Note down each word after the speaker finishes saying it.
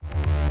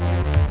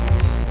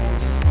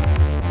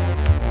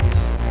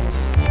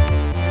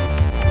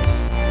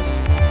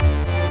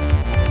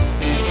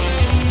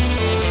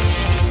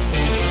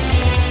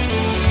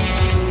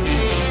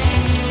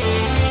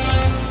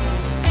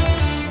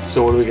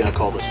to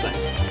call this thing?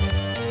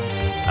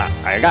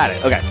 I got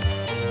it. Okay.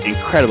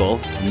 Incredible,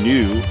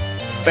 new,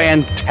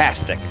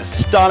 fantastic,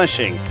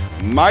 astonishing,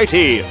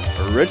 mighty,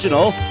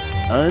 original,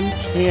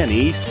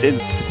 uncanny,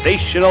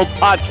 sensational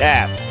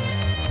podcast.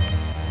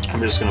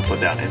 I'm just going to put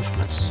down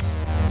infamous.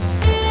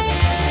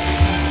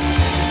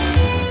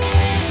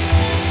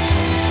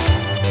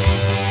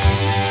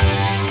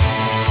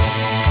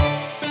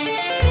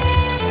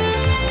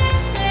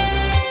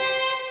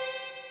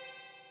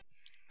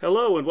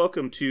 Hello and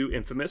welcome to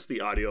Infamous, the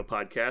audio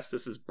podcast.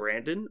 This is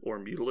Brandon, or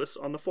Mutilus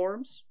on the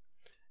forums.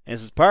 And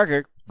this is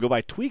Parker. Go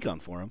by Tweak on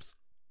forums.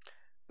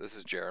 This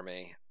is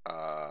Jeremy.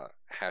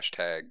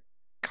 Hashtag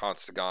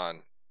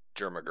Constagon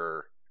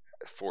Germiger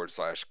 /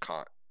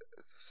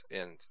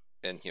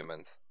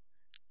 Inhumans.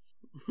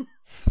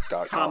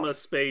 Comma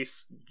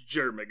space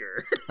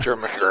Germiger.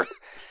 Germiger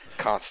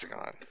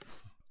Constagon.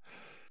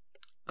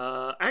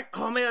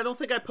 Oh man, I don't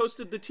think I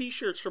posted the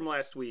t-shirts from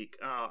last week.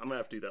 I'm gonna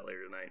have to do that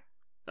later tonight.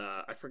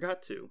 I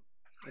forgot to.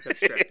 I got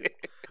distracted.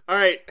 All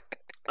right.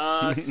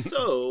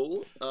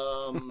 So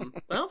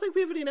I don't think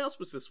we have any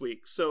announcements this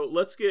week. So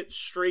let's get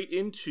straight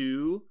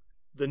into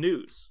the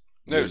news.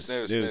 News.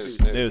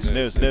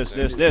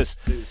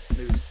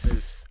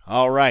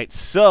 All right.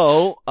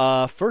 So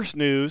first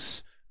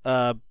news.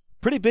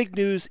 Pretty big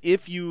news.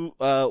 If you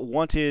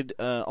wanted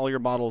all your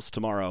models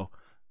tomorrow,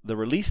 the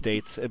release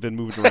dates have been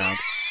moved around.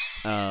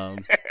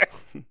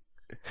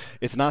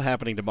 It's not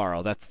happening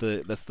tomorrow. That's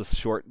the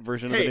short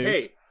version of the news.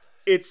 Hey,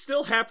 it's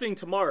still happening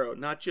tomorrow,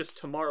 not just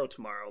tomorrow,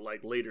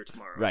 like later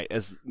tomorrow. Right,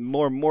 as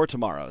more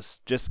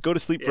tomorrows. Just go to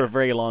sleep for a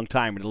very long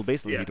time, and it'll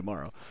basically be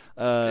tomorrow.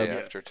 Day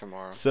after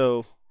tomorrow.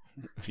 So,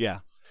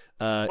 yeah.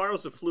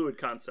 Tomorrow's a fluid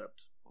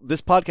concept.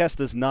 This podcast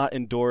does not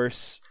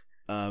endorse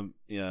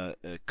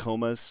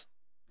comas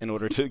in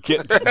order to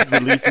get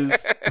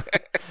releases.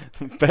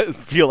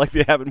 Feel like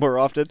they happen more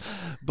often,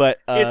 but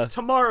it's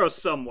tomorrow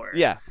somewhere.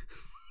 Yeah.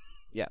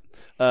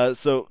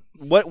 So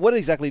what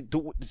exactly?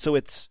 So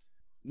it's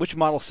which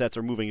model sets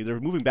are moving? They're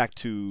moving back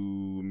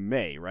to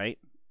May, right?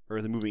 Or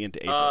are they moving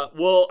into April?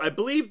 Well, I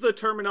believe the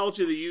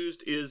terminology they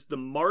used is the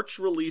March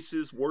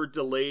releases were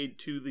delayed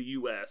to the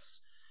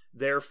U.S.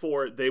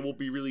 Therefore, they will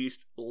be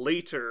released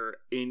later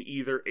in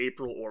either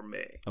April or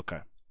May. Okay.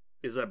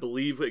 Is, I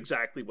believe,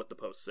 exactly what the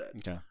post said.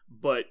 Okay.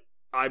 But,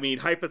 I mean,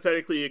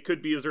 hypothetically, it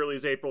could be as early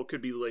as April,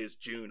 could be as late as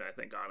June, I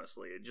think,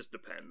 honestly. It just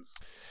depends.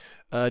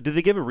 Did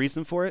they give a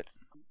reason for it?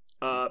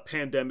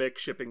 Pandemic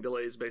shipping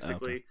delays,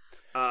 basically. Okay.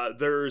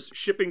 There's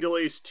shipping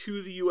delays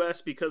to the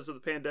U.S. because of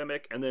the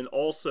pandemic, and then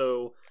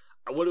also,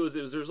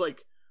 there's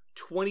like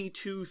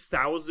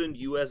 22,000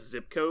 U.S.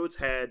 zip codes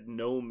had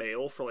no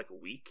mail for like a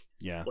week.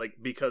 Yeah. Like,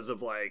 because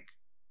of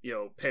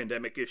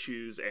pandemic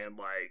issues and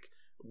like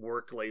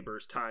work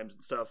labor's times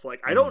and stuff.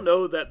 Like, I don't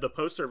know that the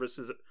Postal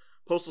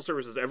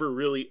Service has ever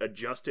really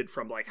adjusted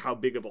from like how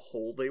big of a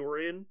hole they were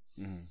in.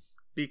 Mm-hmm.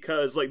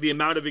 Because like the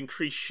amount of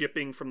increased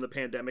shipping from the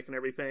pandemic and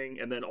everything,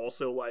 and then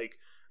also like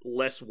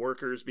less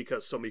workers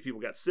because so many people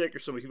got sick, or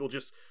so many people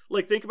just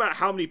like think about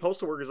how many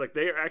postal workers, like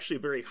they are actually a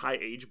very high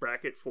age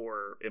bracket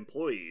for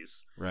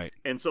employees, right?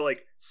 And so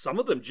like some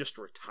of them just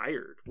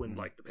retired when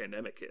like the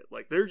pandemic hit.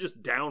 Like they're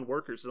just down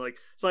workers, and like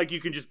it's like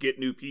you can just get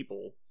new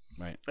people,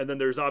 right? And then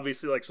there's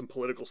obviously like some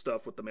political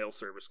stuff with the mail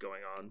service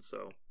going on.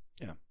 So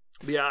yeah,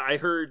 but yeah, I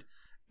heard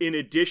in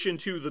addition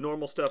to the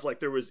normal stuff, like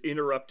there was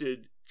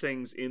interrupted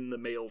things in the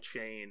mail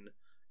chain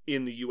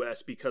in the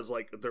U.S. because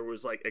like there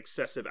was like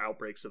excessive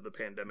outbreaks of the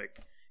pandemic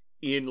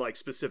in like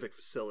specific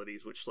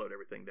facilities, which slowed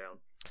everything down.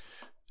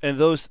 And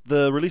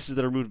the releases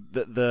that are moved,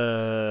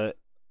 the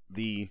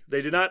they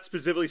did not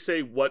specifically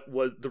say what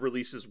the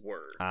releases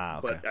were. Okay.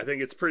 But I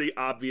think it's pretty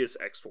obvious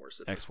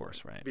X-Force.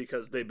 X-Force, right?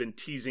 Because they've been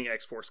teasing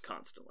X-Force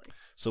constantly.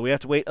 So we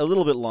have to wait a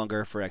little bit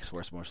longer for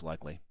X-Force, most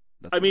likely.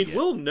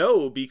 We'll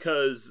know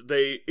because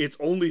it's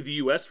only the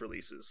U.S.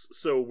 releases.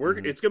 So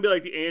it's going to be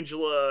like the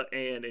Angela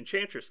and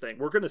Enchantress thing.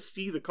 We're going to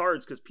see the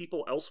cards because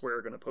people elsewhere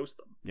are going to post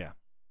them. Yeah.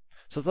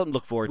 So something to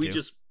look forward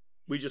to.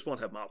 We just won't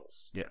have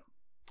models. Yeah.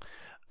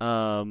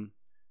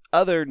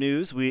 Other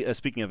news,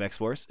 speaking of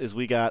X-Force, is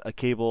we got a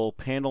Cable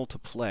panel to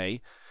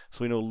play,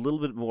 so we know a little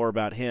bit more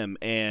about him.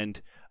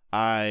 And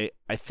I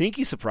think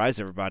he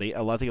surprised everybody. I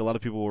think a lot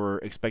of people were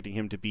expecting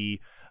him to be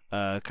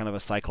kind of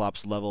a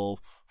Cyclops level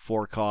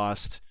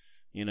 4-cost.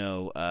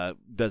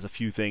 Does a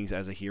few things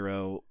as a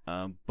hero,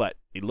 but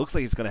it looks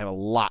like he's going to have a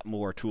lot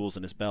more tools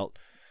in his belt.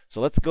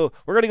 So let's go.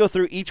 We're going to go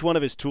through each one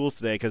of his tools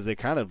today because they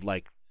kind of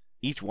like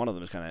each one of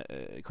them is kind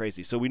of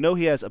crazy. So we know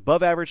he has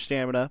above average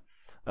stamina,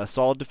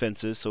 solid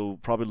defenses, so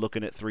probably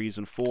looking at 3s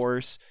and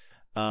 4s,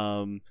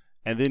 and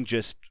then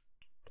just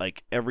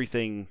like every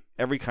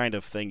kind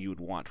of thing you would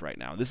want right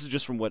now. This is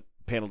just from what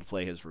Panel to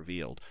Play has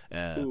revealed.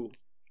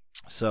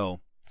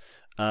 So,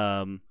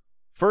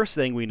 first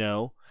thing we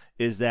know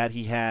is that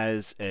he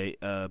has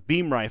a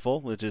beam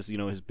rifle, which is,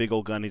 his big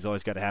old gun he's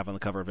always got to have on the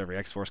cover of every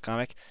X-Force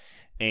comic.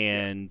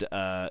 And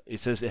it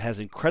says it has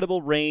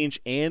incredible range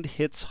and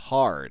hits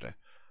hard.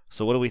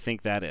 So what do we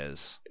think that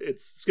is?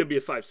 It's going to be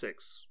a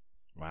 5.6.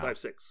 Wow.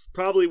 5.6.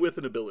 Probably with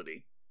an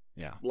ability.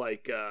 Yeah.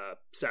 Like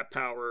sap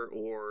power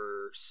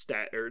or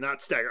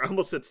not stagger. I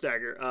almost said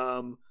stagger.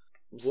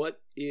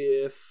 What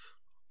if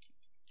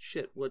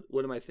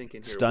what am I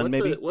thinking here? Stun,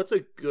 maybe? What's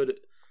a good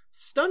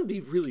stun? Be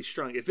really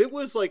strong. If it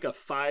was like a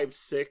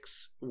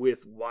 5/6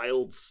 with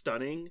wild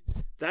stunning,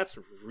 that's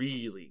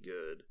really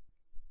good.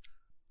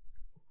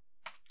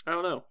 I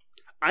don't know.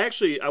 I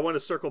want to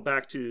circle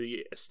back to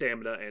the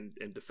stamina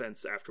and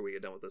defense after we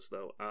get done with this,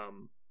 though.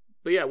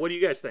 But yeah, what do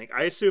you guys think?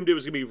 I assumed it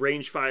was going to be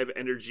range 5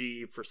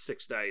 energy for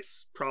 6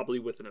 dice, probably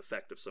with an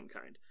effect of some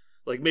kind.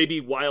 Like maybe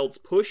Wild's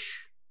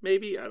Push,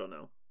 maybe? I don't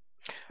know.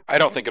 I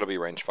don't think it'll be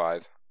range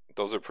 5.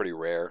 Those are pretty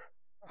rare.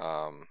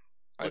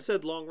 I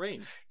said long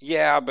range.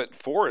 Yeah, but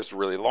 4 is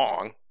really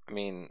long. I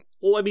mean...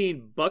 Well,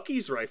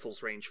 Bucky's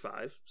rifle's range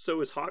 5.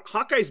 So is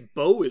Hawkeye's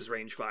bow is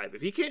range 5.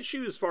 If he can't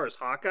shoot as far as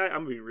Hawkeye,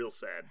 I'm going to be real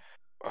sad.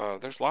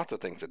 There's lots of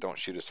things that don't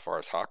shoot as far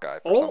as Hawkeye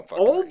for some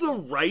fucking reason.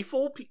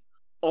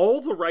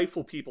 All the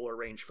rifle people are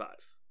range 5.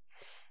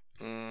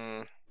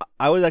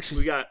 I was actually...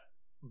 We got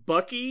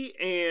Bucky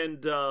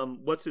and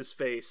what's his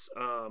face?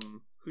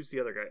 Who's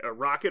the other guy?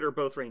 Rocket are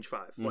both range 5.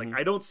 Mm-hmm. Like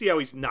I don't see how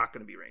he's not going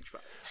to be range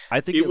 5.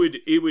 I think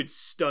it would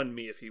stun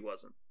me if he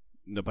wasn't.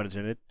 No pun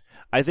intended.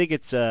 I think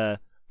it's I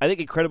think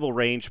incredible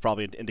range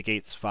probably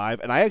indicates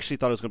 5, and I actually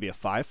thought it was going to be a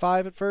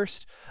 5/5 at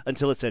first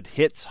until it said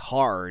hits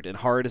hard, and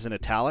hard is in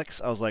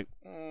italics. I was like,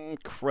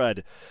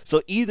 crud.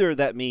 So either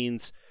that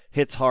means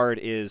hits hard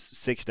is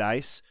 6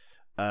 dice,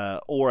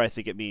 or I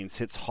think it means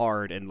hits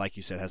hard and, like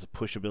you said, has a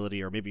push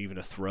ability or maybe even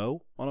a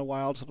throw on a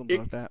wild, something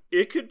like that.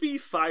 It could be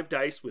 5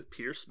 dice with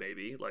Pierce,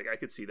 maybe. Like I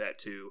could see that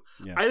too.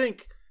 Yeah. I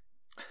think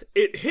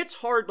it hits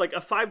hard. Like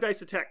a 5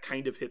 dice attack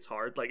kind of hits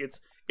hard. Like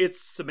it's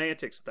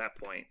semantics at that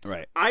point.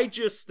 Right. I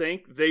just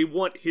think they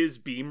want his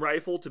beam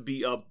rifle to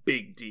be a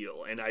big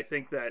deal, and I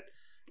think that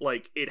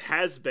like it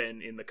has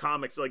been in the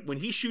comics. Like when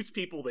he shoots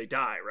people, they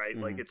die. Right.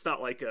 Mm-hmm. Like it's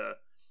not like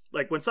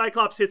when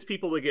Cyclops hits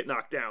people, they get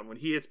knocked down. When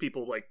he hits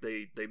people, like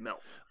they melt.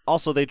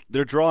 Also,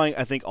 they're drawing,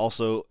 I think,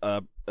 also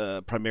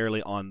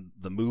primarily on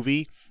the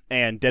movie,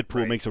 and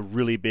Deadpool makes a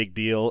really big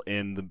deal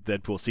in the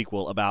Deadpool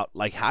sequel about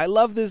like, I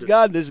love this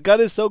gun. This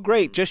gun is so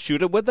great. Just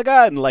shoot him with the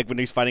gun. Like when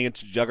he's fighting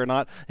against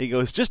Juggernaut, he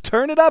goes, just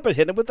turn it up and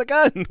hit him with the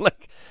gun.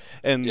 Like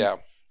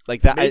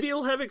that. Maybe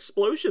it'll have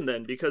explosion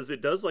then because it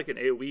does like an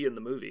AOE in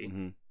the movie.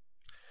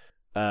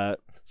 Mm-hmm.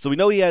 So we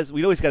know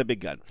he's got a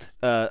big gun.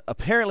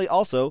 Apparently,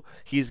 also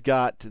he's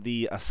got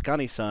the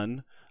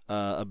Askani-san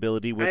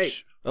ability,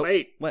 which.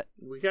 Wait, what?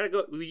 We gotta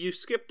go. You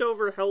skipped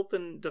over health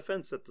and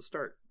defense at the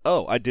start.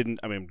 Oh, I didn't.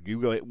 You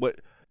go.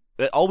 What?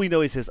 All we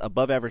know is his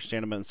above average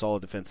stamina and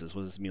solid defenses.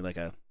 What does this mean? Like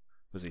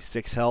was he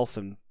 6 health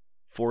and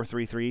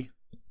 4-3-3?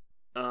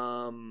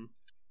 Well,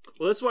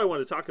 that's what I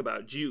want to talk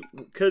about.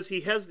 Because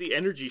he has the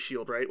energy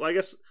shield, right? Well, I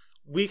guess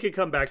we could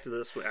come back to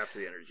this after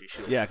the energy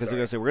shield. Yeah, because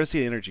we're gonna see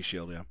the energy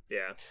shield. Yeah.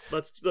 Yeah.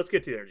 Let's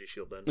get to the energy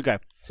shield then. Okay.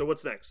 So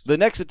what's next? The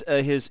next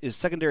his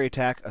secondary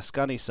attack,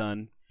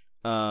 Askani-san,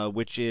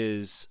 which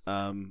is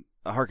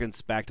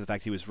harkens back to the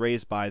fact he was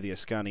raised by the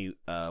Askani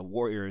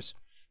warriors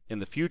in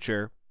the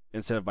future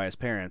instead of by his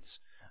parents.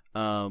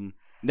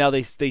 Now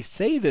they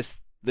say this.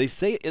 They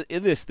say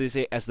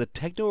as the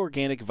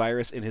techno-organic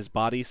virus in his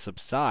body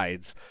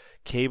subsides,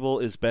 Cable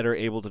is better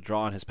able to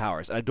draw on his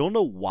powers. And I don't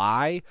know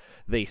why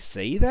they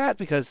say that,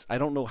 because I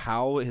don't know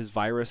how his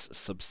virus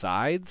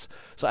subsides.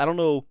 So I don't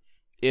know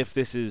if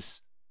this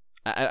is.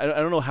 I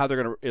don't know how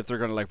they're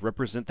gonna like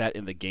represent that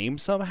in the game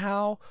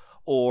somehow,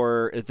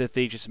 or if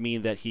they just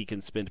mean that he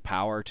can spend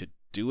power to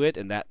do it,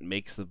 and that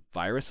makes the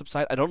virus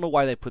subside. I don't know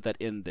why they put that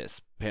in this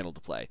panel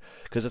to play,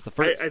 because it's the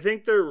first. I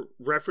think they're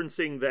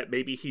referencing that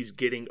maybe he's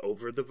getting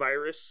over the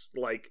virus.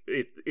 Like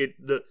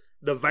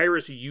the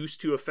virus used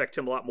to affect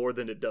him a lot more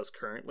than it does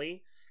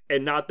currently,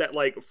 and not that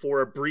like for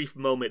a brief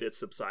moment it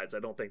subsides. I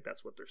don't think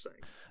that's what they're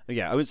saying.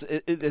 Yeah,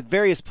 at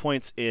various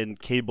points in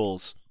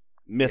Cable's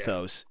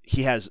mythos,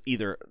 he has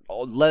either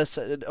less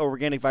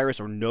organic virus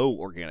or no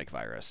organic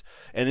virus,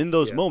 and in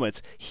those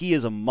moments, he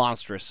is a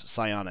monstrous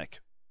psionic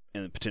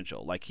in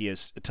potential. Like he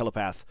is a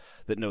telepath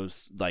that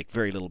knows like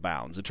very little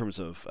bounds in terms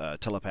of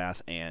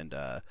telepath and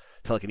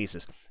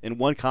telekinesis. In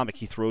one comic,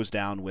 he throws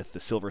down with the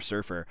Silver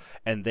Surfer,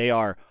 and they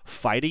are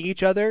fighting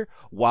each other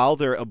while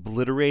they're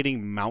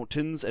obliterating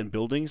mountains and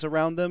buildings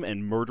around them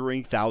and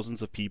murdering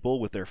thousands of people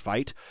with their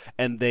fight.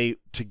 And they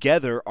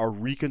together are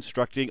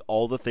reconstructing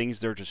all the things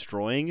they're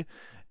destroying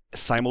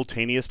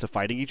simultaneous to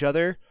fighting each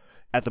other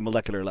at the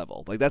molecular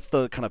level. Like that's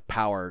the kind of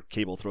power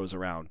Cable throws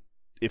around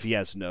if he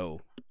has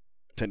no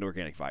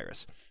techno-organic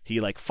virus. He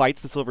like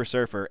fights the Silver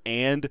Surfer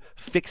and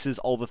fixes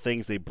all the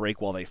things they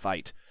break while they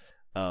fight.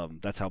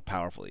 That's how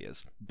powerful he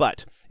is.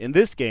 But in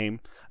this game,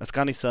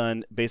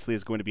 Askani-san basically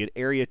is going to be an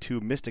Area 2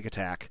 Mystic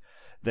attack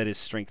that is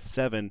Strength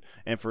 7,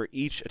 and for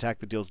each attack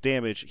that deals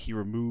damage, he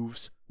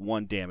removes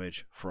 1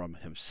 damage from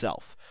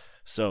himself.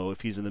 So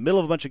if he's in the middle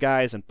of a bunch of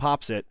guys and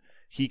pops it,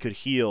 he could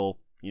heal,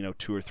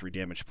 2 or 3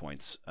 damage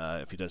points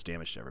if he does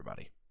damage to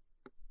everybody.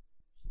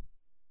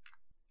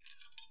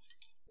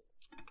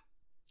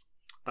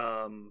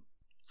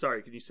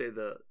 Sorry, can you say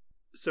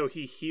so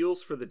he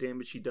heals for the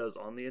damage he does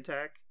on the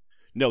attack?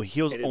 No, he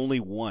heals only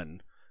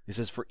 1. It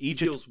says for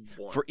each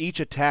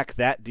attack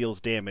that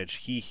deals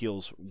damage, he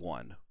heals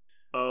 1.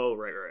 Oh,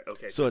 right.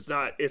 Okay, so it's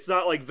not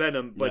like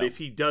Venom, but no. if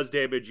he does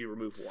damage, you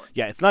remove 1.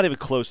 Yeah, it's not even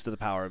close to the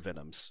power of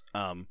Venom's.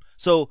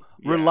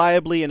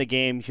 Reliably in a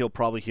game, he'll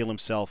probably heal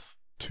himself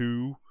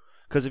 2.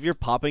 Because if you're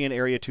popping an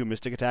Area 2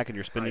 Mystic Attack and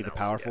you're spending the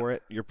power for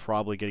it, you're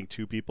probably getting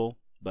 2 people.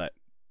 But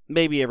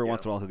maybe every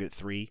once in a while he'll get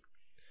 3.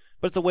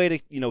 But it's a way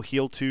to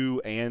heal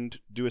 2 and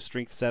do a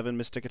Strength 7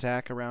 Mystic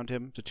Attack around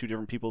him to 2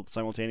 different people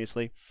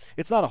simultaneously.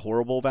 It's not a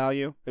horrible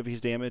value if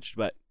he's damaged,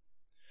 but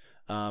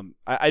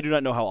I do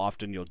not know how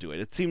often you'll do it.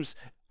 It seems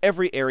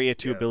every Area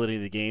 2 ability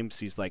in the game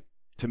seems like,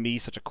 to me,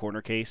 such a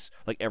corner case.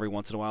 Like every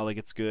once in a while it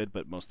gets good,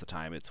 but most of the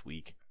time it's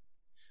weak.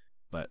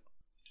 But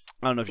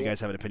I don't know if you guys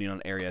have an opinion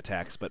on area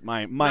attacks, but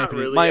my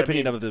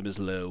opinion of them is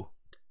low.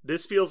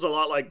 This feels a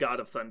lot like God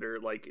of Thunder.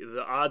 Like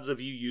the odds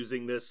of you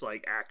using this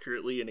like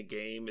accurately in a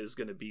game is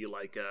going to be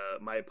like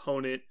my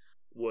opponent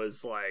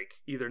was like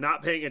either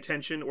not paying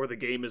attention or the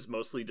game is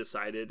mostly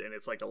decided and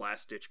it's like a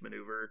last ditch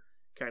maneuver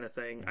kind of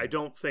thing. I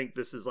don't think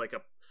this is like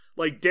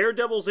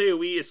Daredevil's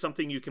AoE is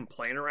something you can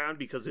plan around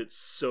because it's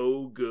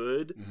so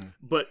good,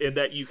 but in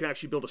that you can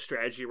actually build a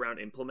strategy around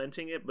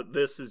implementing it. But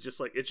this is just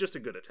like, it's just a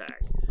good attack.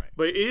 Right.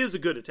 But it is a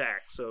good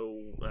attack,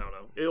 so I don't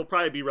know. It'll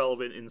probably be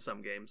relevant in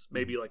some games,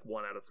 maybe like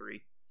 1 out of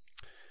 3.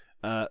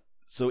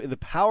 So in the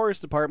powers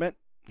department,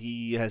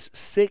 he has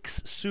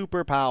 6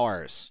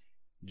 superpowers.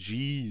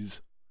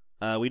 Jeez.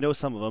 We know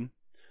some of them.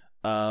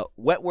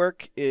 Wet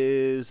Work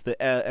is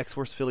the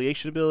X-Force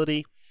affiliation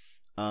ability.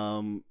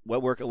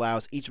 Wet Work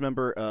allows each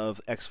member of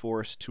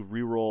X-Force to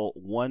reroll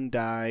 1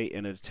 die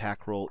in an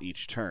attack roll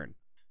each turn.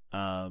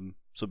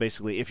 So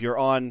basically, if you're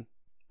on,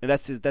 and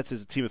that's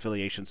his team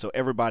affiliation, so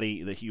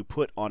everybody that you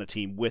put on a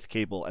team with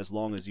Cable, as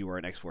long as you are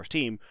an X-Force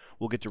team,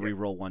 will get to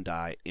reroll 1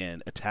 die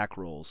in attack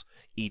rolls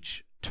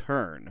each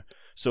turn.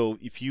 So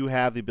if you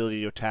have the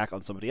ability to attack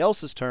on somebody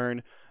else's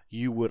turn,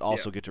 you would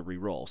also get to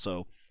reroll.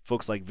 So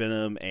folks like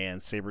Venom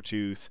and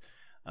Sabretooth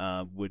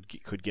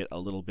could get a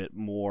little bit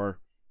more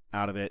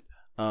out of it.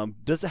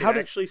 It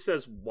actually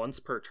says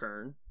once per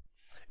turn?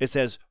 It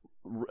says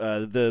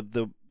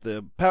the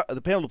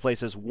panel to play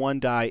says 1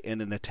 die in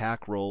an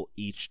attack roll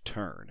each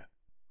turn.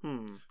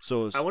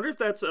 So I wonder if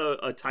that's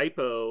a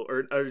typo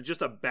or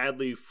just a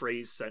badly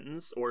phrased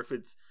sentence, or if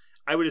it's.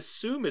 I would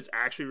assume it's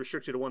actually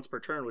restricted to once per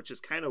turn, which is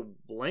kind of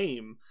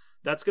lame.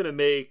 That's going to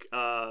make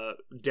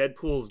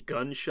Deadpool's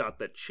gunshot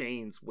that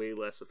chains way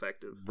less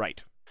effective. Right.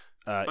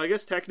 I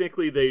guess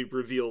technically they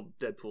revealed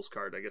Deadpool's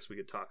card. I guess we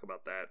could talk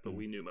about that, but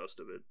we knew most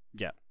of it.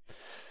 Yeah.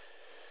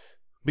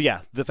 But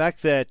yeah, the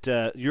fact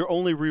that you're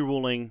only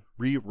re-rolling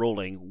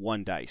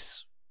 1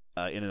 dice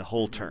in a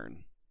whole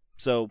turn.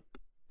 So,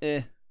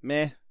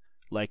 meh.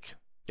 Like,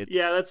 it's...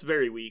 Yeah, that's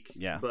very weak.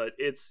 Yeah. But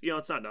it's,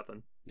 it's not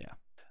nothing. Yeah.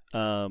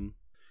 The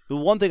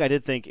one thing I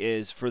did think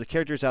is, for the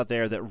characters out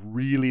there that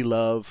really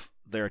love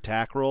their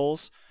attack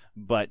rolls,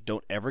 but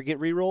don't ever get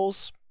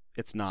re-rolls,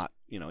 it's not,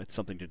 it's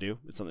something to do.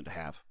 It's something to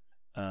have.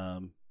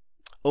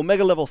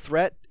 Omega Level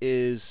Threat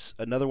is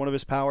another one of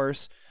his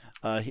powers.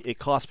 It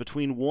costs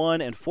between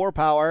 1 and 4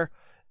 power,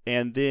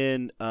 and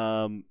then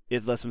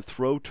it lets him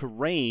throw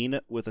terrain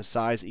with a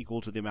size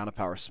equal to the amount of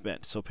power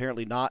spent. So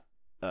apparently not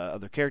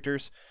other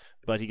characters,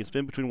 but he can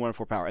spend between 1 and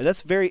 4 power. And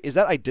is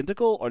that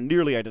identical or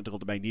nearly identical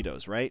to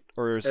Magneto's, right?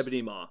 Or it's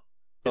Ebony Maw.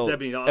 It's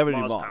Ebony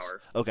Maw's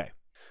power. Okay.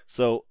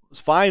 So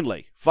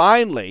finally,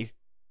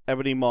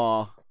 Ebony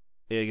Maw,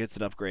 it gets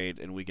an upgrade,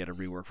 and we get a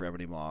rework for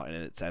Ebony Maw, and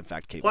it's in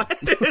fact Cable. What?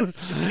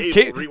 It's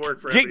Cable rework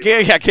for Ebony Maw.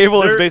 Yeah,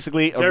 Cable is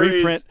basically a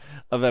reprint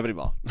of Ebony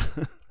Maw.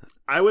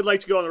 I would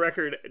like to go on the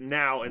record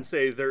now and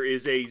say there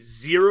is a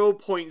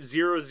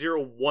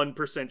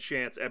 0.001%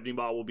 chance Ebony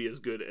Maw will be as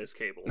good as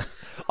Cable.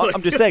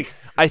 I'm just saying.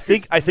 I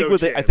think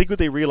what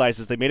they realized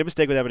is they made a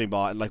mistake with Ebony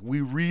Maw, and like,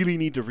 we really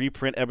need to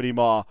reprint Ebony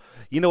Maw.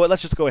 You know what?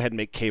 Let's just go ahead and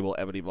make Cable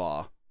Ebony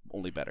Maw,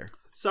 only better.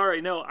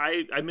 Sorry, no,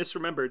 I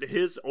misremembered.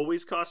 His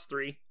always costs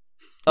 3.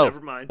 Oh,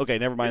 never mind. Okay,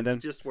 never mind then.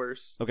 It's just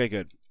worse. Okay,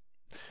 good.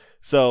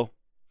 So,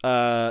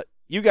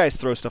 you guys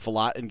throw stuff a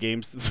lot in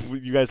games.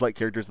 You guys like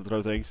characters that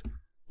throw things.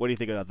 What do you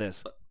think about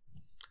this?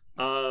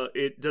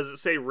 Does it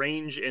say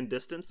range and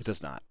distance? It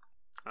does not.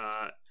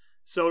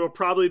 So it'll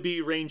probably be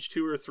range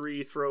 2 or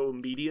 3, throw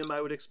medium,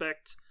 I would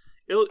expect.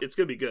 It's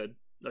gonna be good.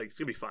 Like, it's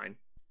gonna be fine.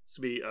 It's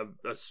gonna be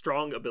a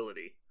strong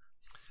ability.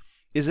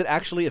 Is it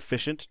actually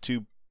efficient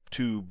to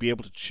be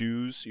able to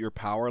choose your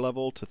power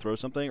level to throw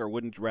something, or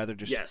wouldn't you rather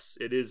just... Yes,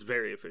 it is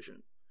very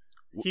efficient.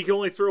 He can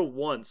only throw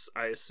once,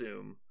 I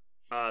assume.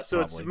 So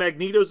Probably. It's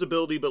Magneto's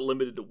ability, but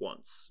limited to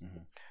once.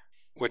 Mm-hmm.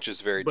 Which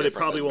is very but different. But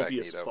it probably won't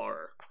Magneto. Be as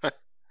far.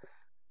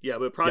 Yeah,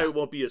 but it probably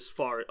won't be as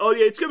far. Oh,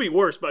 yeah, it's going to be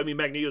worse, but I mean,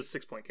 Magneto's a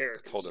 6-point character.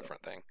 It's a whole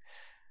different thing.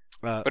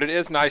 But it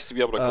is nice to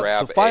be able to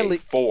grab a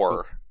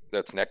 4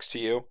 that's next to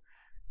you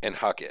and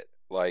huck it.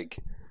 Like,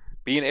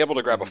 being able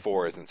to grab a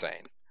 4 is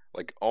insane.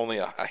 Like, only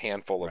a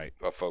handful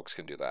of folks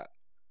can do that.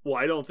 Well,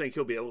 I don't think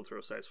he'll be able to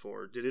throw size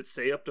 4. Did it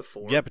say up to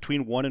 4? Yeah,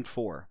 between 1 and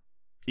 4.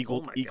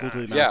 Equal to the amount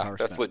of power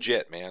that's spent.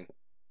 Legit, man.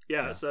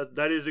 Yeah, so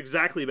that is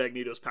exactly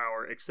Magneto's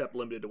power, except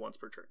limited to once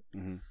per turn.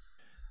 Mm-hmm.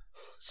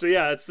 So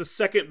yeah, it's the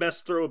second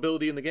best throw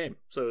ability in the game.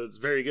 So it's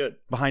very good.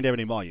 Behind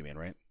Ebony Maw, you mean,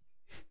 right?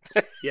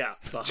 Yeah,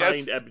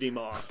 behind Ebony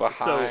Maw.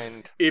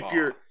 Behind so if Maw.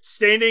 you're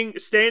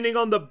standing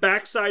on the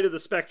back side of the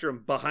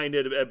spectrum behind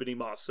Ebony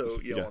Maw,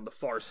 so on the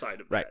far side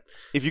of that.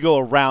 If you go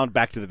around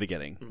back to the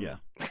beginning, yeah.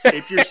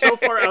 If you're so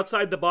far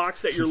outside the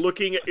box that you're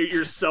looking at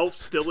yourself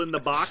still in the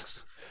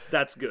box,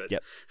 that's good.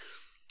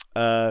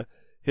 Yep.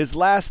 His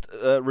last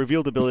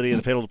revealed ability in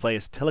the Fatal to Play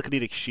is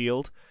Telekinetic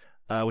Shield,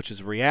 which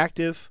is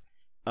reactive.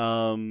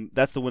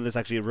 That's the one that's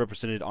actually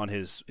represented on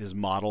his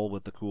model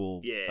with the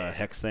cool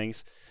hex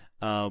things.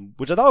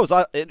 Which I thought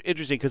was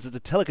interesting because it's a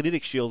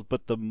telekinetic shield,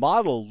 but the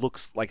model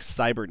looks like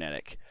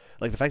cybernetic.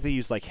 Like the fact they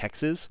use like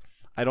hexes,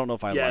 I don't know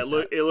if I like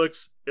that.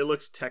 It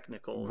looks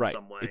technical in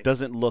some way. It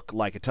doesn't look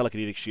like a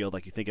telekinetic shield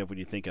like you think of when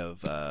you think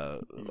of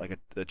like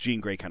a Jean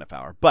Grey kind of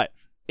power. But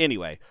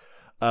anyway,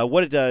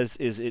 what it does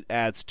is it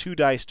adds 2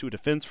 dice to a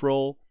defense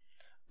roll,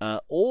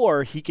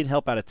 or he can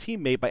help out a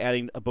teammate by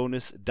adding a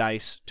bonus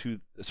dice to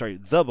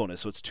the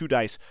bonus. So it's 2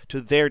 dice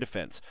to their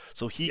defense.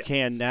 So he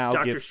can now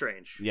Doctor give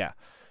Strange. Yeah.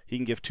 He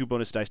can give 2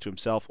 bonus dice to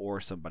himself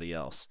or somebody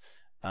else.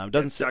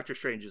 Doctor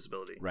Strange's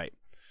ability. Right.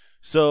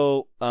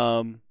 So,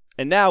 and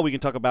now we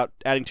can talk about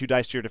adding 2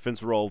 dice to your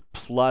defense roll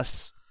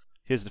plus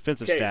his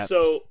defensive stats. Okay,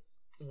 so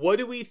what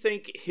do we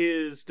think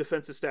his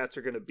defensive stats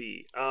are going to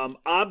be?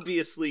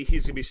 Obviously,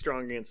 he's going to be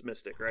strong against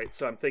Mystic, right?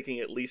 So I'm thinking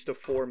at least a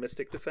 4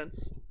 Mystic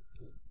defense.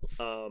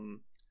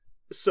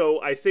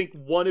 So I think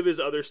one of his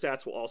other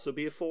stats will also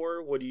be a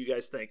 4. What do you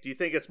guys think? Do you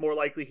think it's more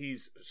likely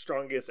he's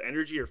strong against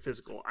energy or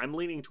physical? I'm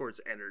leaning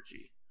towards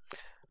energy.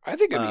 I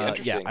think it'd be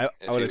interesting I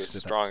if he was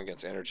strong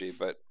against energy,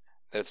 but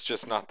it's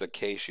just not the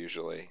case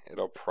usually.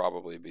 It'll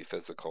probably be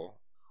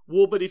physical.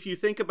 Well, but if you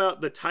think about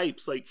the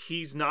types, like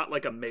he's not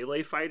like a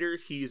melee fighter,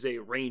 he's a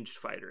ranged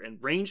fighter. And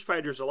ranged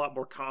fighters are a lot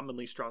more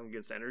commonly strong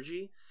against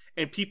energy.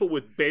 And people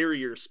with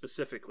barriers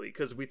specifically.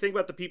 Because we think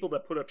about the people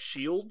that put up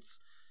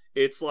shields,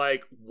 it's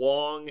like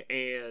Wong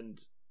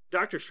and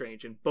Doctor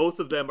Strange, and both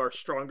of them are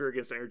stronger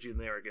against energy than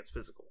they are against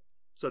physical.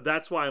 So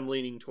that's why I'm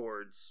leaning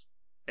towards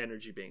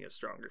energy being a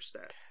stronger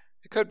stat.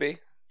 It could be.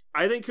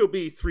 I think he'll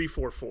be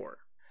 3-4-4.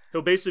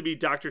 He'll basically be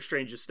Doctor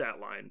Strange's stat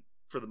line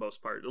for the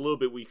most part. A little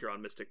bit weaker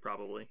on Mystic,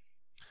 probably.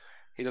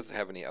 He doesn't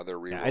have any other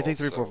rerolls. Yeah, I think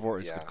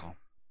 3-4-4 is a good call.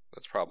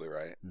 That's probably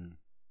right.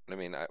 I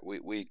mean,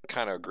 we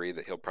kind of agree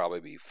that he'll probably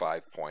be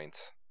 5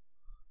 points.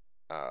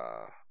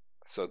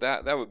 So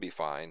that would be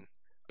fine.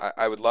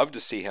 I would love to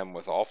see him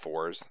with all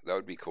 4s. That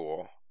would be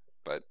cool,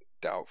 but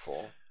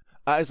doubtful.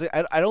 I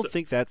don't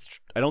think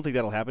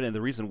that'll happen, and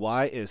the reason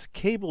why is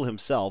Cable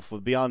himself,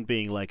 beyond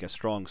being like a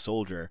strong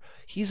soldier,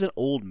 he's an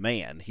old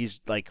man. He's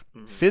like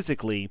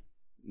physically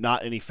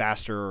not any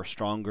faster or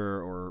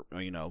stronger or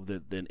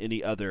than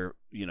any other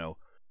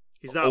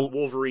He's not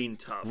Wolverine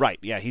tough, right?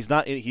 Yeah, he's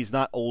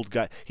not old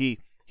guy.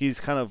 He's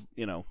kind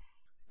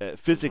of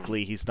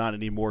physically he's not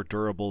any more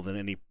durable than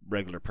any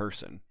regular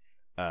person.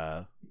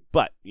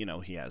 But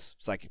he has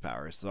psychic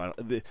powers, so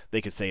they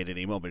could say at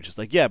any moment, it's just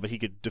like, yeah, but he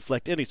could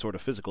deflect any sort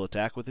of physical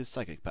attack with his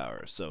psychic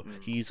powers. So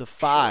he's a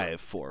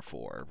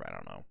 5-4-4. I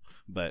don't know,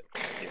 but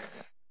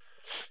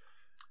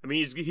I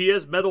mean, he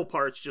has metal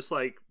parts just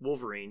like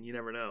Wolverine. You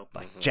never know.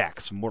 Like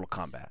Jax from Mortal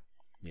Kombat.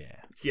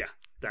 Yeah,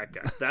 that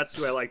guy. That's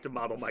who I like to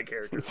model my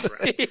characters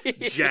around.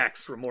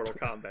 Jax from Mortal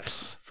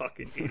Kombat.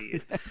 Fucking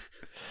idiot.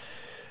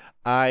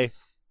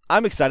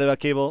 I'm excited about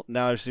Cable.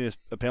 Now I've seen his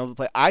panel to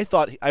play. I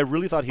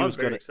really thought he was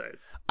going to. Excited.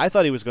 I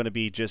thought he was going to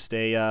be just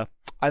a.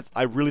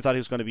 I really thought he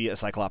was going to be a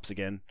Cyclops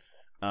again.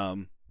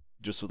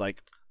 Just with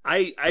like.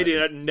 I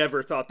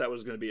never thought that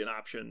was going to be an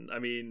option. I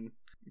mean,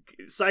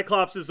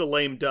 Cyclops is a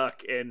lame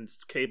duck, and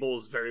Cable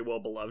is very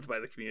well beloved by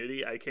the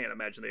community. I can't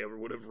imagine they ever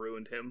would have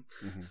ruined him.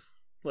 Mm-hmm.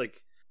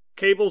 Like,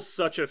 Cable's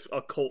such a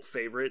cult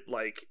favorite.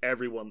 Like,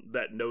 everyone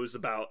that knows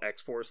about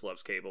X-Force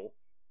loves Cable.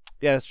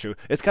 Yeah, that's true.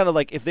 It's kind of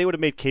like if they would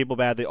have made Cable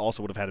bad, they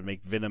also would have had to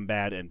make Venom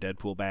bad and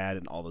Deadpool bad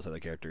and all those other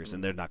characters,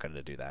 and they're not going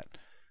to do that.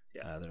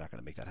 Yeah, they're not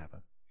going to make that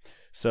happen.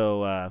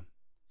 So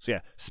yeah.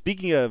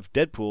 Speaking of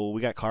Deadpool,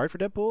 we got card for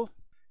Deadpool.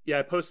 Yeah,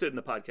 I posted it in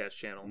the podcast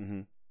channel.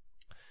 Mm-hmm.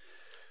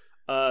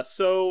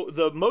 So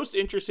the most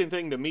interesting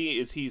thing to me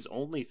is he's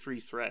only 3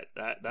 threat.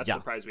 That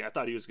surprised me. I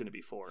thought he was going to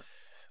be 4.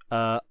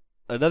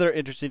 Another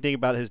interesting thing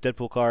about his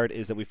Deadpool card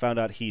is that we found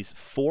out he's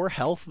 4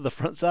 health on the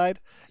front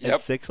side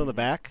and 6 on the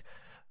back,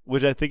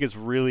 which I think is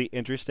really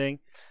interesting.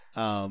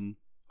 As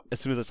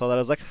soon as I saw that,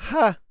 I was like,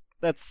 "Ha,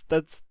 that's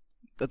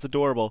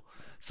adorable."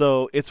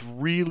 So it's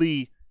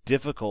really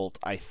difficult,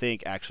 I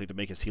think, actually, to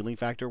make his healing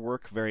factor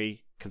work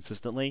very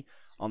consistently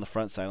on the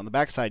front side. On the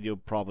back side, you'll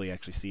probably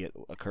actually see it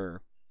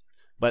occur.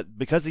 But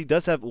because he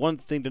does have one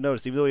thing to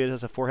notice, even though he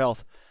does have 4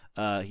 health,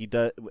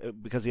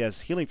 because he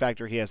has healing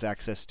factor, he has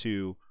access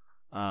to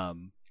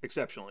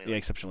exceptional healing. Yeah,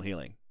 exceptional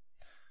healing.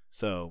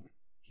 So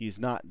he's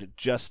not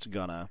just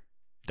gonna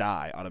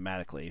die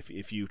automatically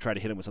if you try to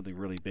hit him with something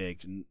really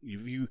big. And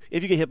if you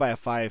get hit by a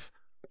 5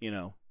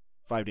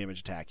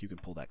 damage attack, you can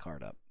pull that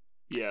card up.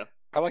 Yeah.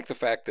 I like the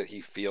fact that he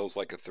feels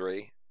like a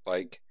 3.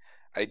 Like,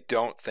 I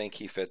don't think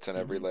he fits in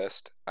every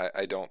list.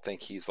 I don't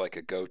think he's like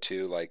a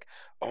go-to, like,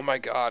 oh my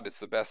god, it's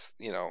the best.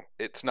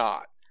 It's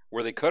not.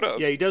 Where they could have.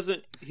 Yeah, he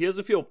doesn't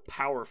feel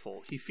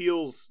powerful. He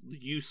feels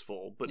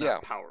useful, but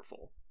not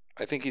powerful.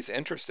 I think he's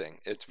interesting.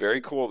 It's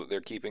very cool that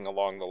they're keeping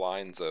along the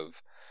lines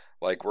of,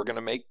 like, we're going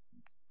to make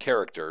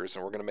characters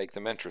and we're going to make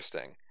them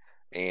interesting.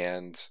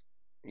 And,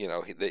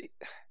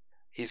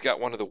 he's got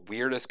one of the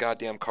weirdest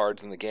goddamn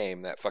cards in the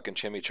game, that fucking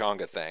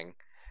chimichanga thing,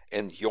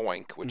 and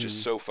Yoink, which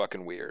is so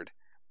fucking weird.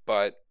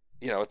 But,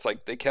 it's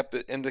like they kept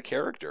it into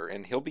character,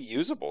 and he'll be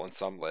usable in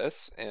some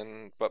lists,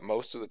 but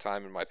most of the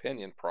time, in my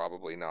opinion,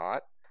 probably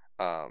not.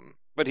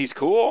 But he's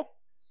cool.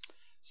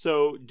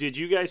 So, did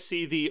you guys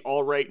see the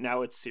all right,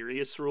 now it's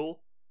serious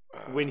rule?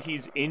 When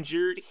he's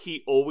injured,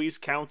 he always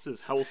counts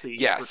as healthy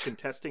for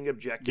contesting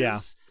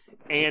objectives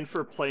and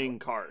for playing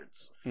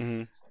cards.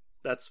 Mm-hmm.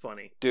 That's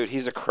funny. Dude,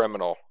 he's a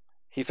criminal.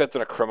 He fits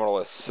in a criminal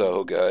list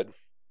so good.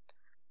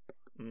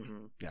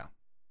 Mm-hmm. Yeah.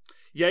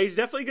 Yeah, he's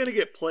definitely going to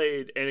get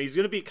played, and he's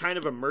going to be kind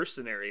of a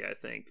mercenary, I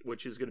think,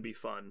 which is going to be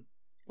fun.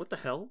 What the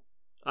hell?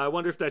 I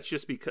wonder if that's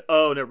just because...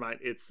 Oh, never mind.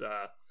 It's...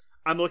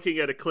 I'm looking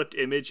at a clipped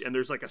image, and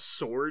there's like a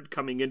sword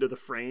coming into the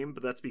frame,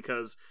 but that's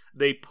because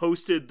they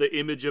posted the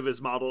image of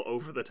his model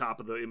over the top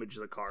of the image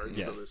of the card,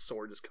 so the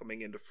sword is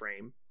coming into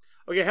frame.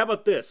 Okay, how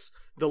about this?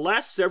 The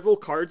last several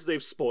cards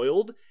they've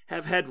spoiled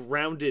have had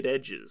rounded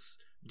edges.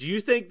 Do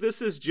you think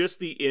this is just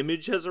the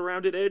image has a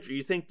rounded edge, or do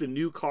you think the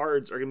new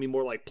cards are going to be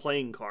more like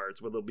playing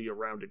cards, where there'll be a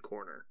rounded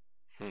corner?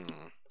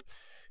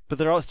 But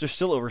they're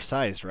still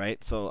oversized,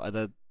 right? So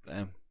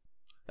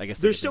I guess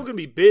they're still going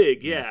to be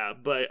big,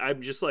 but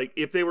I'm just like,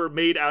 if they were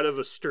made out of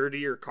a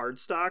sturdier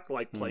cardstock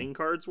like playing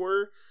cards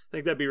were, I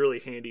think that'd be really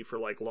handy for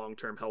like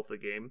long-term health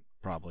of the game.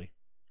 Probably.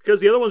 Because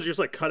the other one's just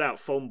like cut out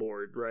foam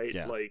board, right?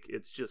 Yeah. Like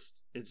it's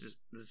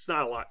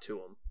not a lot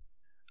to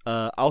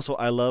them. Also,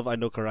 I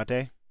know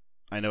Karate.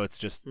 I know it's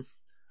just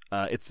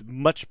it's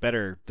much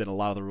better than a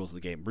lot of the rules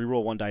of the game.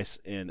 Reroll 1 dice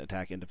in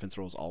attack and defense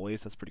rolls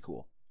always. That's pretty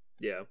cool.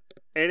 Yeah.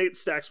 And it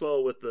stacks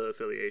well with the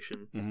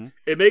affiliation. Mm-hmm.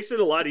 It makes it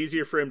a lot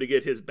easier for him to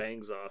get his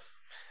bangs off.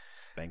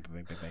 Bang,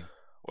 bang, bang, bang.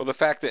 Well, the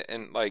fact that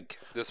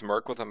this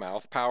Merc with a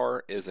mouth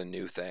power is a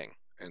new thing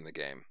in the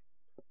game.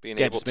 Being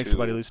able just to make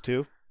somebody lose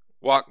 2.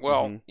 Walk.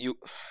 Well,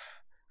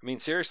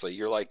 seriously,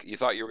 you're like, you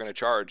thought you were going to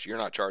charge, you're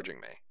not charging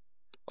me.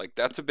 Like,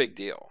 that's a big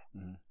deal.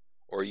 Mm-hmm.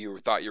 Or you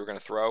thought you were going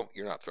to throw,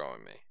 you're not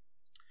throwing me.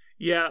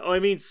 Yeah,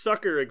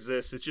 Sucker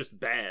exists. It's just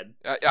bad.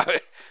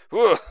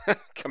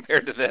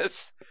 Compared to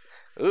this.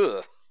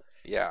 Ugh.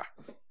 Yeah.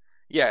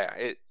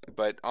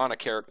 But on a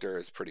character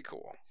is pretty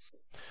cool.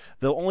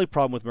 The only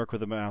problem with Merc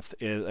with a Mouth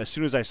is, as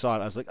soon as I saw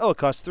it, I was like, oh, it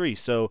costs 3,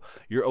 so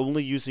you're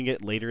only using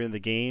it later in the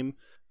game,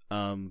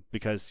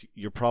 because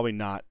you're probably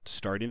not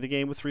starting the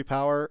game with 3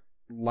 power,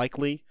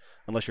 likely,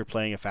 unless you're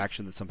playing a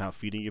faction that's somehow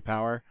feeding you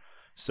power.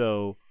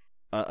 So,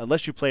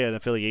 unless you play an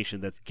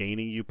affiliation that's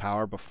gaining you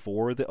power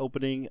before the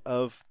opening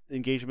of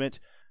engagement,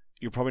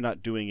 you're probably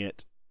not doing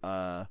it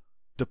to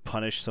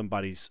punish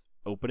somebody's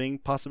opening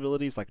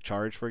possibilities, like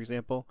charge, for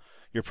example.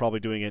 You're probably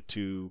doing it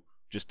to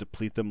just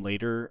deplete them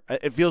later.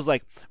 It feels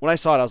like, when I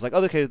saw it, I was like,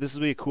 oh, okay, this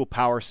is a cool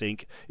power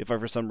sink if I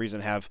for some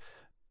reason have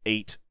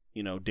 8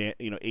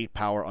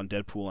 power on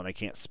Deadpool and I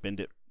can't spend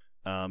it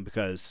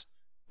because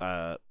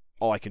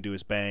all I can do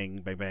is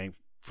bang, bang, bang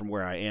from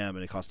where I am,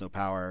 and it costs no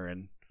power.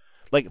 And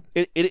like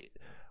it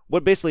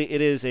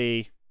is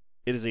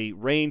a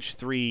range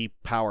 3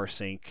 power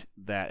sink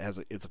that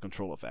it's a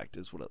control effect,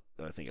 is what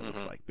I think it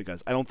looks like,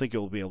 because I don't think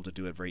you'll be able to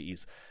do it very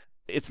easy.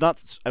 I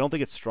don't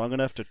think it's strong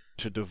enough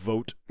to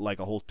devote like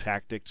a whole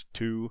tactic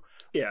to.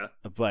 Yeah.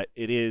 But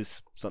it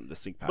is something to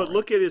sink power. But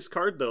look at his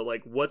card though,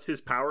 like what's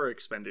his power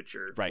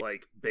expenditure? Right.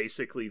 Like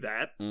basically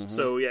that. Mm-hmm.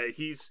 So yeah,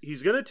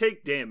 he's gonna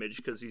take damage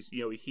because he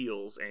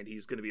heals, and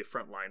he's gonna be a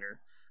frontliner.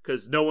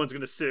 Because no one's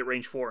gonna sit at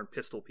range 4 and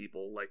pistol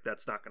people. Like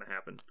that's not gonna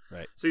happen.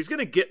 Right. So he's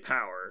gonna get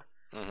power.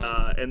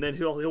 Mm-hmm. And then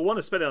he'll want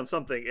to spend it on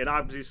something, and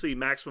obviously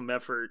maximum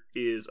effort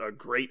is a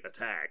great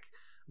attack,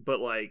 but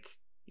like,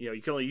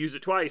 you can only use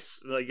it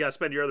twice. Like, you gotta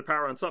spend your other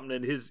power on something,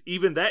 and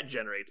even that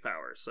generates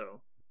power.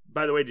 So,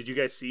 by the way, did you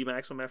guys see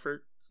maximum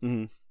effort?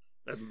 Mm-hmm.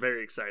 I'm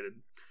very excited.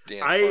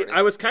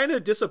 I was kind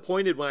of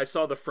disappointed when I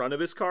saw the front of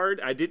his card.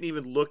 I didn't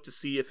even look to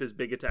see if his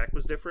big attack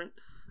was different.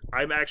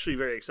 I'm actually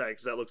very excited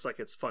because that looks like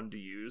it's fun to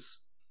use.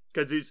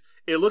 Because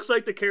it looks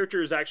like the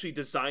character is actually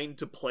designed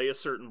to play a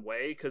certain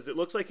way, because it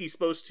looks like he's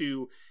supposed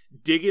to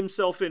dig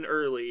himself in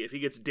early if he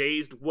gets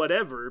dazed,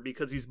 whatever,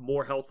 because he's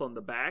more health on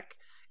the back,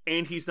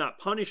 and he's not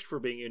punished for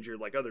being injured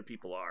like other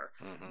people are.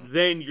 Mm-hmm.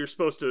 Then you're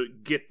supposed to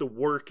get the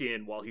work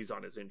in while he's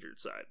on his injured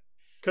side.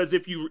 Because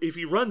if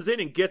he runs in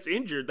and gets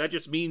injured, that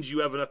just means you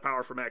have enough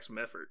power for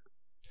maximum effort.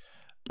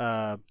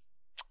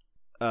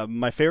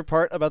 My favorite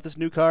part about this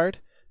new card,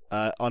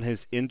 on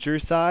his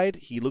injured side,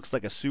 he looks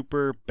like a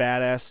super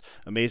badass,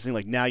 amazing,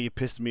 like, now you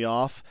pissed me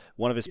off.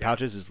 One of his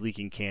pouches is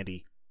leaking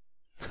candy.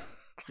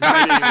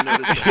 I didn't even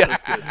notice that. Yeah.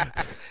 That's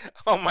good.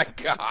 Oh my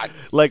god.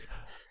 Like,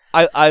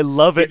 I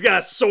love it. He's got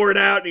a sword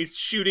out and he's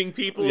shooting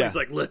people. Yeah. He's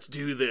like, let's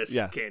do this,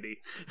 Yeah. Candy.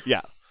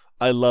 Yeah.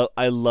 I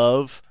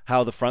love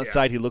how the front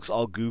side he looks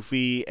all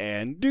goofy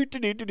and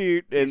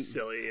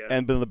silly,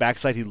 and then the back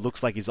side he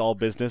looks like he's all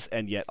business,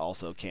 and yet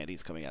also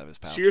candy's coming out of his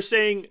pouch. So you're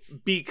saying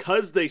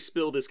because they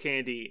spilled his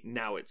candy,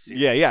 now it's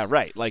serious. Yeah,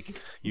 right. Like,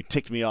 you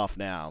ticked me off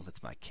now.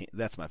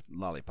 That's my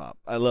lollipop.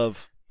 I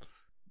love.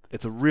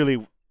 It's a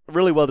really,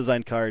 really well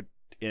designed card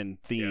in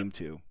theme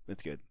too.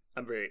 It's good.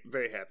 I'm very,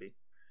 very happy.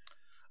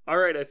 All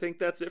right, I think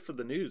that's it for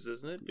the news,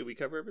 isn't it? Did we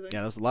cover everything?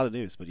 Yeah, there's a lot of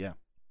news, but yeah.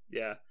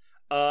 Yeah.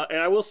 And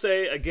I will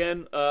say,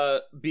 again,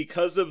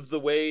 because of the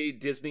way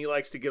Disney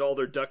likes to get all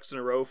their ducks in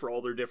a row for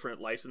all their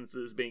different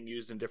licenses being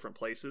used in different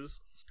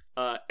places,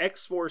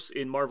 X-Force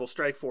in Marvel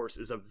Strike Force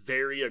is a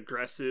very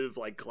aggressive,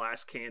 like,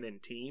 glass cannon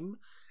team.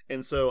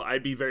 And so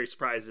I'd be very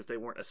surprised if they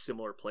weren't a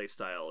similar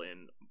playstyle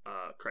in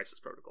Crisis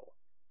Protocol.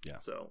 Yeah.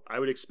 So I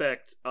would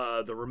expect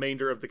the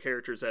remainder of the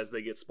characters as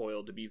they get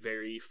spoiled to be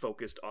very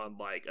focused on,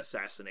 like,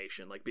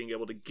 assassination, like being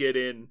able to get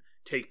in,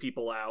 take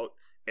people out,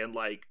 and,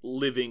 like,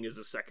 living is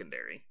a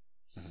secondary.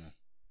 Mm-hmm.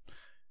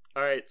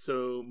 All right,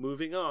 so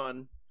moving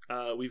on,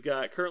 we've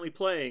got currently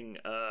playing.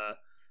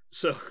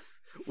 So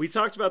we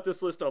talked about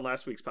this list on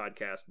last week's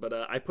podcast, but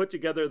I put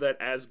together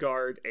that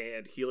Asgard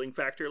and Healing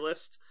Factor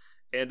list,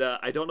 and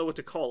I don't know what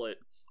to call it.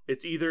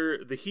 It's either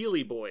the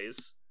Healy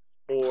Boys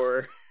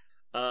or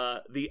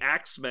the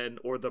Axemen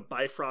or the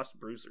Bifrost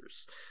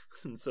Bruisers.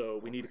 And so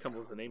we need to come up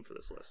with a name for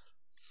this list.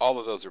 All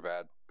of those are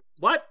bad.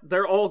 What?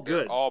 They're all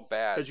good. They're all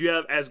bad. Because you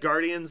have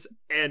Asgardians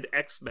and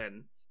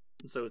X-Men.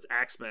 And so it's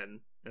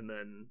Axemen, and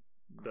then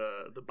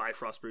the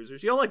Bifrost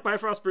Bruisers. You don't like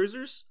Bifrost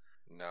Bruisers?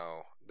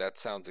 No, that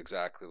sounds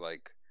exactly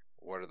like,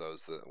 what are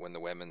those? When the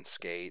women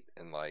skate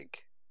and,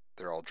 like,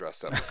 they're all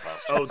dressed up in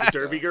costumes. Oh, the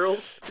Derby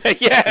girls?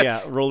 Yes.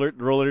 Yeah, roller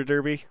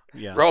derby.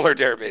 Yeah, roller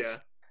derbies.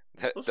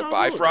 Yeah. The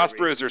Bifrost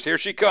Bruisers. Here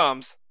she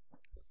comes.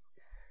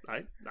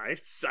 I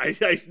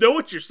know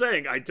what you're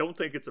saying. I don't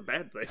think it's a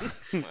bad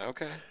thing.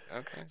 Okay.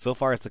 So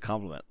far, it's a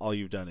compliment. All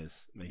you've done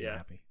is make me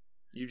happy.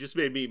 You just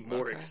made me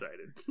more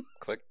excited.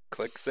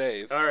 Click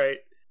save. All right.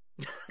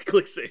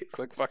 Click save.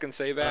 Click fucking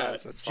save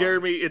as. That's fine.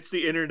 Jeremy, it's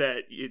the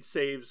internet. It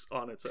saves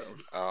on its own.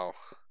 Oh.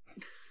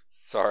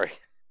 Sorry.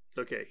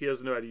 Okay, he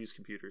doesn't know how to use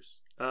computers.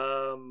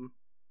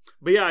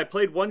 But yeah, I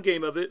played one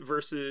game of it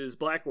versus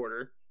Black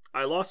Order.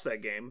 I lost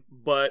that game,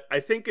 but I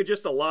think it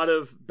just a lot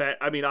of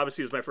I mean,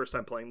 obviously it was my first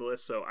time playing the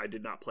list, so I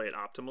did not play it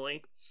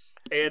optimally.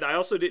 And I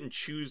also didn't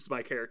choose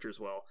my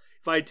characters well.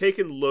 If I had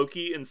taken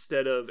Loki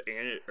instead of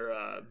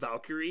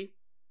Valkyrie,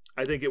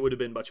 I think it would have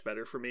been much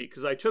better for me,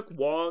 because I took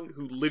Wong,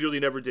 who literally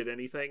never did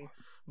anything,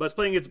 but I was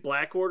playing against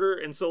Black Order,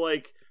 and so,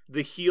 like,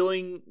 the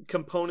healing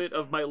component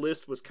of my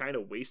list was kind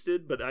of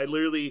wasted, but I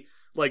literally,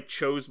 like,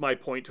 chose my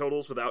point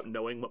totals without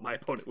knowing what my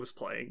opponent was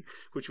playing,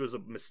 which was a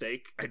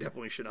mistake. I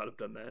definitely should not have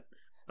done that.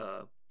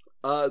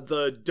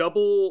 The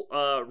double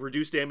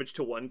reduced damage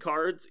to 1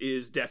 cards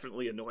is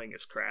definitely annoying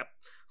as crap.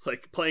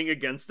 Like, playing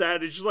against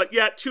that, it's just like,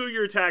 yeah, 2 of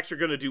your attacks are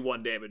going to do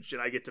 1 damage,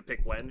 and I get to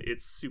pick when.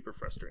 It's super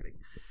frustrating.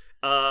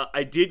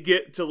 I did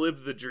get to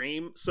live the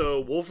dream. So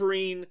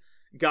Wolverine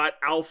got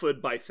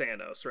alphaed by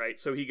Thanos, right?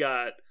 So he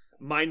got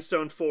Mind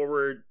Stone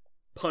forward,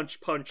 punch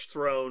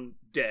thrown,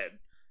 dead,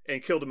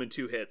 and killed him in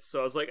 2 hits.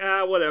 So I was like,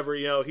 whatever,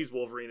 he's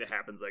Wolverine, it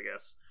happens, I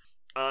guess.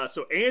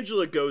 So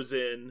Angela goes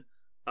in,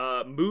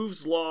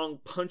 moves long,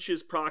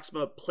 punches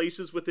Proxima,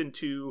 places within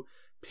 2,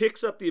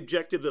 picks up the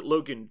objective that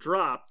Logan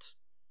dropped,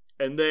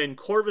 and then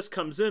Corvus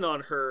comes in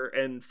on her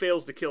and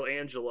fails to kill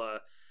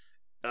Angela.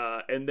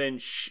 And then,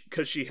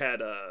 because she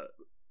had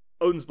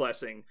Odin's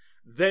Blessing,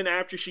 then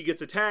after she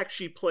gets attacked,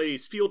 she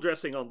plays Field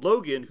Dressing on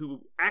Logan,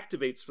 who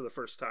activates for the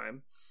first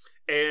time,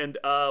 and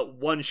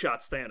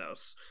one-shots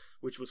Thanos,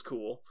 which was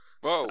cool.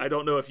 Whoa. I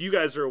don't know if you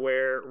guys are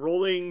aware,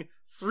 rolling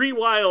 3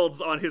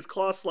 wilds on his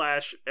Claw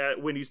Slash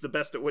when he's the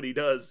best at what he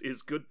does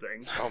is good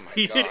thing. Oh my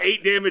he God. did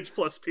 8 damage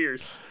plus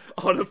Pierce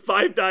on a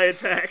 5-die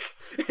attack,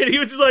 and he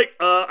was just like,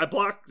 I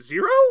blocked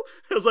 0?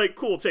 I was like,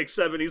 cool, take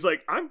 7. He's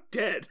like, I'm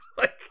dead.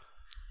 Like,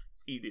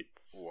 eat it.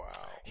 Wow.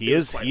 He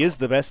is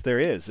the best there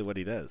is at what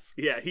he does.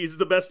 Yeah, he's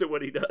the best at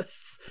what he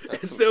does.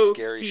 That's and some so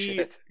scary he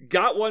shit.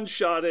 got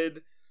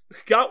one-shotted.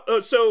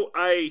 So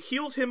I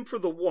healed him for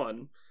the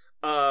 1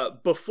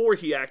 before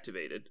he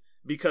activated,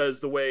 because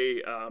the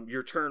way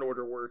your turn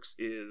order works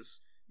is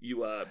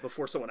you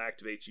before someone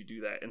activates, you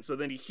do that. And so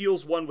then he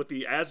heals 1 with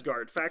the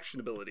Asgard faction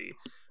ability.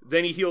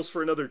 Then he heals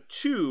for another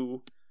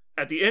 2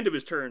 at the end of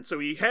his turn. So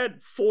he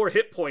had 4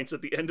 hit points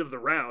at the end of the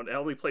round. I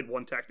only played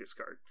 1 tactics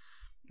card.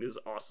 It was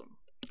awesome.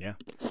 Yeah.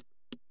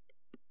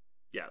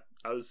 Yeah,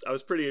 I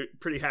was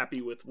pretty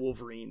happy with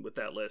Wolverine with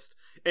that list.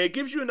 And it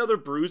gives you another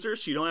bruiser,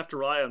 so you don't have to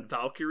rely on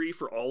Valkyrie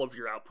for all of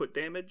your output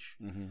damage.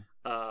 Mm-hmm.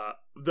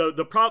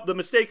 The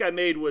mistake I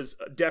made was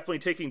definitely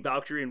taking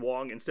Valkyrie and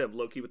Wong instead of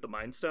Loki with the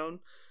Mind Stone,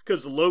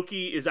 because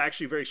Loki is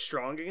actually very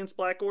strong against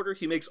Black Order.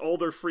 He makes all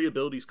their free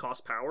abilities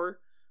cost power,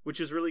 which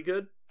is really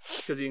good,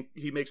 because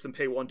he makes them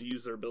pay 1 to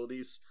use their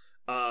abilities.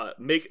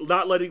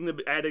 Not letting them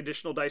add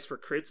additional dice for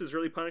crits is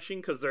really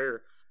punishing, because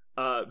they're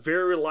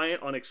very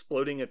reliant on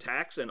exploding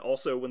attacks, and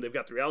also when they've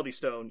got the Reality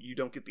Stone, you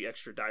don't get the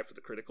extra die for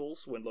the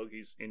criticals when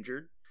Loki's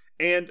injured.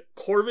 And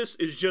Corvus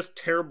is just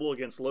terrible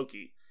against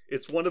Loki.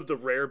 It's one of the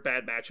rare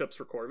bad matchups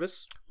for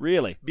Corvus.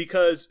 Really?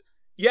 Because,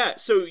 yeah,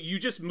 so you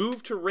just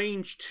move to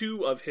range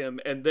 2 of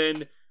him, and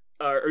then,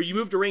 or you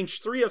move to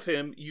range 3 of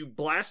him, you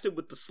blast it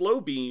with the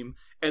slow beam,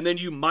 and then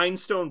you Mind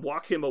Stone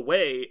walk him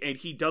away, and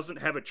he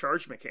doesn't have a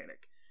charge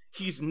mechanic.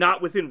 He's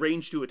not within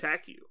range to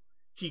attack you.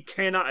 He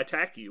cannot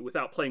attack you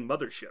without playing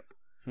Mothership.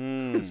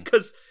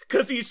 Because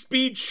he's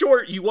speed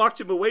short, you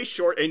walked him away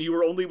short, and you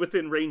were only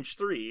within range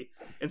 3,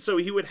 and so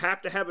he would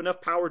have to have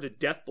enough power to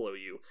death blow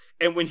you.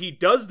 And when he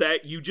does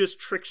that, you just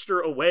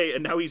trickster away,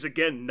 and now he's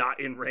again not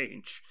in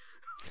range.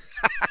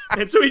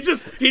 And so he's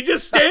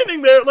just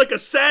standing there like a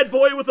sad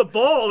boy with a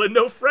ball and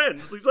no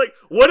friends. He's like,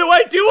 what do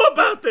I do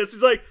about this?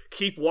 He's like,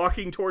 keep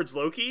walking towards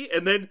Loki,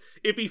 and then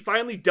if he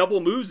finally double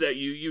moves at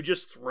you, you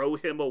just throw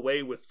him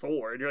away with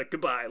Thor, and you're like,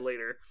 goodbye,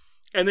 later.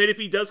 And then if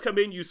he does come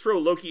in, you throw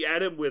Loki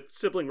at him with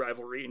sibling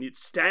rivalry, and it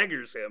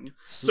staggers him.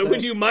 So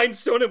when you Mind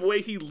Stone him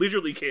away, he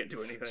literally can't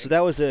do anything. So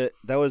that was a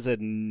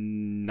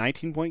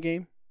 19-point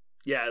game?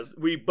 Yeah,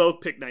 we both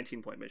picked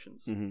 19-point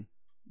missions. Mm-hmm.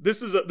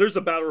 There's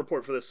a battle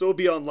report for this, so it'll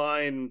be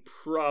online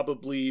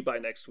probably by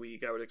next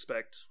week, I would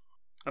expect.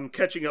 I'm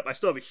catching up. I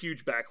still have a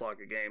huge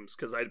backlog of games,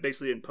 because I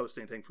basically didn't post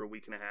anything for a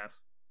week and a half.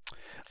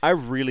 I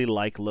really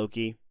like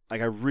Loki. I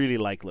really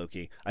like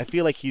Loki. I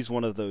feel like he's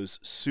one of those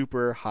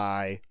super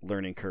high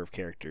learning curve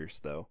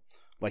characters, though.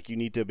 Like, you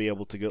need to be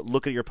able to go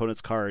look at your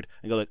opponent's card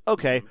and go like,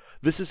 okay,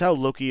 this is how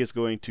Loki is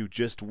going to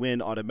just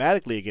win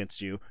automatically against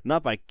you,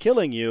 not by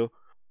killing you,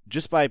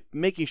 just by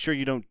making sure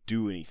you don't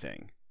do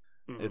anything.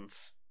 Mm-hmm.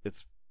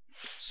 It's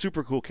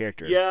super cool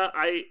character. Yeah,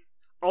 I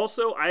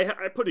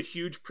put a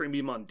huge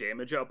premium on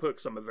damage output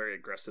because I'm a very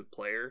aggressive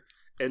player.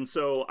 And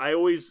so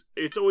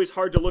it's always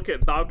hard to look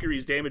at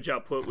Valkyrie's damage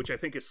output, which I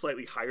think is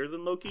slightly higher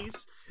than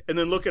Loki's, and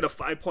then look at a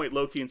 5-point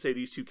Loki and say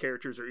these two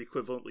characters are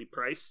equivalently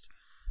priced.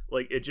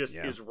 Like, it just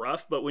is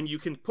rough. But when you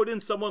can put in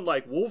someone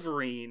like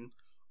Wolverine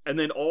and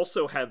then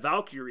also have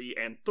Valkyrie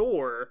and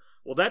Thor,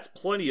 well, that's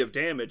plenty of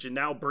damage. And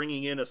now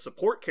bringing in a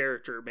support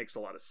character makes a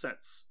lot of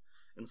sense.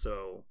 And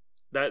so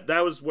that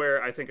was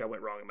where I think I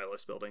went wrong in my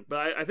list building.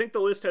 But I think the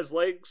list has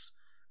legs.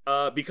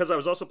 Because I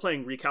was also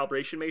playing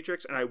Recalibration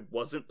Matrix and I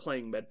wasn't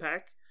playing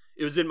Medpack.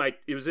 It was in my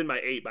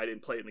 8, but I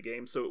didn't play it in the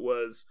game. So it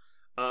was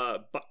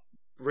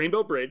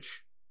Rainbow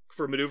Bridge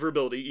for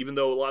maneuverability, even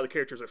though a lot of the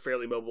characters are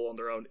fairly mobile on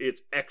their own.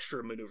 It's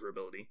extra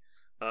maneuverability.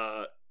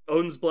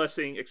 Odin's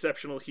Blessing,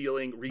 Exceptional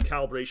Healing,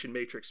 Recalibration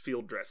Matrix,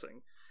 Field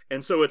Dressing.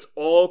 And so it's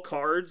all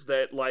cards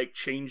that like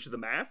change the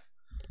math.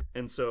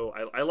 And so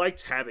I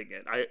liked having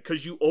it.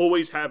 Because you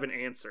always have an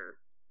answer.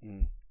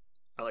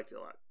 I liked it a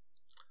lot.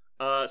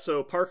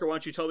 So Parker, why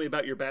don't you tell me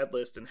about your bad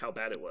list and how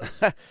bad it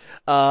was?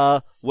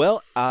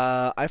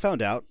 I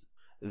found out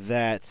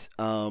that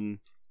I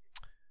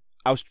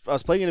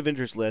was playing an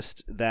Avengers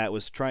list that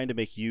was trying to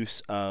make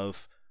use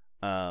of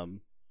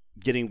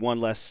getting one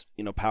less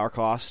power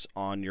cost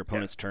on your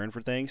opponent's turn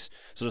for things.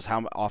 So just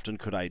how often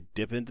could I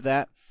dip into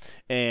that?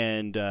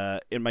 And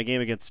in my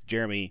game against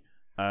Jeremy,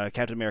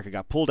 Captain America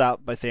got pulled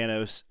out by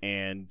Thanos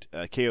and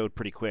KO'd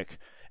pretty quick.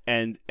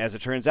 And as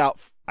it turns out,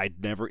 I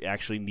never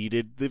actually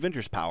needed the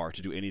Avengers power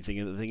to do anything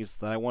of the things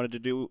that I wanted to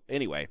do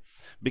anyway.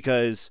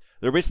 Because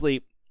they're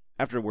basically,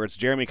 afterwards,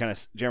 Jeremy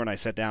and I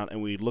sat down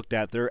and we looked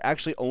at, there are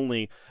actually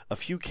only a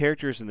few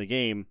characters in the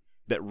game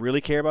that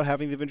really care about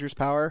having the Avengers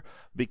power.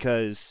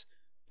 Because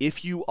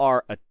if you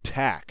are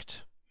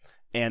attacked,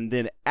 and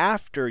then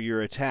after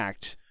you're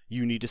attacked,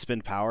 you need to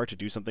spend power to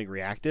do something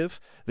reactive,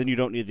 then you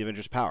don't need the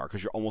Avengers power,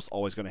 because you're almost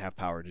always going to have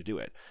power to do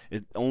it.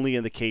 It's only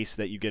in the case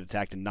that you get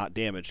attacked and not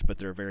damaged, but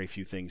there are very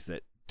few things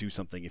that do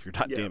something if you're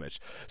not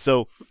damaged.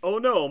 So, oh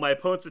no, my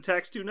opponent's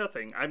attacks do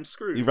nothing. I'm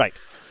screwed. Right.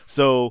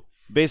 So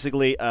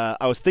basically,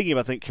 I was thinking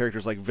about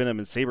characters like Venom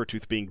and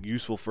Sabretooth being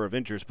useful for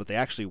Avengers, but they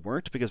actually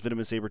weren't, because Venom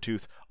and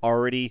Sabretooth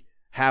already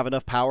have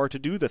enough power to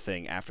do the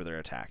thing after they're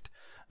attacked,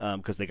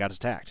 because they got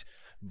attacked.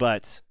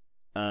 But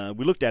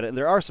we looked at it, and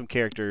there are some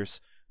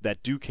characters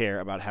that do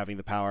care about having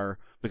the power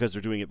because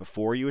they're doing it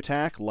before you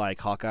attack, like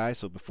Hawkeye.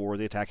 So before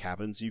the attack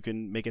happens, you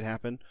can make it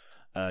happen.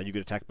 You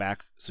can attack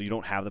back, so you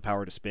don't have the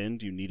power to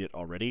spend. You need it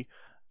already.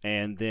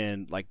 And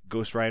then like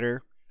Ghost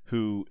Rider,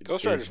 who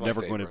is never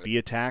going to be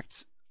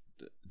attacked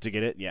to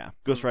get it. Yeah,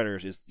 Ghost Rider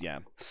is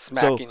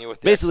smacking you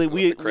with the basically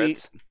with the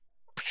crits.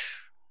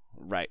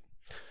 Right.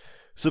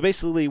 So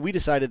basically, we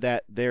decided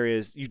that there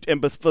is,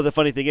 but the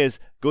funny thing is,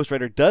 Ghost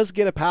Rider does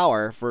get a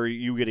power for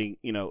you getting,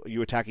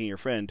 you attacking your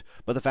friend,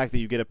 but the fact that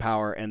you get a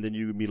power and then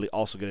you immediately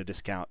also get a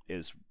discount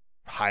is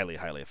highly,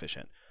 highly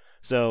efficient.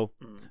 So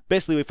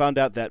basically, we found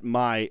out that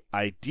my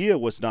idea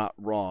was not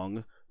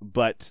wrong,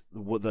 but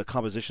the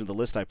composition of the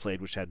list I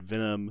played, which had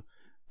Venom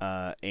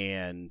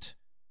and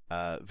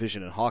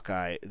Vision and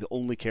Hawkeye, the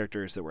only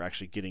characters that were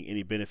actually getting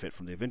any benefit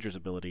from the Avengers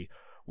ability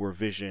were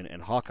Vision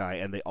and Hawkeye,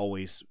 and they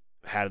always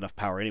had enough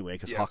power anyway,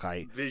 because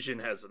Hawkeye... Vision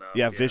has enough.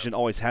 Yeah, Vision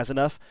always has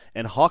enough,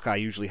 and Hawkeye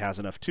usually has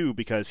enough too,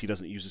 because he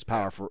doesn't use his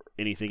power for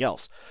anything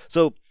else.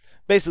 So,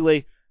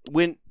 basically,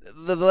 when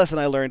the lesson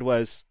I learned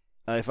was,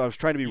 if I was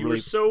trying to be you were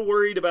so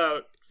worried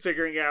about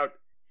figuring out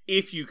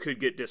if you could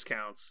get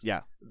discounts,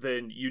 yeah,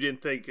 then you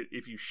didn't think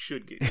if you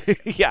should get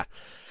discounts. yeah.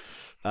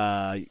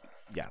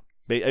 Yeah.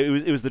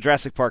 It was the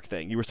Jurassic Park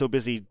thing. You were so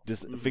busy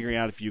just figuring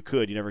out if you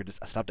could, you never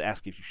just stopped to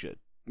ask if you should.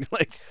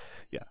 Like,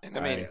 yeah. And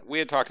I mean, we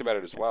had talked about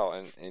it as well,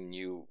 and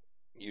you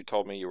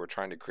told me you were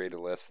trying to create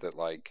a list that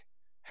like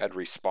had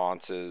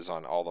responses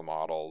on all the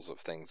models of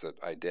things that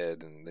I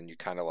did, and then you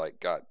kind of like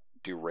got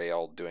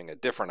derailed doing a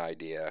different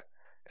idea,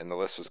 and the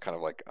list was kind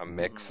of like a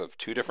mix of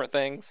two different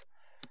things.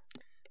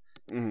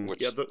 Which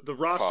the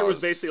roster was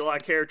basically a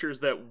lot of characters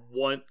that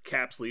want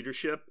Cap's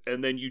leadership,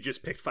 and then you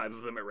just picked 5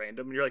 of them at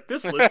random, and you're like,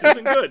 this list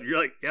isn't good. And you're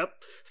like, yep,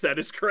 that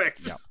is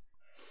correct. Yep.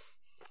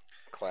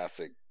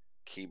 Classic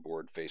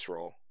keyboard face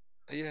roll.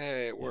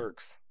 Yay, it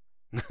works.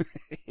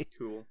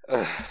 Cool.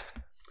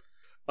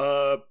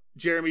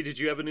 Jeremy, did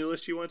you have a new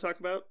list you want to talk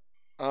about?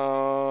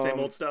 Same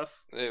old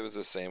stuff? It was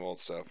the same old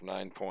stuff.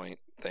 9-point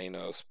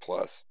Thanos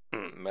plus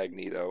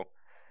Magneto.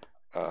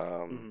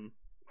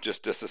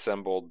 Just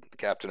disassembled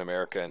Captain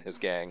America and his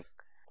gang.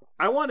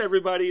 I want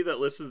everybody that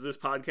listens to this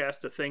podcast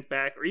to think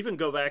back, or even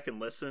go back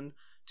and listen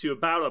to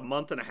about a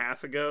month and a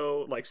half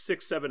ago, like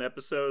 6-7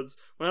 episodes,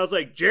 when I was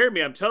like, Jeremy,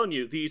 I'm telling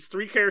you, these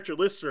 3-character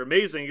lists are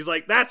amazing. He's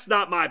like, that's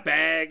not my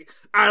bag.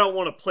 I don't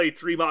want to play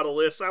 3-model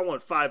lists. I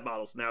want 5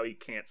 models. Now he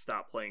can't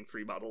stop playing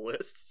 3-model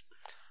lists.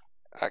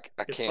 I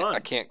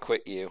can't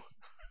quit you.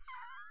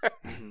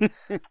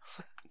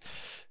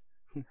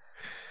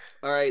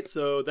 All right,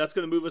 so that's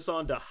going to move us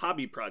on to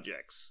hobby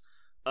projects.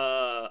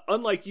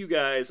 Unlike you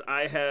guys,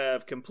 I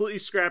have completely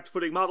scrapped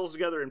putting models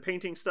together and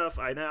painting stuff.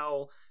 I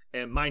now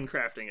am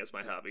Minecrafting as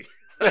my hobby.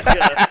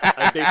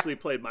 I basically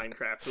played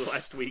Minecraft for the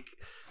last week.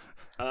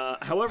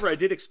 However, I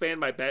did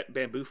expand my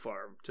bamboo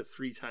farm to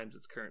 3 times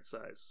its current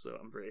size, so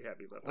I'm very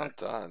happy about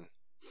that.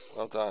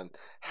 Well done.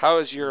 How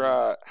is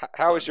your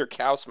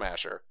cow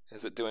smasher?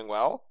 Is it doing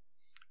well?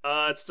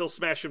 It's still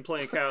smashing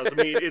playing cows. I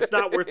mean, it's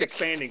not worth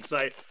expanding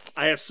because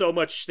I have so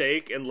much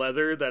steak and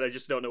leather that I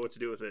just don't know what to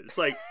do with it. It's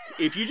like,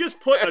 if you just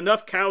put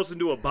enough cows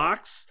into a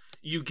box,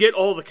 you get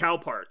all the cow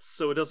parts,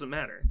 so it doesn't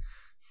matter.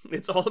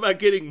 It's all about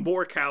getting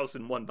more cows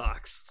in one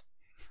box.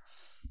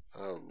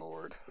 Oh,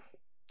 Lord.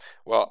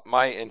 Well,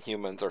 my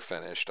Inhumans are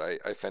finished.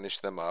 I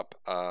finished them up.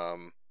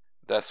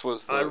 This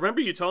was the... I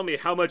remember you telling me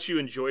how much you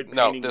enjoyed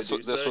painting this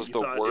was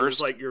the worst. It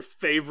was like your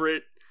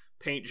favorite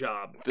paint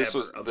job this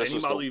was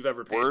model you've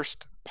ever painted.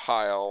 Worst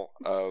pile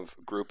of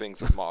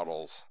groupings of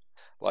models.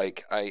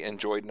 Like, I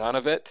enjoyed none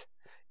of it.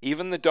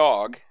 Even the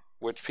dog,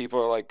 which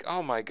people are like,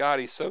 oh my god,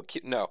 he's so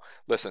cute. No,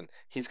 listen,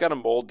 he's got a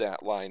mold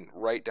line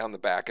right down the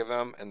back of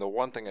him, and the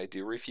one thing I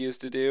do refuse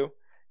to do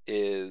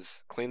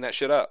is clean that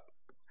shit up.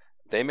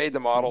 They made the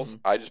models,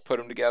 I just put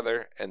them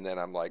together, and then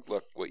I'm like,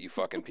 look what you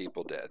fucking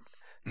people did.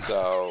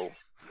 So,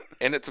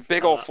 and it's a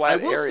big old flat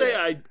area.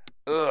 I will say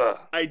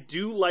I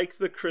do like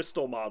the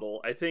Crystal model.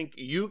 I think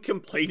you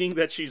complaining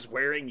that she's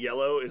wearing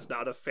yellow is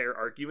not a fair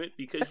argument,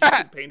 because you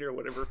can paint her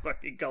whatever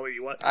fucking color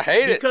you want. I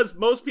hate it. Because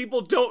most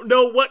people don't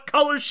know what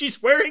color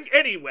she's wearing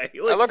anyway.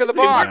 Like, I look at the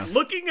box. If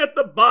you're looking at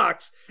the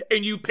box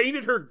and you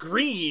painted her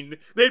green,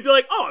 they'd be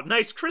like, oh,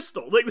 nice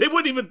crystal. Like, they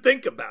wouldn't even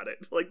think about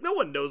it. Like, no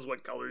one knows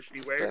what color she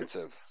wears.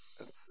 Offensive.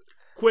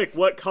 Quick,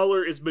 what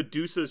color is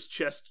Medusa's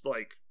chest,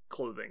 like,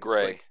 clothing?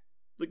 Gray.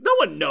 Like, no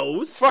one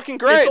knows. It's fucking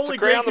gray. It's only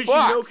gray on the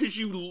box. Because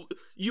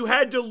you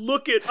had to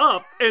look it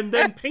up and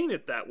then paint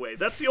it that way.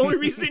 That's the only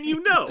reason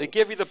you know. They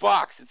give you the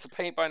box. It's a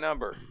paint by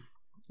number.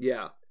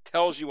 Yeah.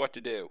 Tells you what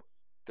to do.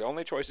 The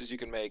only choices you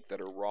can make that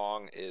are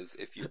wrong is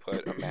if you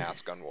put a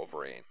mask on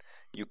Wolverine.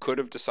 You could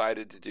have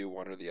decided to do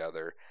one or the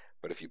other,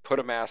 but if you put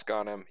a mask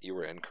on him, you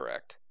were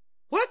incorrect.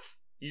 What?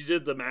 You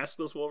did the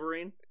maskless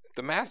Wolverine?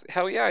 The mask?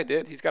 Hell yeah, I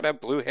did. He's got to have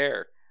blue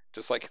hair,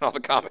 just like in all the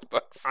comic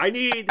books. I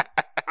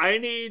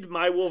need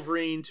my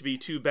Wolverine to be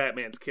 2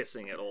 Batmans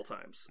kissing at all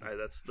times.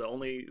 That's the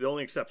only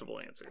acceptable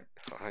answer.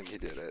 Oh, you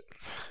did it.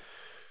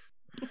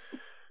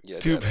 Yeah,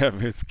 2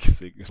 Batmans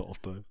kissing at all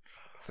times.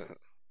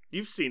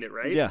 You've seen it,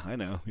 right? Yeah, I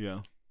know.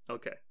 Yeah.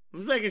 Okay,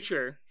 I'm making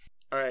sure.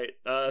 All right.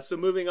 So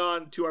moving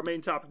on to our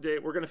main topic today,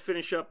 we're going to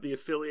finish up the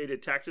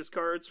affiliated Tactics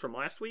cards from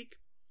last week.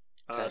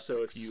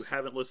 So if you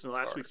haven't listened to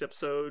last week's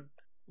episode,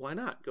 why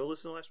not go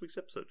listen to last week's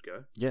episode, guy?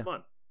 Yeah.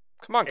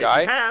 Come on,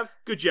 guy. If you have,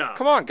 good job.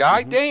 Come on,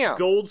 guy. Damn.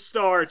 Gold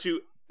star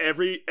to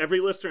every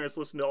listener that's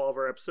listened to all of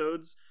our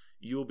episodes.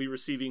 You will be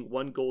receiving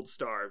 1 gold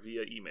star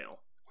via email.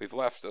 We've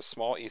left a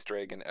small Easter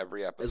egg in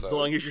every episode. As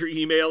long as your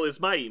email is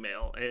my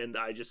email, and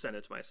I just sent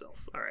it to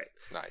myself. All right.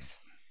 Nice.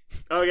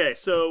 Okay,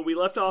 so we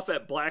left off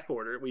at Black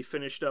Order. We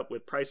finished up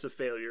with Price of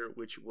Failure,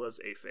 which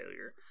was a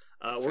failure.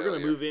 We're going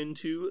to move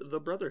into the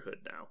Brotherhood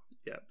now.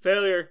 Yeah,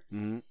 failure.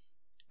 Mm-hmm.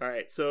 All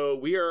right, so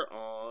we are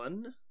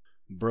on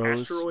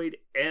Bros. Asteroid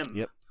M.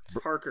 Yep.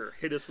 Parker,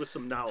 hit us with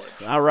some knowledge.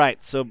 All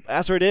right, so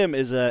Asteroid M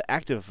is an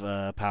active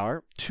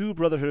power. 2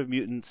 Brotherhood of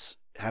Mutants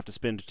have to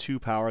spend 2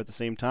 power at the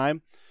same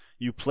time.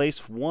 You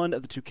place one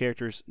of the 2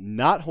 characters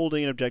not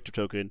holding an objective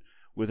token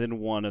within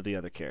one of the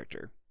other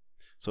character.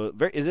 So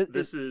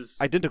this is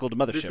identical to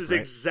Mothership. This is right?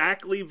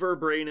 exactly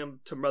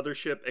verbatim to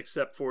Mothership,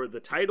 except for the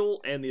title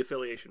and the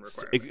affiliation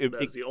requirement.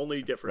 That's the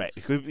only difference. Right.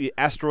 It could be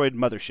Asteroid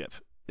Mothership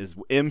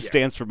M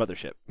stands for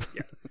Mothership.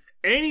 Yeah.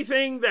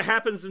 Anything that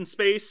happens in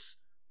space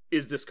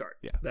is discard.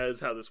 Yeah. That is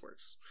how this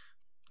works.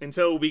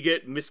 Until we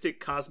get Mystic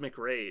Cosmic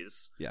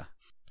Rays. Yeah.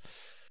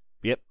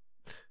 Yep.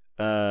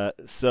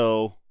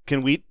 So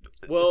can we?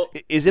 Well,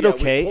 is it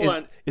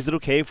okay? Is it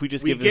okay if we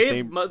just give the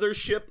same? We gave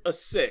Mothership a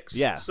 6.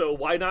 Yeah. So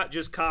why not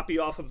just copy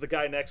off of the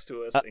guy next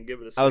to us and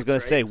give it a 6? I was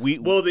going to say we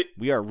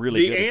are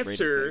really good at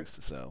rating things.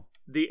 So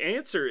the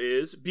answer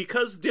is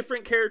because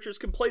different characters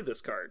can play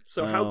this card.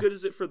 So how good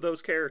is it for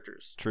those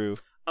characters? True.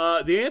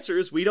 The answer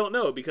is we don't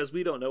know because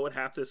we don't know what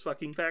half this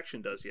fucking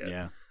faction does yet.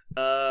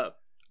 Yeah.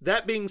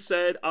 That being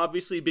said,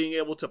 obviously being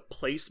able to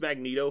place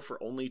Magneto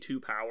for only 2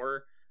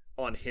 power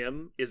on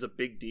him is a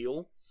big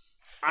deal.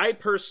 I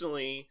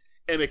personally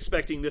am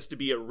expecting this to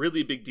be a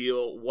really big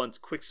deal once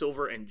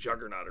Quicksilver and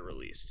Juggernaut are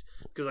released.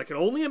 Because I can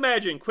only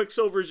imagine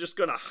Quicksilver is just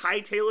going to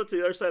hightail it to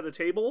the other side of the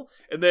table,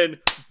 and then,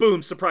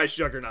 boom, surprise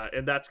Juggernaut.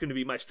 And that's going to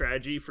be my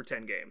strategy for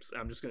 10 games.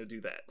 I'm just going to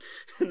do that.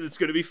 It's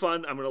going to be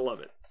fun. I'm going to love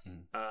it.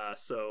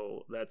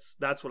 So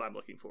that's what I'm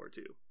looking forward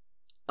to.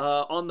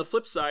 On the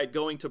flip side,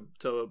 going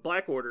to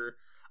Black Order,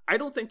 I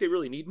don't think they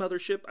really need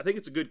Mothership. I think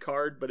it's a good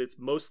card, but it's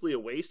mostly a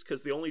waste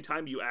because the only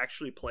time you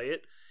actually play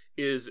it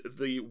is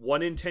the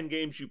 1 in 10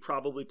 games you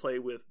probably play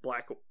with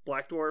Black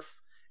Dwarf,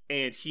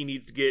 and he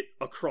needs to get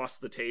across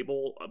the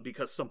table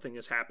because something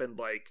has happened,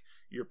 like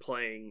you're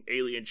playing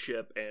Alien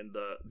Ship and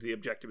the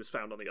objective is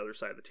found on the other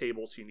side of the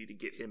table, so you need to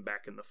get him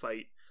back in the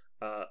fight.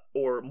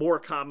 Or more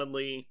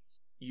commonly,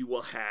 you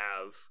will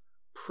have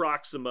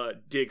Proxima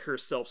dig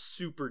herself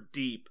super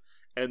deep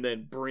and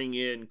then bring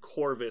in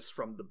Corvus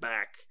from the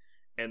back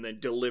and then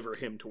deliver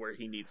him to where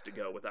he needs to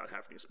go without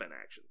having to spend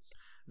actions.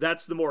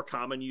 That's the more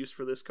common use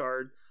for this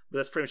card, but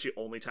that's pretty much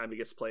the only time it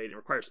gets played. It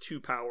requires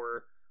 2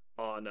 power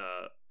on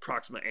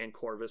Proxima and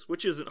Corvus,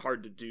 which isn't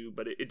hard to do,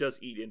 but it does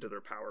eat into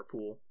their power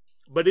pool.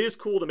 But it is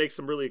cool to make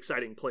some really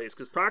exciting plays,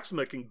 because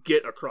Proxima can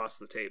get across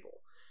the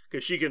table.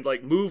 Because she can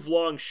like move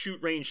long,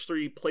 shoot range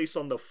 3, place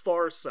on the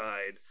far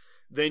side,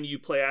 then you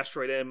play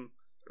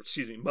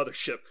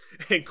Mothership,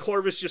 and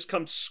Corvus just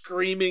comes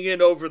screaming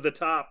in over the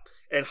top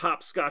and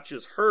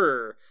hopscotches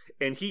her,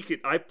 and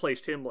I've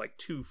placed him like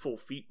 2 full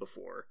feet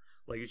before.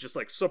 Like, he's just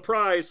like,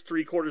 surprise,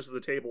 3/4 of the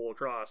table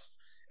across,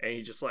 and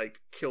he just like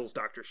kills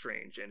Doctor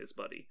Strange and his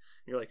buddy.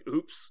 And you're like,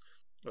 oops,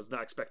 I was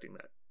not expecting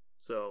that.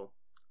 So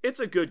it's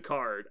a good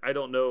card. I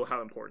don't know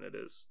how important it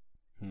is.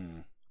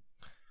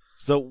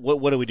 So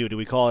what do we do? Do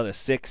we call it a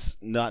 6,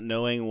 not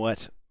knowing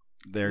what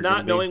they're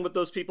not knowing what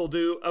those people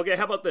do? Okay,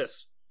 how about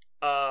this?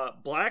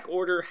 Black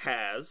Order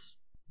has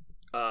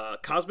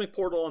Cosmic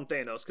Portal on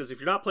Thanos, because if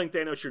you're not playing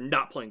Thanos, you're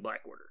not playing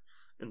Black Order.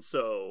 And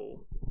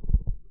so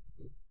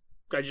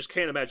I just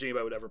can't imagine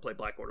anybody would ever play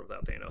Black Order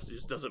without Thanos. It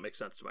just doesn't make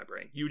sense to my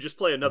brain. You would just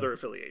play another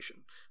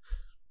affiliation,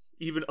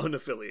 even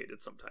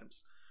unaffiliated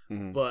sometimes.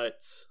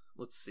 But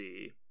let's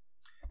see.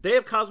 They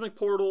have Cosmic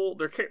Portal.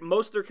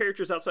 Most of their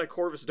characters outside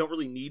Corvus don't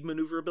really need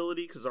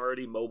maneuverability because they're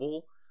already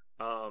mobile.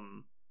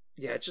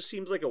 Yeah, it just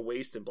seems like a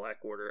waste in Black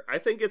Order. I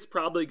think it's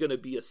probably going to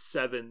be a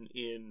 7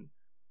 in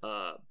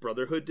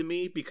Brotherhood to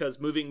me, because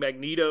moving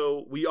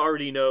Magneto, we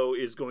already know,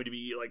 is going to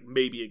be like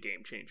maybe a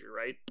game changer,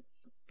 right?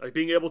 Like,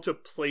 being able to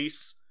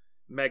place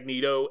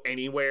Magneto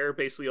anywhere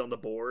basically on the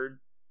board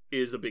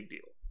is a big deal.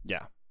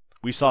 Yeah.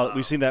 We've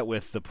seen that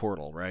with the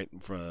portal, right?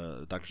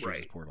 From Doctor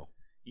Strange's portal.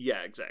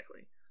 Yeah,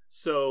 exactly.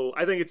 So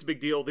I think it's a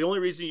big deal. The only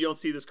reason you don't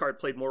see this card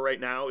played more right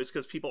now is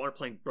because people aren't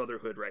playing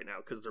Brotherhood right now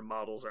because their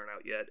models aren't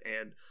out yet,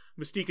 and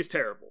Mystique is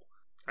terrible.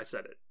 I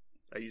said it.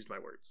 I used my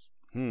words.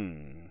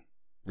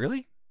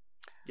 Really?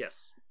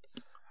 Yes.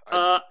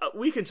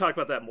 We can talk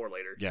about that more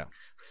later. Yeah.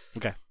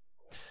 Okay.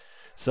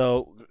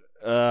 So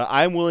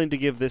I'm willing to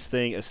give this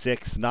thing a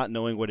 6, not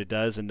knowing what it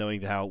does and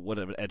knowing what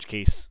an edge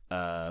case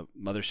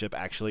Mothership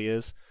actually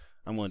is.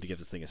 I'm willing to give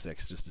this thing a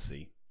 6 just to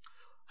see.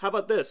 How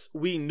about this?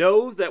 We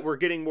know that we're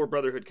getting more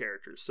Brotherhood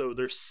characters. So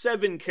there's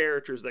 7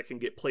 characters that can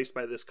get placed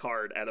by this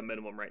card at a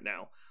minimum right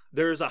now.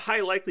 There's a high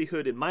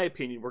likelihood, in my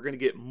opinion, we're going to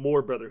get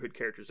more Brotherhood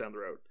characters down the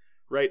road.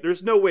 Right?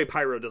 There's no way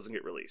Pyro doesn't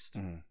get released.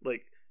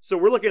 So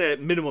we're looking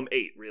at minimum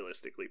 8,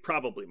 realistically.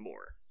 Probably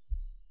more.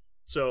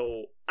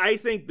 So I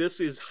think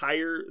this is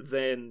higher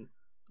than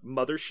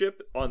Mothership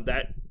on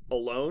that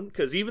alone,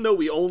 because even though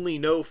we only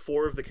know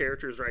 4 of the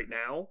characters right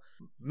now,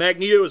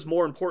 Magneto is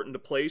more important to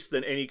place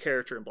than any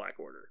character in Black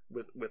Order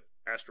with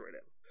Asteroid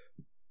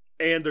M.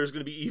 And there's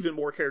going to be even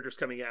more characters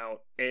coming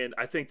out, and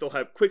I think they'll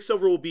have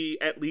Quicksilver will be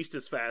at least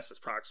as fast as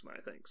Proxima,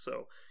 I think.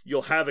 So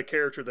you'll have a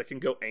character that can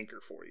go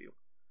anchor for you.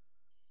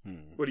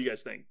 What do you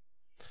guys think?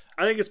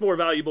 I think it's more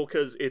valuable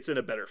because it's in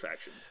a better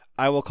faction.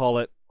 I will call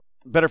it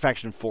better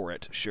faction for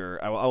it.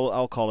 Sure,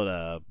 I'll call it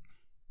a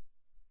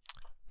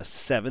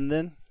 7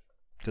 then,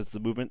 because the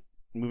movement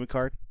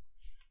card.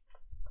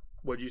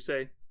 What'd you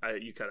say?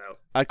 You cut out.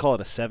 I'd call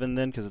it a 7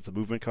 then, because it's a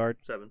movement card.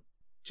 7.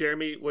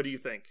 Jeremy, what do you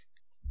think?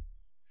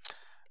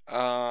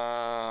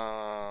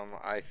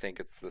 I think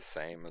it's the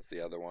same as the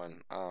other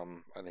one.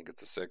 I think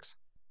it's a 6.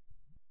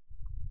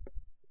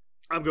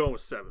 I'm going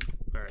with 7.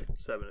 All right,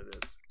 7 it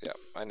is. Yeah,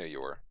 I knew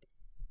you were.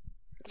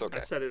 It's okay.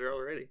 I said it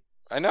already.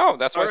 I know.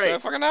 That's why I say I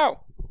fucking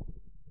know.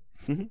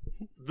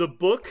 The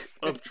Book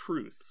of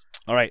Truth.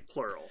 All right.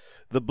 Plural.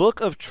 The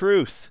Book of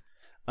Truth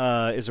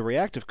is a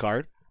reactive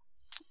card.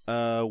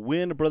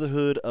 When a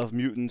Brotherhood of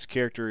Mutants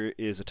character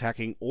is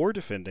attacking or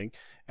defending,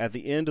 at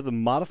the end of the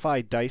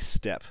modified dice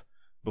step,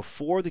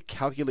 before the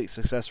calculate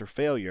success or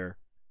failure,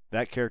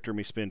 that character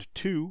may spend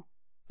 2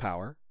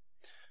 power,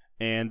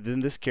 and then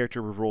this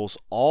character rolls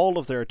all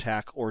of their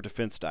attack or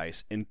defense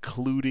dice,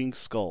 including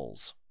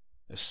skulls.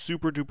 A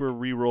super duper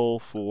reroll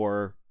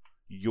for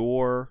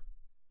your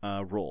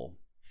roll.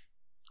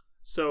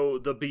 So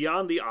the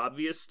beyond the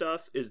obvious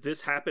stuff is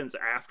this happens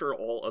after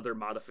all other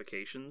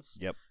modifications.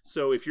 Yep.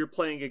 So if you're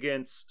playing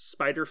against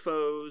spider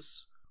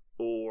foes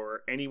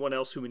or anyone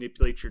else who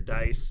manipulates your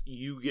dice,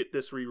 you get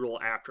this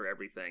reroll after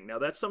everything. Now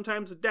that's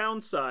sometimes a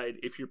downside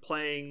if you're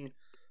playing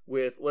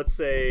with, let's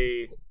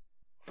say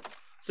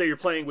you're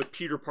playing with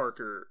Peter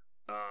Parker.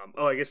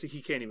 I guess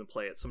he can't even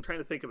play it. So I'm trying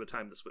to think of a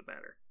time this would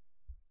matter.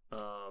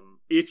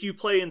 If you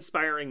play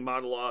Inspiring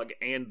Monologue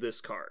and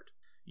this card,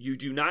 you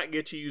do not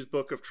get to use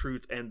Book of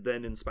Truth and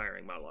then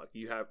Inspiring Monologue.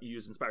 You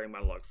use Inspiring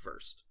Monologue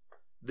first.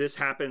 This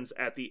happens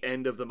at the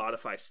end of the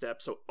modify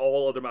step, so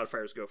all other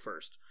modifiers go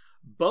first.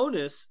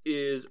 Bonus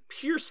is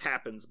Pierce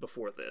happens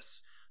before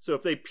this. So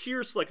if they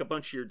pierce like a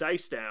bunch of your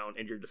dice down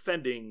and you're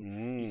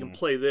defending, you can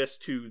play this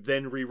to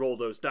then re-roll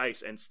those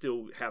dice and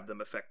still have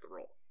them affect the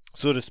roll.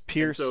 So does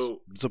Pierce?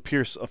 So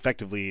Pierce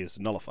effectively is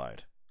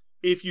nullified.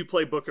 If you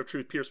play Book of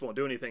Truth, Pierce won't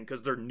do anything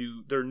because they're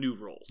new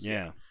rolls.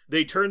 Yeah.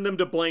 They turn them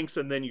to blanks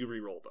and then you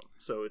re-roll them.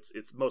 So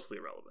it's mostly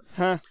irrelevant.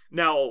 Huh.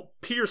 Now,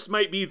 Pierce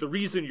might be the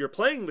reason you're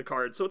playing the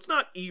card, so it's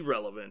not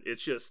irrelevant.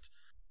 It's just,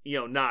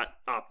 not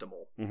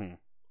optimal. Mm-hmm.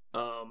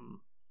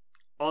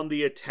 On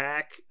the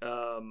attack,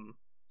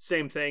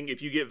 same thing.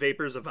 If you get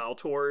Vapors of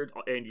Valtord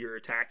and you're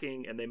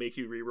attacking and they make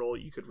you re-roll,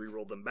 you could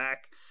re-roll them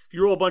back. If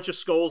you roll a bunch of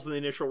skulls in the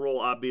initial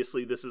roll,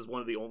 obviously this is one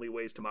of the only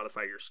ways to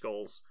modify your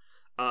skulls.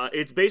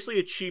 It's basically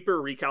a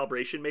cheaper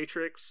recalibration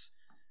matrix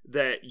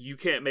that you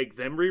can't make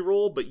them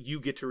re-roll, but you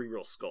get to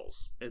re-roll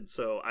skulls. And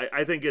so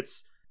I think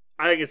it's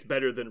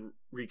better than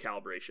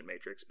recalibration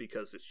matrix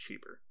because it's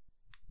cheaper.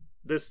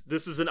 This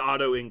is an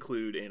auto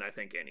include in I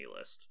think any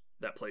list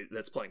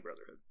that's playing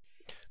Brotherhood.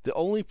 The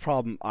only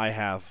problem I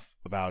have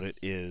about it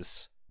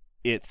is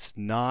it's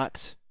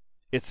not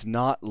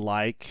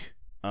like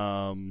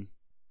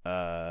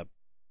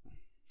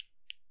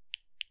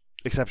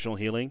Exceptional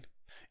Healing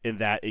in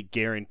that it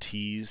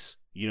guarantees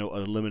an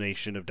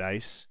elimination of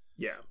dice.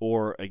 Yeah.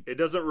 Or it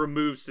doesn't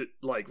remove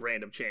like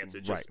random chance.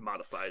 It just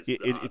modifies the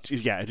odds.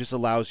 It just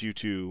allows you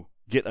to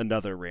get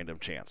another random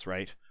chance,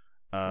 right?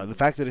 The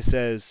fact that it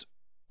says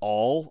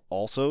all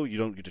also, you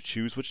don't get to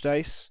choose which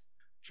dice.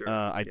 Sure.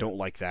 I don't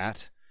like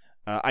that.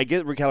 I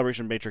get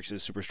recalibration matrix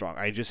is super strong.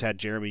 I just had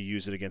Jeremy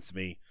use it against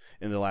me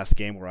in the last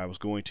game where I was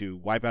going to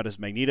wipe out his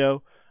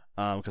Magneto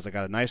because I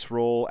got a nice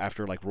roll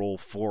after like roll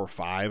 4 or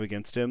 5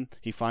 against him.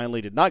 He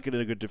finally did not get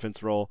a good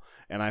defense roll,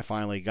 and I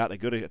finally got a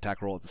good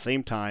attack roll at the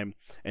same time,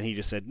 and he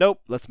just said,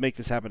 nope, let's make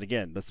this happen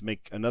again. Let's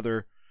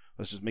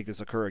just make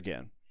this occur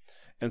again.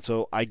 And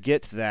so I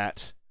get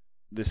that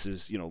this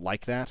is,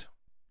 like that,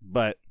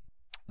 but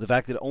the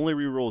fact that it only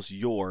rerolls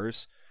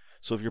yours,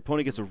 so if your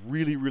opponent gets a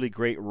really, really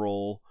great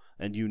roll,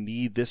 and you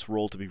need this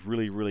roll to be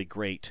really, really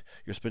great,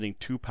 you're spending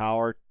 2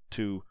 power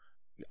to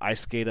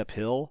ice skate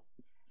uphill.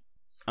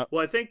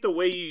 Well, I think the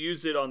way you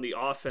use it on the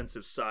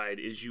offensive side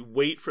is you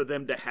wait for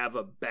them to have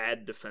a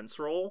bad defense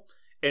roll,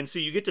 and so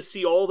you get to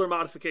see all their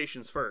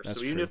modifications first. That's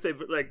so even true. if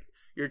they've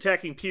you're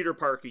attacking Peter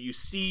Parker, you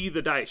see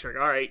the dice. You're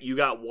like, all right, you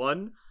got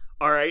 1.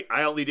 All right,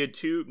 I only did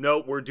 2.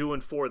 No, we're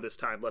doing 4 this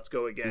time. Let's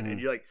go again.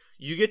 Mm-hmm. And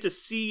you get to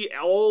see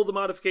all the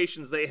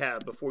modifications they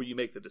have before you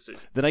make the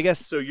decision. Then I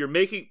guess so you're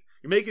making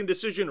a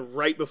decision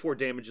right before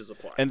damage is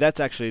applied. And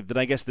that's actually, then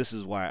I guess this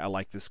is why I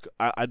like this.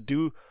 I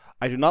do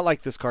not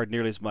like this card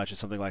nearly as much as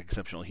something like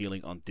Exceptional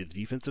Healing on the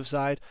defensive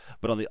side,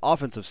 but on the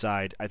offensive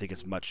side, I think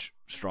it's much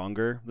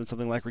stronger than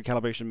something like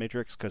Recalibration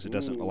Matrix because it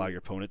doesn't allow your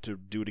opponent to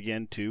do it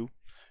again too.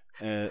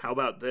 How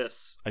about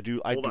this? I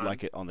do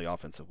like it on the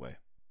offensive way.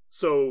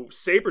 So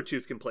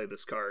Sabretooth can play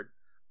this card.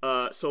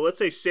 So let's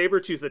say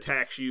Sabretooth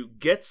attacks you,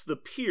 gets the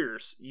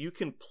Pierce. You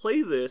can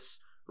play this,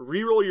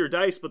 reroll your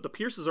dice, but the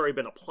Pierce has already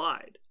been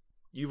applied.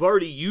 You've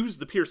already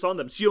used the Pierce on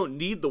them, so you don't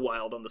need the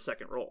Wild on the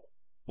second roll.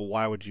 Well,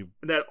 why would you?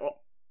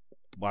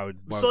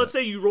 Let's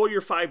say you roll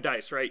your 5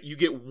 dice, right? You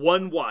get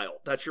 1 Wild.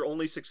 That's your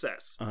only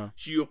success. Uh-huh.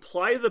 So you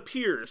apply the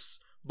Pierce,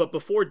 but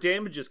before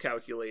damage is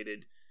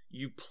calculated,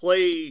 you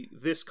play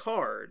this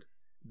card,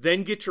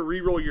 then get to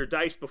reroll your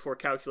dice before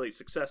calculate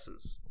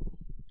successes.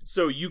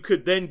 So you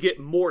could then get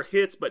more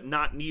hits, but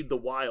not need the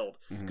Wild.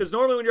 Because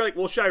normally when you're like,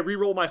 well, should I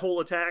reroll my whole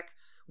attack?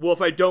 Well,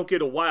 if I don't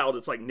get a Wild,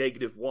 it's like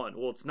 -1.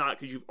 Well, it's not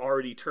because you've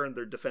already turned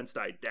their defense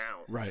die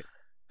down. Right.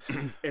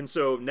 And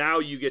so now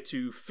you get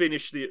to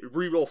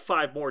reroll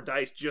 5 more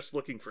dice just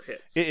looking for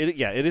hits. It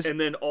is. And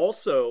then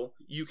also,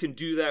 you can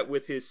do that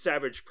with his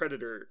Savage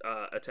Predator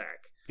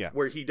attack. Yeah.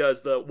 Where he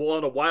does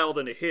on a Wild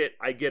and a hit,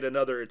 I get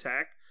another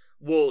attack.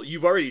 Well,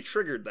 you've already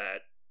triggered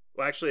that.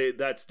 Well, actually,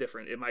 that's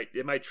different. It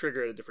might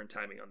trigger at a different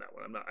timing on that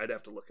one. I'd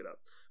have to look it up.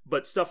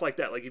 But stuff like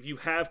that, like if you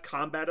have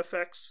combat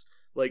effects,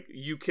 like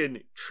you can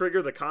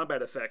trigger the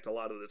combat effect a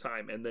lot of the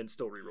time and then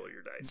still reroll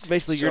your dice.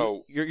 Basically,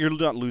 you're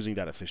not losing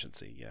that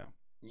efficiency. Yeah.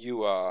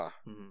 You a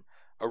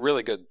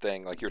really good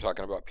thing, like you're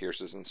talking about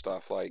pierces and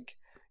stuff, like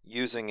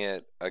using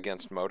it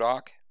against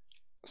MODOK.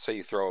 Say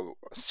you throw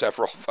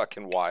several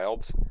fucking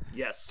wilds.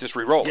 Yes. Just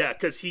reroll. Yeah,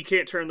 because he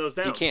can't turn those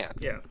down. He can't.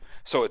 Yeah.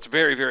 So it's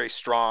very, very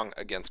strong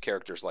against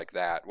characters like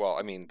that. Well,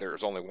 I mean,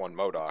 there's only one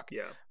MODOK.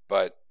 Yeah.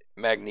 But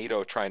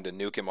Magneto trying to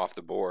nuke him off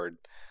the board,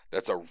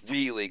 that's a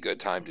really good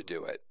time to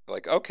do it.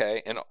 Like,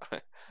 okay, and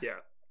yeah,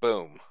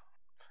 boom.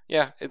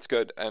 Yeah, it's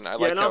good, and I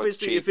like and how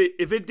obviously it's cheap.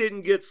 if it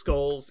didn't get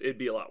skulls, it'd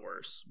be a lot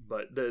worse.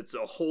 But it's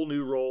a whole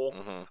new roll.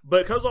 Mm-hmm.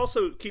 But because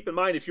also keep in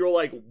mind, if you're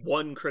like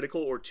 1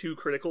 critical or 2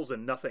 criticals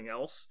and nothing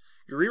else,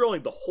 you're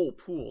rerolling the whole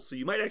pool. So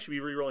you might actually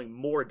be rerolling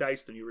more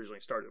dice than you originally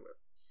started with.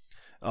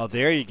 Oh,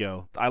 there you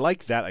go. I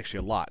like that actually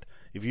a lot.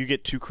 If you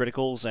get 2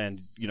 criticals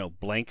and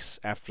blanks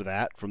after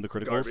that from the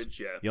criticals,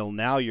 garbage, yeah.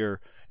 Now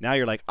you're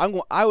like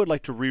I would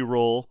like to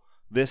reroll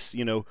this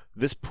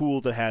this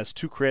pool that has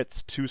 2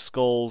 crits, 2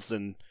 skulls,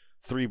 and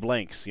 3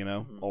 blanks.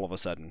 All of a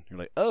sudden you're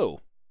like,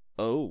 oh,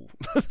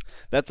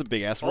 that's a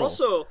big ass roll.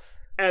 Also,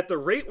 at the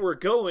rate we're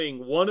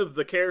going, one of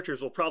the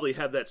characters will probably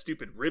have that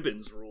stupid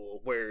ribbons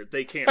rule where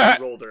they can't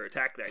reroll their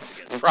attack dice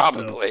against.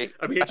 Probably. So,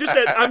 I mean,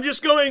 I'm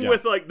just going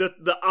with like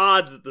the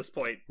odds at this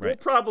point. Right.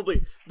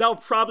 That'll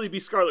probably be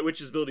Scarlet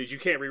Witch's abilities. You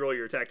can't reroll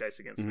your attack dice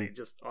against me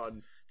just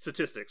on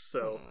statistics.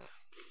 So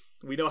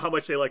we know how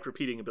much they like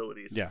repeating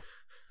abilities. Yeah.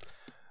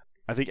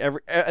 I think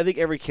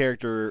every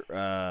character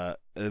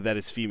that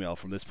is female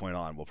from this point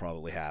on will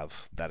probably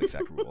have that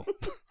exact rule.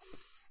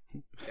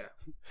 Yeah.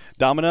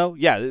 Domino,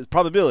 yeah, it's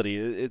probability.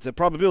 It's a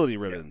probability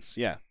ribbons.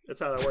 Yeah. That's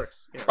how that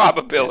works. Yeah.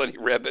 Probability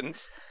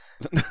ribbons.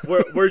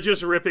 We're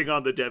just ripping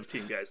on the dev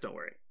team, guys. Don't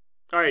worry.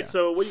 All right.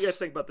 So, what do you guys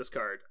think about this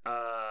card?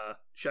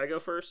 Should I go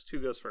first? Who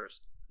goes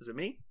first? Is it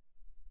me?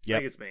 Yeah, I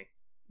think it's me.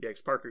 Yeah,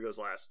 because Parker goes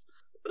last.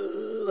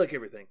 Like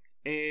everything,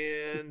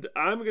 and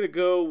I'm gonna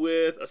go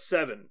with a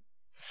 7.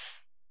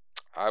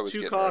 I was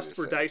 2 cost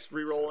for dice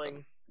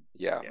rerolling.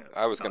 Yeah,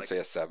 I was going to say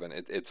a 7.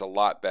 It's a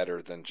lot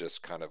better than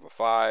just kind of a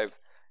 5,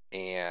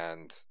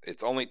 and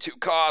it's only 2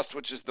 cost,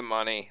 which is the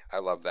money. I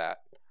love that.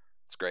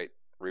 It's great.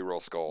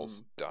 Reroll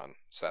skulls, done.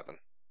 7.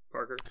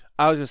 Parker?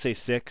 I was going to say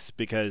 6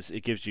 because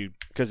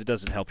it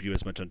doesn't help you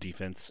as much on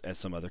defense as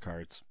some other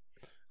cards.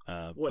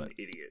 What an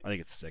idiot. I think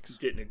it's 6.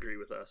 Didn't agree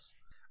with us.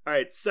 All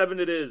right, 7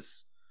 it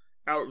is.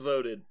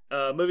 Outvoted.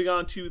 Moving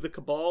on to the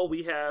Cabal,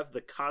 we have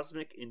the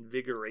Cosmic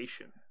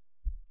Invigoration.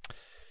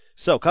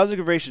 So, Cosmic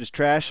Invigoration is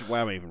trash.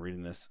 Why am I even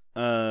reading this?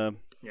 Yeah,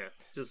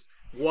 just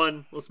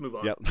 1. Let's move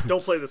on. Yep.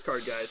 Don't play this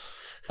card, guys.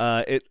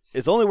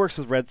 It only works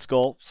with Red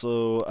Skull.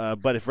 So,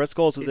 but if Red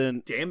Skull is within,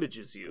 it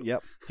damages you.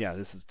 Yep. Yeah,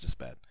 this is just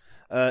bad.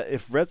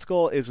 If Red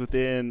Skull is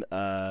within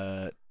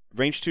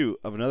range 2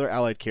 of another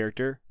allied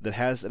character that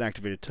has an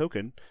activated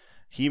token,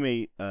 he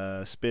may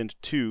spend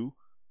 2.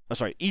 Oh,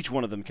 sorry, each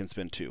one of them can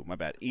spend 2. My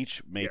bad.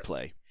 Each may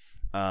play.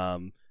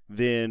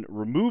 Then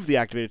remove the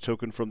activated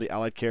token from the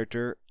allied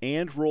character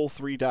and roll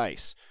 3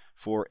 dice.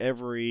 For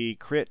every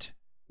crit,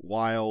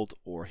 wild,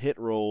 or hit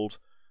rolled,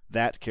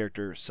 that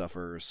character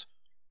suffers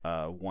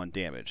 1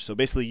 damage. So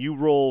basically, you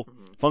roll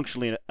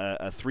functionally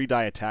a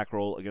 3-die attack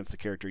roll against the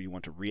character you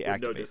want to reactivate.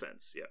 With no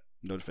defense, yeah.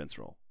 No defense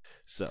roll.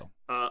 So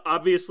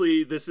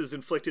obviously, this is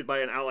inflicted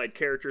by an allied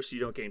character, so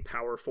you don't gain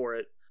power for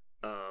it.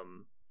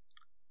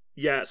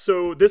 Yeah,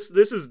 so this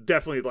is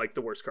definitely like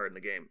the worst card in the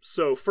game.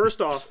 So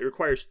first off, it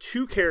requires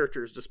 2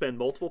 characters to spend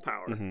multiple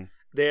power. Mm-hmm.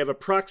 They have a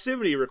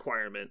proximity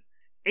requirement,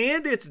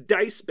 and it's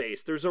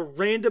dice-based. There's a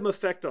random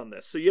effect on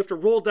this, so you have to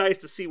roll dice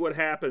to see what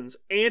happens,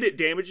 and it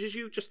damages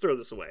you. Just throw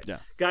this away. Yeah.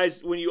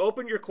 Guys, when you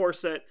open your core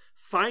set,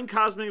 find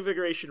Cosmic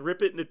Invigoration,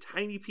 rip it into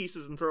tiny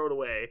pieces, and throw it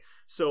away,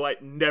 so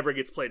it never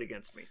gets played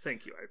against me.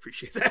 Thank you. I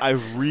appreciate that. I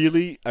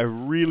really,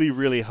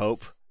 really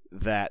hope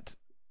that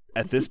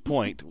at this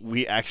point,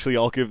 we actually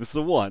all give this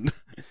a 1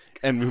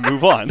 and we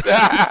move on.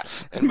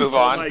 And move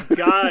on. Oh my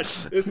god,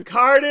 this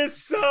card is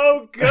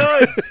so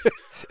good!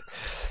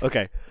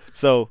 Okay,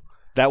 so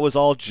that was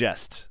all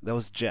jest. That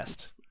was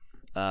jest.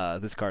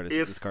 This card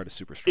is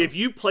super strong. If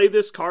you play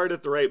this card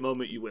at the right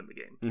moment, you win the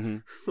game.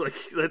 Mm-hmm. Like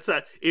that's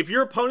if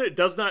your opponent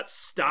does not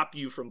stop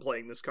you from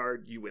playing this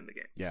card, you win the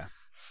game.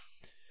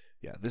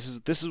 Yeah.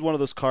 This is one of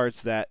those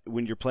cards that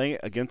when you're playing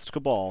against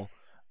Cabal,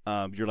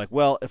 you're like,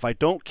 well, if I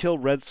don't kill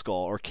Red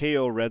Skull or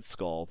KO Red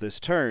Skull this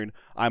turn,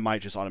 I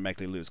might just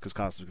automatically lose because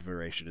Cosmic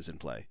Invigoration is in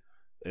play.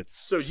 It's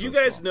so you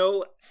guys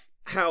know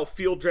how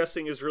field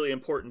dressing is really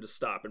important to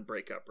stop and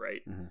break up,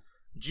 right? Mm-hmm.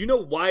 Do you know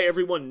why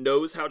everyone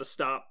knows how to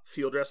stop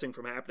field dressing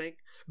from happening?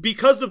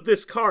 Because of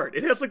this card.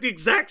 It has like the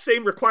exact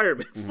same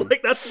requirements. Mm-hmm.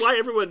 Like that's why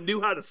everyone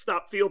knew how to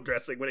stop field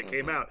dressing when it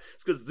came out.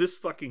 It's because this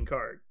fucking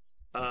card.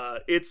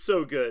 It's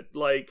so good.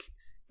 Like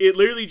it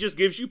literally just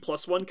gives you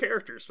 +1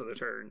 characters for the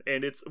turn,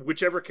 and it's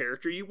whichever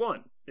character you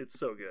want. It's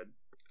so good.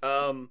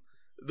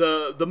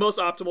 The most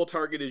optimal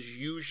target is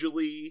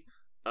usually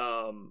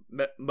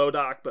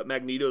MODOK, but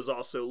Magneto's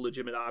also a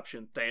legitimate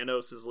option.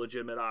 Thanos is a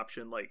legitimate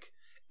option. Like,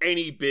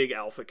 any big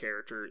alpha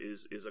character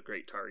is a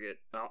great target.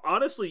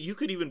 Honestly, you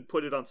could even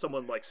put it on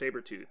someone like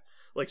Sabretooth.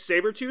 Like,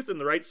 Sabretooth in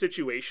the right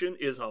situation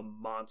is a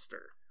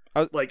monster.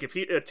 Like, if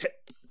he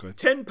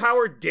 10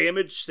 power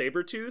damage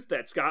Sabretooth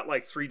that's got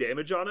like 3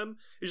 damage on him,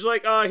 he's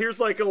like, here's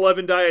like an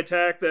 11 die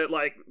attack that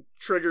like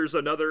triggers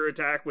another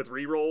attack with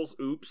rerolls.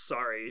 Oops,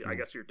 sorry, I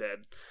guess you're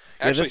dead.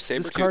 Actually,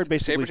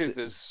 Sabretooth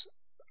is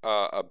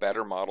a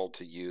better model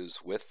to use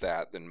with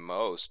that than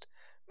most,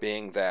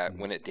 being that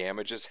when it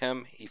damages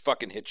him, he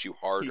fucking hits you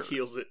harder. He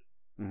heals it.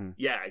 Mm-hmm.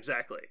 Yeah,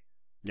 exactly.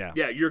 Yeah,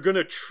 you're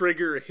gonna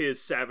trigger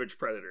his Savage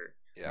Predator.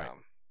 Yeah. Right.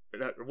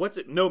 What's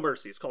it? No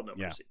Mercy. It's called No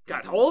Mercy.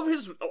 God, all of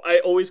his... I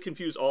always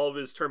confuse all of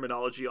his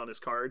terminology on his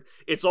card.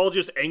 It's all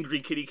just Angry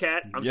Kitty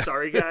Cat. I'm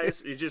sorry,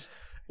 guys. It's just...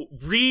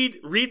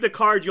 Read the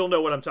card, you'll know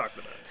what I'm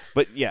talking about.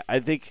 But yeah, I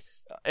think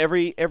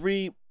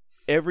every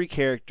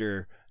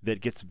character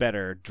that gets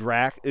better,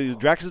 Drax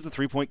is the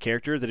 3-point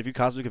character that if you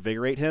Cosmic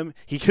Invigorate him,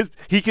 he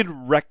could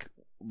wreck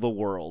the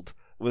world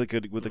with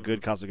a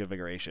good Cosmic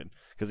Invigoration,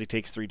 because he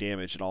takes 3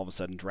 damage and all of a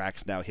sudden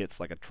Drax now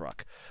hits like a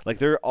truck. Like,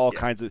 there are all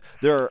kinds of...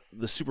 There are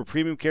the super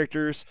premium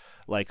characters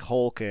like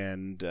Hulk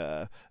and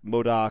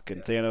MODOK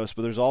and Thanos,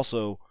 but there's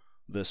also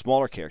the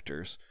smaller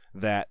characters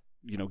that,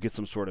 you know, get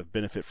some sort of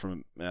benefit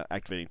from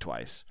activating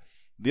twice.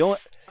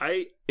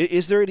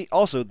 Is there any...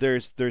 Also,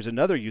 there's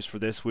another use for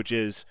this, which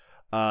is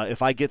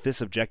if I get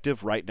this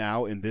objective right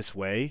now in this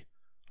way,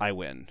 I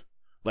win.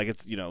 Like,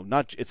 it's, you know,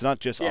 it's not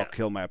just I'll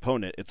kill my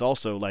opponent. It's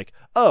also like,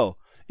 oh,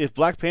 if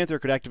Black Panther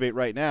could activate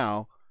right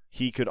now,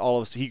 he could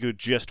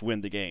just win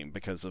the game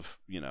because of,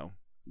 you know,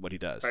 what he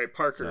does. All right,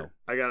 Parker,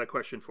 I got a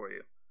question for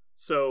you.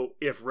 So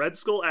if Red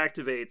Skull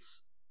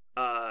activates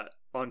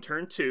on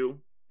turn 2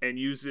 and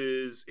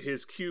uses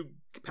his cube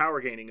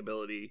power gaining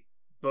ability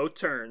both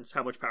turns,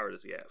 how much power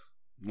does he have?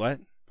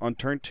 What? On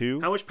turn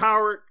 2? How much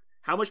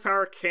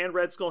power can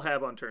Red Skull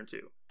have on turn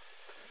 2?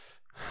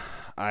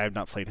 I have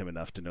not played him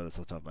enough to know this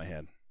off the top of my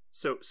head.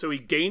 So he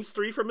gains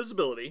 3 from his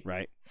ability.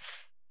 Right.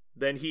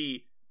 Then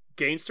he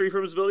gains 3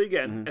 from his ability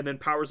again, and then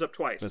powers up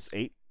twice. That's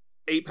 8?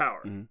 8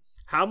 power. Mm-hmm.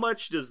 How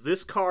much does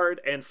this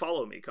card and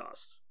Follow Me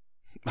cost?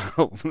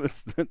 Oh,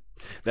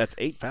 that's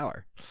 8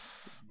 power.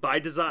 By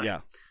design.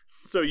 Yeah.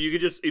 So you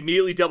could just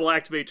immediately double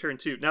activate turn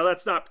 2. Now,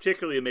 that's not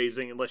particularly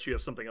amazing unless you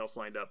have something else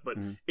lined up, but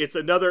it's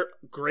another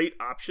great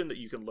option that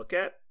you can look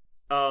at.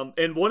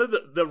 And one of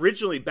the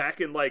originally,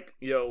 back in like,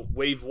 you know,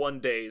 Wave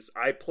 1 days,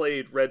 I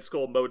played Red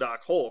Skull,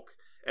 MODOK, Hulk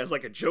as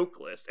like a joke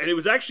list. And it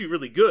was actually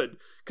really good,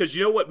 because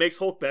you know what makes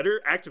Hulk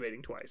better?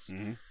 Activating twice.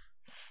 Mm-hmm.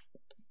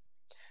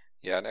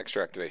 Yeah, an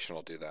extra activation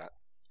will do that.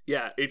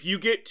 Yeah, if you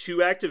get 2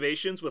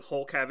 activations with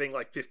Hulk having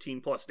like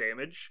 15 plus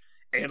damage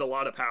and a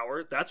lot of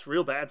power, that's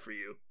real bad for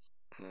you.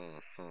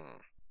 Mm-hmm.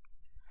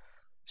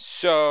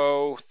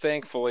 So,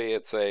 thankfully,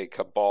 it's a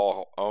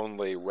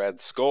Cabal-only Red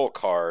Skull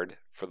card,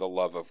 for the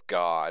love of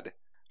God.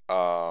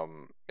 I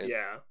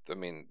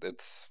mean,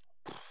 it's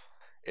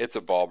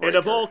a ball breaker. And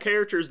of all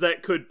characters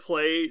that could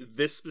play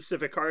this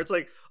specific card, it's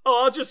like,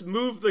 oh, I'll just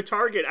move the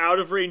target out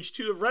of range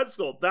 2 of Red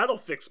Skull. That'll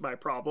fix my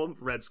problem.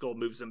 Red Skull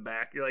moves him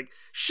back. You're like,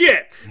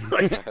 shit!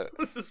 Like,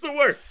 this is the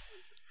worst.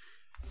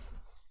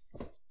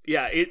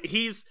 Yeah,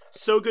 he's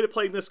so good at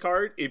playing this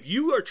card. If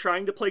you are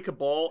trying to play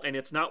Cabal and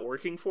it's not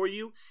working for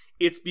you,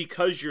 it's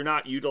because you're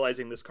not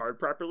utilizing this card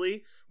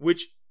properly,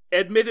 which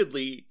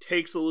admittedly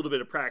takes a little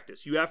bit of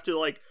practice. You have to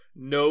like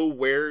know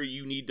where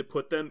you need to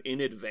put them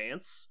in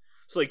advance.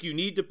 So like you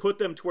need to put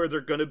them to where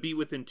they're going to be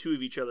within 2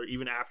 of each other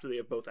even after they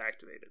have both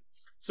activated.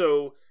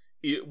 So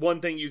one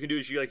thing you can do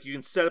is you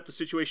can set up the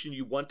situation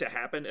you want to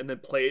happen and then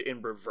play it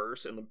in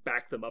reverse and then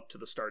back them up to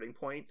the starting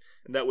point.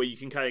 And that way you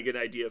can kind of get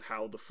an idea of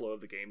how the flow of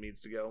the game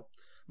needs to go.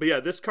 But yeah,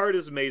 this card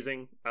is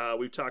amazing.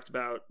 We've talked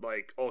about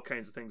like all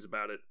kinds of things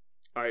about it.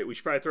 All right, we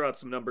should probably throw out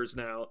some numbers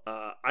now.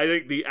 I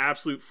think the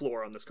absolute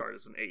floor on this card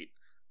is an 8.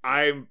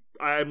 I'm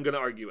going to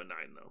argue a 9,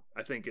 though.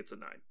 I think it's a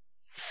 9.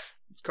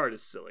 This card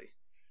is silly.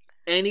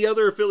 Any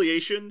other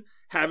affiliation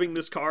having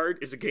this card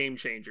is a game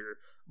changer.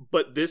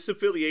 But this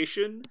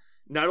affiliation,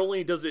 not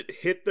only does it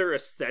hit their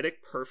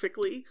aesthetic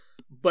perfectly,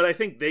 but I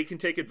think they can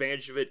take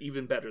advantage of it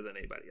even better than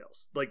anybody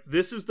else. Like,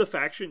 this is the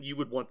faction you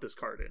would want this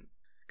card in.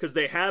 Because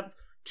they have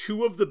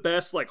 2 of the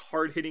best, like,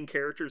 hard-hitting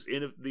characters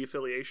in the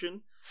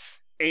affiliation.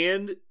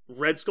 And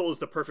Red Skull is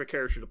the perfect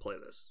character to play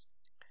this.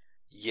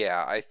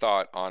 Yeah, I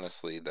thought,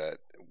 honestly, that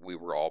we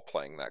were all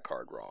playing that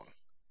card wrong.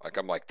 Like,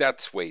 I'm like,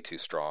 that's way too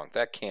strong.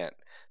 That can't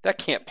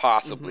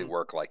possibly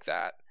work like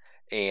that.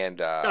 And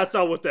that's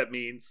not what that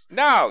means.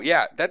 No,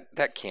 yeah,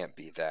 that can't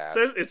be that.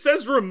 It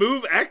says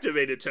remove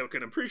activated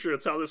token. I'm pretty sure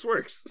that's how this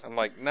works. I'm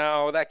like,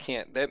 no, that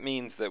can't. That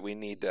means that we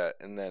need to.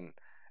 And then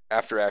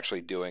after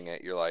actually doing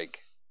it, you're like,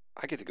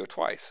 I get to go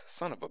twice.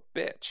 Son of a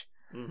bitch.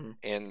 Mm-hmm.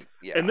 And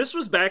yeah, and this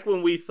was back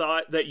when we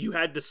thought that you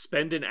had to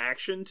spend an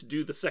action to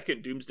do the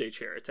second Doomsday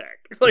Chair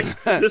attack. Like,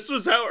 this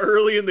was how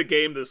early in the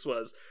game this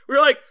was. We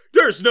were like,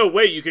 there's no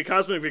way you could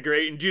Cosmic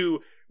Invigorate and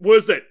do,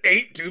 was that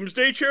 8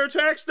 Doomsday Chair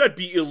attacks? That'd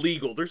be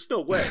illegal. There's no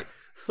way.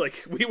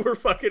 Like, we were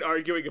fucking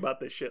arguing about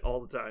this shit all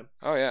the time.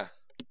 Oh, yeah.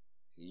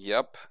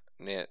 Yep.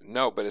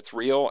 No, but it's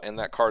real, and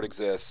that card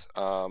exists.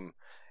 I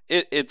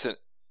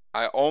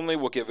only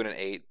will give it an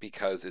 8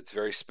 because it's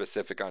very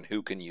specific on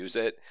who can use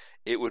it.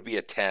 It would be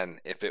a 10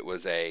 if it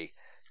was a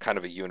kind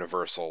of a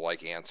universal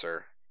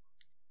answer.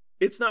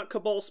 It's not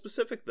Cabal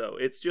specific, though.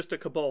 It's just a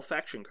Cabal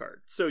faction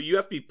card. So you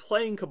have to be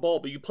playing Cabal,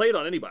 but you play it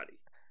on anybody.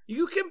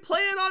 You can play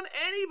it on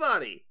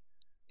anybody.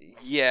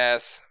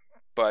 Yes,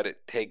 but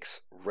it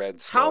takes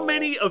Red Skull. How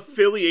many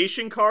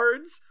affiliation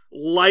cards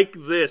like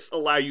this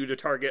allow you to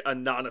target a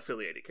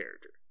non-affiliated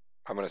character?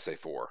 I'm going to say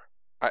 4.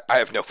 I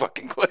have no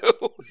fucking clue.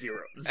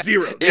 Zero.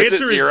 The Is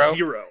answer it zero? is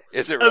 0.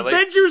 Is it really?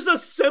 Avengers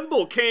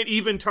Assemble can't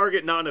even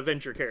target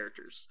non-Avenger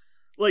characters.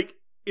 Like,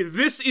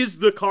 this is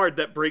the card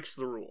that breaks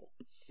the rule.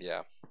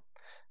 Yeah.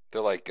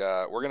 They're like,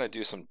 we're going to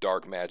do some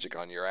dark magic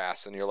on your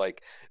ass. And you're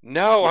like,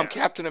 no, I'm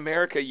Captain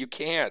America. You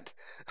can't.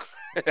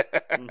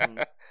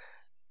 Mm-hmm.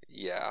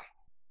 Yeah.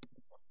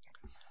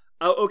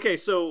 Okay,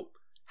 so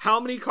how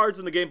many cards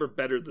in the game are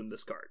better than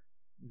this card?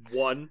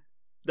 1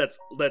 that's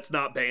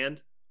not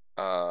banned?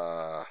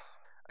 I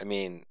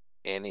mean,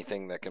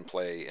 anything that can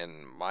play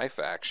in my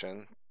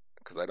faction,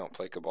 because I don't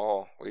play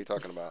Cabal. What are you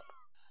talking about?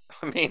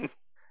 I mean,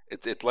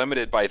 it's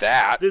limited by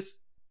that.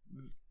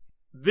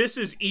 This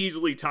is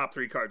easily top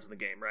 3 cards in the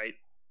game, right?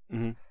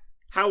 Mm-hmm.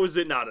 How is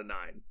it not a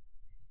 9?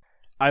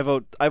 I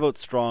vote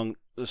strong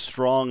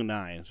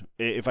 9.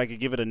 If I could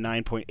give it a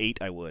 9.8,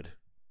 I would.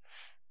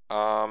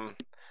 I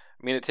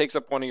mean, it takes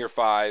up one of your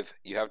 5.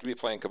 You have to be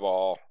playing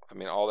Cabal. I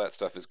mean, all that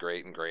stuff is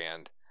great and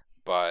grand,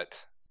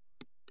 but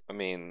I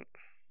mean,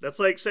 that's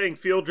like saying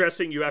field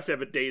dressing. You have to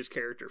have a Daze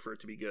character for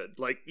it to be good.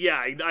 Like,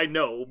 yeah, I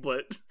know,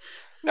 but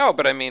no,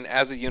 but I mean,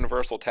 as a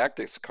universal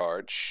tactics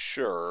card,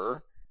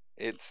 sure,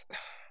 it's.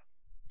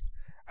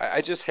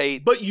 I just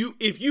hate. But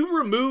if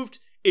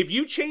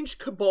you changed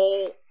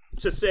Cabal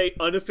to say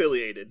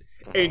unaffiliated,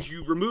 and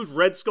you removed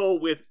Red Skull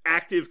with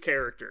active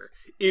character,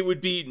 it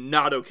would be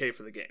not okay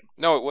for the game.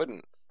 No, it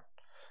wouldn't.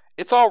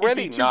 It's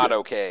already not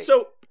okay.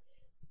 So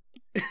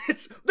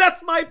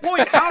that's my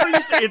point. How are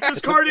you saying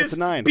this card is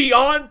 9.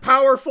 Beyond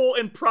powerful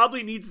and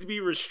probably needs to be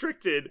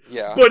restricted?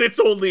 Yeah, but it's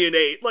only an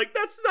 8. Like,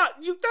 that's not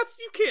you.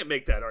 You can't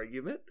make that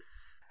argument.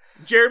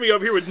 Jeremy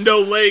over here with no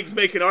legs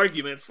making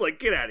arguments. Like,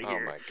 get out of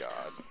here. Oh my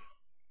god,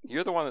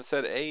 you're the one that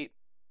said 8.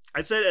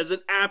 I said as an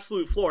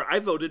absolute floor. I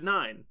voted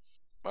 9.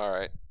 All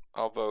right,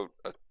 I'll vote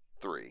a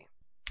 3.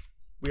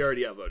 We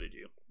already outvoted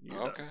you.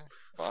 Okay,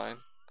 fine.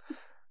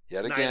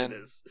 Yet 9 again, it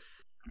is.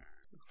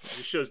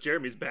 It shows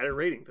Jeremy's bad at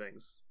rating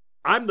things.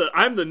 I'm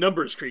the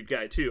numbers creep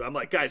guy too. I'm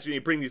like, guys, we need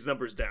to bring these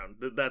numbers down.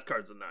 That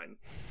card's a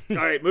 9.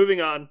 All right, moving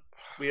on.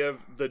 We have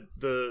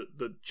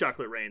the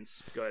Chocolate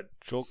Rains. Go ahead.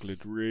 Chocolate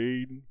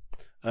Rain.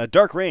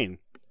 Dark Rain.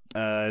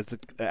 It's an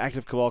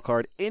active Cabal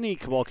card. Any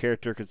Cabal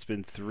character can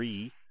spend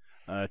 3.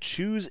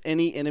 Choose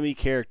any enemy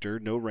character.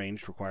 No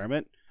range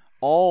requirement.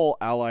 All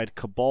allied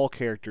Cabal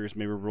characters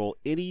may roll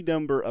any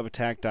number of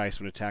attack dice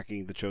when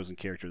attacking the chosen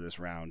character this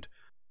round.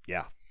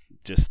 Yeah.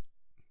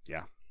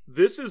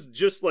 This is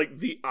just like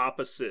the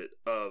opposite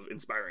of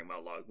Inspiring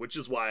Monologue, which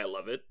is why I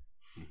love it.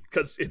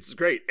 Because it's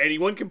great.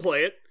 Anyone can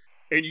play it,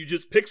 and you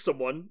just pick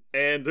someone,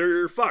 and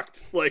they're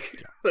fucked.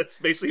 Like, that's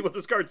basically what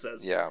this card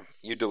says. Yeah,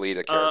 you delete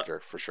a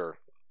character, for sure.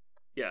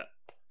 Yeah.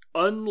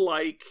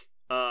 Unlike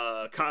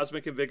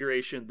Cosmic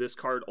Invigoration, this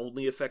card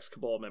only affects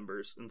Cabal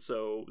members. And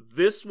so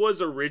this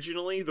was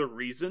originally the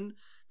reason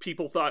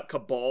people thought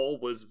Cabal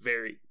was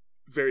very,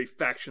 very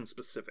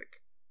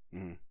faction-specific.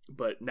 Mm-hmm.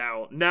 But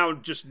now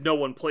just no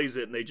one plays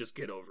it and they just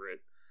get over it.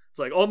 It's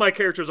like, all my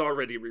characters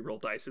already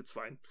reroll dice, it's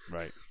fine.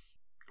 Right.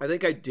 I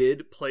think I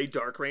did play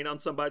Dark Rain on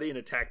somebody and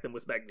attack them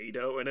with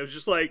Magneto, and it was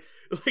just like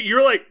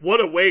you're like, what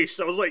a waste.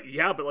 I was like,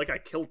 yeah, but like I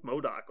killed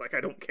MODOK, like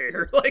I don't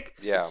care. Like,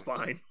 yeah. It's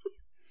fine.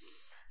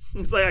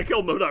 It's like I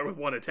killed MODOK with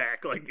 1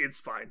 attack, like it's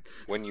fine.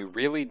 When you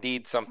really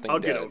need something I'll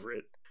dead, get over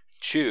it.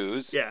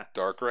 Choose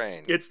Dark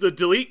Rain. It's the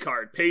delete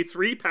card. Pay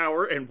 3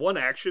 power and 1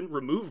 action,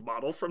 remove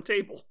model from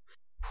table.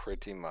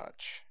 Pretty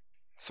much.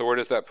 So where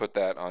does that put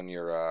that on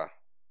your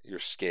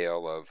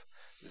scale of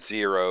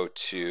 0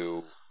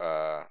 to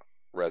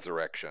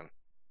resurrection?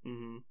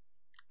 Mm-hmm.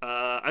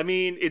 I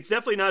mean, it's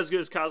definitely not as good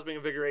as Cosmic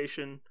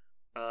Invigoration.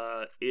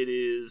 It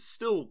is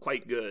still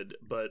quite good,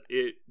 but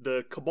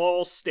the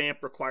Cabal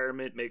stamp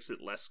requirement makes it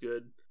less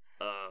good.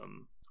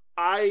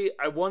 I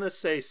want to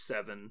say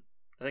 7.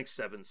 I think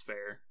 7's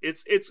fair.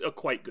 It's a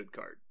quite good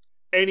card.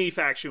 Any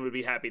faction would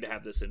be happy to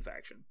have this in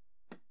faction.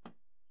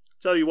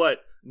 Tell you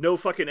what, no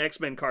fucking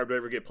X-Men card would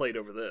ever get played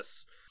over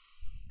this.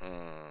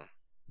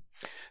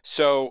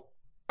 So,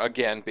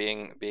 again,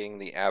 being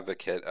the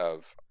advocate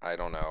of, I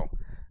don't know,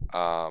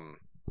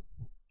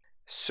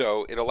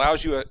 so it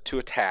allows you to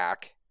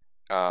attack.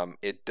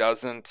 It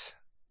doesn't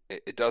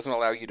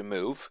allow you to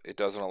move. It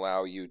doesn't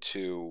allow you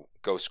to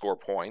go score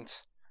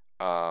points.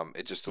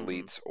 It just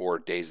deletes or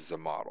dazes a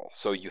model.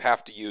 So you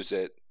have to use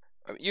it.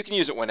 You can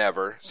use it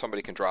whenever.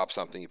 Somebody can drop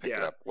something, you pick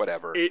it up,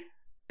 whatever.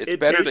 It's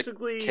better to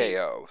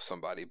KO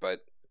somebody,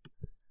 but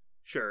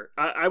Sure.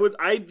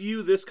 I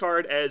view this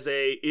card as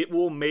it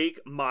will make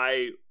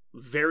my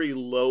very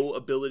low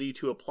ability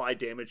to apply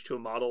damage to a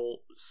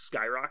model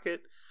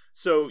skyrocket.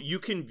 So you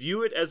can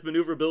view it as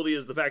maneuverability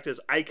as the fact is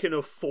I can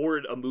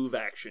afford a move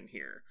action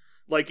here.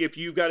 Like if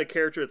you've got a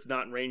character that's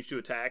not in range to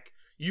attack,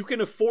 you can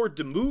afford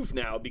to move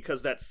now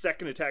because that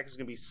second attack is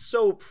going to be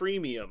so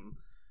premium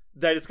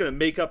that it's going to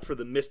make up for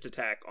the missed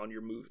attack on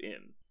your move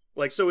in.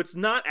 Like, so it's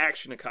not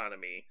action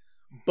economy,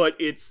 but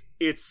it's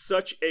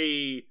such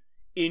a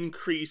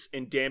increase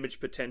in damage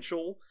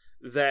potential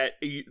that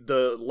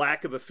the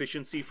lack of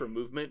efficiency for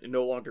movement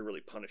no longer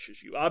really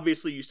punishes you.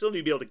 Obviously, you still need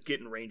to be able to get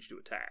in range to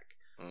attack.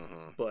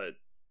 Mm-hmm. But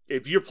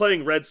if you're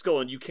playing Red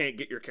Skull and you can't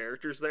get your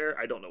characters there,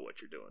 I don't know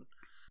what you're doing.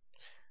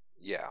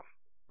 Yeah.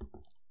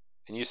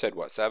 And you said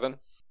what, 7?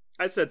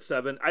 I said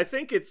 7. I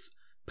think its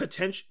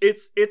potential,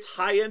 its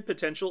high-end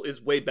potential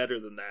is way better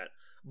than that.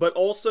 But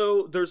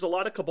also, there's a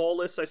lot of Cabal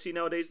lists I see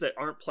nowadays that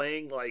aren't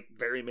playing like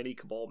very many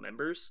Cabal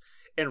members,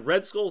 and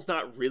Red Skull's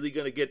not really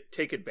going to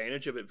take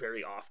advantage of it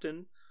very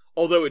often.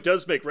 Although it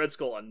does make Red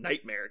Skull a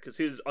nightmare, because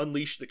his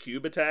Unleash the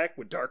Cube attack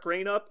with Dark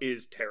Rain up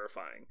is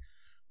terrifying.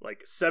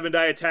 Like,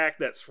 7-die attack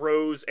that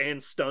throws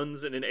and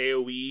stuns in an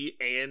AoE,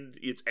 and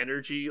its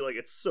energy, like,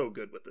 it's so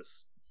good with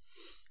this.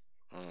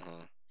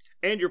 Mm-hmm.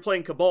 And you're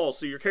playing Cabal,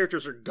 so your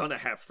characters are gonna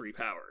have 3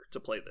 power to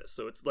play this.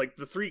 So it's like,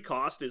 the 3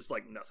 cost is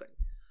like nothing.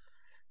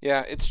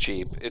 Yeah, it's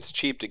cheap. It's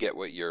cheap to get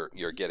what you're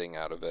getting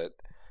out of it.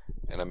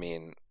 And I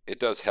mean, it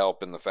does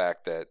help in the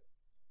fact that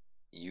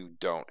you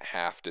don't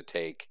have to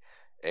take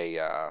a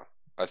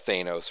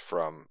Thanos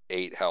from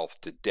 8 health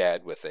to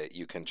dead with it.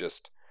 You can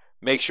just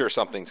make sure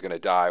something's going to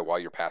die while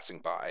you're passing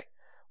by,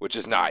 which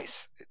is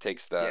nice. It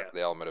takes the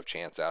element of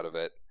chance out of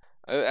it.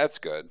 That's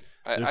good.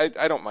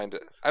 I don't mind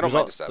it. I don't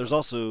mind a 7. There's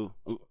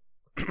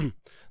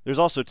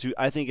also 2.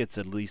 I think it's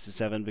at least a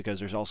 7 because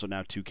there's also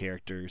now 2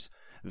 characters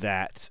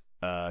that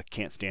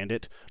can't stand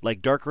it.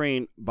 Like Dark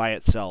Rain by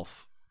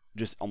itself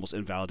just almost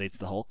invalidates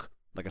the Hulk,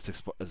 like a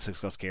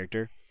 6+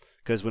 character.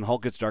 Because when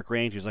Hulk gets Dark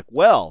Rain, he's like,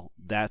 well,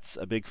 that's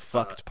a big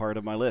fucked part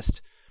of my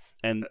list.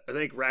 And I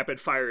think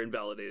Rapid Fire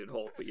invalidated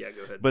Hulk, but yeah,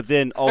 go ahead. But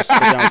then also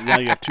now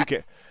you have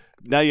 2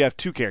 now you have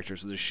 2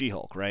 characters with the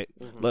She-Hulk, right?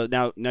 Mm-hmm.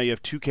 Now you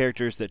have 2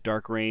 characters that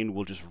Dark Rain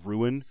will just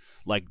ruin.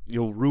 Like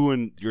you'll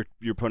ruin your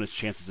opponent's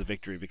chances of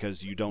victory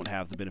because you don't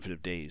have the benefit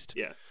of dazed.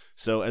 Yeah.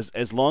 So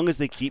as long as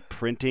they keep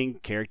printing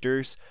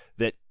characters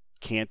that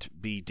can't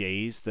be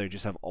dazed, they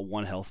just have a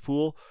 1 health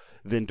pool,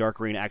 then Dark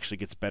Rain actually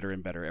gets better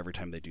and better every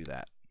time they do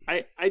that.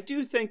 I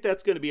do think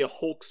that's going to be a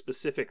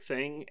Hulk-specific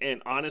thing,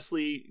 and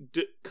honestly,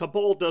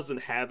 Cabal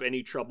doesn't have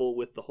any trouble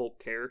with the Hulk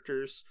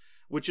characters,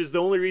 which is the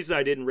only reason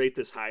I didn't rate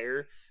this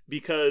higher,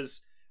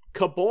 because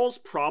Cabal's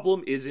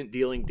problem isn't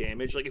dealing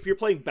damage. Like, if you're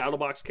playing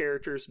BattleBox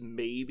characters,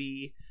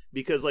 maybe,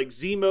 because, like,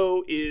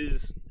 Zemo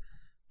is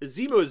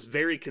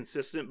very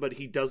consistent, but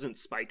he doesn't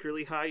spike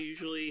really high,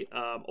 usually.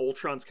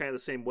 Ultron's kind of the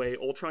same way.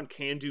 Ultron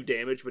can do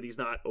damage, but he's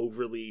not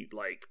overly,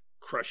 like,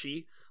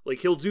 crushy. Like,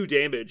 he'll do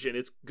damage, and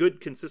it's good,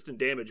 consistent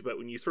damage, but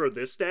when you throw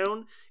this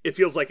down, it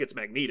feels like it's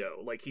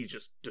Magneto. Like, he's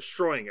just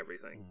destroying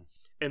everything. Mm.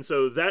 And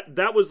so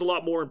that was a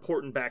lot more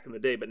important back in the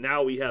day, but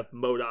now we have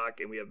MODOK,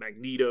 and we have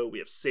Magneto, we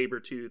have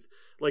Sabretooth.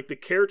 Like, the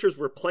characters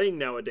we're playing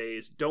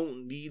nowadays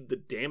don't need the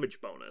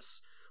damage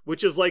bonus,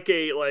 which is like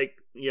a,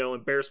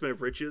 embarrassment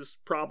of riches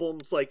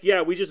problems. Like,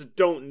 yeah, we just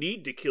don't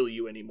need to kill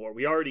you anymore.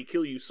 We already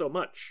kill you so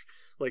much.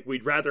 Like,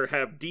 we'd rather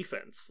have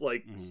defense.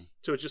 Like,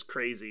 So it's just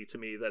crazy to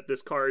me that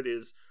this card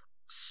is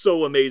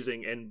so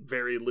amazing and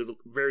very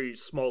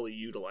smallly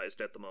utilized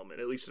at the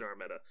moment, at least in our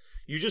meta.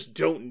 You just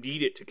don't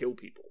need it to kill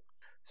people.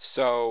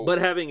 So, but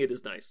having it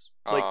is nice.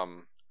 Like,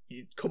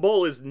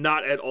 Cabal is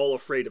not at all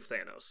afraid of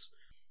Thanos.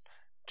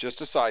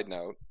 Just a side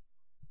note: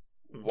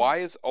 why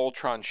is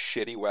Ultron's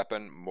shitty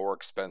weapon more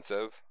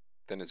expensive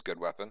than his good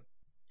weapon?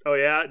 Oh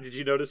yeah, did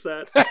you notice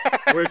that?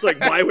 Where it's like,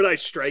 why would I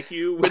strike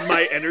you when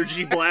my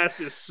energy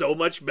blast is so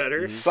much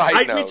better?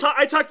 Side note.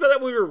 I talked about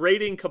that when we were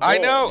rating Cabal. I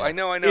know.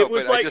 It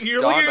was but it just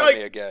dawned on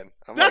me again.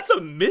 That's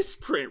a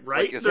misprint,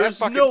 right? Like,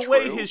 There's no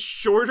way his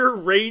shorter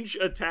range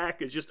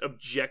attack is just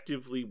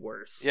objectively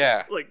worse.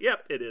 Yeah. Like,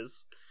 yep, it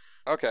is.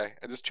 Okay,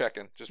 I'm just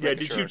checking.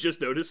 Did you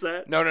just notice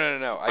that? No.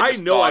 I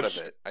thought of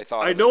it.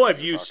 I know I've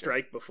used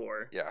Strike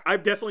before. Yeah.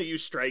 I've definitely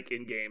used Strike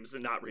in games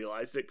and not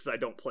realized it because I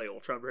don't play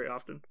Ultron very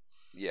often.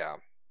 Yeah.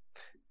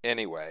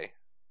 Anyway,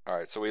 all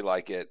right, so we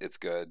like it. It's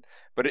good.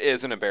 But it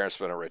is an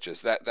embarrassment of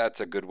riches.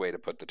 That's a good way to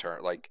put the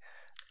term. Like,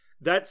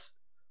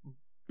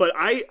 but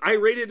I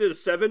rated it a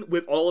 7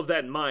 with all of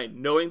that in mind,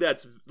 knowing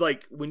that's,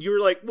 like, when you were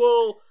like,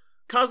 well,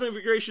 Cosmic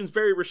Invigoration is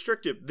very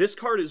restrictive. This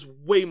card is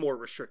way more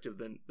restrictive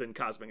than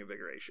Cosmic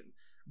Invigoration.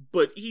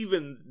 But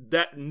even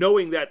that,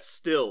 knowing that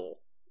still,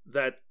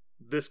 that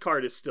this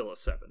card is still a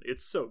 7.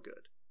 It's so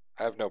good.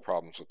 I have no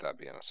problems with that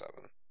being a 7.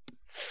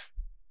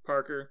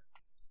 Parker?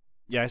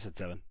 Yeah, I said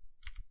 7.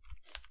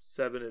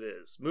 7 it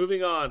is.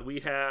 Moving on, we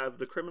have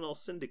the Criminal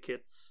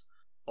Syndicates,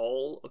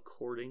 All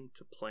According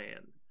to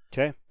Plan.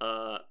 Okay.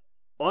 On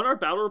our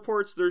battle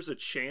reports, there's a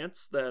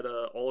chance that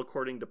All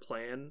According to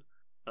Plan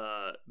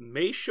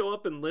may show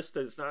up in lists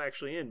that it's not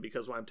actually in,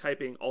 because when I'm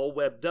typing all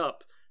webbed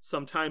up,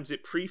 sometimes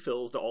it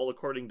pre-fills to all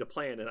according to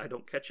plan and I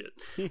don't catch it.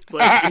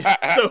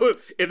 So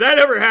if that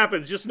ever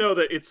happens, just know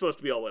that it's supposed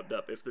to be all webbed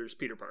up if there's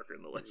Peter Parker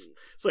in the list.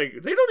 It's like,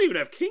 they don't even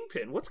have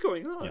Kingpin. What's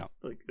going on? Yeah.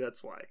 Like,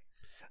 that's why.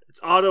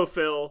 It's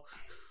autofill.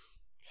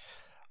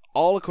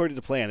 All according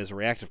to plan is a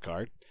reactive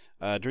card.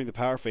 During the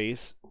power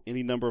phase,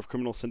 any number of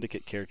Criminal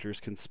Syndicate characters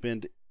can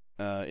spend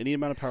any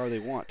amount of power they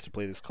want to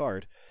play this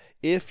card.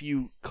 If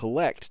you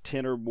collect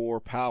 10 or more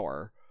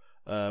power,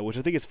 which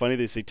I think it's funny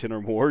they say 10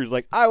 or more. You're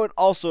like, I would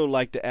also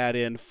like to add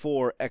in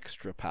 4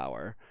 extra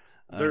power.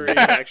 There is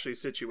actually a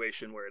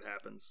situation where it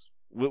happens.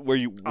 Where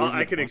you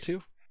I can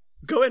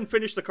go ahead and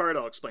finish the card.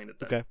 I'll explain it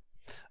then.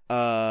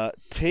 Okay.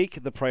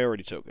 Take the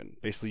priority token.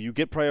 Basically, you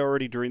get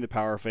priority during the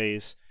power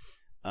phase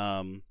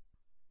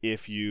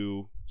if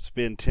you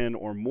spend 10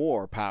 or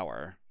more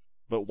power.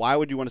 But why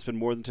would you want to spend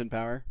more than 10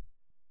 power?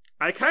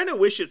 I kind of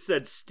wish it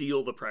said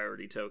steal the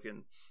priority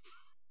token.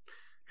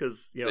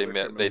 Because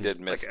they did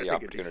miss the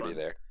opportunity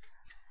there.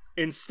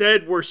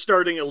 Instead, we're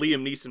starting a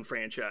Liam Neeson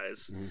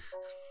franchise. Mm-hmm.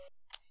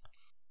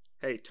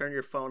 Hey, turn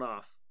your phone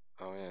off.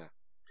 Oh, yeah.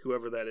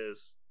 Whoever that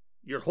is.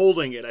 You're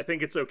holding it. I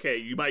think it's okay.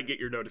 You might get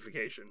your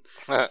notification.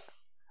 I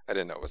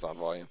didn't know it was on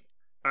volume.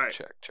 All right.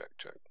 Check.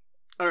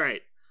 All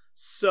right.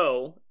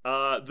 So,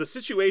 the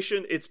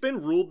situation, it's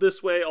been ruled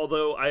this way,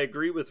 although I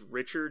agree with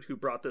Richard, who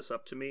brought this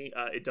up to me.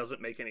 It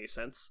doesn't make any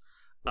sense.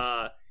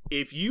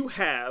 If you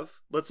have,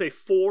 let's say,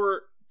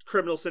 4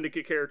 Criminal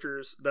Syndicate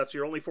characters, that's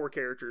your only 4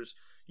 characters,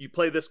 you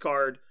play this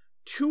card,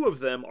 2 of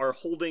them are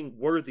holding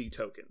worthy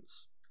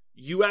tokens.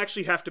 You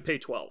actually have to pay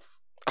 12.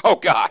 Oh,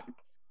 God.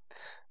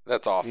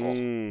 That's awful.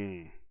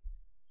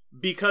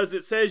 Because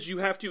it says you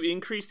have to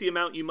increase the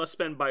amount you must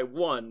spend by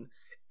 1,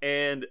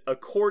 and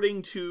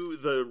according to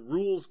the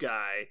rules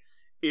guy,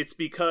 it's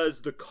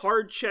because the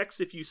card checks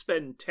if you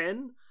spend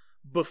 10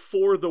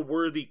 before the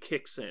worthy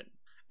kicks in.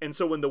 And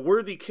so when the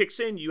worthy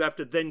kicks in, you have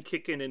to then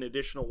kick in an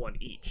additional 1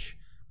 each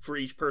for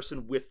each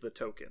person with the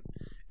token.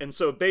 And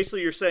so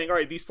basically you're saying, all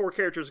right, these 4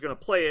 characters are going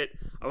to play it.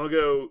 I'm going to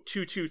go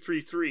 2, 2,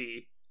 3,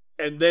 3.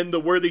 And then the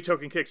worthy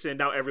token kicks in.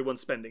 Now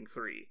everyone's spending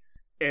 3.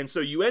 And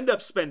so you end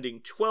up spending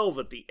 12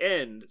 at the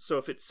end. So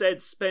if it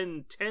said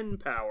spend 10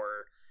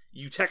 power,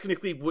 you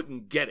technically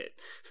wouldn't get it.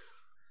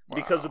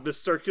 Because of the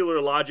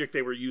circular logic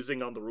they were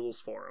using on the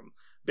rules forum.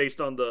 Based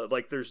on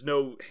there's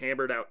no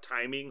hammered out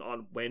timing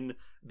on when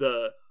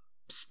the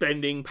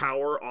spending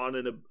power on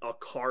a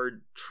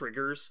card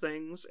triggers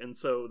things, and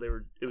so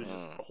it was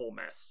just a whole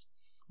mess.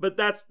 But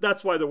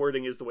that's why the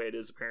wording is the way it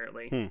is,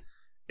 apparently.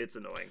 It's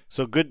annoying.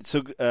 So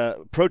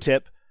pro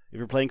tip, if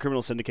you're playing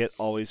Criminal Syndicate,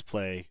 always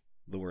play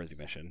the worthy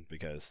mission,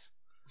 because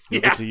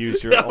you get to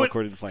use your all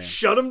according to plan.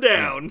 Shut them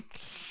down.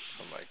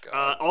 Oh my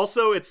God.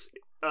 Also, it's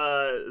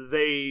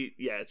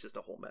just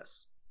a whole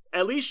mess.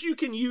 At least you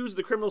can use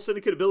the Criminal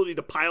Syndicate ability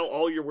to pile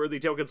all your worthy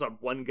tokens on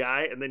one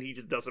guy, and then he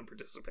just doesn't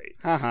participate.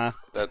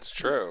 That's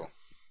true.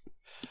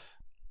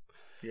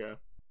 Yeah.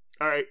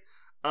 All right.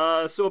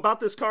 So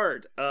about this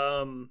card,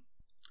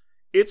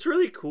 it's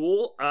really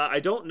cool. I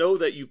don't know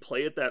that you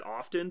play it that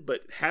often,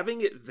 but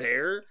having it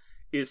there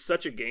is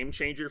such a game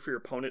changer for your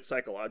opponent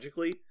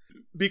psychologically.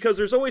 Because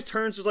there's always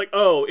turns where it's like,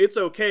 oh, it's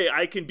okay,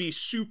 I can be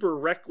super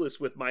reckless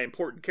with my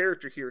important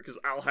character here because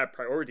I'll have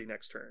priority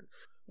next turn.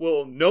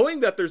 Well, knowing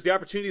that there's the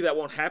opportunity that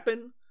won't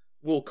happen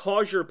will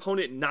cause your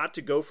opponent not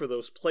to go for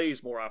those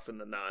plays more often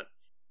than not,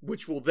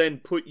 which will then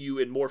put you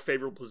in more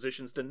favorable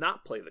positions to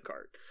not play the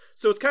card.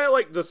 So it's kind of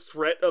like the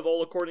threat of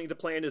all according to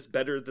plan is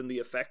better than the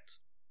effect,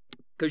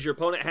 because your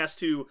opponent has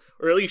to,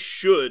 or at least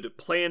should,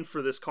 plan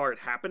for this card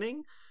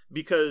happening,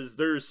 because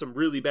there's some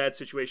really bad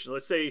situations.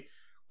 Let's say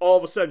all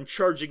of a sudden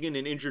charging in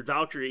an injured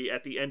Valkyrie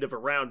at the end of a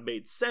round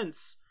made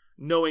sense,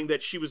 knowing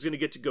that she was going to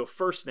get to go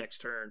first next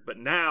turn, but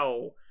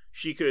now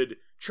she could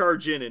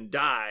charge in and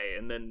die,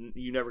 and then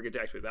you never get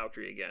to activate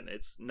Valkyrie again.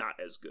 It's not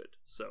as good.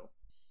 So,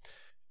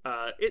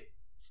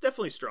 it's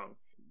definitely strong.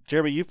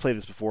 Jeremy, you've played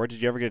this before.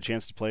 Did you ever get a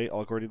chance to play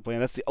All According to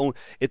Plan? That's the only.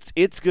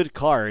 It's good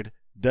card.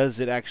 Does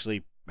it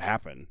actually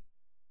happen?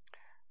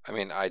 I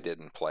mean, I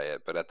didn't play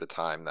it, but at the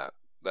time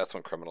that's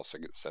when Criminal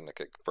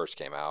Syndicate first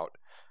came out,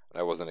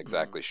 and I wasn't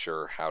exactly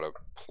sure how to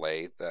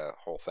play the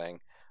whole thing.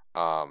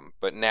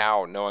 But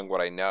now, knowing what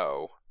I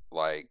know,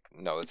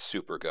 no, it's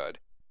super good.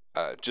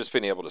 Just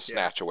being able to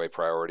snatch away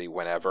priority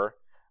whenever,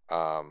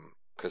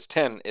 because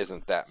 10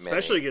 isn't that many.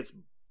 Especially against,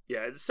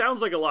 it sounds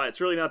like a lot.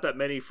 It's really not that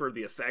many for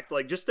the effect.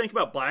 Just think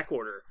about Black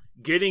Order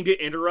getting to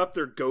interrupt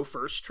their go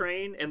first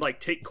train and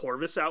take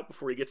Corvus out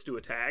before he gets to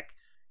attack.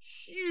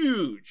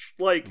 Huge.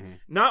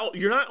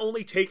 You're not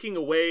only taking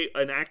away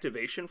an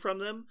activation from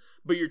them,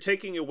 but you're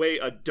taking away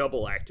a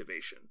double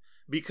activation.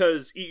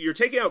 Because you're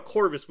taking out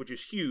Corvus, which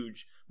is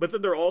huge, but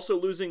then they're also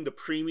losing the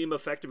premium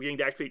effect of getting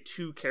to activate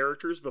 2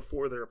 characters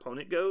before their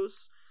opponent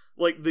goes.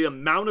 The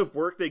amount of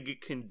work they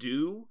can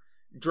do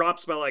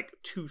drops by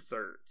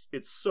 2/3.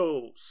 It's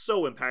so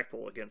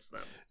impactful against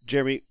them.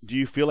 Jeremy, do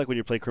you feel like when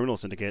you play Criminal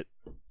Syndicate,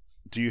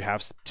 do you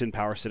have 10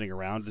 power sitting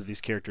around? Do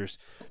these characters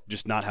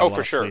just not have a lot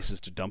of places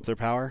to dump their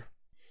power?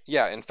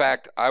 Yeah, in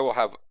fact, I will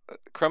have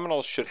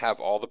criminals should have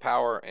all the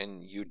power,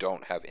 and you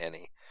don't have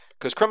any,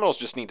 because criminals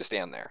just need to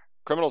stand there.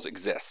 Criminals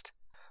exist.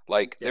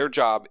 Like their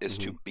job is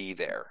to be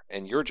there,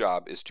 and your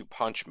job is to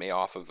punch me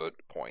off of it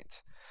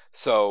points.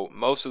 So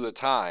most of the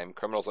time,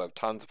 criminals will have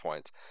tons of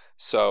points,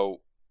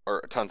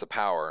 or tons of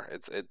power.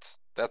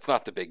 That's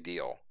not the big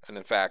deal. And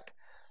in fact,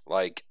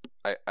 like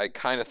I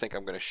kind of think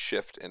I'm going to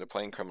shift into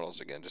playing criminals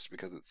again, just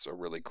because it's a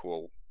really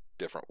cool,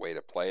 different way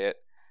to play it.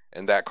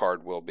 And that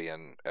card will be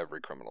in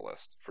every criminal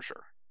list for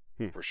sure.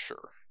 For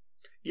sure.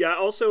 Yeah,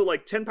 also,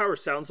 like, 10 power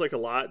sounds like a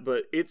lot,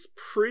 but it's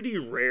pretty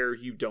rare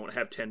you don't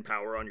have 10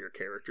 power on your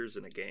characters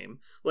in a game.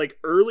 Like,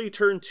 early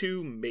turn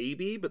 2,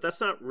 maybe, but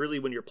that's not really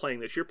when you're playing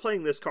this. You're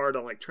playing this card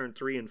on, like, turn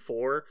 3 and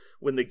 4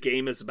 when the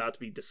game is about to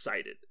be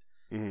decided.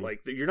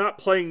 Like, you're not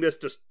playing this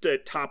just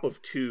at top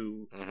of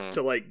 2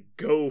 to, like,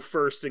 go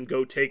first and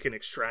go take and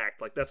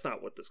extract. Like, that's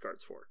not what this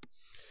card's for.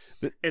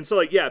 And so,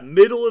 like, yeah,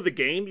 middle of the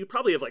game, you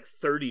probably have, like,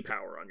 30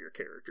 power on your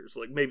characters.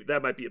 Like, maybe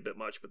that might be a bit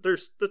much, but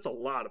that's a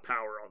lot of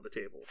power on the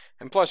table.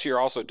 And plus, you're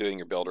also doing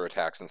your builder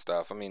attacks and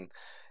stuff. I mean,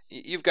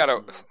 you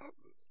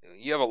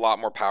have a lot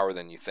more power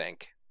than you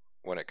think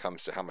when it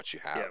comes to how much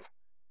you have. Yeah.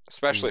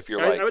 Especially if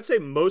you're I would say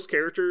most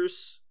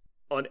characters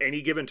on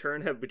any given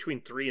turn have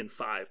between 3 and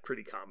 5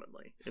 pretty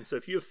commonly. And so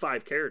if you have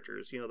 5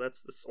 characters,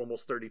 that's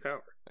almost 30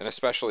 power. And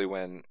especially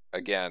when,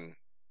 again,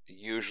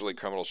 usually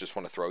criminals just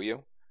want to throw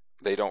you.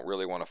 They don't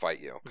really want to fight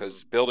you,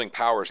 because building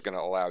power is going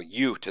to allow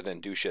you to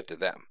then do shit to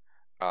them.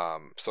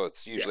 So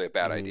it's usually a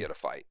bad idea to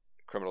fight.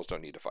 Criminals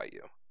don't need to fight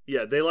you.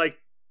 Yeah, they like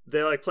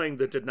playing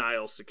the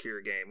denial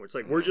secure game, where it's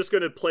like, we're just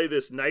going to play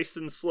this nice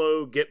and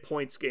slow, get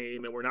points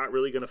game, and we're not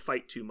really going to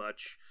fight too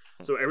much.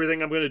 So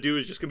everything I'm going to do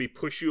is just going to be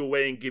push you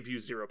away and give you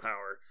 0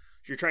 power.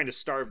 So you're trying to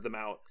starve them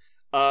out.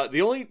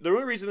 The only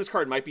reason this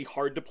card might be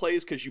hard to play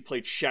is because you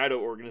played Shadow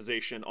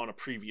Organization on a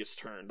previous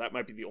turn. That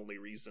might be the only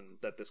reason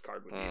that this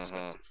card would be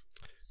expensive.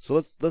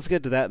 So let's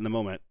get to that in a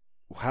moment.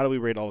 How do we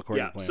rate all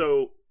according to plan?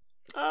 So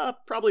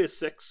probably a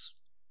 6.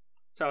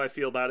 That's how I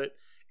feel about it.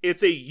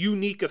 It's a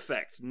unique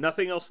effect.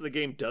 Nothing else in the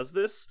game does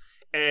this.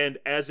 And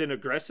as an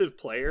aggressive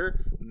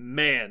player,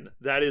 man,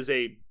 that is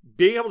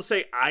being able to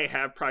say I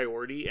have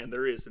priority and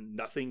there is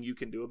nothing you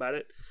can do about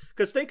it.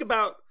 Because think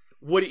about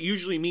what it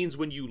usually means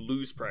when you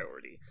lose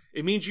priority.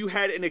 It means you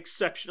had an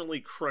exceptionally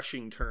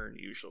crushing turn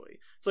usually.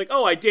 It's like,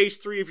 oh, I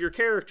dazed 3 of your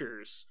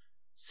characters.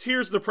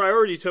 Here's the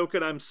priority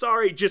token. I'm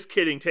sorry. Just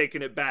kidding.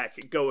 Taking it back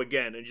and go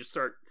again and just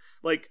start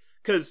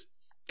because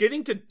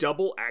getting to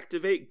double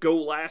activate, go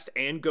last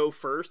and go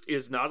first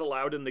is not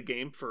allowed in the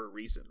game for a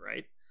reason,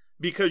 right?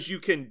 Because you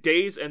can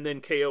daze and then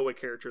KO a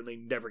character and they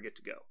never get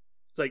to go.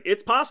 It's like,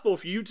 it's possible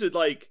for you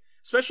to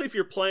especially if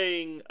you're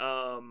playing,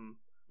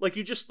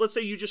 let's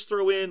say you just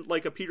throw in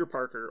like a Peter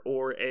Parker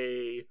or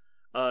a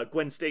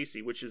Gwen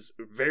Stacy, which is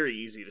very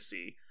easy to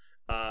see.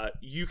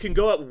 You can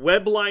go up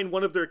webline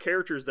one of their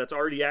characters that's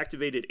already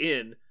activated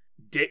in,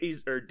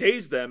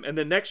 daze them, and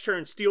then next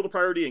turn steal the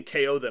priority and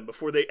KO them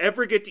before they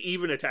ever get to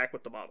even attack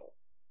with the model.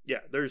 Yeah,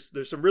 there's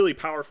some really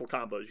powerful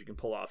combos you can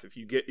pull off if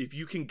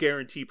you can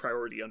guarantee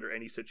priority under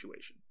any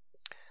situation.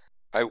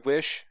 I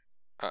wish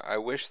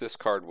this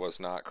card was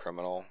not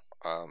criminal.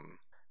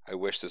 I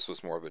wish this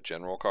was more of a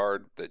general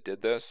card that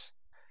did this.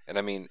 And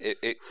I mean,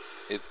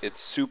 it's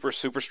super,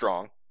 super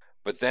strong.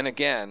 But then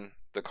again,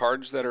 the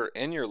cards that are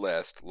in your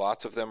list,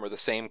 lots of them are the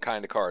same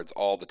kind of cards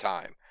all the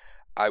time.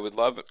 I would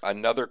love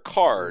another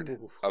card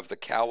of the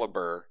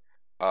caliber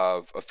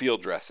of a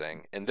field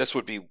dressing, and this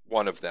would be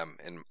one of them,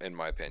 in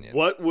my opinion.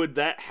 What would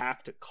that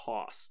have to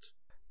cost?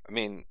 I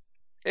mean,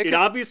 it'd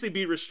obviously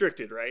be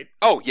restricted, right?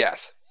 Oh,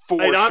 yes, for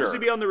sure. It'd obviously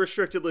be on the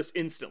restricted list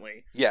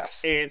instantly.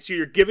 Yes. And so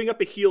you're giving up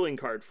a healing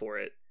card for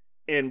it,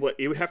 and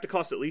it would have to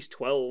cost at least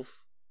 12,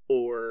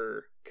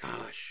 or,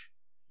 gosh...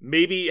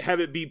 Maybe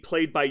have it be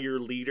played by your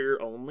leader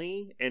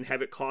only and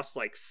have it cost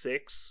like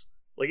 6.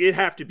 Like, it'd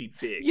have to be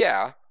big.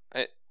 Yeah.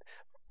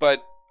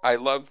 But I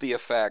love the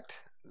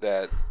effect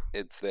that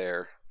it's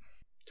there.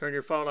 Turn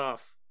your phone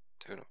off.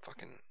 Dude, I'm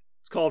fucking...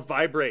 It's called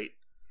Vibrate.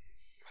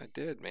 I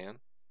did, man.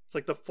 It's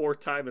like the 4th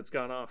time it's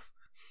gone off.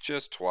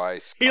 Just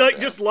twice. He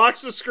just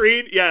locks the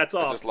screen. Yeah, it's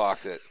off. I just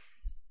locked it.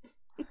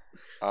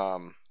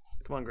 Come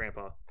on,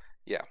 Grandpa.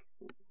 Yeah.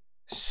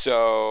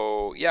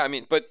 So, yeah, I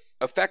mean, but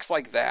effects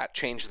like that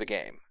change the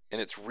game. And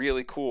it's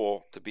really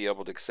cool to be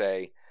able to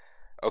say,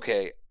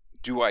 okay,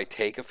 do I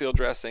take a field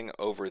dressing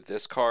over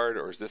this card,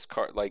 or is this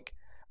card... Like,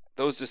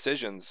 those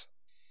decisions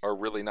are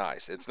really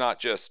nice. It's not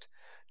just,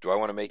 do I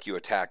want to make you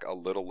attack a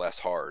little less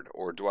hard,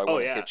 or do I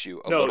want to hit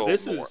you a little more?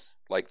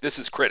 This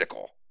is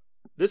critical.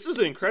 This is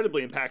an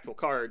incredibly impactful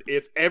card.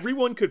 If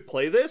everyone could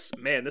play this,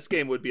 man, this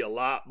game would be a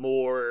lot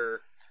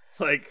more...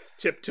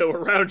 tiptoe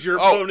around your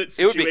opponent's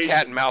situation. It would be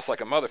cat and mouse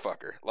like a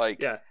motherfucker.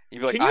 Yeah. You'd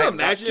be like, can you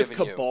imagine if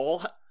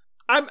Cabal...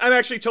 I'm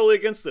actually totally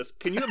against this.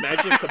 Can you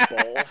imagine if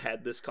Cabal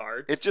had this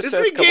card? It just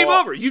says Cabal. Game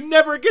over. You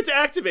never get to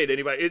activate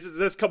anybody. It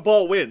says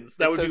Cabal wins.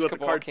 That would be what the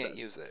card says. Cabal can't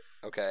use it.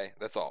 Okay,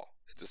 that's all.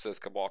 It just says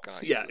Cabal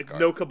cannot use this card.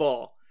 No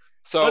Cabal.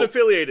 So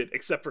unaffiliated,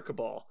 except for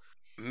Cabal.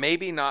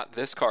 Maybe not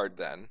this card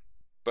then,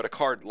 but a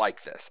card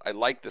like this. I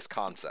like this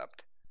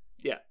concept.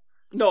 Yeah.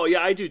 No,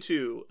 yeah, I do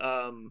too.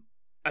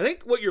 I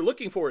think what you're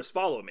looking for is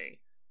Follow Me.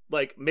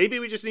 Like, maybe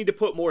we just need to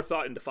put more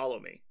thought into Follow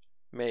Me.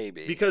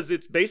 Maybe. Because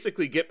it's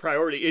basically get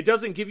priority. It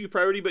doesn't give you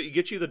priority, but it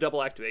gets you the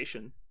double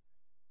activation.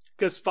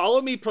 Because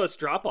Follow Me plus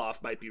Drop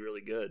Off might be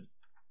really good.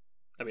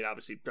 I mean,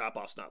 obviously, Drop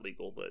Off's not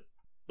legal, but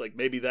like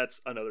maybe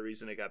that's another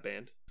reason it got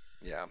banned.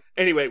 Yeah.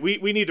 Anyway,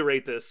 we need to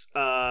rate this.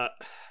 Yeah,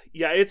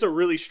 it's a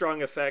really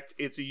strong effect.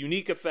 It's a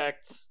unique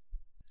effect.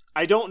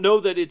 I don't know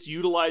that it's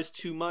utilized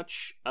too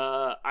much.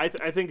 I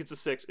think it's a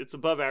 6. It's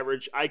above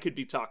average. I could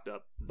be talked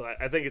up,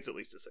 but I think it's at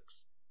least a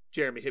 6.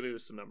 Jeremy, hit me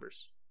with some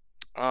numbers.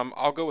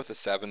 I'll go with a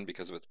 7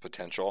 because of its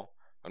potential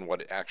and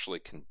what it actually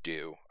can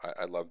do.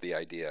 I love the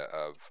idea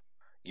of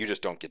you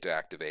just don't get to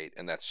activate,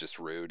 and that's just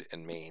rude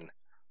and mean.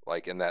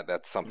 Like, and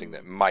that's something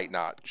that might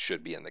not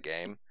should be in the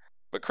game.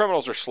 But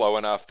criminals are slow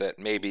enough that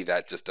maybe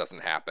that just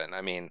doesn't happen.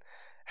 I mean,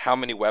 how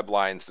many web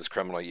lines does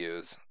criminal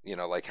use? You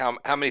know, like how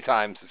many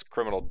times does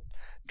criminal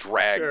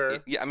drag? Sure.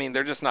 I mean,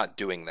 they're just not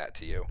doing that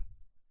to you.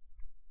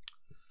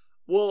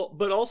 Well,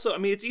 but also, I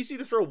mean, it's easy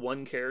to throw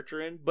one character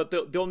in, but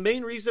the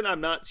main reason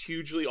I'm not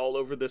hugely all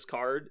over this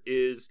card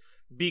is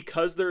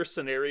because they're a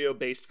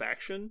scenario-based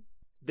faction,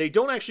 they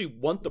don't actually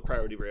want the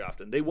priority very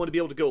often. They want to be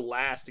able to go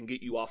last and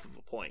get you off of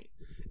a point.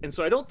 And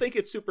so I don't think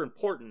it's super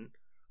important,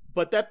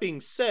 but that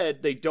being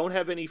said, they don't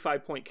have any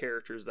 5-point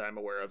characters that I'm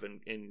aware of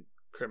in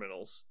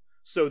criminals.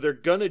 So they're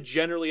going to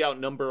generally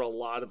outnumber a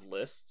lot of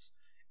lists.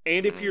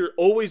 And if you're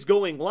always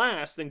going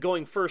last, then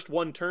going first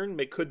one turn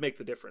could make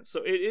the difference.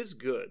 So it is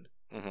good.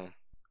 Mm-hmm.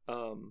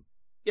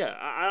 Yeah,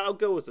 I'll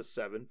go with a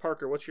 7.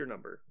 Parker, what's your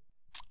number?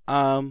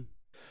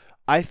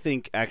 I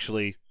think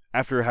actually,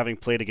 after having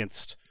played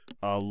against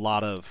a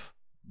lot of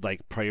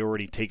like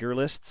priority taker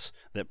lists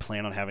that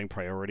plan on having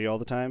priority all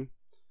the time,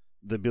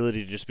 the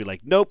ability to just be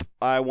like, nope,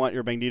 I want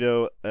your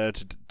Magneto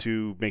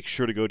to make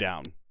sure to go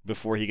down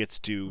before he gets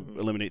to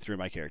eliminate 3 of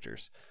my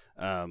characters.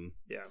 Yeah,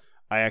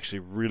 I actually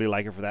really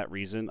like it for that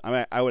reason.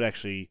 I would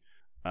actually,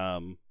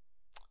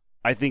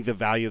 I think the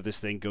value of this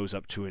thing goes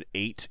up to an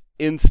 8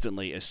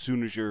 instantly as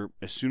soon as your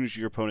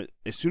opponent,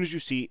 as soon as you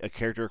see a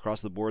character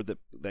across the board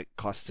that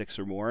costs 6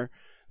 or more.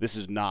 This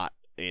is not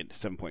a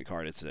 7-point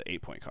card; it's an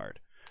 8-point card,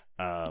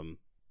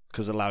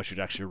 because it allows you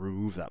to actually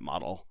remove that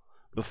model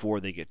before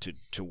they get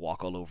to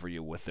walk all over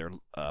you with their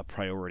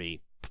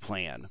priority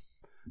plan.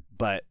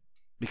 But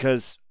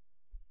because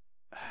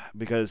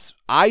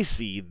I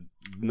see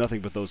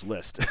nothing but those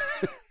lists,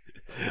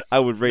 I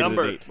would rate it an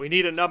 8. We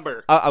need a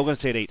number. I'm going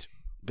to say an 8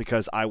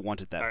 because I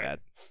want it that bad.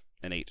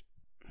 An 8.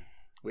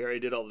 We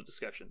already did all the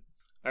discussion.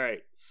 All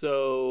right,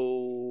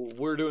 so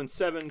we're doing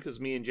 7 because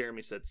me and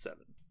Jeremy said 7.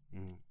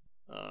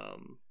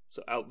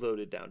 So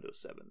outvoted down to a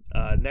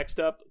 7. Next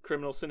up,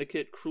 Criminal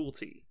Syndicate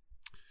Cruelty.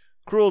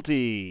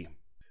 Cruelty.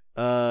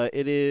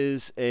 It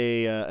is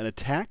an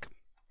attack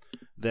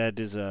that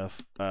is a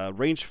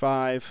range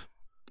 5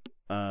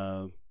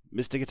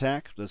 mystic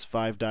attack. Does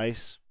 5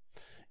 dice.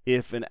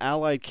 If an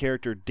allied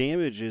character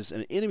damages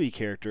an enemy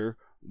character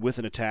with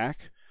an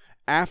attack,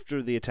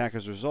 after the attack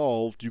is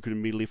resolved, you can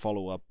immediately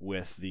follow up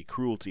with the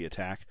Cruelty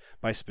attack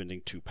by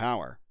spending 2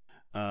 power.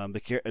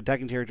 The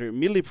attacking character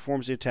immediately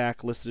performs the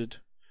attack listed,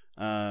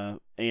 and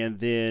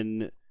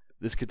then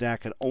this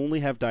attack can only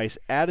have dice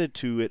added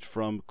to it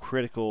from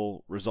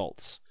critical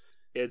results.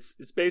 It's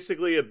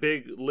basically a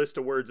big list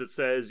of words that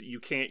says you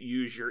can't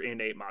use your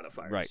innate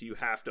modifiers. Right. You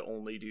have to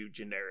only do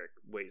generic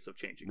ways of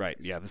changing Right,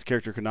 dice. yeah. This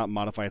character cannot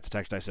modify its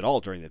attack dice at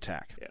all during the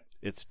attack. Yeah.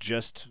 It's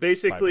just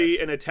basically 5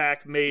 dice. an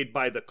attack made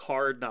by the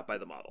card, not by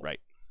the model. Right.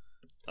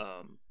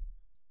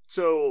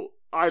 So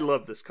I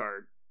love this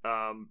card.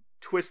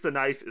 Twist the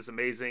Knife is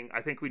amazing.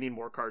 I think we need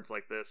more cards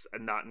like this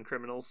and not in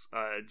criminals.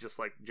 Just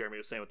like Jeremy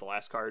was saying with the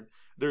last card.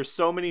 There's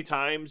so many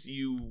times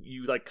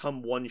you like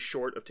come one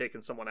short of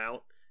taking someone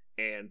out,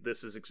 and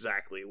this is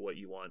exactly what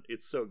you want.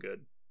 It's so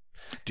good.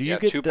 Do you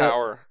get 2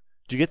 power?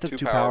 Do you get the 2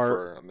 2 power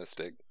for a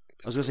Mystic?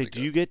 I was going to say,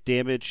 do you get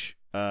damage?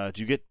 Do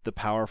you get the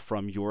power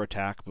from your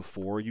attack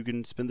before you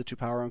can spend the 2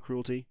 power on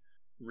Cruelty?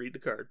 Read the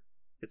card.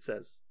 It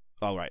says.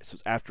 Oh, right. So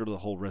it's after the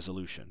whole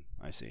resolution.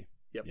 I see.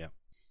 Yep. Yeah.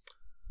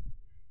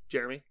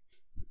 Jeremy?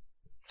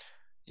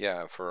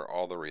 Yeah, for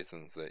all the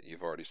reasons that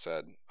you've already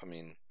said. I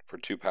mean, for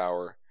 2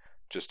 power,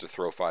 just to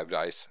throw 5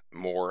 dice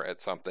more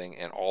at something,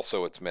 and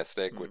also it's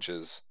Mystic, which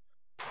is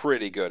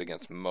pretty good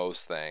against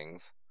most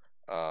things.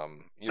 I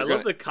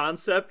love the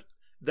concept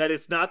that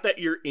it's not that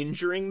you're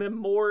injuring them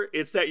more,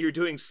 it's that you're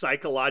doing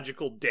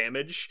psychological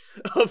damage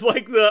of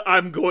like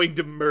I'm going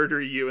to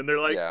murder you, and they're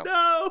like,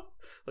 no.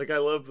 Like, I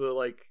love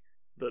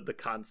the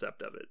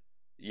concept of it.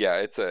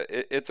 Yeah, it's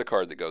a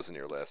card that goes in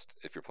your list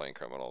if you're playing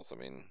criminals. I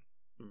mean,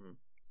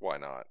 why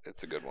not?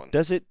 It's a good one.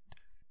 Does it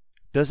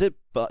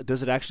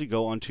actually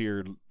go onto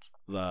your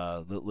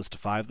the list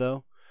of 5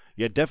 though?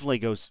 Yeah, it definitely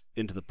goes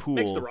into the pool.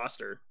 Makes the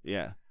roster.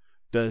 Yeah.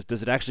 Does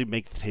it actually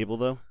make the table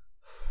though?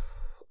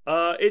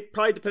 It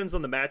probably depends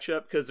on the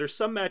matchup, because there's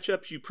some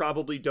matchups you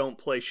probably don't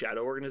play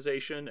Shadow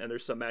Organization, and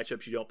there's some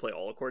matchups you don't play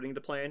all according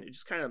to plan. It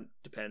just kind of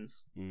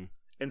depends.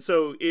 And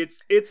so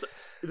it's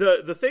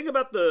the thing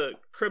about the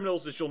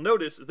criminals is you'll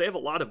notice is they have a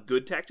lot of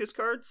good tactics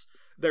cards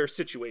that are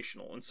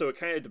situational, and so it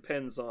kind of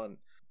depends on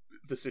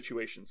the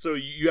situation. So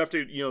you have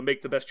to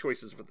make the best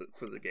choices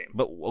for the game.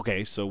 But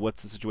okay, so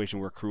what's the situation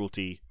where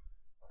cruelty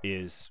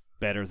is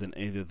better than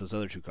either of those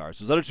other two cards?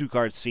 Those other two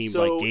cards seem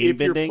like game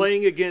bending. If you're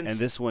playing against, and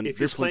this one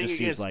just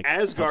seems like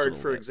Asgard,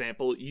 for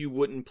example, you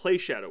wouldn't play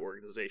Shadow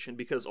Organization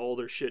because all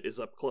their shit is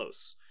up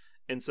close,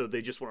 and so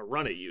they just want to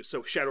run at you.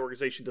 So Shadow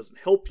Organization doesn't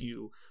help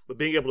you, but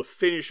being able to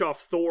finish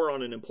off Thor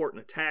on an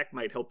important attack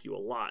might help you a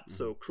lot. Mm-hmm.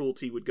 So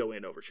Cruelty would go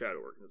in over Shadow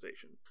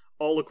Organization.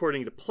 All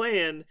according to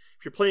plan.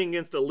 If you're playing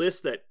against a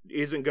list that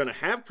isn't going to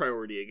have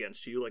priority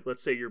against you, like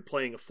let's say you're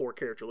playing a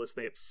 4-character list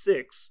and they have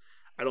 6,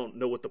 I don't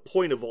know what the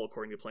point of all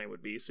according to plan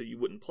would be, so you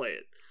wouldn't play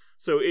it.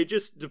 So it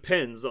just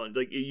depends on,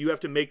 like, you have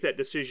to make that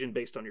decision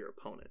based on your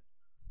opponent.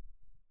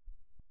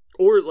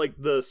 Or, like,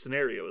 the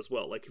scenario as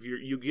well. Like, if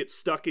you get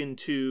stuck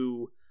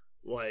into,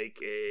 like,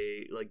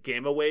 a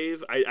Gamma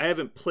Wave. I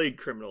haven't played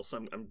Criminal,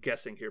 so I'm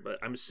guessing here, but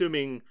I'm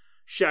assuming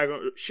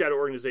Shadow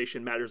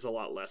Organization matters a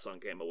lot less on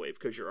Gamma Wave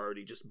because you're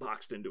already just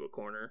boxed into a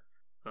corner.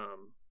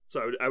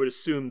 So I would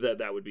assume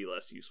that would be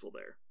less useful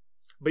there.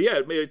 But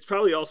yeah, it's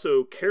probably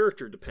also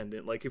character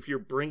dependent. Like if you're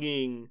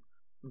bringing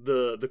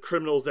the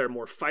criminals that are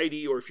more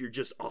fighty, or if you're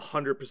just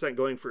 100%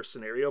 going for a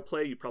scenario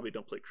play, you probably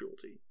don't play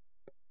Cruelty.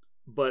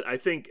 But I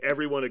think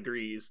everyone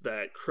agrees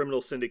that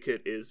Criminal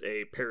Syndicate is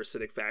a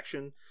parasitic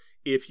faction.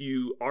 If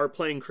you are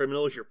playing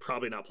criminals, you're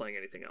probably not playing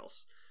anything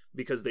else,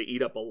 because they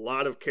eat up a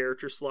lot of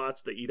character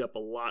slots, they eat up a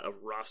lot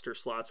of roster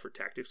slots for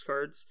tactics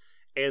cards,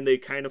 and they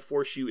kind of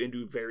force you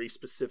into very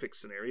specific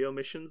scenario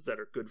missions that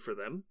are good for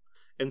them.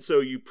 And so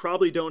you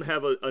probably don't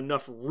have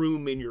enough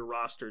room in your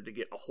roster to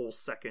get a whole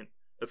second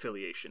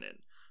affiliation in.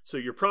 So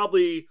you're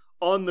probably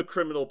on the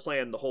criminal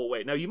plan the whole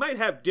way. Now, you might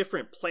have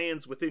different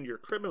plans within your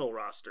criminal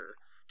roster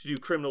to do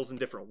criminals in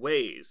different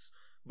ways,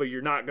 but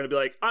you're not going to be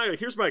like,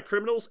 here's my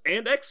criminals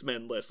and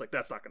X-Men list. Like,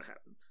 that's not going to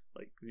happen.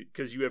 Like,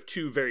 because you have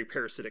two very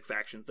parasitic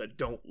factions that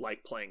don't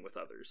like playing with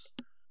others.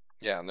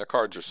 Yeah, and their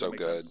cards are so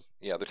good. Sense?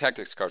 Yeah, the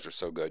tactics cards are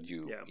so good.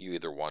 You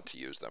either want to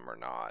use them or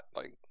not.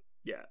 Like,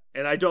 yeah,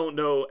 and I don't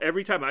know.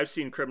 Every time I've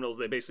seen criminals,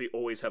 they basically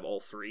always have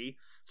all 3.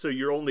 So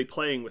you're only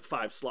playing with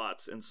 5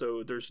 slots, and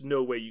so there's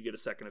no way you get a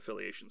second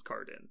affiliations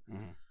card in.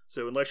 Mm-hmm.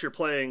 So unless you're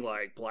playing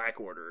like Black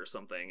Order or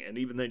something, and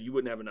even then you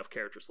wouldn't have enough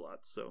character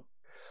slots. So,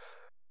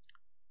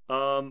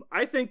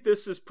 I think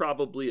this is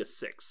probably a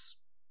 6.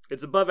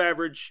 It's above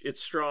average.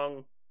 It's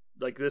strong.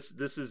 Like this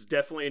is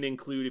definitely an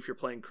include if you're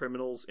playing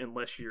criminals,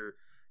 unless you're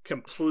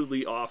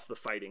completely off the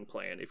fighting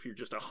plan. If you're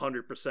just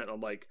 100%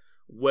 on like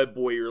Web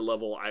Warrior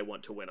level, I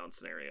want to win on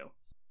scenario.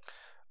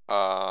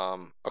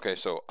 Okay,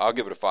 so I'll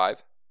give it a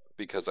 5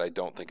 because I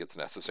don't think it's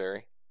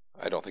necessary.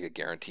 I don't think it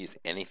guarantees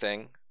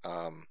anything.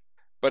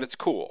 But it's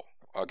cool.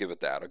 I'll give it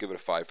that. I'll give it a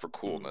 5 for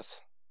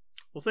coolness.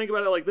 Well, think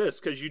about it like this,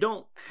 because you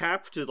don't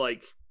have to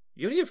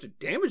you don't even have to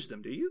damage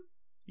them, do you?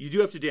 You do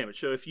have to damage.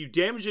 So if you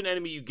damage an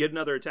enemy, you get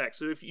another attack.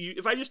 So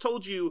if I just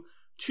told you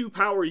 2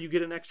 power, you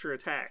get an extra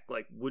attack,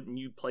 like, wouldn't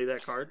you play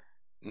that card?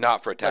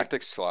 Not for a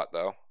tactics slot,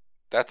 though.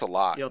 That's a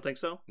lot. You don't think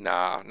so?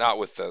 Nah, not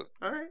with the...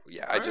 All right.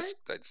 Yeah, I just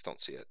don't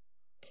see it.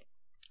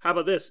 How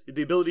about this?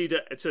 The ability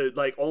to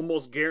like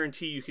almost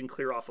guarantee you can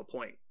clear off a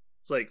point.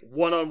 It's like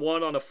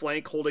 1-on-1 on a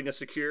flank holding a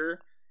secure,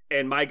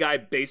 and my guy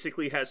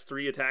basically has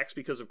 3 attacks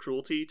because of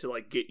Cruelty to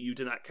like get you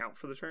to not count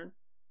for the turn.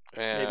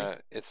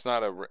 It's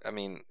not a... I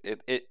mean,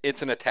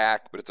 it's an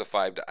attack, but it's a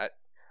 5...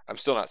 I'm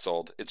still not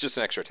sold. It's just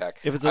an extra attack.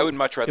 I would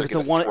much rather get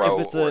a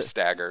throw or a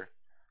stagger.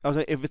 I was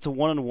like, if it's a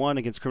 1-on-1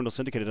 against Criminal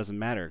Syndicate, it doesn't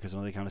matter because it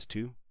only counts as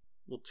 2.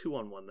 Well,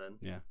 2-on-1 then.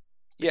 Yeah.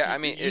 Yeah, I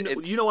mean,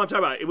 you know what I'm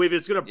talking about. If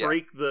it's going to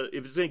break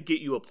if it's going to get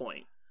you a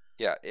point.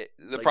 Yeah,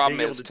 the problem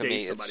is to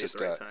me, it's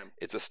just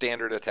it's a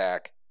standard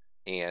attack,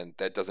 and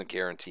that doesn't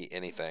guarantee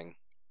anything.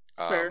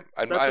 It's fair.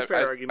 That's a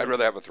fair argument. I'd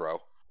rather have a throw.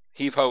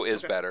 Heave-ho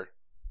is better.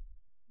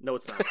 No,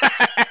 it's not.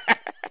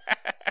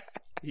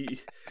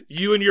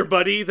 You and your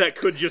buddy that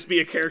could just be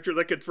a character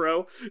that could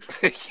throw.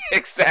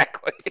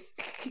 Exactly.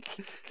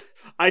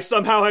 I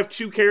somehow have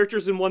 2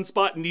 characters in one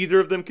spot. Neither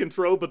of them can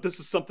throw, but this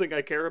is something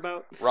I care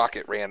about.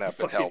 Rocket ran up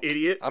and helped.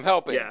 Idiot. I'm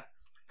helping. Yeah.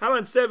 How about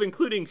instead of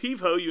including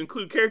Heave-ho, you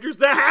include characters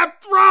that have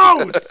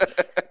throws?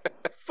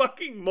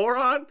 Fucking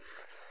moron.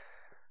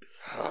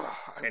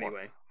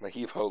 Anyway. My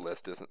Heave-ho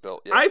list isn't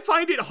built yet. I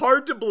find it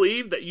hard to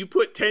believe that you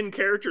put 10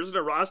 characters in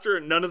a roster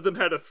and none of them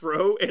had a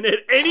throw, and at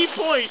any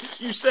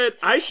point you said,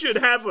 I should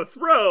have a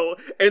throw,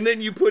 and then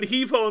you put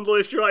Heave-ho on the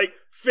list, you're like,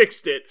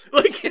 fixed it.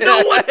 Like,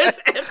 no one has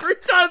ever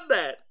done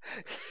that.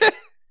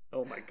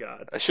 Oh my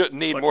god. I shouldn't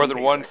need more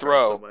than one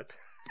throw. So much.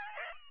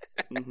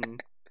 Mm-hmm.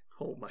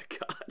 Oh my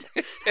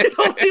god. It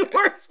only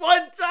works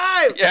one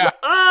time! Yeah.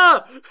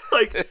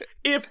 Like,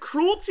 if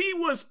Cruelty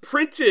was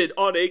printed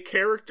on a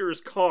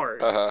character's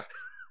card,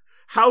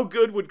 how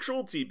good would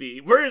Cruelty be?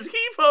 Whereas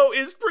Heave-ho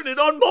is printed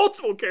on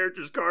multiple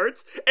characters'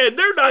 cards, and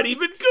they're not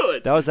even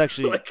good. That was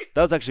actually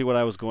what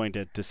I was going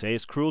to say,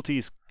 is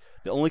Cruelty's...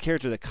 The only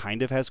character that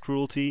kind of has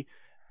Cruelty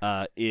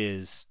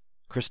is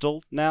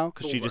Crystal now,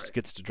 because she just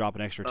gets to drop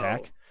an extra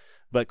attack.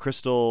 but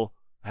Crystal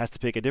has to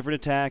pick a different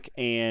attack,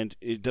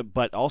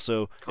 but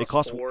also it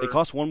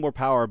costs 1 more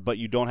power, but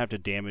you don't have to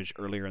damage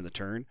earlier in the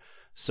turn.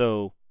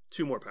 So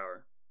 2 more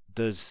power.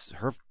 Does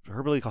her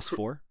ability cost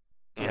 4?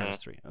 Yeah,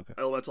 it's 3. Okay.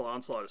 Elemental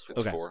Onslaught is 4.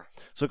 It's 4.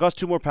 So it costs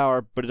 2 more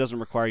power, but it doesn't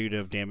require you to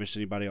have damaged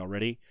anybody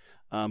already.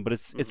 But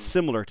it's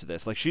similar to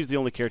this. Like, she's the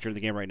only character in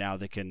the game right now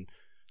that can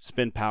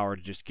spend power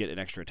to just get an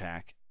extra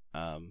attack.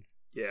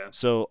 Yeah.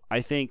 So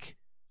I think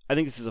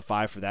this is a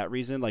 5 for that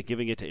reason. Like,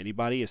 giving it to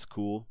anybody is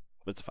cool,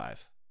 but it's a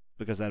 5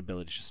 because that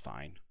ability is just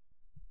fine.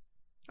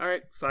 All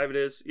right, 5 it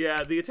is.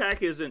 Yeah, the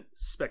attack isn't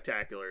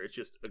spectacular. It's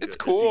just a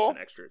decent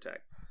extra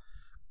attack.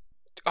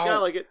 Oh, yeah, I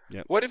like it.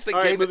 Yep. What if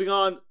they moving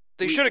on.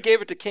 They should have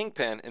gave it to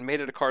Kingpin and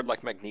made it a card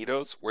like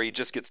Magneto's, where he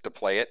just gets to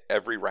play it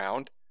every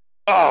round.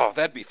 Oh,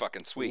 that'd be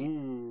fucking sweet.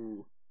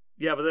 Ooh.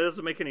 Yeah, but that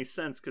doesn't make any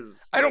sense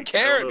because I don't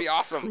care. It'd be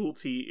awesome.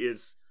 Cruelty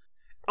is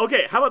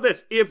okay. How about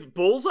this? If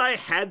Bullseye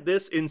had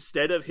this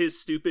instead of his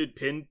stupid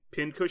pin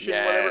cushion,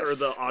 whatever, or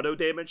the auto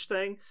damage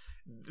thing,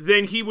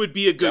 then he would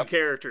be a good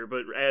character.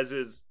 But as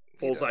is,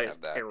 Bullseye is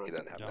terrible. He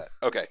doesn't have that.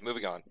 Okay,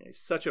 moving on. He's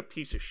such a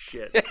piece of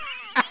shit.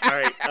 All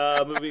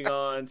right, moving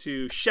on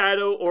to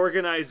Shadow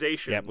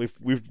Organization. Yeah,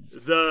 we've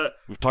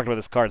talked about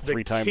this card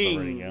 3 times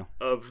already.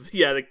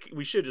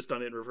 We should have just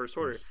done it in reverse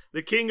order.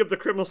 The king of the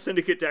Criminal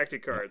Syndicate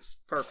tactic cards.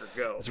 Parker,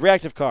 go. It's a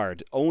reactive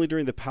card. Only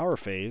during the power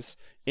phase,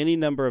 any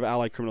number of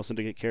allied Criminal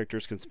Syndicate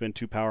characters can spend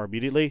 2 power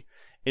immediately.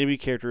 Enemy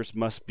characters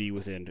must be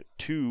within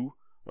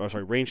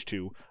range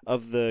 2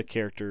 of the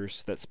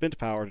characters that spent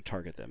power to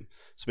target them.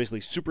 So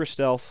basically, super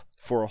stealth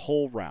for a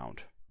whole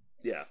round.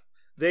 Yeah.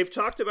 They've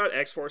talked about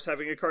X-Force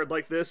having a card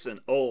like this,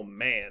 and oh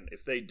man,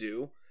 if they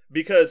do.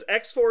 Because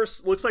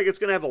X-Force looks like it's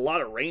going to have a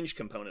lot of range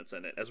components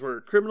in it, as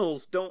where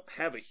Criminals don't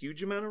have a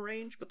huge amount of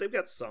range, but they've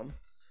got some.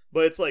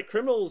 But it's like,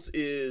 Criminals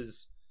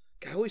is...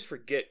 I always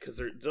forget, because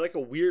they're like a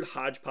weird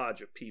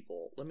hodgepodge of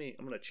people. I'm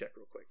going to check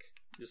real quick,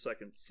 just so I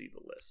can see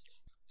the list.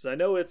 So I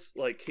know it's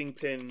like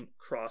Kingpin,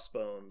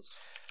 Crossbones.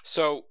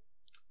 So,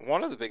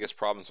 one of the biggest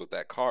problems with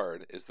that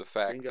card is the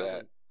fact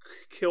that...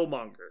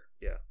 Killmonger,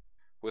 yeah.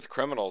 With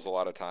Criminals, a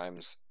lot of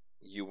times,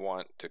 you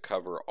want to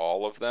cover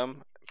all of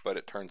them, but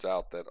it turns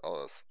out that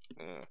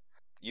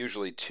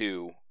usually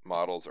 2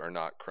 models are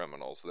not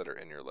Criminals that are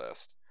in your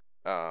list.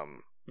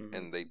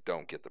 And they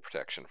don't get the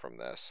protection from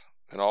this.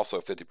 And also,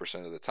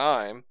 50% of the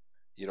time,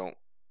 you don't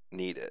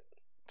need it.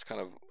 It's kind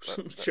of...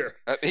 Sure.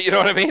 You know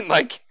what I mean?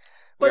 Like...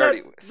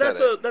 But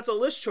that's a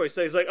list choice.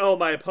 He's like, oh,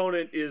 my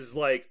opponent is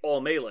like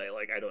all melee.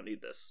 Like, I don't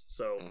need this.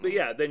 So, but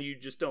yeah, then you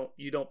just don't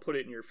put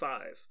it in your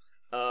 5.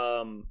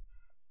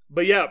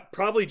 But yeah,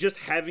 probably just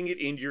having it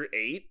in your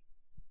 8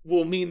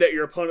 will mean that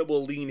your opponent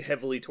will lean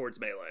heavily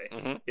towards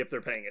melee if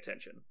they're paying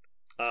attention.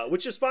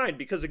 Which is fine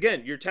because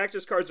again, your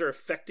tactics cards are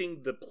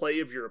affecting the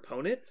play of your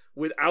opponent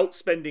without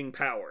spending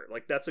power.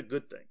 Like, that's a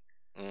good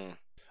thing.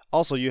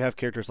 Also, you have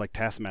characters like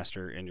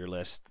Taskmaster in your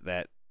list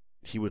that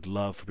he would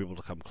love for people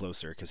to come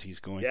closer because he's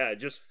going... Yeah,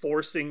 just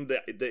forcing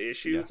the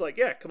issue. Yeah. It's like,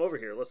 yeah, come over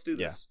here. Let's do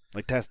this. Yeah.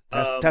 Like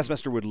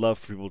Taskmaster would love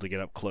for people to get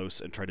up close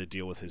and try to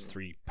deal with his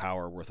 3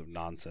 power worth of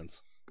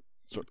nonsense.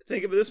 So,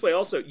 think of it this way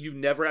also. You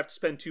never have to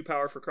spend 2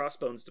 power for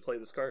Crossbones to play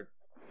this card.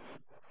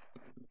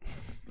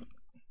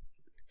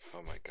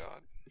 Oh my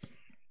god.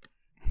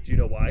 Do you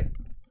know why?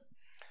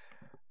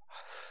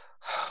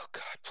 Oh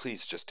god,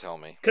 please just tell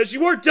me. Because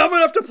you weren't dumb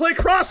enough to play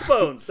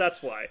Crossbones!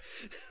 That's why.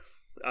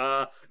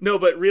 No,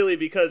 but really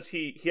because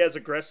he has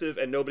aggressive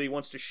and nobody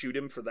wants to shoot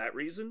him for that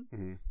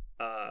reason.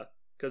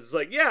 Because it's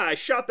like, yeah, I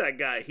shot that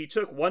guy. He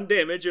took 1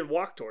 damage and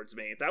walked towards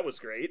me. That was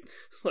great.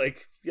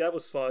 Like, yeah, it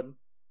was fun.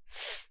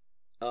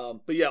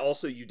 But yeah,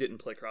 also you didn't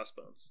play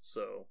Crossbones.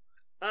 So,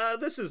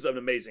 this is an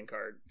amazing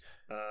card.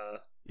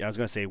 Yeah, I was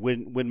going to say,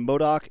 when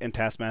MODOK and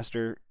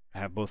Taskmaster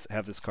have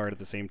this card at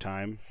the same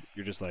time,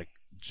 you're just like,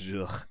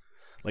 ugh.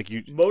 Like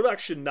MODOK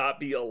should not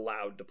be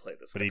allowed to play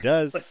this card. But he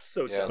does. That's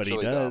so dumb. But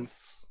really he does. Dumb.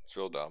 It's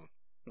real dumb.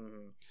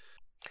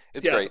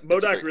 It's great.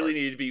 MODOK really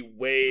needed to be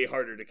way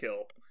harder to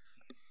kill.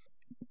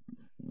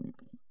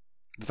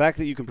 The fact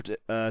that you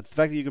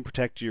can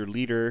protect your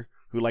leader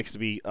who likes to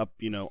be up,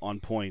 on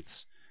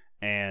points,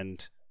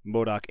 and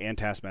MODOK and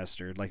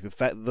Taskmaster, like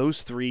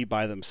those 3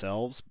 by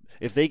themselves,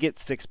 if they get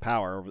 6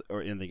 power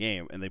or in the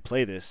game and they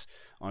play this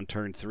on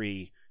turn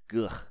 3,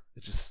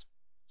 it's just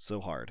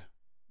so hard.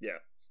 Yeah.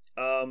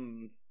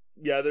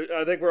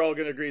 I think we're all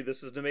going to agree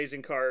this is an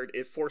amazing card.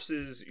 It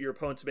forces your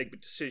opponent to make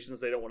decisions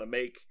they don't want to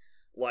make.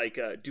 Like,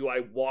 do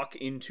I walk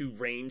into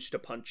range to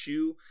punch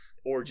you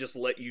or just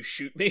let you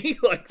shoot me?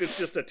 Like, it's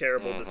just a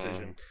terrible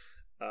decision.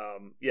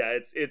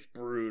 It's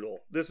brutal.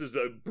 This is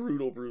a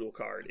brutal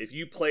card. If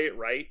you play it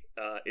right,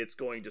 it's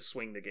going to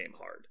swing the game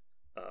hard.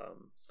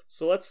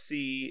 So let's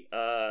see.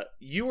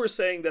 You were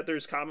saying that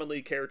there's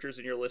commonly characters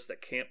in your list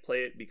that can't play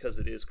it because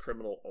it is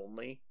criminal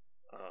only.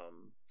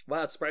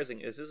 Wow, it's surprising.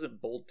 This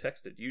isn't bold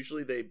texted.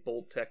 Usually they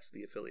bold text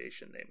the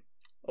affiliation name.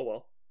 Oh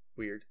well,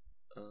 weird.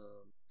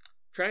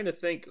 Trying to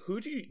think, who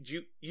do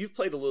you've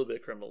played a little bit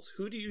of Criminals.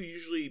 Who do you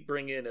usually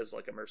bring in as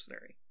like a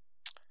mercenary?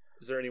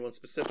 Is there anyone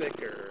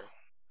specific or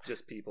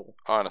just people?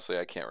 Honestly,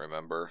 I can't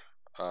remember.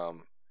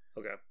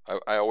 Okay.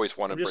 I always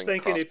want to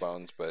bring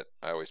Crossbones, but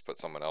I always put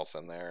someone else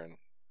in there, and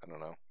I don't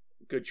know.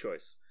 Good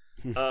choice.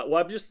 Well,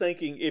 I'm just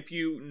thinking, if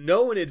you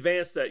know in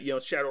advance that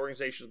Shadow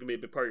Organization is going to be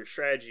a big part of your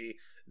strategy,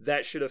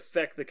 that should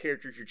affect the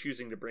characters you're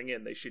choosing to bring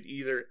in. They should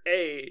either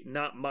A,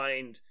 not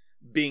mind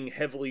being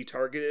heavily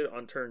targeted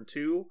on turn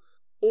 2,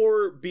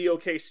 or be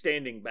okay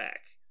standing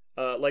back.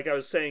 Like I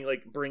was saying,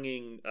 like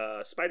bringing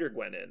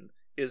Spider-Gwen in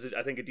is,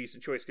 I think, a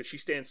decent choice because she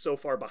stands so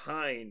far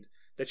behind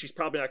that she's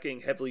probably not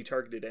getting heavily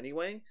targeted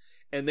anyway.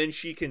 And then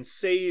she can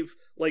save,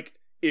 like,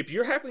 if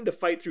you're having to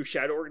fight through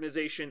Shadow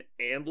Organization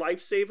and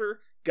Lifesaver,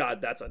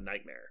 God, that's a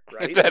nightmare,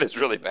 right? That is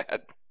really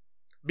bad.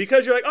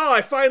 Because you're like, oh,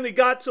 I finally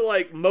got to,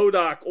 like,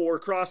 MODOK or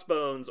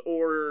Crossbones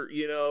or,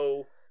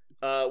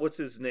 what's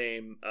his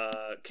name?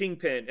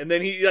 Kingpin. And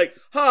then he, like,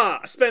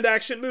 spend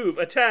action move,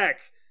 attack,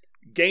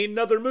 gain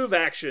another move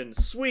action,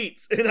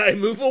 sweet, and I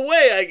move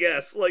away, I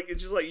guess. Like,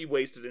 it's just like you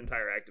wasted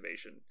entire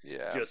activation.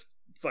 Yeah. Just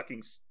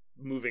fucking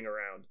moving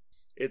around.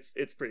 It's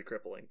pretty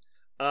crippling.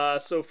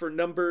 So for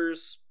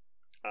numbers,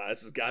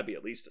 this has got to be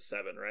at least a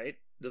 7, right?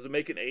 Does it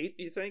make an 8,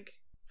 you think?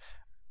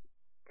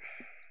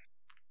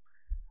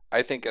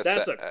 I think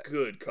that's a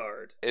good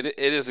card. It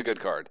is a good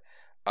card.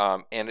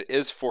 And it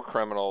is for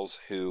criminals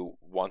who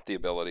want the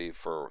ability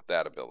for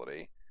that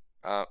ability.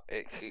 A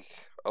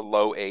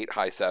low 8,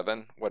 high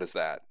 7, what is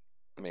that?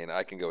 I mean,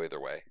 I can go either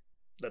way.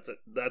 That's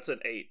an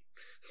 8.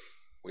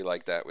 We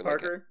like that.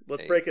 Parker,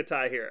 let's break a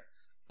tie here.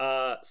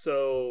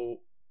 So...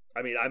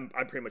 I mean, I'm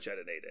pretty much at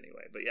an 8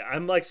 anyway, but yeah,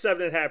 I'm like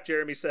 7.5.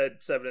 Jeremy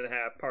said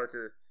 7.5.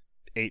 Parker,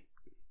 8.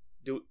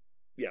 We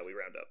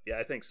round up. Yeah,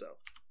 I think so.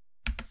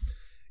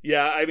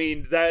 Yeah, I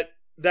mean that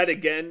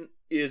again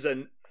is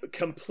a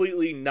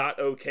completely not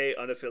okay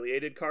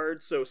unaffiliated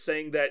card. So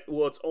saying that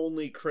it's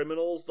only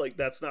criminals, like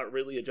that's not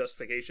really a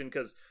justification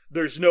because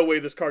there's no way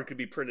this card could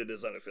be printed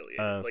as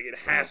unaffiliated. Like it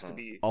has to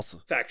be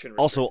faction restricted.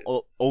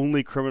 Also,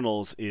 only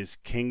criminals is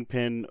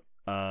Kingpin,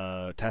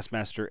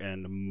 Taskmaster,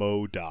 and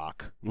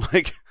MODOK.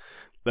 Like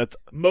that's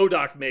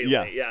MODOK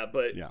melee. Yeah,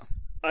 but yeah.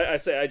 I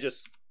say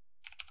just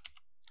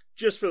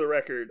for the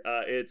record,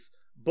 it's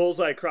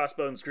Bullseye,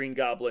 Crossbones, Green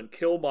Goblin,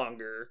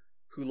 Killmonger,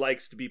 who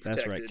likes to be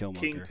protected, right,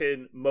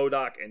 Kingpin,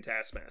 MODOK, and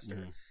Taskmaster.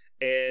 Mm-hmm.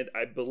 And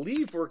I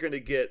believe we're going to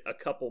get a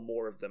couple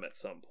more of them at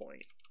some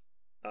point.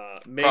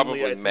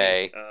 Probably I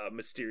think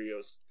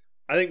Mysterio's.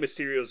 I think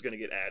Mysterio's going to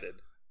get added.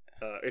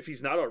 If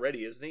he's not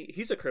already, isn't he?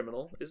 He's a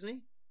criminal, isn't he?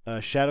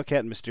 Shadowcat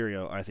and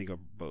Mysterio, I think, are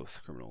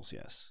both criminals,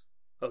 yes.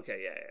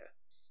 Okay, yeah.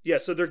 Yeah,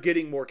 so they're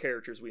getting more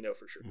characters, we know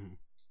for sure.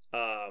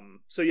 Mm-hmm.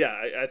 So yeah,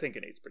 I think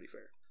an 8's pretty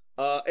fair.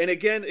 And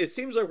again, it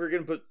seems like we're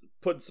going to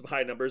put some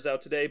high numbers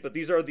out today, but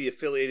these are the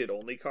affiliated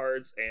only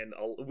cards, and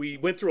we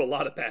went through a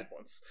lot of bad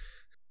ones.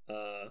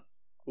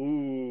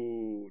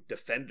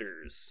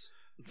 Defenders.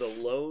 The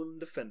Lone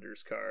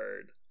Defenders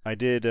card. I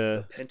did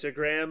the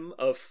Pentagram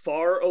of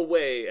Far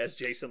Away, as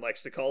Jason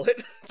likes to call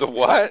it. The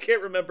what? I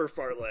can't remember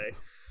Farley.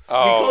 He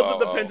calls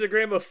it the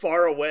Pentagram of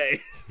Far Away.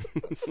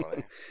 That's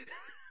funny.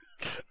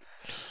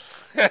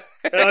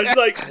 And I was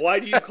like, why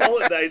do you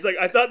call it that? He's like,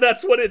 I thought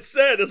that's what it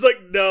said. It's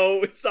like,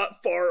 no, it's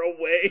not Far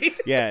Away.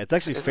 Yeah, it's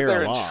actually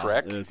fair law.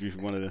 Shrek? If you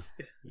wanted to,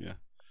 yeah.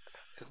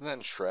 Isn't that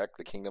in Shrek,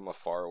 the Kingdom of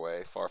Far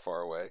Away, Far,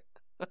 Far Away?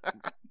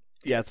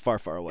 Yeah, it's far,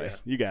 far away. Yeah.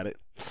 You got it.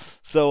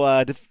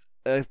 So,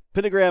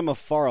 Pentagram of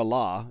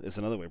Far-Allah is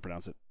another way to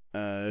pronounce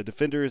it.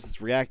 Defenders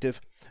is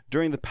reactive.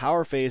 During the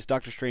power phase,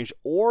 Doctor Strange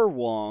or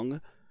Wong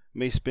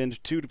may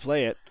spend 2 to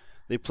play it.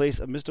 They place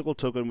a mystical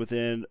token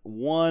within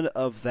one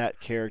of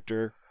that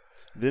character,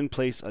 then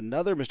place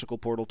another mystical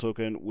portal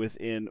token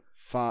within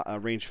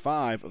range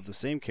 5 of the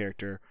same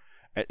character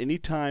at any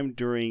time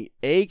during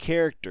a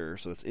character,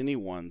 so that's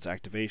anyone's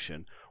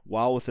activation,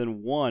 while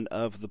within one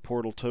of the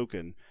portal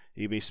token.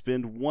 You may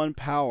spend 1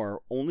 power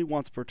only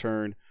once per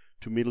turn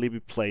to immediately be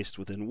placed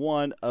within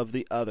one of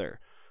the other.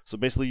 So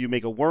basically you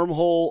make a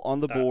wormhole on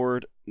the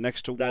board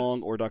next to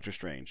Wong or Doctor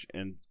Strange,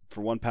 and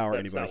for 1 power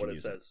anybody can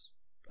use it. That's not what it says.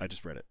 I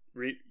just read it.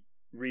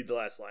 Read the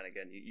last line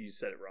again. You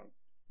said it wrong.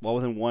 While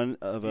within one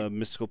of a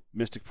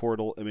mystic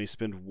portal, it may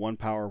spend 1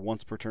 power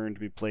once per turn to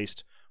be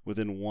placed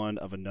within one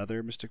of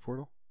another mystic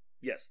portal?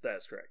 Yes, that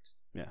is correct.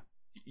 Yeah.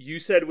 You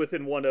said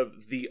within one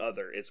of the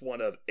other. It's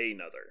one of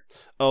another.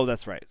 Oh,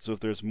 that's right. So if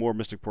there's more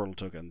mystic portal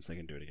tokens, they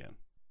can do it again.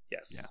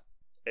 Yes. Yeah.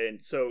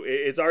 And so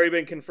it's already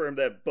been confirmed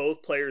that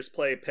both players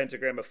play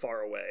Pentagram of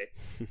Far Away.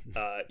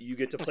 You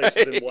get to place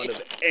within one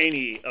of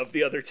any of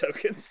the other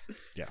tokens.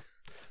 Yeah.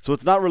 So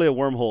it's not really a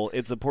wormhole.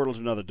 It's a portal to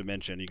another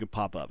dimension. You can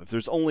pop up. If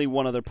there's only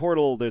one other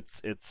portal,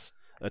 it's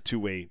a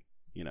two-way,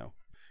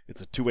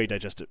 it's a two-way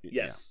digestive.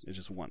 Yes. Yeah, it's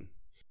just one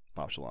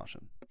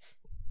population.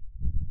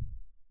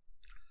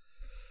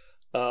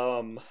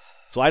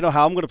 So I know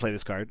how I'm going to play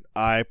this card.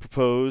 I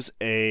propose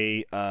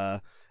a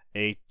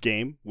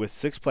game with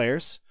 6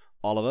 players.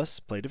 All of us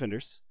play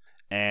defenders,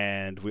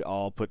 and we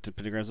all put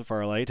Pentagrams of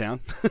Farley down,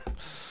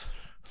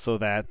 so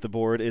that the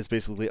board is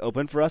basically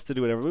open for us to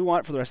do whatever we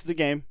want for the rest of the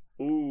game.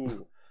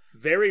 Ooh,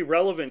 very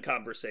relevant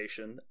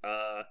conversation.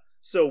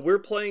 So we're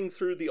playing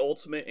through the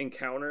ultimate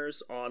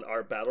encounters on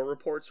our battle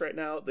reports right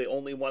now. The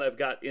only one I've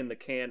got in the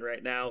can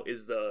right now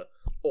is the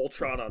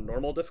Ultron on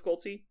normal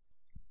difficulty.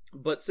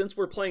 But since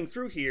we're playing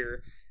through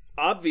here,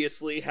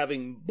 obviously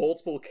having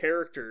multiple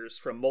characters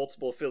from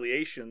multiple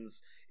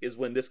affiliations is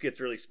when this gets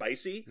really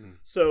spicy.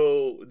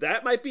 So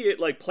that might be it.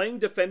 Like, playing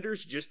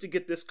Defenders just to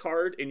get this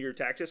card in your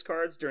Tactics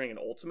cards during an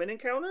ultimate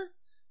encounter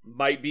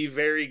might be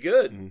very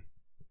good.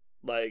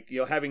 Like, you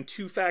know, having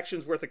 2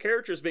 factions worth of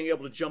characters being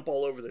able to jump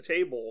all over the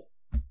table,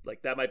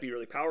 like, that might be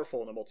really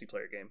powerful in a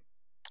multiplayer game.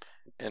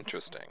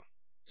 Interesting.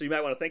 So you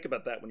might want to think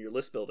about that when you're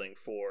list building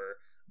for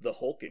the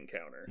Hulk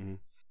encounter.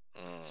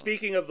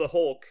 Speaking of the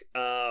Hulk,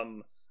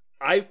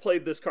 I've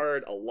played this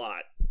card a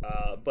lot,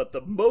 but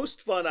the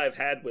most fun I've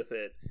had with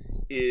it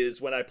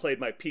is when I played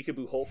my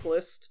Peekaboo Hulk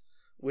list,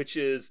 which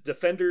is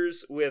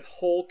Defenders with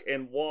Hulk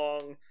and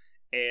Wong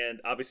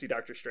and obviously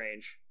Doctor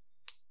Strange.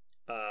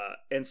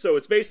 And so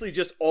it's basically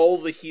just all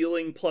the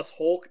healing plus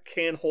Hulk.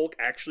 Can Hulk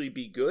actually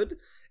be good?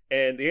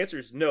 And the answer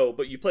is no,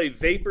 but you play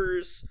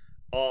Vapors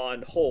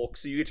on Hulk,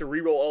 so you get to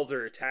reroll all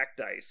their attack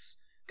dice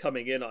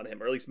coming in on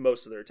him, or at least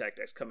most of their attack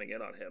dice coming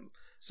in on him.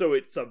 So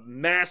it's a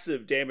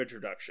massive damage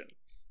reduction.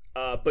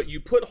 But you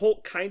put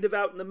Hulk kind of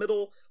out in the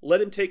middle,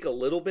 let him take a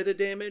little bit of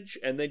damage,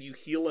 and then you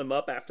heal him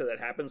up after that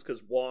happens,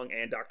 because Wong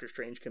and Doctor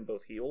Strange can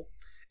both heal.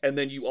 And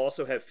then you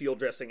also have field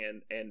dressing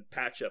and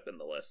patch up in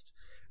the list.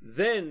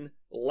 Then,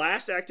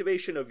 last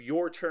activation of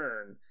your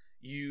turn,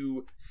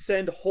 you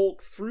send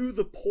Hulk through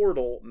the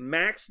portal,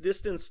 max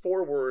distance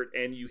forward,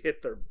 and you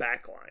hit their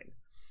backline.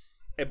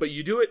 But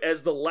you do it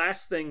as the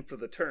last thing for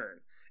the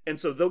turn. And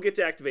so they'll get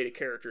to activate a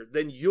character.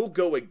 Then you'll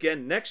go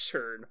again next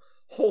turn.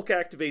 Hulk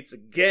activates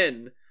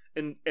again,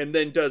 and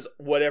then does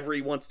whatever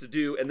he wants to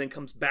do, and then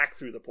comes back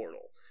through the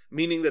portal.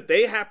 Meaning that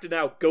they have to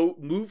now go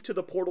move to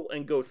the portal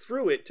and go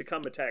through it to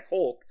come attack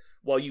Hulk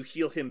while you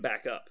heal him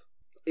back up.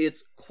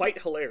 It's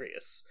quite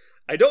hilarious.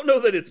 I don't know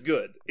that it's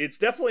good. It's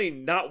definitely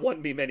not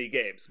won me many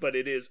games, but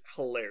it is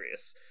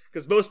hilarious.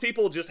 Because most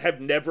people just have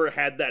never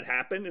had that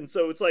happen, and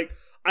so it's like,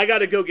 I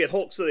gotta go get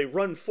Hulk, so they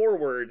run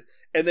forward,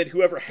 and then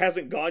whoever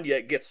hasn't gone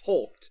yet gets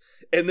Hulked.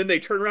 And then they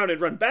turn around and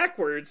run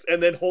backwards,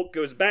 and then Hulk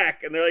goes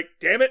back, and they're like,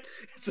 damn it!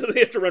 So they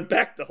have to run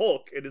back to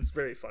Hulk, and it's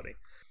very funny.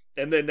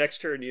 And then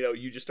next turn, you know,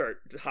 you just start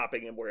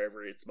hopping him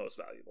wherever it's most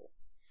valuable.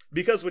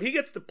 Because when he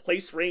gets to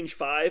place range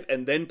 5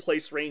 and then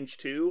place range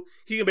 2,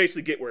 he can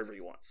basically get wherever he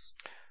wants.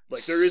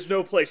 Like, there is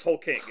no place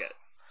Hulk can't get.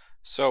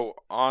 So,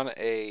 on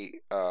a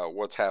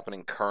what's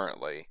happening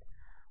currently,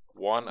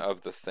 one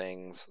of the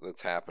things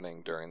that's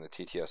happening during the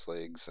TTS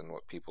leagues and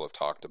what people have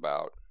talked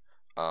about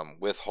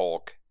with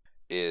Hulk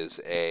is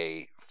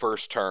a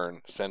first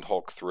turn send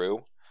Hulk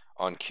through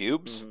on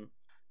cubes,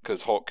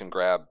 because Hulk can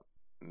grab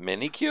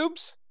mini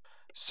cubes.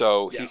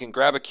 So he can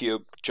grab a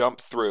cube,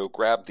 jump through,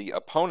 grab the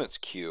opponent's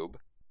cube,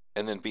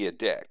 and then be a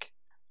dick.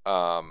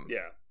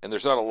 And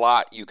there's not a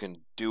lot you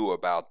can do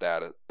about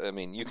that. I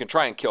mean, you can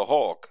try and kill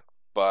Hulk,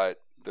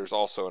 but there's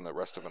also the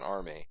rest of an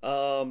army.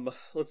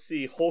 Let's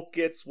see. Hulk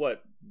gets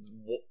what?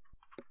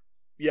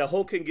 Yeah,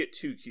 Hulk can get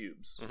 2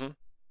 cubes.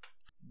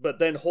 But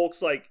then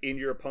Hulk's like in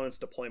your opponent's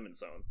deployment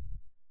zone.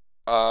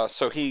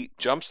 So he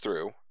jumps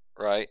through,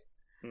 right?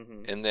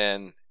 And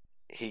then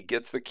he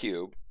gets the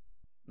cube.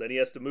 Then he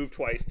has to move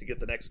twice to get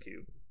the next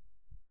cube,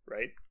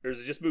 right? Or does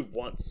it just move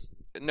once?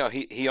 No,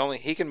 he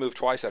can move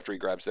twice after he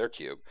grabs their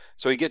cube.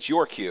 So he gets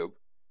your cube,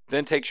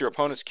 then takes your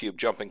opponent's cube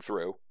jumping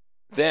through,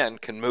 then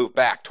can move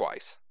back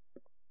twice.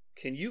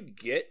 Can you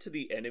get to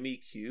the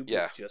enemy cube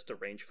with just a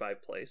range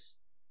 5 place?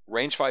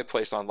 Range 5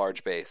 place on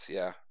large base,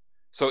 yeah.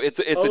 So it's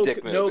a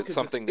dick move. It's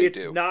something they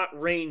do. It's not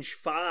range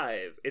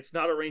 5. It's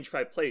not a range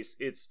 5 place.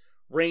 It's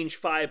range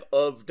 5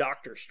 of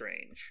Doctor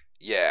Strange.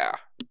 Yeah.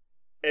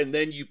 And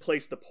then you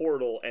place the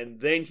portal, and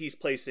then he's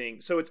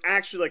placing... So it's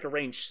actually like a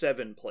range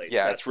 7 place.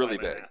 Yeah, that's it's really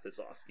why my big. math is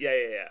off.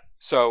 Yeah.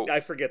 So I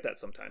forget that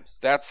sometimes.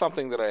 That's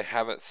something that I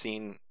haven't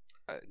seen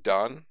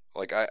done.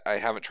 Like, I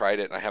haven't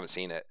tried it, and I haven't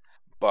seen it.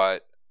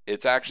 But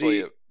it's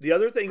actually the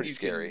other thing pretty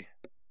scary.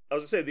 I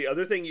was going to say, the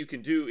other thing you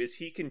can do is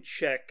he can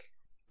check...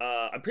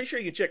 I'm pretty sure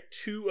you can check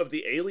 2 of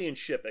the alien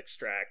ship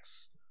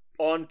extracts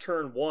on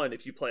turn 1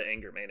 if you play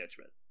Anger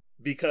Management.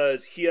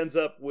 Because he ends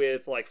up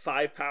with like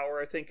 5 power,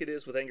 I think it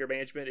is, with Anger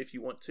Management if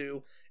you want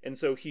to. And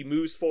so he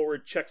moves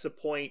forward, checks a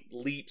point,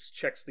 leaps,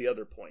 checks the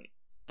other point.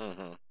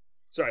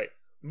 Sorry.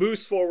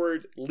 Moves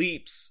forward,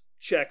 leaps,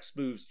 checks,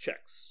 moves,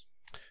 checks.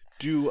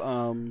 Do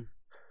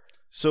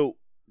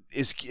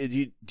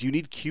you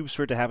need cubes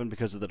for it to happen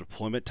because of the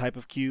deployment type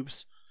of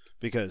cubes?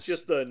 Because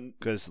it's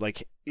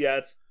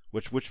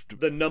which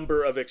the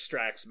number of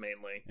extracts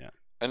mainly. Yeah.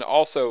 And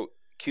also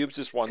cubes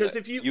is one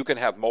that you can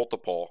have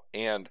multiple,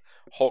 and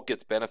Hulk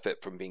gets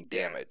benefit from being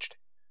damaged.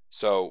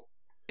 So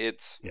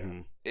it's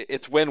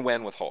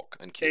win-win with Hulk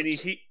and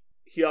cubes. And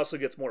he also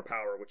gets more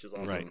power, which is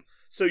awesome. Right.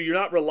 So you're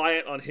not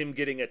reliant on him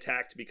getting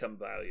attacked to become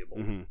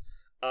valuable.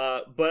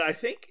 But I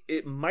think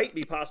it might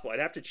be possible. I'd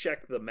have to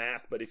check the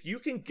math, but if you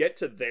can get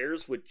to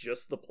theirs with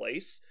just the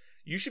place,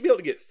 you should be able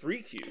to get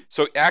 3 cubes.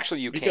 So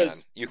actually you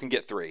can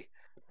get 3.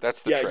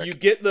 That's the trick. You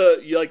get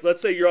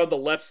let's say you're on the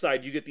left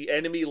side, you get the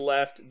enemy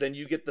left, then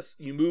you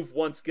you move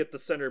once, get the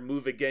center,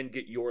 move again,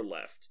 get your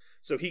left.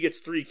 So he gets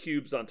 3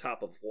 cubes on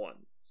top of 1.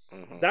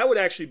 Mm-hmm. That would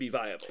actually be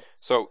viable.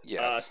 So,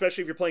 yes.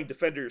 Especially if you're playing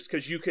defenders,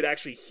 because you could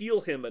actually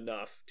heal him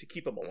enough to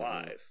keep him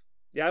alive.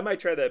 Mm-hmm. Yeah, I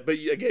might try that, but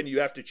again, you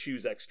have to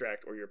choose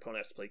extract or your opponent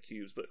has to play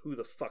cubes, but who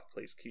the fuck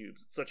plays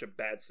cubes? It's such a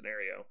bad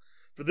scenario.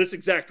 For this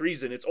exact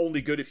reason, it's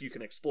only good if you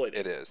can exploit it.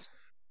 It is.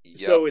 Yep.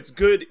 So it's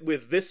good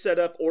with this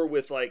setup or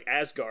with like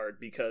Asgard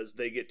because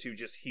they get to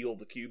just heal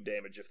the cube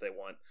damage if they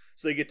want.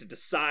 So they get to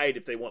decide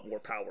if they want more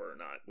power or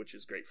not, which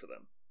is great for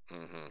them.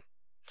 Mm-hmm.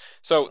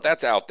 So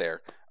that's out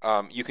there.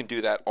 You can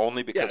do that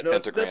only because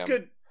Pentagram. That's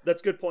good.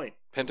 That's a good point.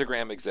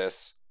 Pentagram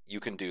exists. You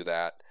can do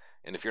that,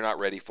 and if you're not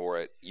ready for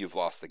it, you've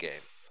lost the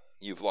game.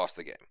 You've lost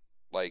the game.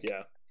 Like,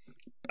 yeah.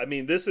 I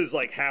mean, this is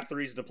like half the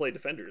reason to play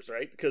defenders,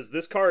 right? Because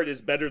this card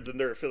is better than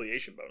their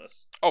affiliation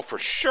bonus. Oh, for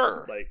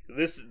sure. Like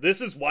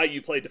this is why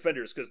you play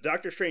defenders, because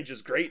Doctor Strange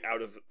is great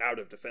out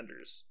of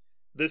defenders.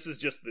 This is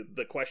just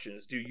the question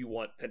is, do you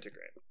want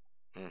Pentagram?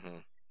 Mm-hmm.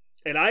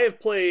 And I have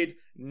played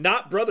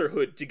not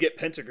Brotherhood to get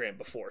Pentagram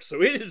before,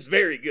 so it is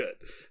very good.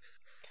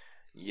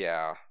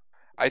 Yeah.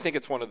 I think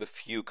it's one of the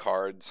few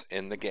cards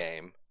in the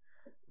game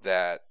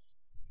that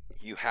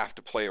you have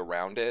to play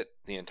around it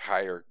the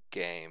entire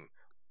game,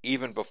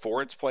 even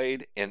before it's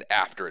played and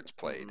after it's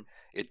played.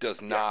 Mm-hmm. It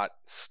does not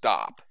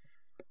stop.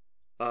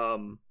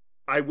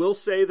 I will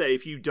say that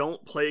if you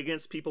don't play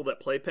against people that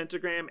play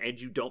Pentagram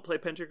and you don't play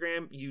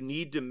Pentagram, you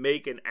need to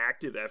make an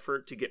active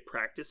effort to get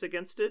practice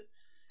against it.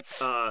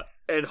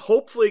 And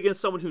hopefully against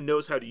someone who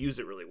knows how to use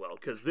it really well,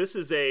 because this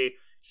is a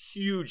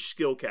huge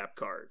skill cap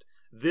card.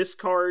 This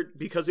card,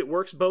 because it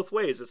works both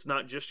ways, it's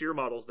not just your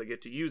models that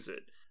get to use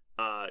it.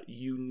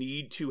 You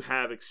need to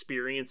have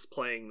experience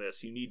playing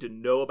this. You need to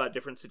know about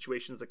different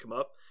situations that come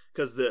up,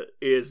 because it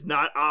is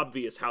not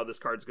obvious how this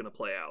card's going to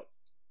play out.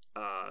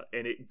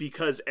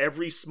 Because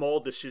every small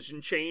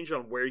decision change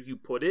on where you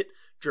put it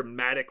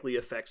dramatically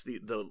affects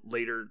the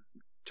later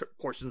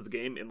portions of the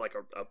game in like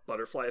a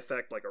butterfly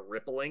effect, like a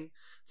rippling.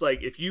 It's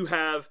like if you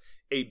have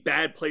a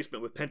bad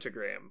placement with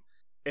Pentagram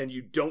and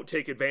you don't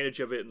take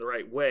advantage of it in the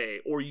right way,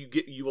 or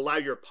you allow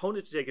your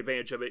opponent to take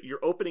advantage of it,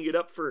 you're opening it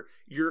up for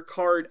your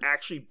card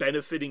actually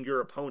benefiting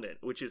your opponent,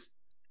 which is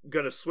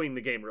going to swing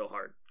the game real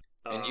hard.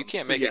 And you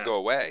can't make it go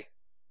away.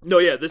 No,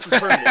 yeah, this is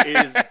permanent.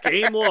 It is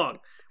game long.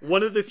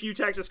 One of the few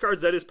Taxis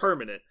cards that is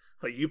permanent.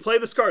 Like, you play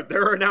this card,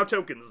 there are now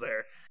tokens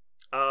there.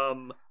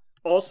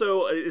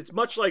 Also, it's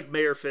much like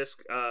Mayor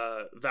Fisk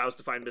vows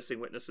to find missing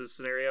witnesses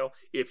scenario.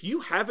 If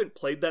you haven't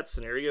played that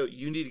scenario,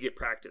 you need to get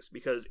practice,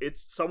 because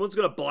someone's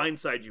going to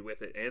blindside you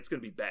with it, and it's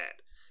going to be bad.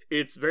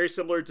 It's very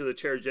similar to the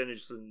Terrigen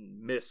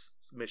Miss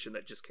mission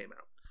that just came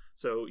out.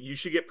 So you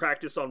should get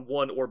practice on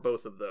one or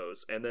both of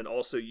those, and then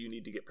also you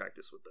need to get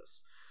practice with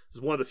this. This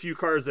is one of the few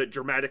cards that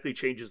dramatically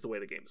changes the way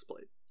the game is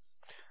played.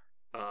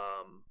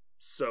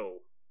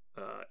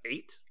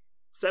 8?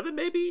 7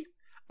 maybe?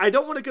 I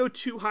don't want to go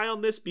too high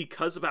on this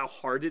because of how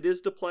hard it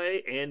is to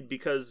play, and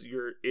because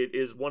it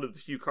is one of the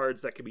few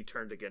cards that can be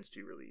turned against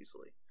you really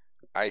easily.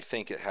 I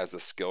think it has a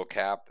skill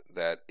cap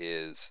that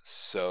is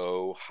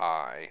so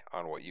high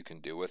on what you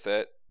can do with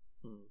it.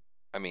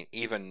 I mean,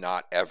 even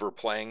not ever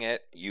playing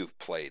it, you've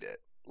played it.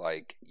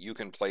 Like, you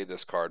can play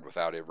this card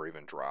without ever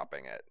even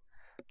dropping it.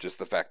 Just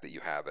the fact that you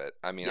have it.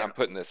 I mean, yeah. I'm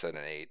putting this at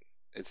an 8.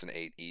 It's an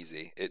 8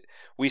 easy.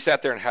 We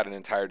sat there and had an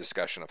entire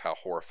discussion of how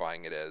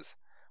horrifying it is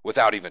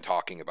without even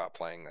talking about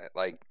playing it.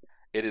 Like,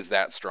 it is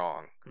that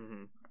strong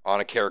on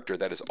a character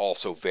that is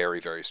also very,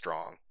 very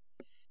strong.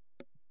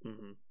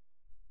 Mm-hmm.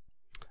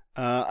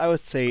 I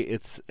would say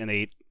it's an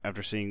 8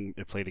 after seeing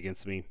it played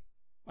against me.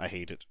 I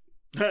hate it.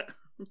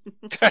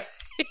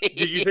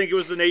 Did you think it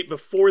was an 8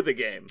 before the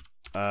game?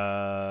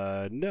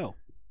 No.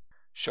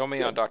 Show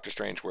me on Doctor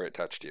Strange where it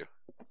touched you.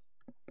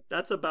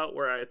 That's about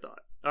where I thought.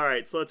 All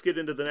right, so let's get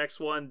into the next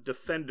one.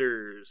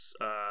 Defenders.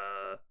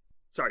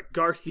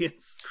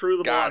 Guardians. Crew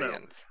of the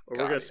Milano. We're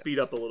going to speed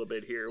up a little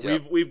bit here.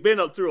 Yep. We've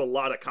been through a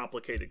lot of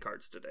complicated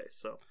cards today.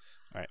 So, all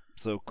right.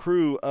 So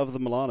Crew of the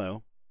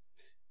Milano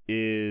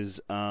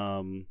is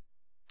active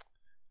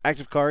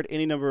card.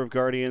 Any number of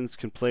Guardians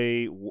can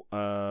play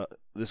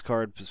this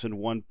card to spend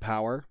 1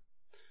 power.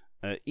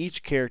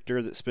 Each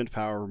character that spent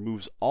power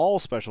removes all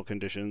special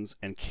conditions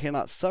and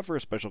cannot suffer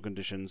special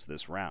conditions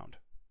this round.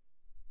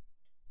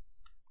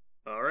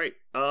 All right.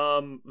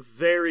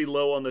 Very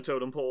low on the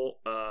totem pole.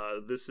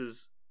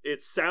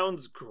 It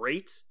sounds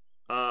great,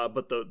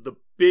 but the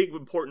big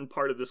important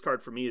part of this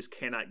card for me is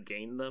cannot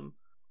gain them,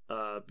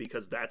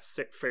 because that's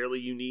fairly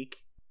unique.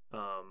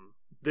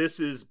 This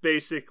is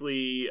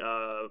basically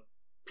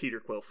Peter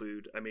Quill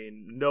food. I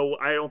mean, no,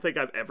 I don't think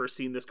I've ever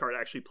seen this card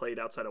actually played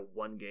outside of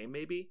one game,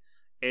 maybe.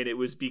 And it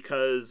was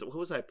because, what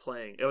was I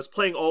playing? I was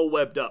playing All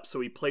Webbed Up, so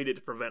he played it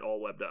to prevent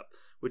All Webbed Up,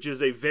 which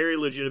is a very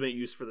legitimate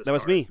use for this card.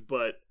 That was me.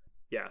 But,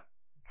 yeah.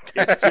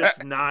 It's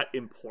just not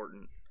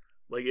important.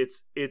 Like,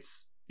 it's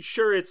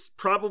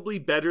probably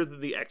better than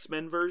the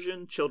X-Men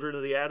version, Children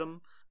of the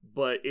Atom,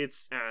 but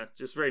it's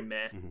just very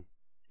meh. Mm-hmm.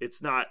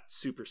 It's not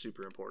super,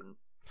 super important.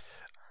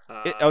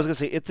 I was gonna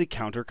say it's a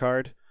counter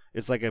card.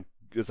 It's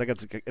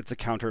a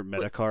counter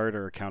meta card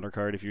or a counter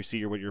card. If you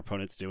see what your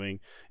opponent's doing,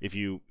 if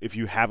you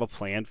have a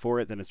plan for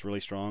it, then it's really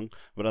strong.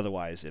 But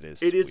otherwise, it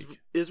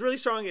is really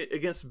strong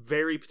against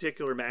very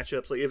particular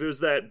matchups. Like if it was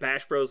that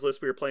Bash Bros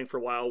list we were playing for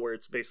a while, where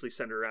it's basically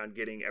centered around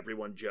getting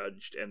everyone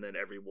judged and then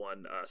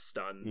everyone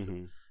stunned.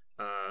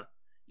 Mm-hmm.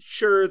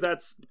 Sure,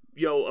 that's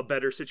a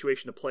better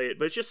situation to play it,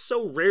 but it's just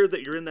so rare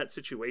that you're in that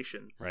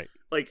situation. Right.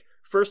 Like,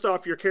 first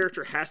off, your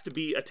character has to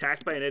be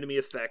attacked by an enemy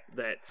effect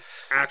that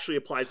actually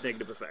applies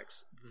negative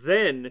effects.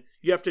 Then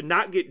you have to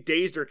not get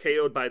dazed or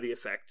KO'd by the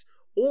effect,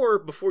 or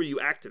before you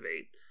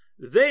activate.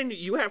 Then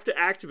you have to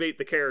activate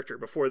the character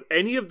before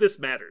any of this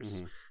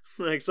matters.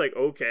 Mm-hmm. It's like,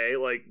 okay,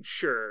 like,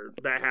 sure,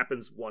 that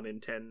happens 1 in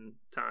 10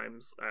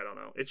 times. I don't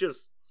know.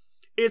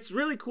 It's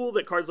really cool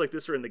that cards like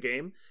this are in the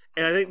game,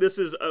 and I think this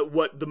is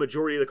what the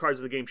majority of the cards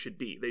of the game should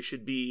be. They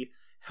should be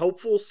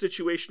helpful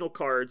situational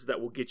cards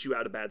that will get you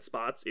out of bad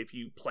spots if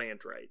you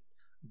planned right.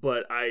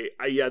 But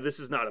this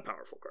is not a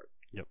powerful card.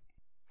 Yep.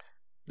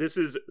 This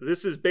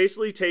is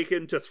basically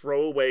taken to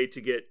throw away to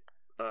get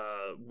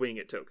wing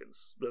it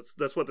tokens.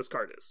 That's what this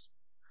card is.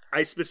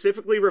 I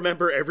specifically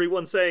remember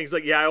everyone saying, "It's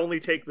like, yeah, I only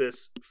take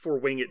this for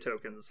wing it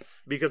tokens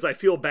because I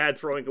feel bad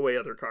throwing away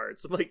other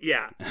cards." I'm like,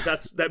 yeah,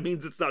 that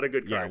means it's not a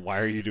good card. Yeah,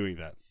 why are you doing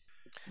that?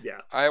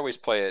 Yeah, I always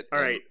play it.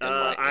 All right,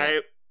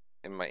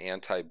 in my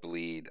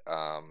anti-bleed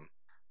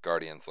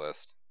Guardians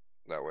list.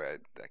 That way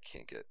I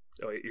can't get.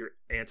 Oh, your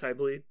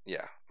anti-bleed?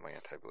 Yeah, my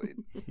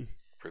anti-bleed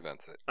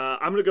prevents it.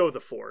 I'm gonna go with a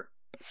 4.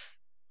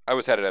 I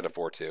was headed at a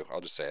 4 too.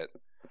 I'll just say it.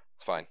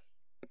 It's fine.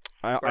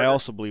 I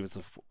also believe it's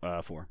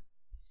a 4.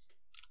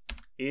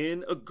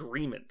 In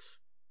agreement.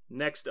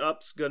 Next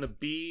up's gonna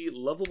be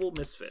Lovable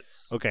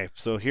Misfits. Okay,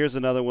 so here's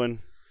another one.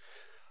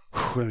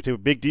 We're gonna take a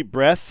big deep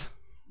breath.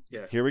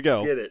 Yeah. Here we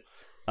go. Get it.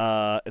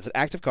 It's an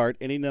active card.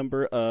 Any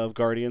number of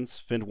Guardians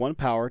spend 1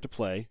 power to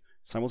play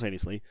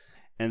simultaneously,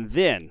 and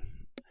then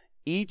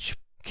each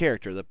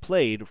character that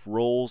played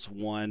rolls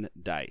 1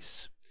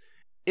 dice.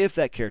 If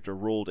that character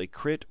rolled a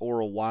crit or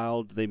a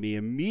wild, they may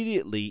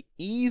immediately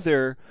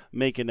either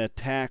make an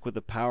attack with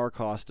a power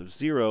cost of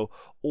 0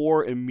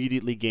 or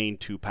immediately gain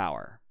 2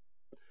 power.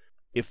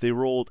 If they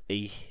rolled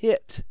a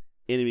hit,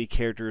 enemy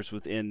characters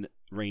within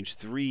range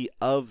 3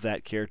 of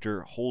that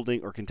character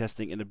holding or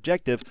contesting an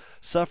objective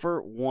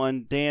suffer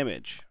 1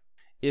 damage.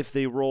 If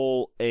they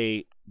roll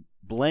a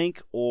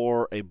blank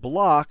or a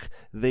block,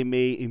 they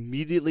may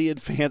immediately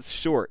advance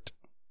short.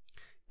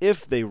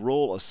 If they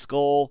roll a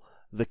skull,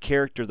 the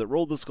character that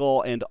rolled the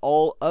skull and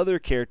all other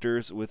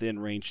characters within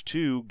range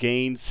 2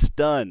 gain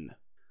stun.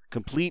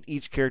 Complete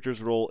each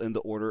character's roll in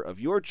the order of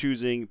your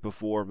choosing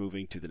before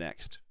moving to the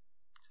next.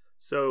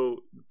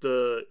 So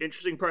the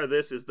interesting part of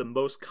this is the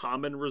most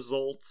common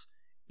result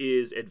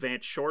is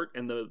advance short,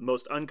 and the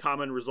most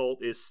uncommon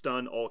result is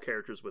stun all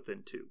characters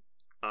within 2.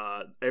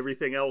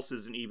 Everything else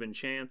is an even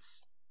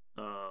chance.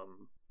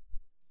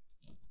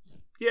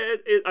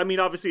 I mean,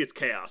 obviously it's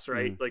chaos,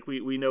 right? Mm-hmm. Like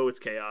we know it's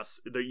chaos.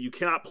 You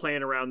cannot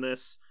plan around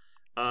this.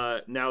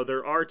 Now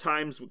there are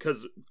times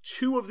because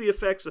 2 of the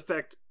effects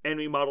affect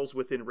enemy models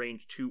within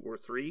range 2 or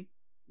 3.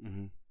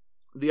 Mm-hmm.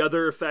 The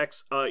other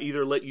effects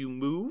either let you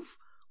move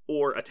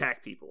or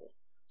attack people.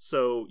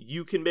 So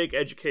you can make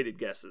educated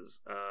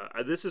guesses.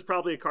 This is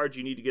probably a card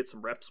you need to get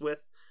some reps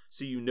with,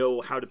 so you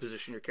know how to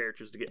position your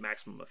characters to get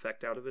maximum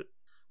effect out of it.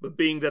 But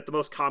being that the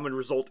most common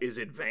result is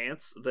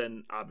advance,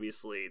 then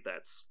obviously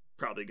that's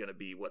probably going to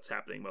be what's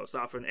happening most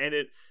often. And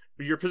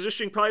your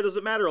positioning probably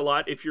doesn't matter a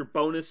lot if your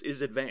bonus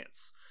is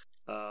advance.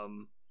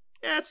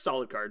 It's a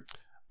solid card.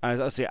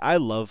 I'll say I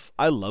love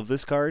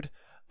this card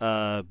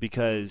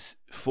because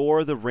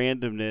for the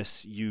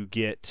randomness you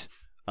get,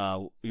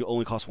 you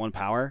only cost 1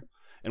 power,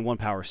 and 1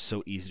 power is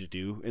so easy to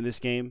do in this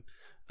game.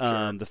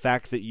 Sure. The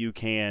fact that you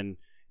can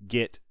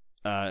get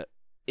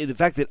the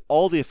fact that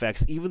all the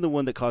effects, even the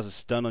one that causes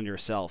stun on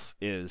yourself,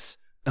 is.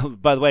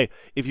 By the way,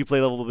 if you play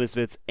Lovable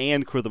Misfits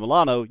and Cor the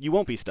Milano, you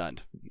won't be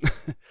stunned.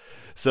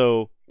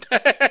 So,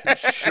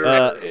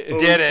 sure, you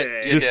did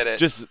it.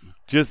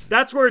 Just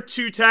that's worth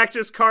 2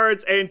 Tactus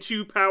cards and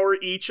 2 power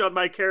each on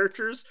my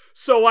characters,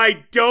 so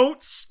I don't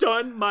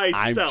stun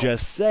myself. I'm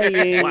just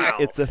saying, wow.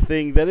 It's a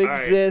thing that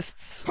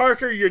exists. Right.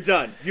 Parker, you're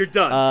done. You're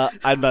done.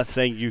 I'm not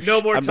saying you.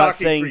 No more I'm talking not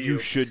saying for you. You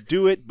should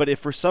do it, but if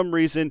for some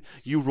reason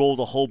you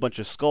rolled a whole bunch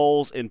of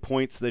skulls and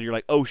points, then you're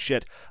like, oh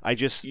shit, I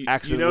just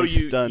accidentally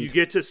stunned. You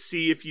get to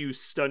see if you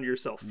stun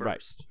yourself first.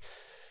 Right.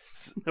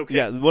 Okay.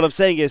 Yeah, what I'm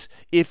saying is,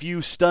 if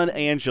you stun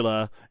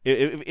Angela,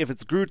 if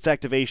it's Groot's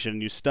activation,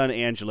 and you stun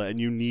Angela, and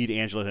you need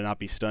Angela to not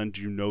be stunned,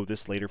 you know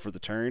this later for the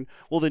turn,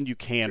 well, then you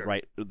can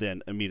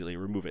then immediately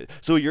remove it.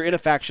 So you're in a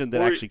faction that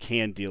actually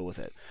can deal with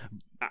it.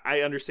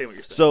 I understand what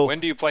you're saying. So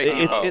when do you play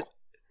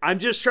I'm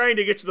just trying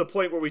to get to the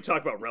point where we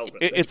talk about relevance.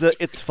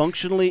 It's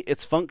functionally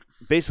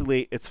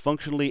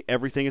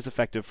everything is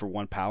effective for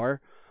 1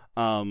 power.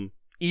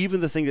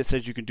 Even the thing that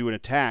says you can do an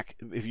attack,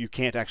 if you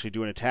can't actually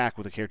do an attack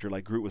with a character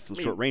like Groot with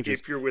short ranges.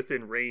 If you're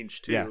within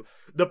range, too. Yeah.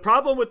 The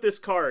problem with this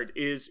card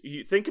is,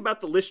 you think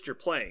about the list you're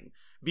playing.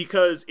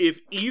 because if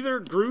either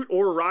Groot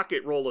or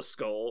Rocket roll a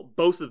skull,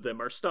 both of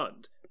them are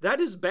stunned. That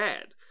is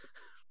bad.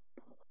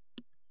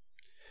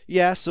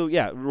 Yeah, so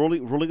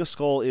rolling a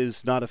skull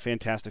is not a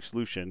fantastic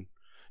solution.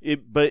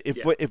 But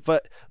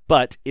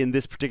in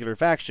this particular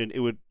faction, it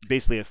would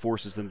basically it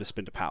forces them to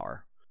spend a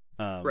power.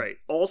 Right.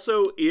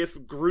 Also,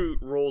 if Groot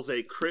rolls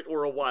a crit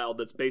or a wild,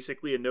 that's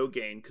basically a no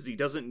gain because he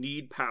doesn't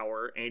need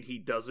power and he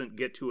doesn't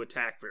get to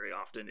attack very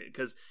often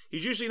because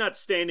he's usually not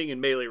standing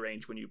in melee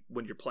range when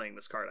you're playing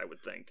this card. I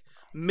would think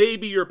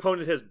maybe your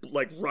opponent has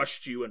like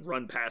rushed you and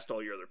run past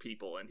all your other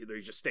people and they're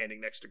just standing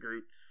next to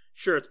Groot.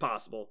 Sure, it's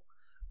possible,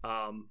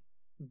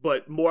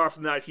 but more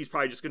often than not, he's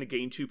probably just going to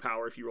gain 2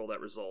 power if you roll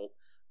that result.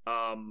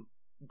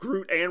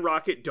 Groot and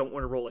Rocket don't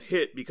want to roll a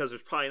hit because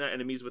there's probably not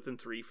enemies within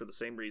 3 for the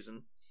same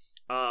reason.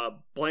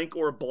 Blank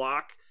or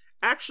block,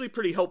 actually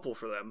pretty helpful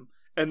for them.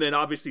 And then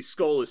obviously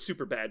Skull is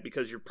super bad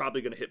because you're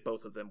probably going to hit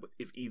both of them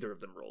if either of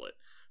them roll it.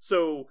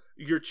 So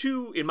your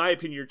two, in my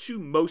opinion, your 2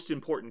 most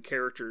important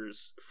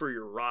characters for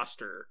your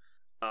roster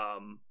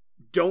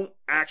don't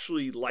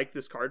actually like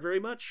this card very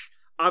much.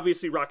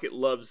 Obviously Rocket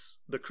loves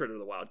the Crit or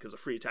the Wild because a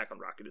free attack on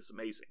Rocket is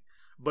amazing.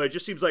 But it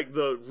just seems like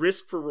the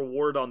risk for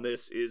reward on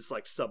this is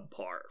like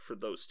subpar for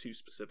those 2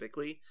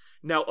 specifically.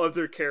 Now,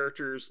 other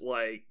characters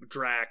like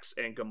Drax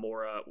and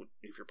Gamora,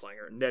 if you're playing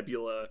her,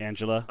 Nebula,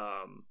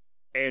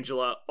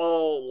 Angela,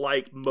 all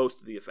like most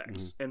of the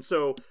effects. Mm-hmm. And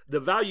so the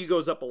value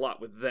goes up a lot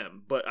with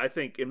them. But I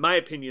think, in my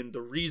opinion,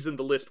 the reason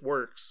the list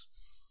works,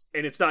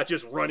 and it's not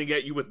just running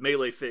at you with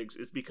melee figs,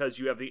 is because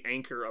you have the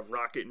anchor of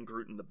Rocket and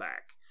Groot in the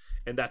back.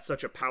 And that's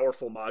such a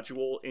powerful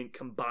module and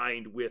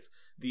combined with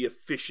the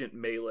efficient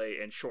melee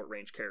and short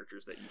range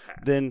characters that you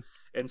have.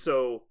 And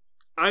so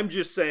I'm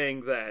just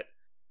saying that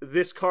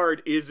this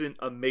card isn't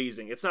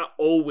amazing. It's not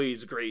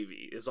always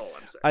gravy, is all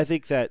I'm saying. I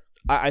think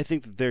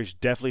that there's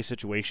definitely a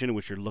situation in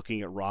which you're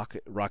looking at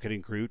Rocket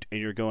and Groot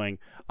and you're going,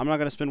 I'm not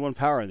going to spend 1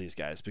 power on these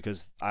guys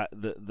because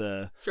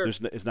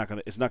it's not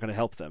going to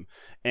help them.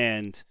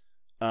 And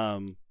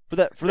for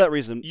that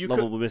reason,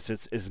 Lovable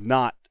Misfits is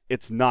not.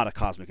 It's not a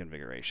Cosmic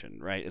Invigoration,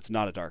 right? It's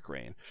not a Dark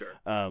Rain. Sure.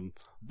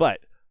 But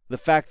the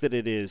fact that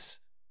it is,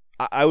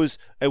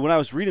 when I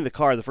was reading the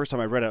card the first time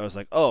I read it, I was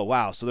like, oh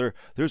wow, so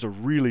there's a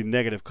really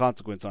negative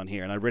consequence on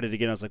here. And I read it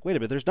again, I was like, wait a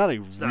minute, there's not a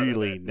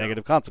really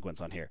negative consequence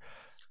on here.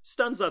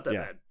 Stun's not that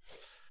bad.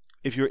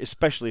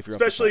 Especially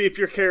if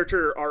your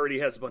character already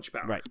has a bunch of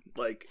power,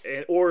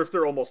 right? Or if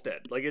they're almost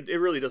dead, it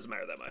really doesn't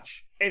matter that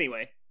much.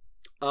 Anyway,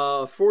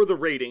 for the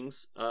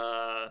ratings,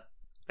 I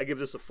give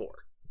this a 4.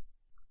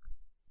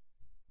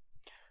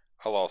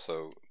 I'll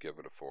also give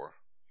it a 4.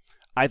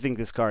 I think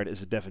this card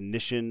is a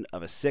definition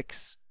of a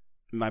 6,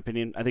 in my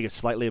opinion. I think it's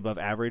slightly above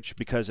average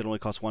because it only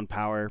costs 1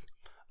 power.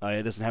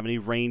 It doesn't have any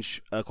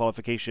range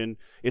qualification.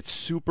 It's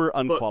super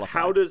unqualified.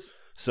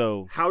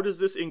 But how does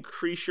this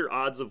increase your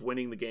odds of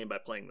winning the game by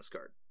playing this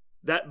card?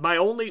 That my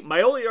only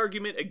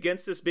argument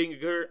against this being a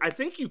good. I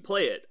think you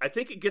play it. I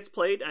think it gets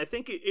played. And I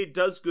think it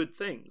does good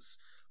things.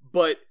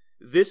 But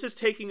this is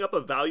taking up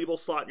a valuable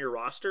slot in your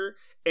roster,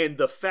 and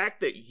the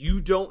fact that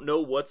you don't know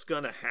what's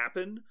going to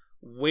happen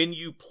when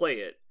you play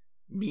it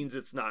means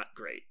it's not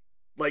great.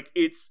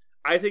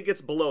 I think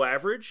it's below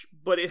average,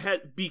 but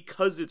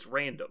because it's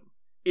random.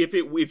 If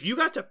you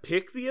got to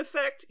pick the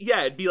effect,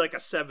 yeah, it'd be like a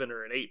 7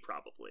 or an 8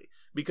 probably,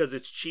 because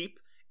it's cheap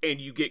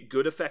and you get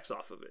good effects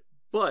off of it.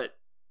 But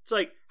it's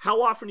like,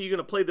 how often are you going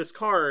to play this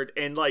card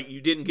and you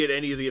didn't get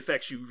any of the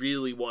effects you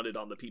really wanted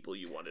on the people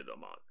you wanted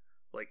them on?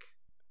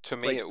 To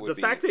me, it would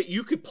be the fact that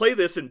you could play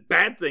this and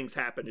bad things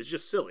happen is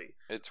just silly.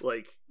 It's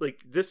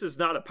this is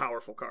not a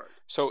powerful card.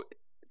 So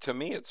to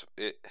me,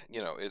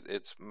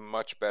 it's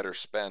much better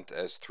spent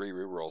as 3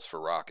 rerolls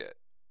for Rocket.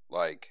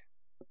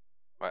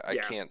 I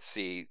can't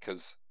see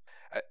because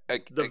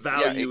the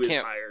value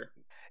is higher.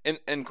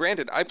 And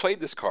granted, I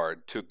played this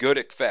card to good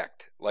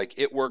effect.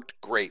 It worked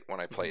great when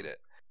I played it,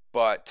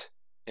 but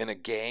in a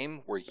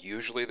game where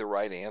usually the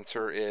right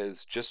answer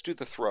is just do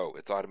the throw,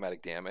 it's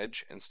automatic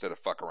damage instead of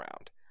fuck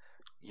around.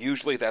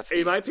 Usually that's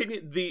in my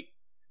opinion,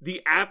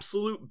 the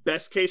absolute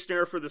best case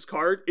scenario for this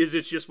card is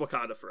it's just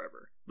Wakanda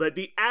Forever.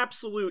 The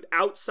absolute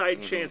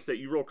outside chance that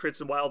you roll crits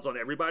and wilds on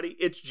everybody,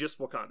 it's just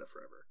Wakanda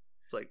Forever.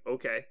 It's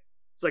okay.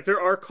 It's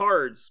there are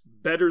cards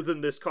better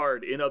than this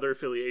card in other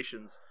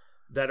affiliations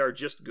that are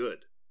just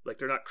good.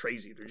 They're not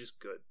crazy, they're just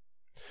good.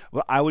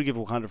 Well, I would give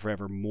Wakanda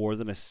Forever more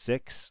than a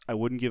 6. I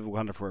wouldn't give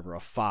Wakanda Forever a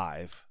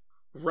 5.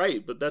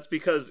 Right, but that's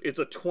because it's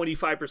a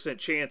 25%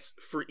 chance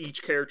for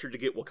each character to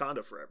get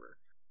Wakanda Forever.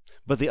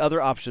 But the other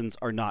options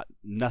are not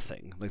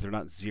nothing. They're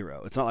not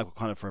 0. It's not like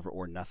Wakanda Forever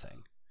or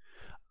nothing.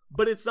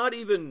 But it's not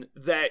even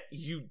that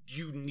you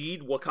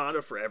need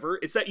Wakanda Forever.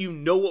 It's that you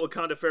know what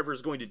Wakanda Forever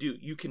is going to do.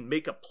 You can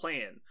make a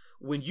plan.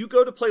 When you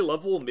go to play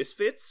Lovable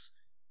Misfits,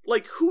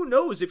 who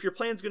knows if your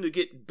plan's going to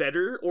get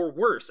better or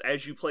worse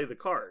as you play the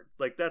card?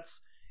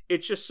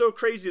 It's just so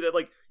crazy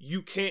that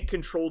you can't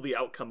control the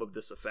outcome of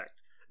this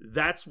effect.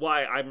 That's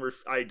why I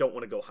don't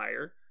want to go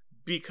higher,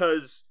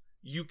 because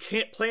you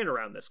can't plan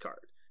around this card.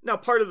 Now,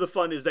 part of the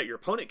fun is that your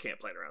opponent can't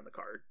plan around the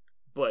card,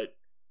 but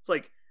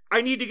it's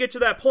I need to get to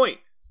that point.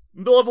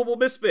 Lovable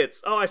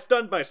misfits. Oh, I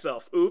stunned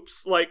myself.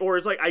 Oops. Like, or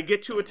it's like, I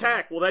get to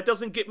attack. Well, that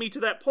doesn't get me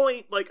to that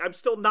point. Like, I'm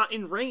still not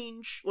in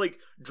range. Like,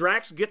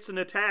 Drax gets an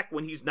attack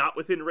when he's not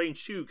within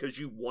range too, because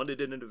you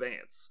wanted it in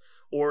advance.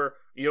 Or,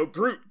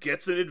 Groot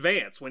gets an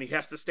advance when he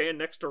has to stand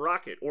next to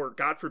Rocket, or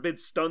God forbid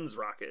stuns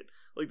Rocket.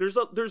 Like,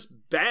 there's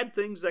bad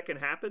things that can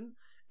happen,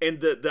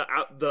 and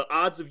the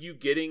odds of you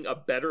getting a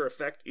better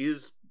effect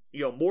is,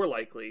 more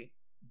likely.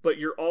 But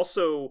you're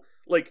also,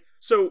 like,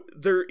 so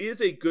there is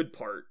a good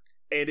part.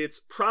 And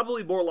it's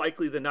probably more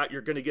likely than not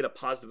you're going to get a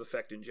positive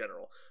effect in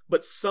general.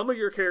 But some of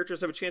your characters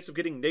have a chance of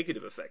getting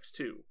negative effects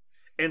too.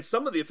 And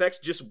some of the effects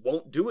just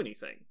won't do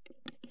anything.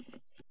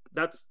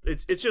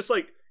 It's just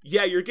like,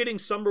 yeah, you're getting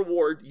some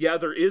reward. Yeah,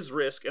 there is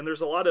risk. And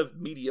there's a lot of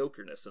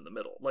mediocreness in the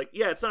middle. Like,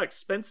 yeah, it's not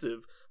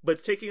expensive, but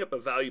it's taking up a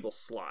valuable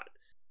slot.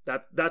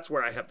 That's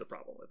where I have the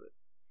problem with it.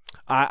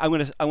 I'm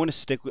gonna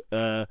stick with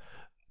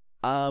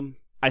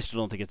I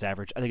still don't think it's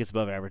average. I think it's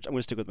above average. I'm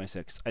going to stick with my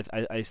 6.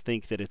 I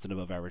think that it's an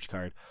above average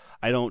card.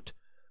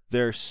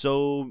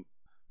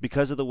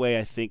 Because of the way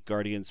I think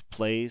Guardians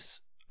plays,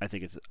 I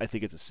think it's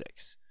a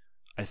 6.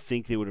 I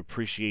think they would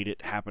appreciate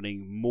it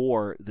happening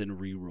more than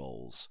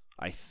rerolls,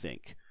 I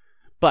think.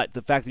 But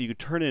the fact that you could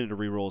turn it into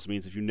rerolls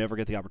means if you never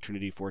get the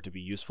opportunity for it to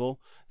be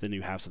useful, then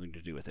you have something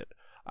to do with it.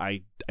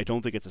 I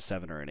don't think it's a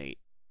 7 or an 8,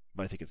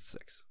 but I think it's a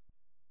 6.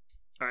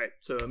 All right,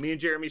 so me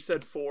and Jeremy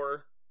said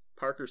 4.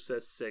 Parker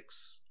says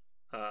 6.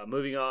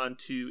 Moving on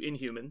to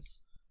Inhumans,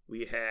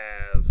 we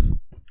have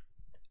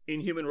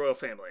Inhuman Royal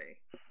Family.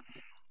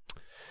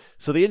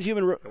 So the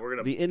Inhuman Royal,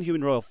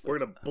 we're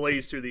gonna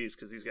blaze through these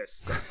because these guys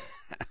suck.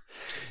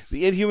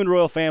 The Inhuman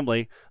Royal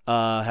Family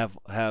have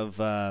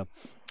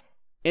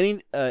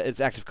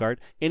it's active card.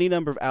 Any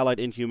number of allied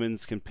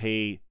Inhumans can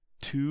pay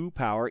 2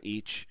 power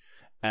each.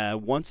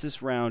 Once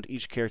this round,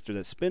 each character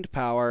that spent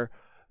power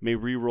may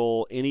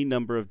reroll any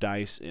number of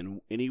dice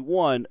in any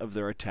one of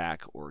their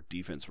attack or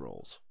defense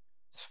rolls.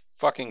 It's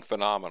fucking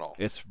phenomenal.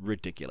 It's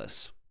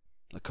ridiculous.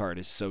 The card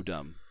is so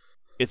dumb.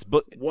 It's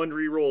one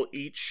reroll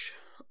each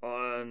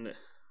on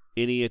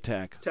any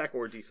attack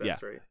or defense, yeah.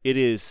 Right? It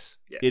is.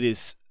 Yeah. It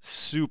is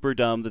super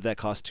dumb that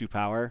costs 2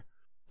 power.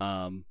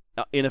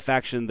 In a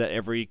faction that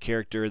every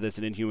character that's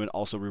an Inhuman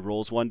also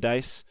rerolls 1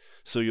 dice,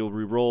 so you'll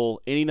reroll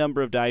any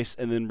number of dice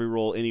and then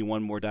reroll any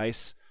 1 more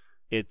dice.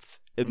 It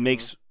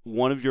makes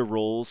one of your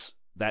rolls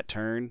that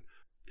turn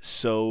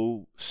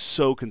so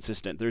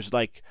consistent. There's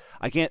like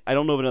I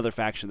don't know of another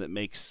faction that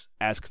makes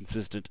as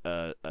consistent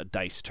a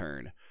dice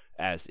turn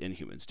as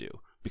Inhumans do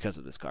because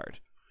of this card.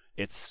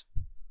 It's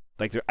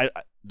like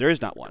there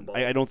is not one.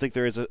 I don't think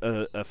there is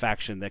a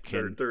faction that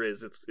can. There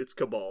is. It's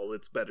Cabal.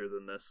 It's better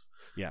than this.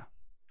 Yeah.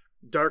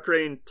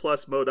 Darkreign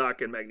plus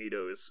MODOK and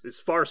Magneto is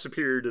far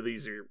superior to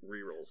these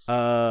rerolls.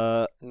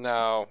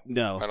 No,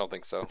 I don't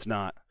think so. It's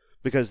not.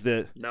 Because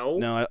you're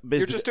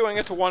just doing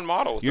it to one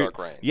model with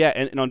Darkreign. Yeah,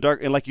 and on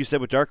and like you said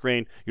with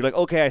Darkreign, you're like,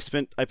 okay, I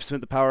spent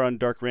the power on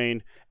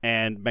Darkreign,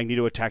 and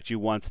Magneto attacked you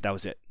once. That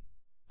was it.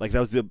 Like that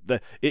was it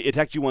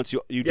attacked you once.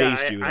 You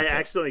dazed you. I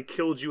accidentally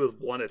killed you with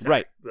 1 attack.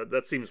 Right.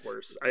 That seems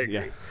worse. I agree.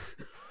 Yeah.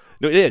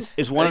 No, it is.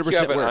 It's 100% worse. You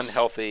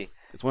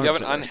have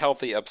an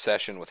unhealthy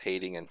obsession with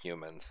hating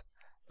Inhumans.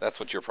 That's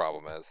what your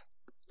problem is.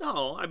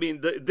 No, I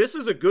mean this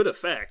is a good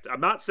effect.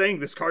 I'm not saying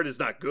this card is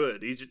not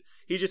good.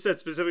 He just said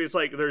specifically, it's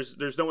like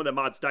there's no one that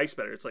mods dice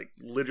better. It's like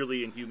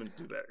literally Inhumans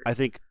do better. I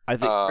think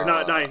or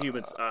not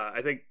Inhumans.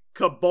 I think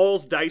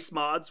Cabal's dice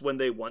mods when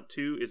they want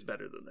to is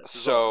better than this.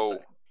 So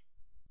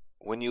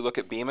when you look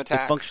at beam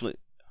attacks,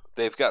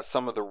 they've got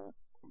some of the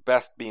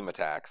best beam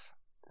attacks,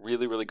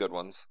 really really good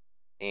ones,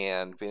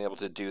 and being able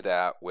to do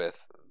that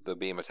with the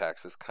beam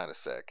attacks is kind of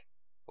sick.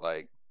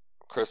 Like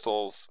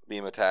Crystal's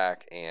beam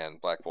attack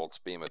and Black Bolt's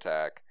beam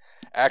attack.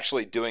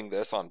 Actually doing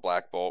this on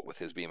Black Bolt with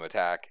his beam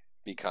attack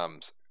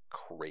becomes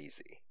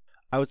crazy.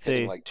 I would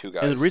say like 2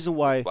 guys. And the reason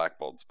why Black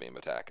Bolt's beam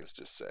attack is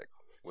just sick.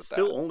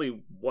 Still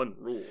only one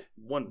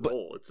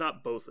roll. It's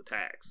not both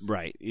attacks.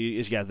 Right.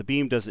 Yeah, the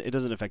beam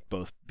doesn't affect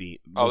both beam.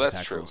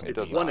 That's true. It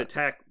does one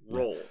attack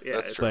roll. Yeah,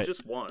 it's true.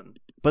 Just one.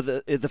 But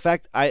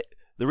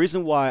the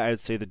reason why I would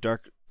say the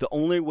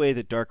only way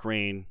that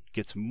Darkreign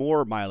gets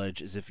more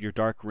mileage is if you're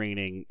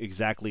Darkraining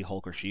exactly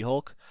Hulk or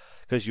She-Hulk,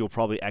 because you'll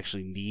probably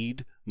actually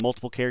need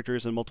multiple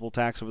characters and multiple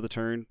attacks over the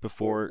turn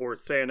before. Or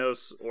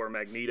Thanos or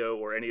Magneto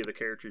or any of the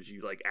characters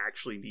you like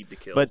actually need to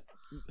kill. But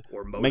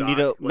or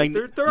MODOK.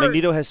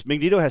 Magneto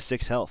has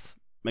 6 health.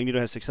 Magneto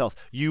has 6 health.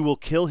 You will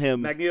kill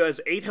him. Magneto has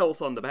 8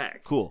 health on the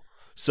back. Cool.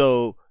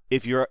 So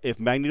if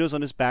Magneto's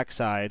on his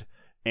backside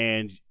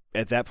and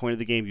at that point of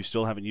the game you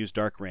still haven't used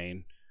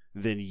Darkreign,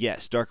 then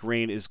yes,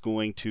 Darkreign is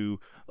going to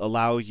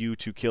allow you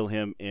to kill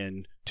him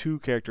in 2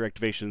 character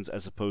activations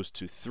as opposed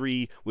to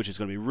 3, which is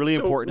going to be really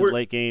important in the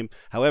late game.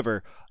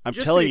 However, I'm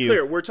telling you,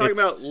 clear, we're talking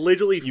about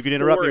literally. You can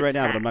interrupt me right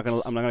now, but I'm not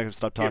going to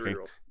stop talking.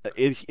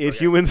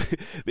 The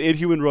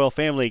Inhuman Royal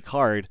Family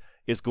card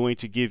is going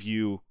to give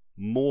you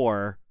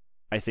more,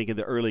 I think, in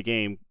the early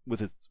game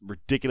with its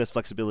ridiculous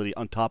flexibility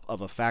on top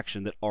of a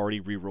faction that already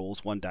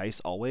rerolls 1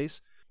 dice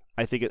always.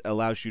 I think it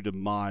allows you to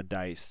mod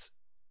dice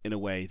in a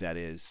way that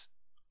is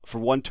for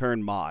one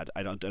turn mod,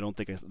 I don't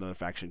think another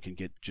faction can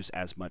get just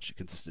as much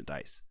consistent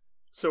dice.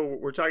 So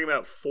we're talking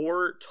about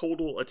 4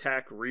 total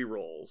attack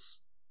rerolls,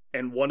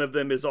 and one of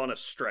them is on a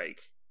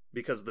strike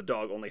because the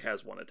dog only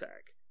has 1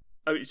 attack.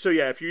 So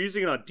yeah, if you're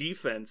using it on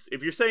defense,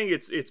 if you're saying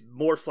it's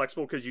more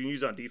flexible because you can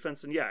use it on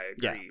defense, then yeah, I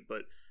agree. Yeah.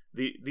 But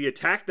the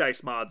attack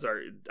dice mods are,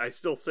 I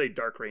still say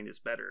Dark Reign is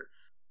better,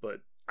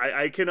 but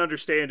I can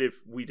understand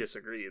if we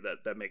disagree.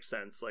 That makes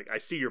sense. Like, I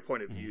see your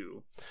point of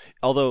view.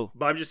 Although,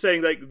 but I'm just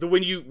saying, like,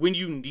 when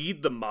you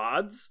need the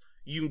mods,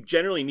 you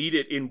generally need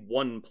it in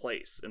one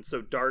place, and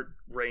so Dark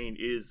Reign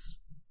is,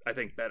 I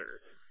think,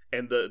 better.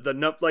 And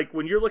like,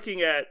 when you're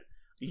looking at,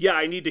 yeah,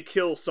 I need to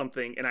kill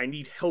something and I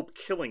need help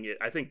killing it,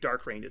 I think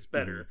Dark Reign is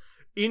better.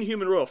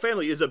 Inhuman Royal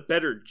Family is a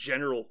better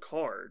general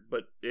card,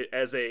 but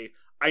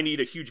I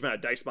need a huge amount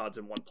of dice mods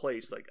in one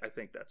place, like, I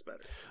think that's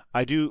better.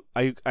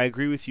 I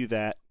agree with you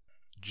that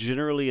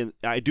generally, and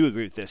I do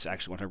agree with this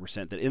actually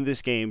 100%, that in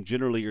this game,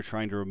 generally you're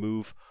trying to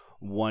remove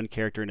one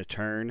character in a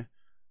turn.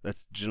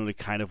 That's generally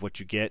kind of what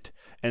you get,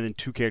 and then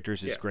 2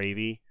 characters is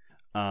gravy.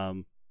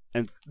 And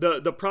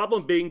the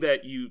problem being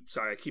that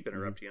sorry, I keep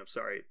interrupting. I'm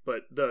sorry,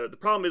 but the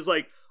problem is,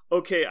 like,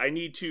 okay, I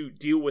need to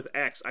deal with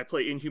X. I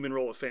play Inhuman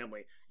Royal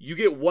Family. You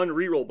get 1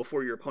 reroll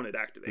before your opponent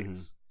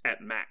activates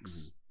at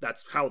max.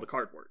 That's how the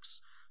card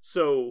works.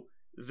 So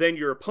then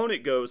your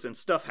opponent goes and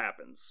stuff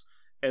happens.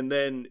 And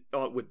then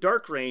with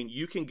Dark Reign,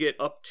 you can get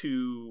at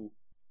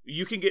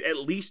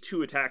least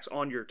 2 attacks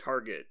on your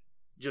target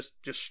just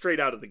straight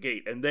out of the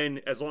gate. And then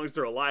as long as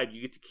they're alive,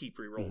 you get to keep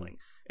rerolling.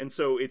 And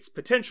so its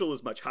potential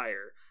is much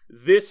higher.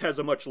 This has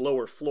a much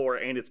lower floor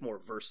and it's more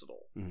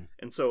versatile.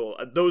 And so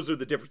those are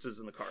the differences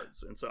in the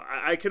cards. And so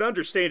I can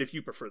understand if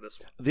you prefer this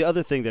one. The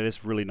other thing that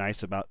is really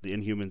nice about the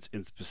Inhumans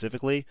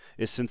specifically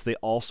is since they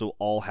also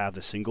all have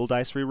the single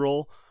dice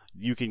reroll,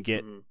 you can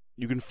get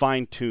you can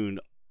fine tune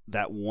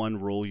that one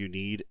roll you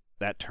need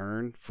that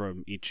turn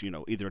from each,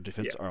 either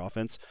defense or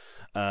offense.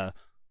 I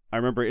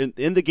remember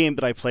in the game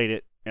that I played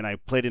it, and I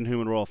played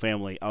Inhuman Royal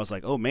Family, I was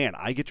like, oh man,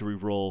 I get to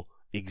reroll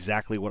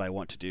exactly what I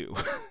want to do.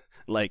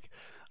 Like,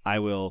 I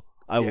will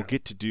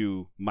get to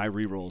do my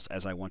rerolls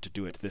as I want to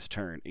do it this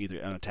turn,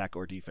 either on attack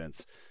or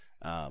defense.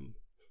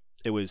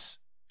 It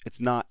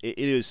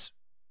is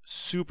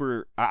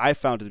super, I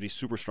found it to be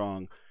super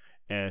strong.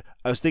 I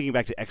was thinking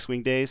back to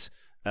X-Wing days.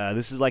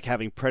 This is like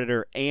having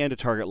Predator and a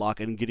target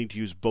lock and getting to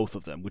use both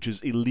of them, which is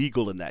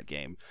illegal in that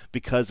game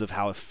because of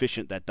how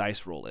efficient that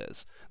dice roll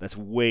is. That's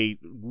way,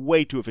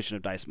 way too efficient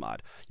a dice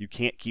mod. You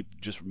can't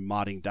keep just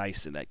modding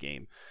dice in that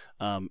game.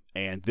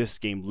 And this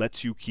game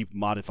lets you keep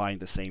modifying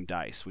the same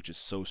dice, which is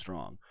so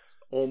strong.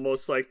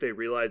 Almost like they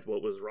realized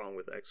what was wrong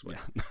with X-Wing.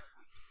 Yeah.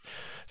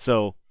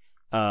 So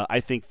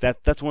I think that's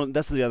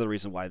the other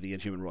reason why the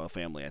Inhuman Royal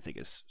Family, I think,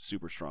 is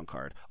super strong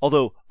card.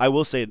 Although I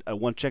will say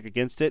one check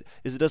against it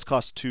is it does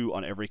cost 2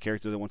 on every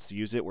character that wants to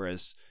use it,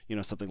 whereas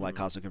something like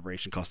Cosmic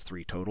Invasion costs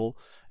 3 total,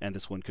 and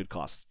this one could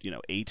cost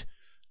 8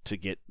 to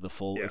get the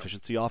full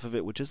efficiency off of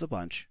it, which is a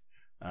bunch.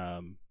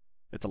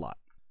 It's a lot.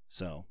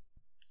 So.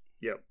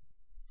 Yep.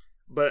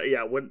 But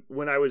yeah,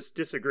 when I was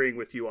disagreeing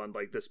with you on,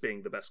 like, this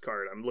being the best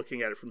card, I'm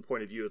looking at it from the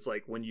point of view, it's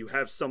like when you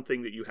have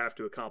something that you have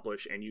to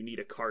accomplish and you need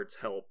a card's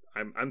help,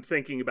 I'm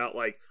thinking about,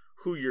 like,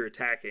 who you're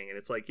attacking, and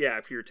it's like, yeah,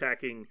 if you're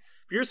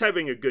just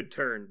having a good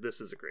turn,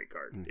 this is a great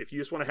card. If you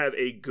just want to have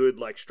a good,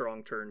 like,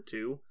 strong turn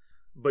too,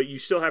 but you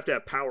still have to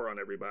have power on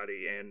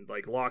everybody, and,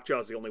 like,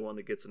 Lockjaw's the only one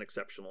that gets an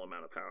exceptional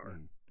amount of power.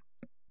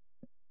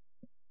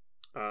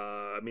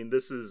 I mean,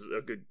 this is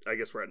a good, I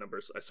guess we're at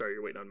numbers. Sorry,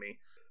 you're waiting on me.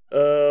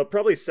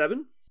 Probably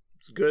 7.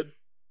 It's good.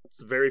 It's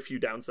very few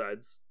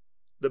downsides.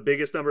 The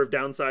biggest number of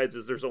downsides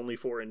is there's only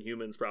 4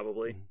 Inhumans,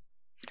 probably.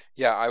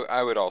 Yeah,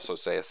 I would also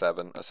say a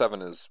 7. A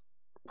 7 is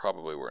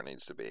probably where it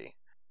needs to be.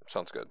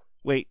 Sounds good.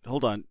 Wait,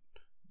 hold on.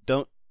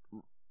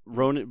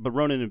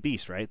 Ronin and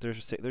Beast, right?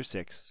 There's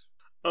 6.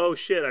 Oh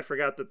shit! I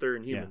forgot that they're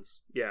Inhumans.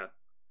 Yeah.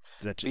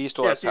 Beast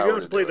will have so you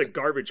don't have to play the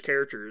garbage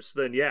characters,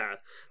 then yeah.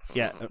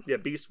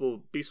 Beast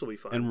will be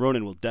fun. And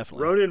Ronin will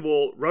definitely.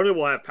 Ronin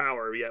will have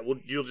power. Yeah,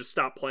 you'll just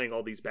stop playing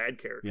all these bad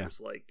characters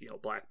like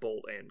Black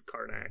Bolt and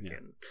Karnak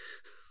and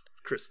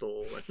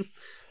Crystal.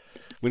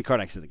 When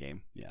Karnak's in the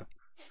game,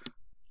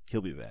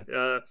 he'll be bad.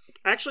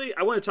 Actually,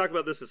 I want to talk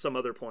about this at some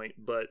other point,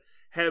 but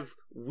have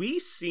we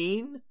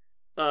seen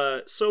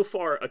so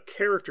far a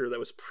character that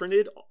was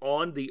printed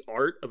on the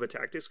art of a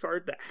tactics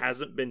card that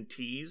hasn't been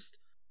teased?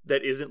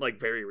 That isn't, like,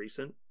 very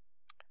recent.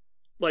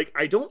 Like,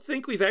 I don't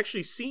think we've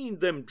actually seen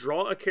them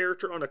draw a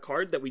character on a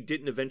card that we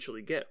didn't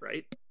eventually get,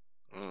 right?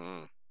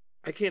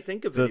 I can't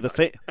think of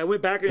it. I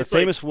went back and the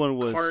famous one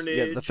was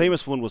Carnage. The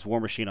famous one was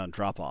War Machine on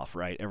Drop Off,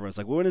 right? Everyone's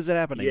like, well, when is it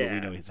happening? Yeah. Well, we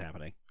know it's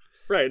happening.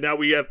 Right, now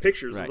we have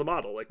pictures of the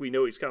model. Like, we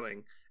know he's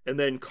coming. And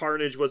then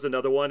Carnage was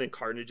another one, and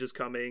Carnage is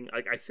coming.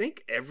 Like, I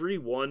think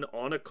everyone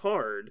on a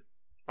card...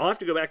 I'll have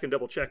to go back and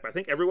double check, but I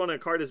think everyone on a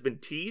card has been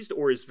teased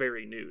or is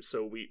very new,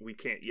 so we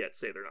can't yet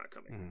say they're not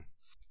coming.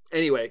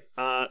 Anyway,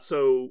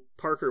 so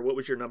Parker, what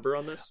was your number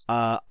on this?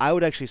 I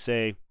would actually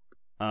say,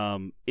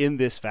 in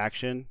this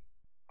faction,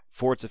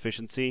 for its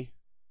efficiency,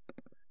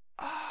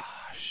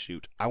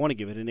 I want to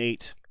give it an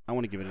 8. I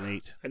want to give it an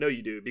 8. I know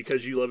you do,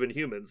 because you love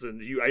Inhumans, and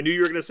I knew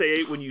you were going to say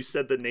 8 when you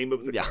said the name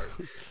of the card.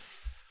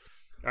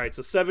 All right,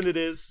 so 7 it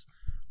is.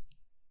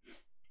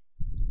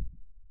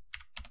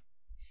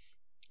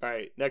 All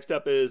right, next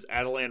up is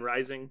Adelan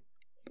Rising.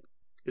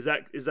 Is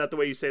that the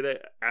way you say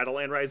that?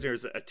 Adelan Rising, or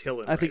is it Attilan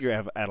Rising? I think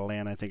you're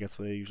Adelan. I think that's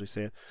the way they usually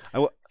say it.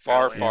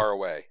 Far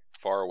away.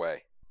 Far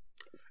away.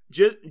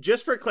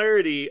 Just for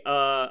clarity,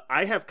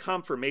 I have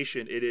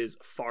confirmation it is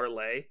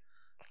Farley,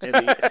 and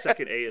the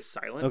second A is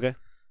silent. Okay.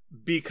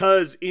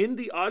 Because in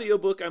the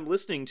audiobook I'm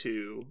listening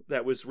to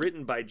that was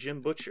written by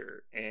Jim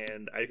Butcher,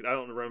 and I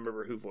don't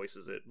remember who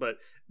voices it, but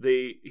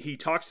he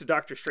talks to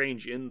Doctor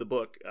Strange in the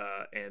book,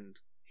 and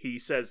he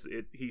says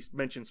he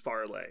mentions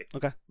Farley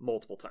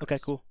multiple times. Okay,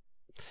 cool.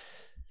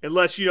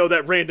 Unless,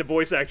 that random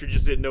voice actor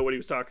just didn't know what he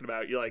was talking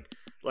about. You're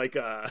like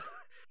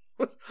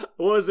what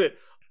was it?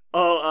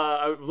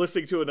 I'm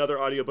listening to another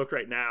audiobook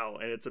right now,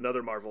 and it's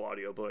another Marvel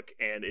audiobook,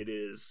 and it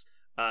is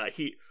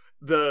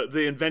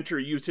the inventor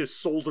used his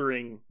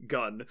soldering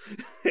gun,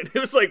 and it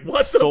was like,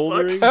 what the fuck?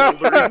 Soldering?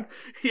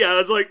 Yeah, I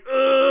was like,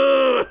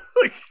 ugh!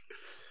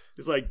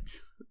 It's like,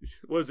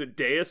 what was it,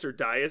 Dais or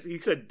Dias? He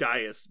said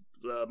Dias.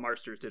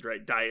 Marsters did,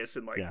 right? Dias,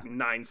 in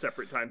 9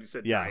 separate times he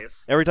said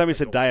Dias. Every time he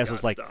said Dias, I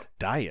was like,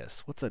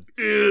 Dias? What's a...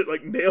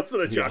 like nails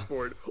on a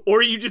chalkboard.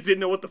 Or you just didn't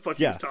know what the fuck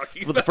he was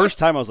talking about. For the first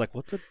time, I was like,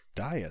 what's a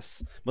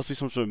Dias? Must be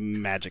some sort of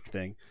magic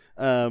thing.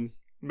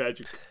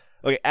 Magic.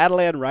 Okay,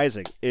 Adelan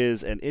Rising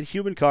is an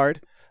Inhuman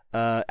card.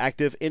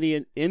 Active,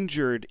 any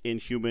injured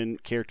Inhuman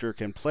character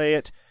can play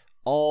it.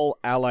 All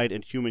allied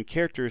Inhuman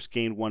characters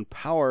gain 1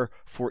 power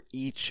for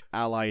each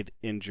allied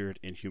injured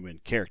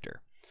Inhuman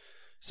character.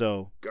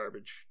 So...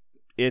 Garbage.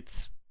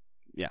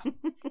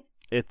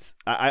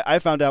 I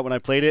found out when I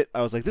played it,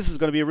 I was like, this is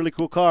going to be a really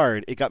cool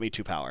card. It got me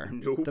 2 power.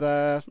 Nope.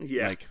 Ta-da.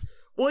 Yeah.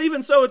 Well,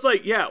 even so, it's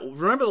like,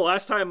 remember the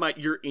last time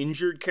your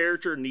injured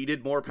character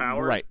needed more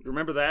power? Right.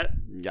 Remember that?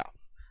 Yeah.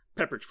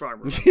 Pepperidge Farm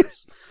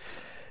remembers.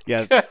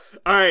 Yeah.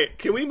 All right,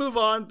 can we move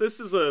on?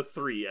 This is a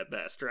 3 at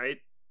best, right?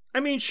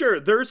 I mean, sure,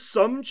 there's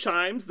some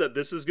times that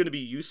this is going to be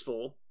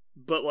useful,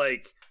 but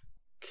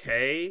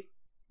okay.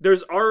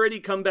 There's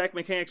already comeback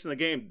mechanics in the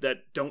game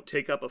that don't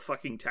take up a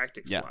fucking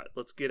tactic slot.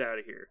 Let's get out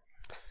of here.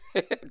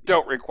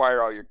 Don't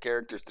require all your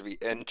characters to be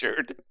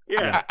injured.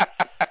 Yeah.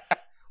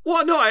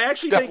 Well, no, I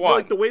actually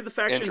think the way the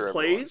faction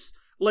plays,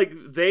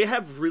 they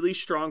have really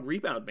strong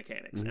rebound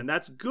mechanics, and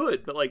that's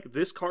good, but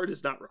this card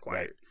is not required.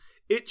 Right.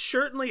 It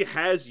certainly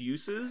has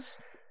uses,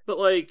 but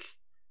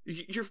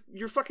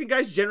your fucking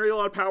guys generate a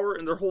lot of power,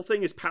 and their whole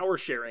thing is power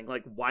sharing.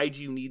 Why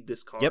do you need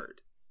this card? Yep.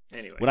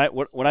 Anyway,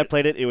 when I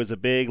played it, it was a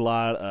big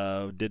lot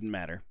of didn't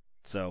matter.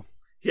 So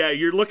yeah,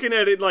 you're looking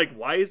at it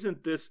why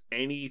isn't this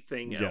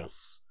anything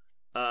else?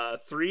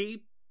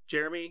 3,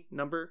 Jeremy,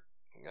 number?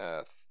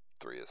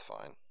 3 is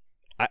fine.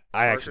 I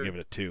actually give it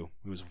a 2.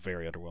 It was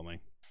very underwhelming.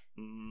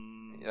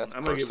 I'm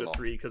gonna give it a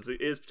 3 because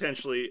it is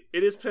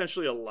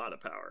potentially a lot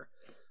of power.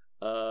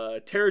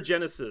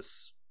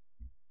 Terrigenesis.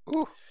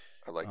 Ooh,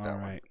 I like that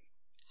one.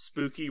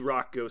 Spooky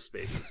rock ghost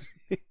babies.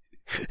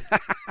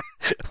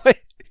 Wait.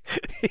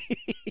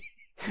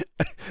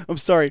 I'm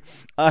sorry.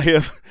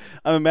 I'm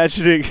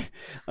imagining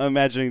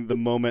the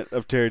moment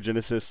of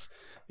Terrigenesis.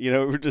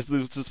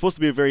 It's supposed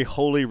to be a very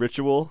holy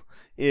ritual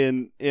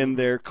in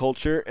their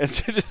culture, and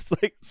they're just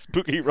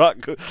spooky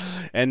rock.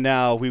 And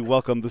now we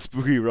welcome the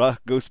spooky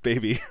rock ghost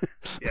baby.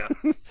 Yeah.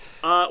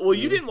 Well,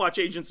 you didn't watch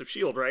Agents of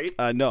S.H.I.E.L.D.,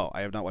 right? No,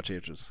 I have not watched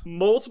Agents.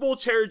 Multiple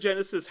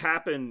Terrigenesis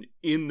happen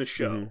in the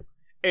show. Mm-hmm.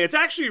 And it's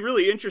actually a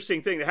really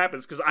interesting thing that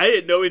happens, because I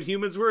didn't know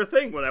Inhumans were a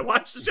thing. When I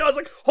watched the show, I was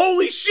like,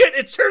 holy shit,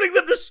 it's turning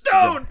them to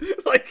stone! Yeah.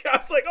 I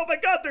was like, oh my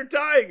god, they're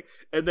dying!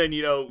 And then,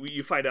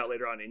 you find out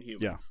later on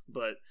Inhumans. Yeah.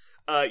 But,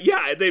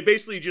 they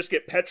basically just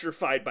get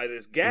petrified by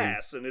this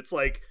gas, and it's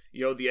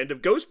the end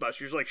of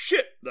Ghostbusters.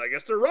 Shit, I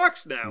guess they're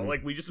rocks now.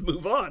 We just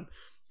move on.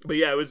 But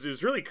yeah, it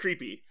was really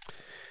creepy.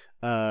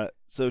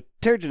 So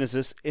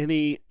Terrigenesis,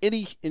 any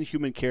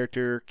Inhuman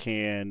character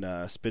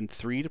can spend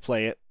 3 to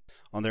play it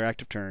on their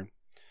active turn.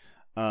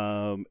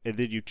 And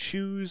then you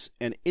choose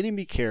an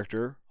enemy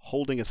character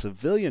holding a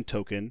civilian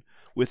token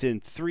within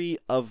 3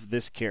 of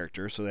this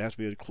character, so they have to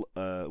be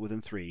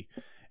within 3,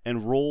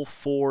 and roll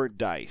 4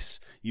 dice.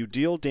 You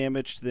deal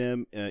damage to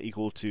them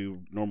equal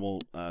to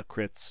normal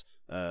crits,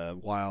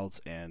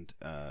 wilds, and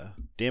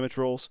damage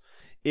rolls.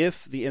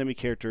 If the enemy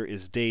character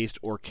is dazed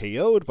or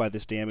KO'd by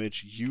this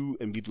damage, you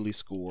immediately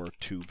score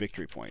 2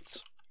 victory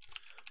points.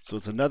 So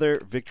it's another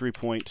victory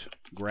point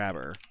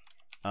grabber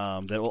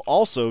that will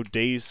also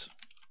daze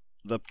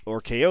or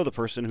KO the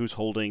person who's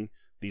holding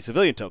the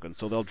civilian token.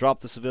 So they'll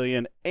drop the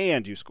civilian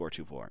and you score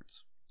 2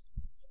 points.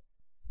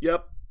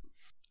 Yep.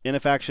 In a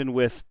faction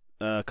with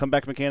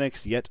comeback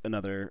mechanics, yet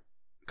another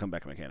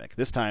comeback mechanic.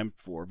 This time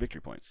for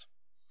victory points.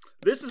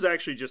 This is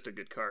actually just a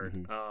good card.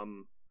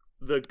 Mm-hmm.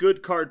 The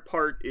good card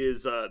part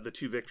is the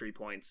 2 victory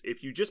points.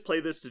 If you just play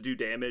this to do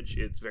damage,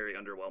 it's very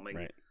underwhelming.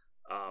 Right.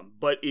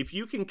 But if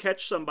you can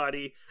catch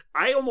somebody,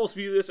 I almost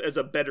view this as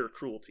a better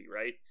cruelty,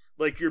 right?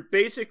 Like, you're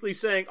basically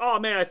saying, oh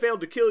man, I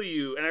failed to kill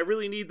you, and I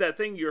really need that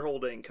thing you're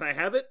holding. Can I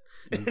have it?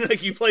 And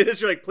like, you play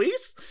this, you're like,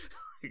 please?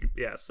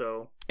 Yeah,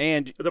 so...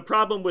 And the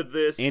problem with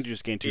this and you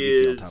just gain 2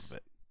 VP on top of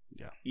it.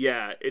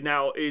 Yeah.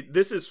 Now,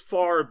 this is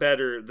far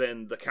better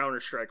than the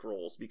Counter-Strike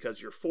rolls,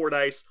 because you're 4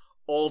 dice,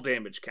 all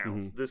damage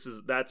counts.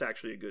 That's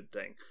actually a good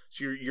thing.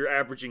 So you're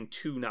averaging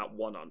 2, not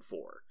 1 on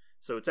 4.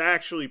 So it's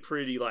actually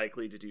pretty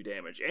likely to do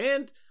damage.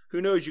 And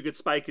who knows, you could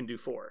spike and do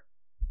 4.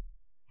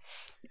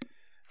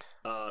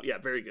 Yeah,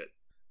 very good.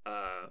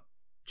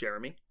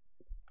 Jeremy?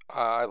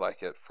 I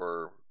like it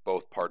for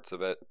both parts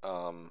of it.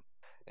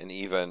 And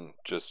even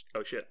just...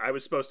 Oh shit, I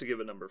was supposed to give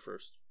a number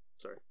first.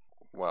 Sorry.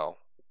 Well,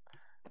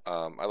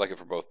 I like it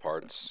for both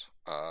parts.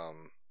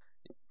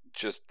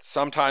 Just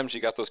sometimes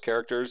you got those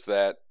characters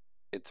that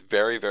it's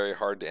very, very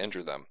hard to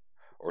injure them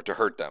or to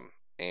hurt them.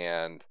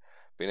 And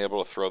being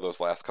able to throw those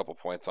last couple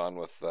points on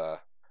with the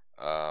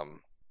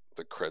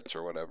crits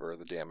or whatever,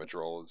 the damage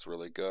roll is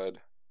really good.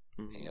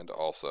 Mm-hmm. And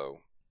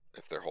also,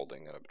 if they're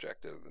holding an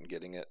objective and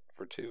getting it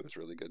for 2 is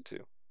really good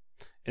too.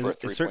 And for a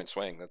 3-point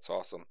swing, that's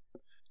awesome.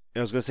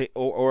 I was going to say,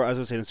 or I was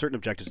going to say, in certain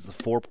objectives, it's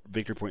a 4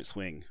 victory point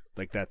swing.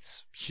 Like,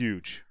 that's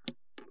huge.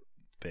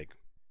 Big.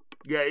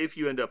 Yeah, if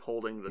you end up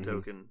holding the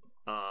token.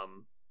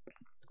 I'm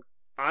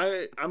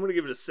going to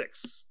give it a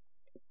 6.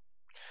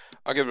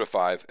 I'll give it a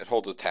 5. It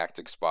holds a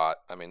tactic spot.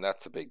 I mean,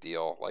 that's a big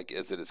deal. Like,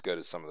 is it as good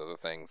as some of the other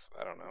things?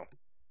 I don't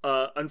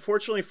know.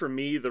 Unfortunately for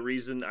me, the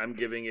reason I'm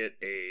giving it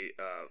a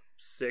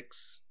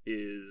 6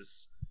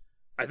 is...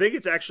 I think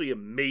it's actually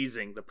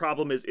amazing. The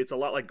problem is it's a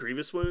lot like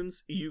Grievous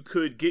Wounds. You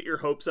could get your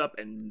hopes up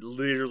and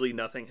literally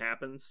nothing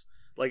happens.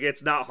 Like,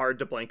 it's not hard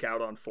to blank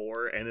out on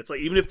 4, and it's like,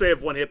 even if they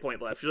have 1 hit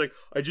point left, you're like,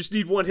 I just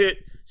need 1 hit,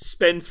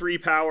 spend 3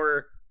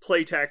 power,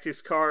 play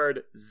tactics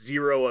card,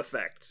 0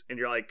 effect. And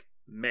you're like,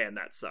 man,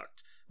 that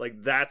sucked.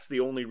 Like, that's the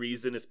only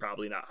reason it's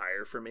probably not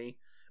higher for me.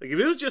 Like, if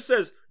it just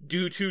says,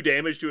 do 2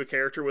 damage to a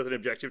character with an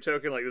objective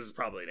token, like, this is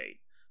probably an 8.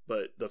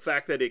 But the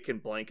fact that it can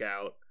blank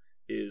out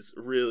is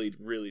really,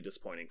 really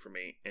disappointing for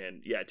me.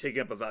 And yeah,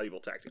 taking up a valuable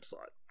tactic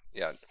slot.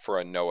 Yeah, for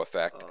a no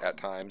effect at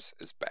times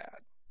is bad.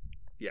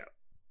 Yeah.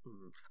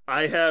 Mm-hmm.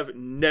 I have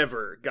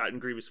never gotten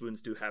Grievous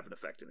Wounds to have an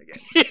effect in a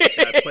game.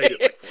 I played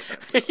it like 4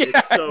 times.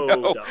 It's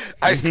so dumb.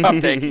 I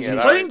stopped taking it.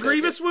 Playing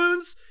Grievous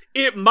Wounds,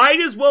 it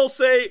might as well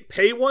say,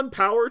 pay 1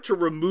 power to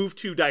remove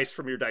 2 dice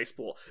from your dice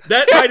pool.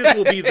 That might as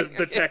well be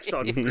the text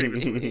on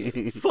Grievous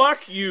Wounds.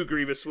 Fuck you,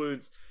 Grievous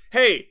Wounds.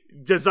 Hey,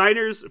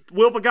 designers,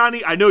 Will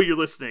Pagani, I know you're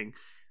listening.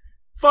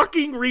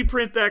 Fucking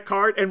reprint that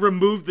card and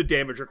remove the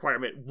damage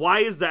requirement. Why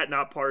is that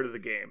not part of the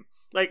game?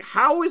 Like,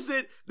 how is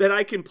it that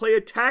I can play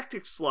a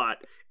tactic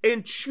slot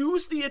and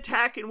choose the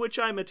attack in which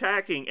I'm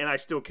attacking and I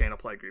still can't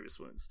apply Grievous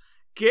Wounds?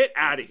 Get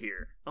out of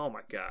here. Oh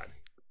my god.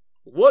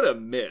 What a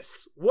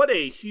miss. What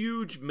a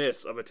huge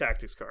miss of a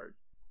tactics card.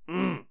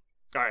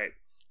 Alright.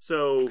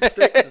 So, 6,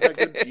 is that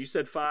good? You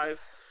said 5.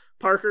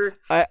 Parker?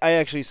 I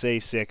actually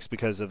say 6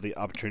 because of the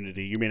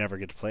opportunity. You may never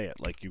get to play it.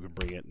 Like, you can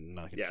bring it and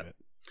not get to it.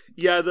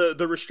 Yeah,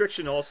 the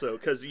restriction also,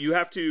 because you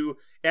have to,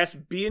 as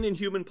being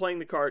Inhuman playing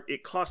the card,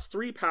 it costs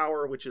 3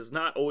 power, which is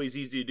not always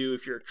easy to do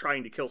if you're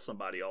trying to kill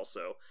somebody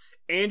also.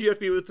 And you have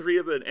to be with 3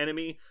 of an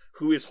enemy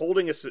who is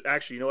holding a...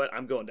 Actually, you know what?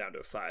 I'm going down to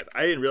a 5.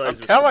 I didn't realize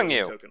it was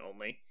civilian token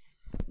only.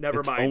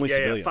 Never mind. Only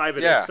civilian. 5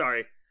 it is.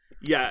 Sorry.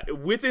 Yeah,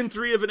 within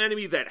 3 of an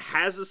enemy that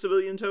has a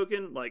civilian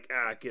token, like,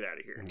 get out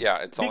of here. Yeah,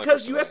 it's only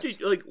because you have to,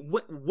 like,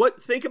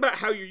 what? Think about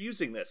how you're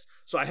using this.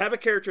 So I have a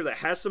character that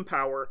has some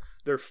power.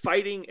 They're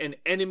fighting an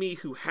enemy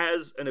who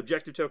has an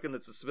objective token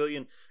that's a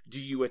civilian.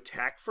 Do you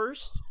attack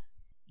first?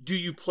 Do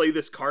you play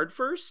this card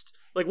first?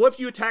 Like, what if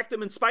you attack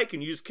them and spike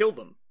and you just kill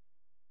them?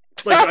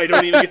 Like, I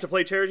don't even get to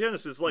play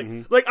Terragenesis.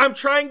 Like, I'm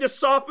trying to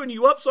soften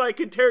you up so I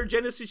can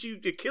Terragenesis you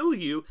to kill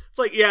you. It's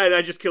like, yeah,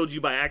 I just killed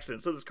you by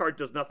accident, so this card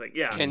does nothing.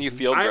 Yeah. Can you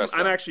field dress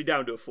them? I'm actually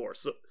down to a 4.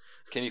 So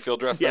can you field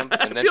dress them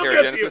and then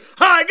Terragenesis?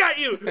 Ha! I got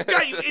you,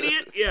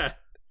 idiot.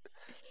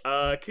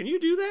 Yeah. Can you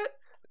do that?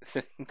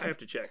 I have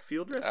to check.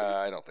 Field dress?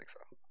 I don't think so.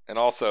 And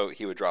also,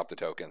 he would drop the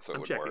token, so it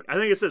would work. I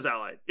think it says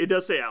allied. It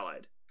does say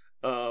allied.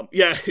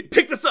 Yeah.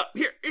 Pick this up.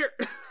 Here.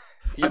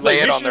 You lay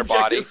it on their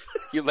body.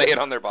 You lay it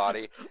on their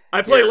body.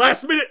 I play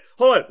last minute.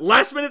 Hold on.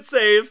 Last minute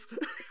save.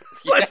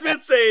 Last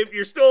minute save.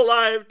 You're still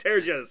alive.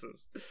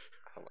 Terragenesis.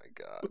 Oh my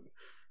god.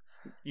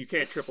 You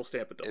can't triple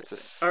stamp a double.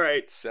 It's all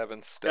right.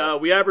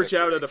 7-step. We average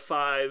out at a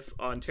 5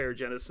 on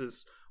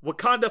Terragenesis.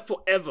 Wakanda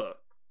Forever.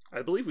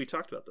 I believe we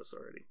talked about this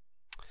already.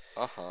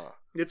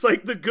 It's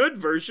like the good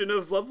version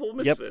of Lovable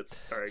Misfits.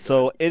 Yep. All right,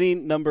 so any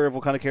number of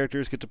Wakanda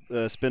characters get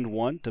to spend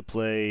 1 to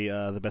play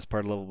the best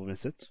part of Lovable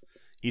Misfits.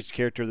 Each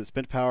character that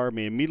spent power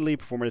may immediately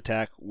perform an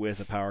attack with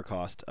a power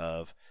cost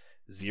of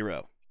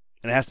 0.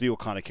 And it has to be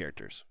Wakanda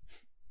characters.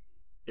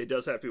 It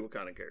does have to be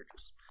Wakanda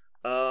characters.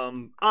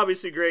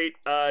 Obviously great,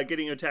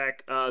 getting an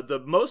attack.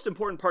 The most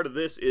important part of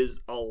this is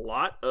a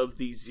lot of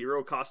the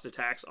 0 cost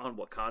attacks on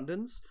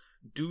Wakandans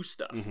do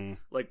stuff.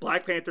 Like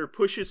Black Panther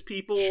pushes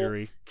people.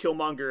 Shuri.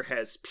 Killmonger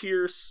has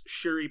Pierce.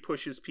 Shuri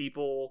pushes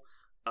people.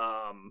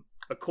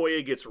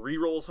 Okoye gets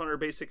rerolls on her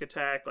basic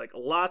attack. Like,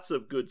 lots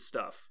of good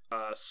stuff.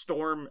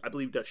 Storm, I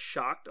believe, does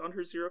shocked on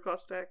her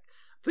 0-cost attack.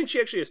 I think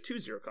she actually has 2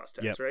 0-cost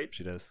attacks, right?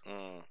 She does.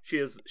 She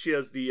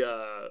has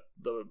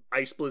the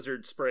ice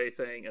blizzard spray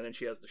thing, and then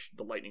she has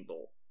the lightning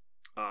bolt.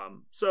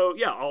 So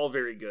yeah, all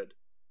very good.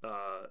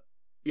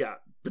 Yeah,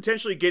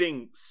 potentially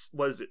getting,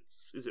 what is it?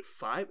 Is it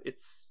 5?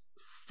 It's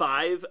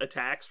 5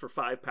 attacks for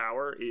 5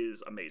 power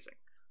is amazing.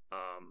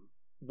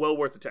 Well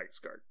worth the tactics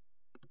card.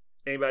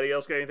 Anybody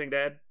else got anything to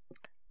add?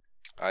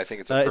 I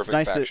think it's a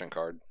perfect faction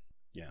card.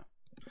 Yeah.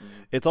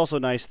 It's also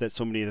nice that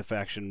so many of the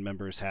faction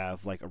members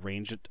have like a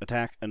ranged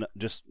attack, and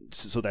just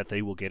so that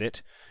they will get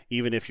it,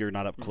 even if you're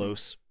not up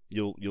close,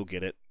 you'll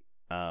get it.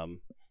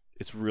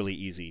 It's really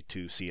easy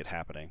to see it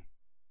happening.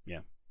 Yeah.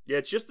 Yeah,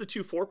 it's just the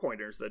 2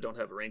 4-pointers that don't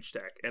have a range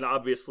attack, and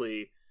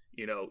obviously,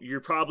 you know, you're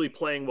probably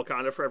playing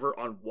Wakanda Forever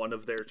on one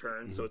of their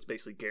turns, so it's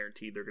basically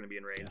guaranteed they're going to be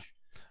in range.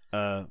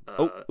 Yeah.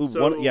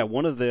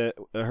 One of the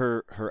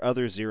her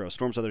other 0,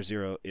 Storm's other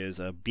 0 is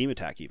a beam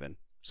attack even,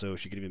 so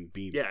she could even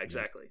beam. Yeah,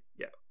 exactly.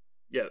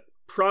 Yeah,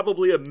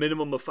 probably a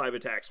minimum of 5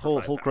 attacks.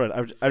 For Whole credit.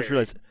 I just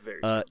realized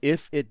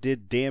if it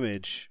did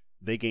damage,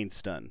 they gain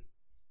stun,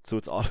 so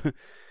it's auto.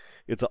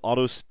 It's an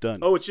auto stun.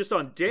 Oh, it's just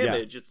on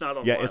damage. It's not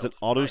on. Yeah, wild. It's an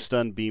auto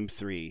stun beam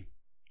 3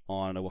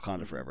 on a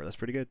Wakanda Forever. That's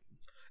pretty good.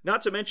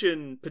 Not to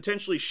mention,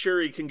 potentially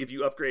Shuri can give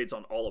you upgrades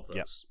on all of those.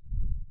 Yep.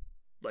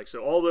 Like,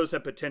 so all those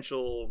have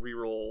potential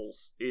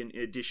rerolls in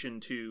addition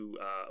to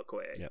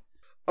Okoye. Yep.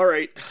 All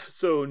right,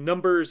 so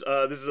numbers.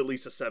 This is at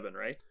least a 7,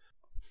 right?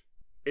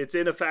 It's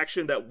in a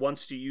faction that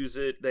wants to use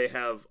it. They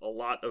have a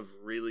lot of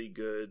really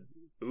good.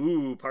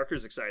 Ooh,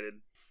 Parker's excited.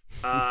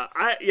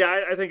 I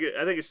think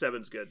a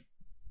 7's good.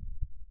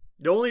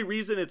 The only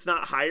reason it's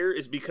not higher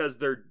is because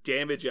their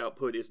damage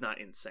output is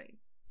not insane.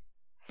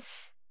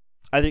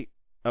 I think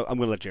I'm going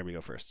to let Jeremy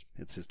go first.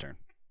 It's his turn.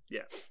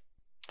 Yeah.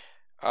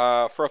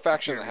 For a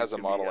faction that has a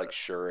model like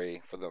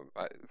Shuri,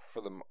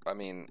 I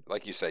mean,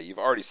 like you say, you've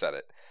already said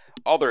it.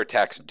 All their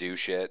attacks do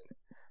shit.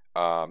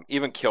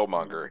 Even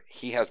Killmonger,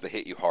 he has the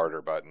hit you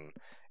harder button,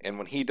 and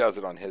when he does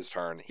it on his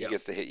turn, he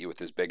gets to hit you with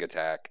his big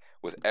attack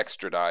with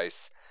extra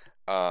dice.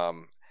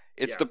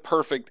 It's the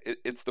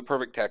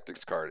perfect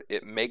tactics card.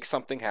 It makes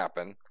something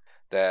happen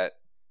that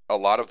a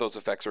lot of those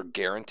effects are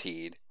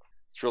guaranteed.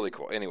 It's really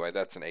cool. Anyway,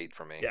 that's an 8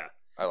 for me. Yeah.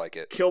 I like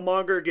it.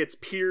 Killmonger gets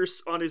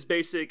Pierce on his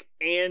basic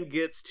and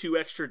gets 2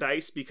 extra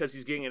dice because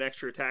he's getting an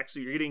extra attack. So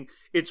you're getting,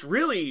 it's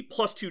really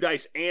plus 2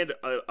 dice and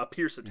a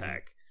Pierce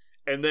attack.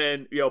 And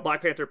then, you know,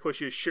 Black Panther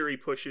pushes, Shuri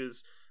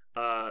pushes,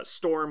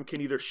 Storm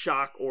can either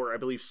shock or I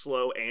believe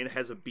slow and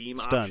has a beam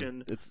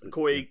option.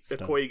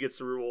 Okoye gets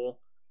the rule.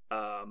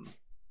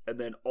 And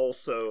then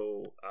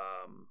also,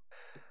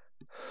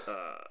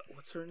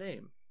 what's her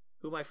name?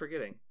 Who am I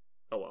forgetting?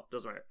 Oh, well,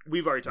 doesn't matter.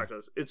 We've already talked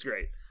about this. It's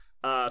great.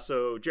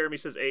 So Jeremy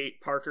says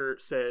 8. Parker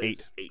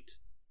says 8.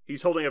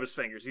 He's holding up his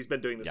fingers. He's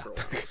been doing this for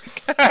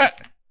a while.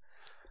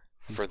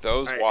 For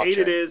those watching. 8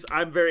 it is.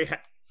 I'm very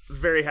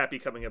happy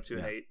coming up to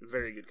an 8.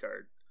 Very good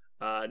card.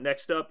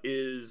 Next up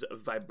is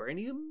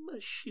Vibranium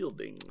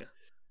Shielding.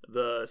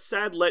 The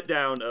sad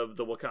letdown of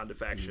the Wakanda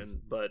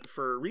faction, but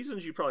for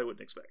reasons you probably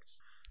wouldn't expect.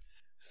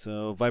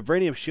 So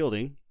Vibranium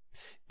Shielding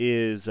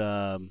is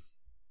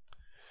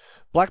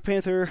Black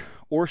Panther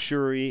or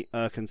Shuri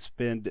can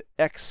spend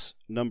X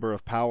number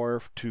of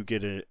power to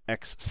get an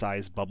X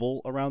size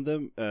bubble around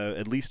them,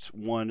 at least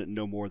one,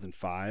 no more than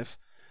 5.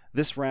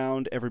 This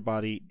round,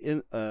 everybody,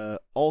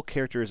 all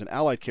characters and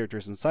allied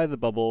characters inside the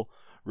bubble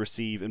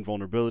receive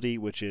invulnerability,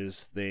 which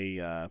is they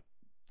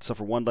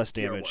suffer 1 less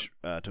damage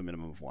to a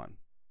minimum of 1.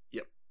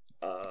 Yep.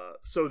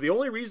 So the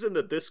only reason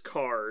that this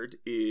card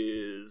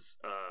is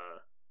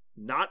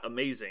not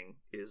amazing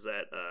is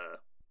that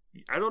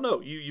I don't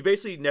know. You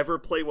basically never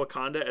play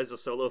Wakanda as a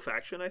solo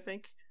faction. I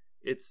think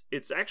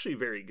it's actually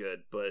very good,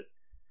 but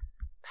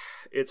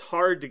it's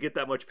hard to get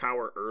that much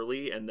power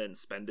early and then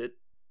spend it.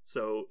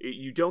 So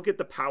you don't get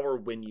the power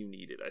when you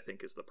need it, I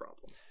think, is the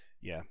problem.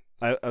 Yeah,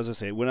 I was gonna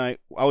say, when I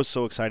was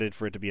so excited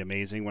for it to be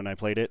amazing when I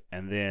played it,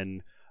 and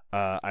then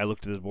I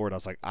looked at the board. I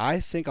was like, I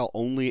think I'll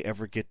only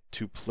ever get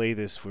to play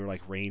this for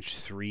like range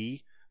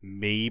 3,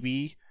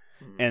 maybe,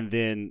 and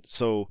then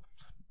so.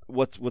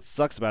 What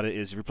sucks about it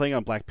is if you're playing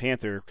on Black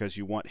Panther because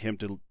you want him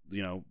to,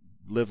 you know,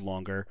 live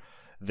longer,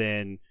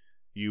 then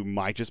you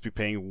might just be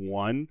paying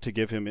 1 to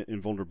give him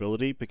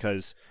invulnerability,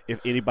 because if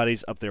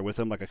anybody's up there with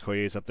him, like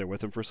Okoye's up there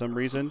with him for some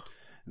reason,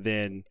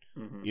 then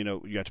you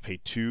know you have to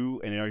pay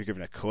 2, and now you're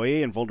giving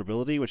Okoye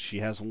invulnerability, which she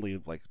has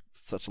only like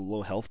such a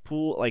low health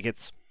pool. Like,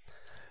 it's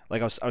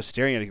like I was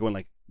staring at it going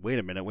like, wait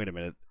a minute,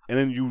 and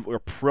then you are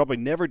probably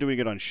never doing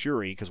it on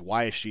Shuri, because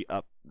why is she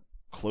up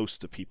close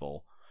to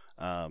people?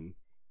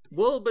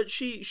 Well, but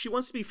she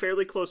wants to be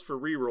fairly close for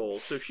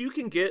rerolls, so if you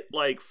can get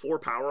like 4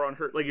 power on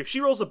her, like if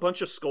she rolls a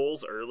bunch of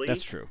skulls early,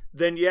 that's true.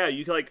 Then yeah,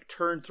 you can like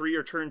turn 3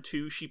 or turn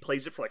 2, she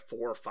plays it for like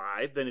 4 or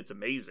 5, then it's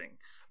amazing.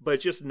 But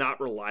it's just not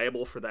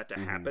reliable for that to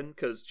happen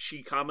because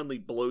she commonly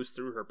blows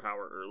through her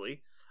power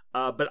early.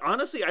 But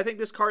honestly, I think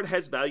this card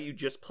has value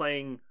just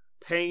playing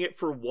paying it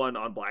for 1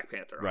 on Black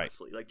Panther, Right.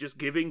 honestly. Like, just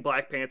giving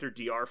Black Panther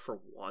DR for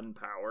 1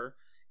 power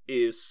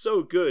is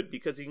so good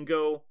because he can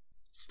go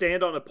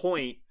stand on a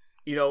point,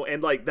 you know,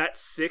 and, like, that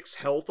 6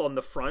 health on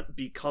the front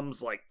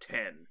becomes, like,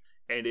 10,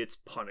 and it's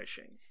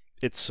punishing.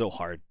 It's so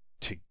hard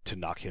to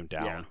knock him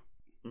down. Yeah.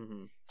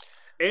 Mm-hmm.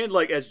 And,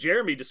 like, as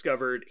Jeremy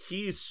discovered,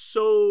 he's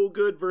so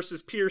good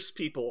versus Pierce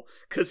people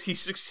because he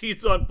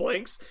succeeds on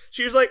blanks.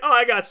 She was like, oh,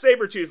 I got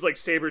Sabretooth. Like,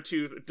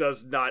 Sabretooth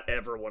does not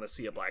ever want to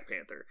see a Black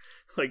Panther.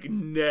 Like,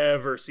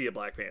 never see a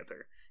Black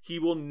Panther. He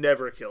will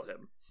never kill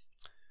him.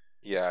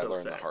 Yeah, so I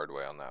learned the hard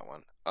way on that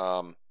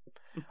one.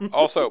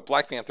 Also,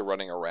 Black Panther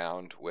running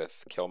around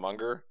with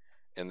Killmonger,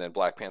 and then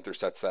Black Panther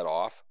sets that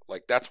off.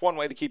 Like, that's one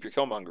way to keep your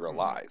Killmonger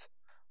alive.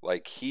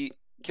 Like,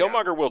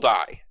 Killmonger will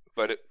die,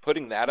 but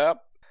putting that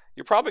up,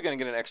 you're probably going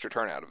to get an extra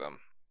turn out of him.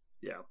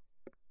 Yeah.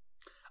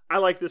 I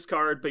like this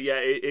card, but yeah,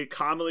 it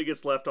commonly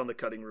gets left on the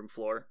cutting room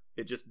floor.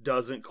 It just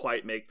doesn't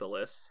quite make the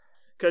list.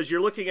 Because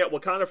you're looking at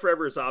Wakanda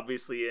Forever is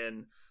obviously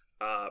in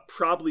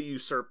probably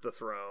Usurp the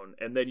Throne,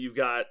 and then you've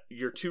got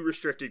your 2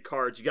 restricted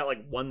cards. You got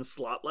like 1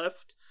 slot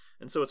left,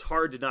 and so it's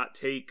hard to not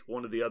take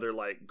one of the other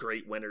like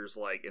great winners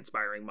like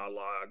Inspiring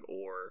Monologue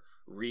or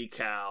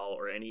Recal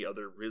or any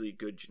other really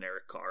good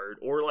generic card.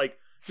 Or like,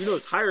 who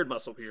knows, Hired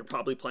Muscle, because you're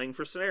probably playing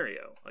for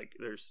Scenario. Like,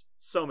 there's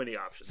so many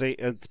options. Say,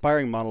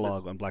 Inspiring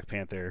Monologue on Black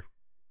Panther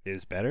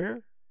is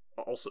better?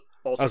 Also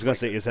I was going to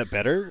say, is that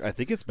better? I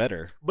think it's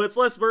better. But it's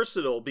less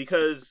versatile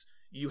because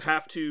you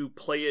have to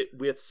play it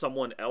with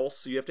someone else.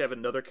 So you have to have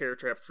another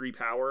character have 3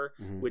 power,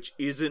 which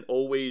isn't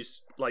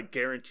always like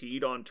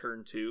guaranteed on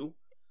turn 2.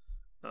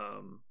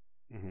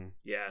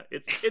 Yeah,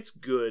 it's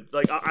good.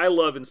 Like, I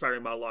love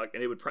Inspiring Monologue,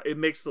 and it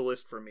makes the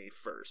list for me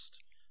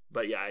first.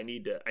 But yeah, I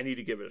need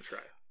to give it a try.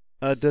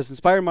 Does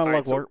Inspiring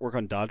Monologue work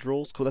on dodge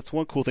rolls? Cool. That's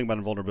one cool thing about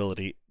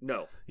Invulnerability.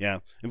 No. Yeah,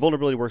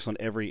 Invulnerability works on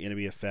every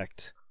enemy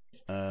effect.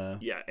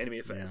 Yeah, enemy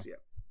effects. Yeah.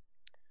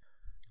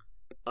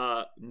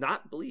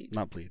 Not bleed.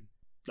 Not bleed.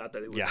 Not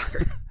that it would. Yeah.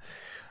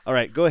 All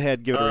right, go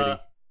ahead. Give it a rating.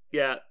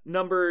 Yeah,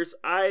 numbers.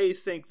 I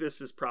think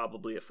this is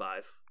probably a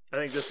 5. I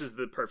think this is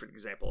the perfect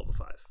example of a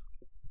 5.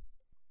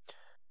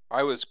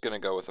 I was going to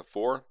go with a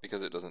 4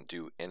 because it doesn't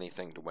do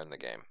anything to win the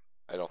game.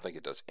 I don't think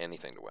it does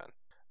anything to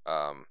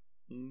win.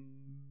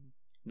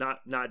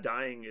 Not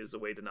dying is a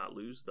way to not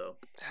lose, though.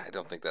 I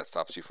don't think that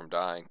stops you from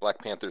dying. Black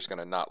Panther's going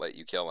to not let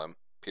you kill him,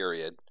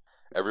 period.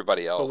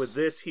 Everybody else. But with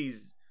this,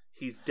 he's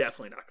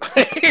definitely not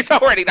going to. He's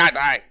already not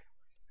dying.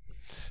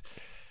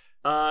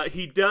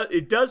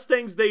 It does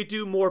things they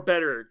do more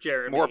better,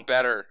 Jeremy. More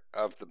better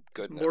of the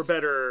goodness. More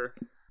better.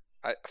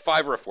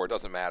 5 or a 4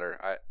 doesn't matter.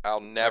 I'll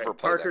never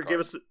play Parker, that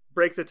card.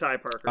 break the tie,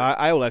 Parker.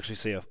 I will actually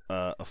say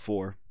a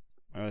 4.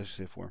 I will actually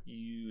say a 4.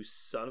 You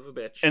son of a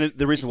bitch. And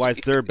the reason why is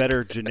they're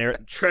better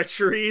generic.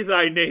 Treachery,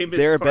 thy name is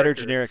They're Parker. better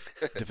generic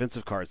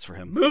defensive cards for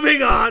him.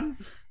 Moving on.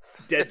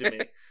 Dead to me.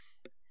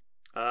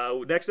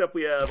 Next up,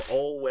 we have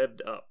All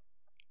Webbed Up.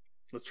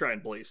 Let's try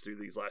and blaze through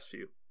these last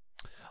few.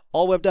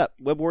 All Webbed Up.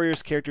 Web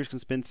Warriors characters can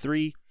spend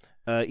 3.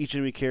 Each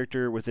enemy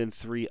character within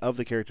 3 of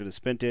the character that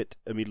spent it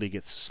immediately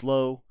gets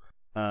slow.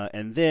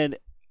 And then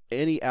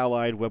any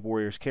allied Web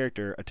Warriors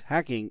character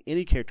attacking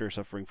any character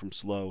suffering from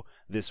slow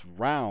this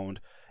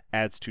round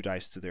adds 2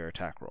 dice to their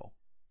attack roll.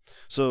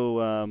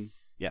 So,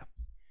 yeah.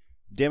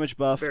 Damage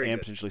buff Very and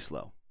good. potentially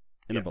slow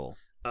in a bowl.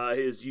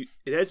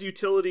 It has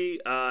utility.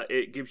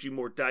 It gives you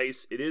more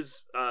dice. It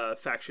is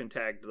faction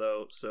tagged,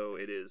 though, so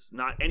it is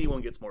not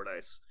anyone gets more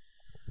dice.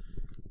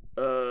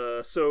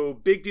 So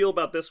big deal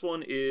about this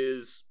one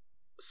is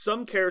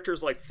some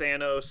characters like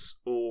Thanos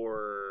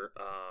or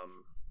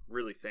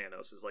really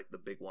Thanos is like the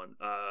big one.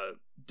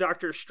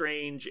 Doctor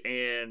Strange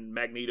and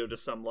Magneto to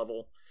some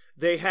level.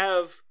 They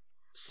have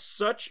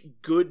such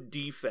good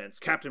defense.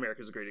 Captain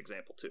America is a great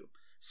example too.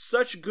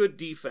 Such good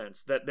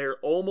defense that they're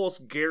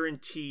almost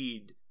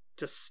guaranteed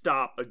to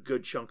stop a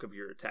good chunk of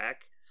your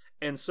attack.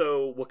 And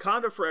so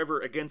Wakanda Forever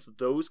against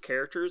those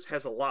characters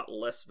has a lot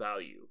less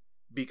value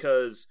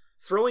because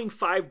throwing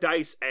 5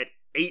 dice at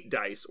 8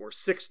 dice or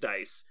 6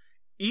 dice,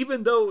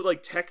 even though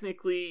like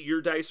technically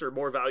your dice are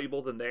more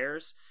valuable than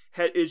theirs,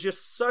 is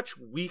just such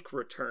weak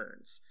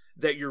returns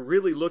that you're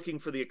really looking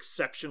for the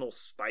exceptional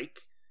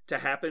spike to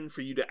happen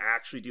for you to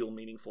actually deal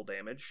meaningful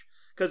damage.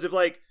 Because if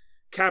like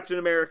Captain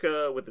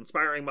America with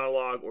Inspiring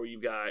Monologue, or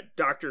you've got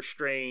Doctor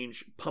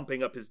Strange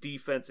pumping up his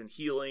defense and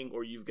healing,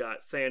 or you've got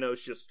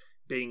Thanos just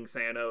being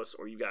Thanos,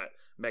 or you've got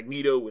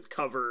Magneto with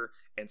cover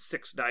and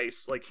 6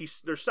 dice, like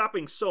they're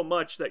stopping so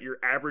much that your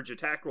average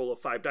attack roll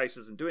of 5 dice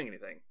isn't doing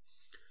anything.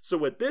 So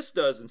what this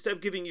does, instead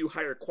of giving you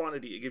higher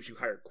quantity, it gives you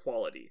higher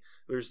quality.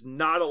 There's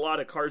not a lot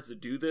of cards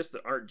that do this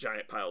that aren't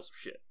giant piles of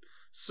shit.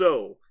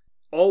 So,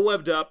 All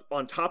Webbed Up,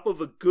 on top of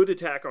a good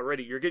attack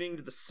already, you're getting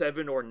to the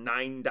 7 or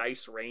 9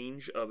 dice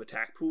range of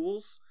attack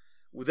pools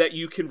that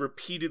you can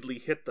repeatedly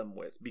hit them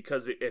with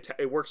because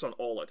it works on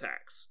all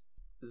attacks.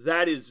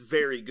 That is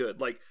very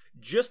good. Like,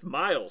 just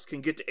Miles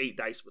can get to 8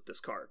 dice with this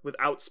card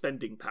without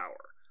spending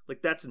power.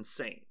 Like, that's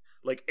insane.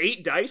 Like,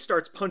 8 dice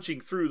starts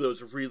punching through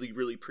those really,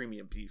 really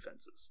premium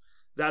defenses.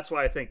 That's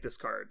why I think this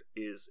card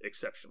is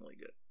exceptionally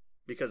good.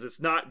 because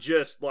it's not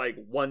just like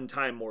one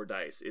time more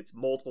dice, it's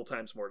multiple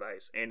times more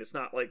dice, and it's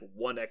not like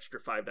one extra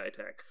 5-die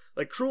attack.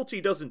 Like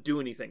Cruelty doesn't do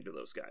anything to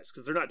those guys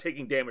because they're not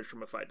taking damage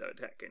from a 5-die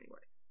attack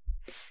anyway.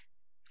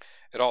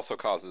 It also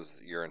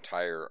causes your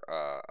entire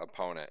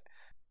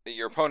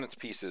your opponent's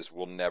pieces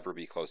will never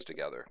be close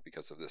together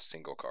because of this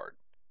single card.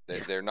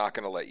 They're not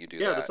going to let you do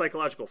that. Yeah, the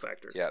psychological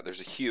factor. Yeah,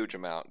 there's a huge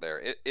amount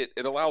there.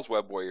 It allows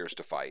Web Warriors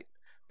to fight,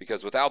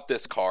 because without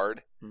this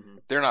card,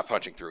 they're not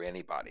punching through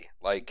anybody.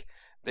 Like,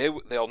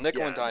 they'll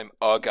nickel and dime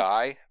a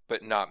guy,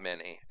 but not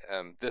many.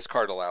 This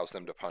card allows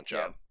them to punch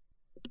up.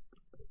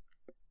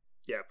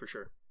 Yeah, for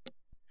sure.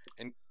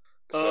 And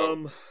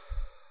so,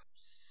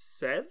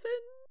 7?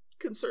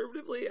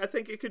 Conservatively, I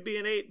think it could be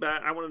an 8,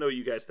 but I want to know what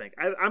you guys think.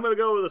 I'm going to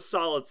go with a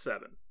solid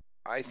 7.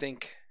 I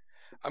think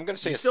I'm going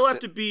to say you still have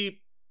to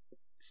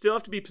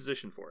be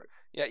positioned for it.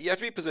 Yeah, you have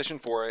to be positioned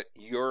for it.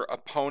 Your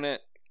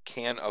opponent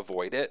can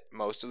avoid it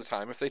most of the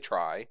time if they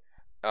try,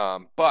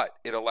 but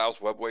it allows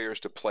Web Warriors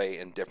to play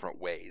in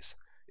different ways.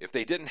 If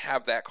they didn't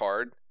have that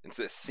card, it's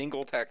a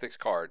single tactics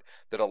card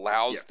that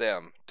allows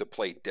them to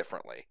play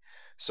differently.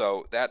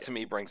 So that to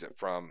me brings it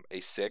from a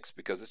 6,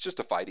 because it's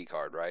just a fighty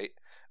card, right?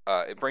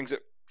 It brings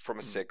it from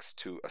a 6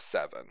 to a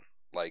 7.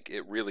 Like,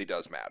 it really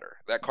does matter.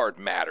 That card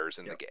matters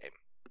in the game.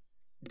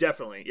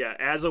 Definitely, yeah.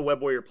 As a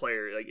Web Warrior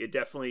player, like, it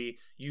definitely,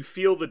 you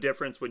feel the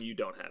difference when you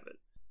don't have it.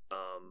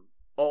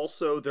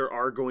 Also, there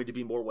are going to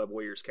be more Web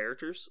Warriors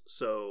characters,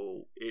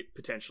 so it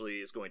potentially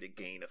is going to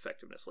gain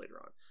effectiveness later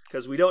on.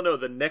 Because we don't know,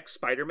 the next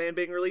Spider-Man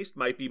being released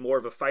might be more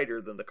of a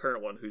fighter than the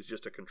current one, who's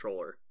just a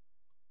controller.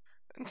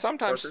 And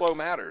sometimes slow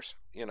matters,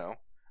 you know.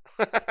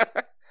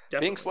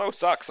 Being slow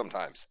sucks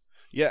sometimes.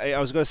 Yeah, I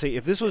was going to say,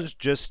 if this was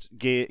just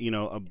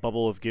a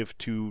bubble of give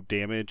 2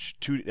 damage,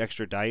 2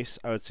 extra dice,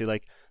 I would say,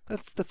 like,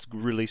 that's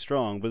really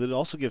strong. But it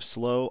also gives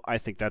slow. I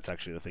think that's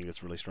actually the thing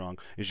that's really strong,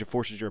 is it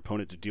forces your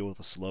opponent to deal with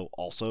a slow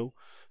also.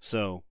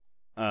 So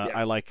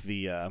I like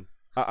the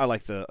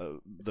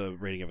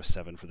rating of a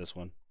 7 for this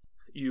one.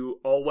 You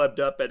all webbed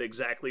up at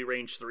exactly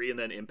range 3 and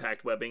then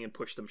impact webbing and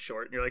push them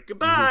short, and you're like,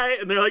 goodbye,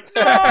 and they're like,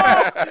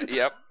 no!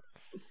 Yep.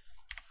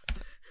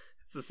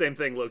 It's the same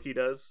thing Loki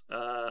does.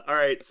 All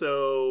right,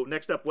 so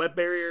next up, Web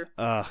Barrier.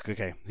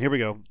 Okay, here we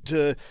go.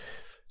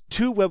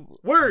 Two Web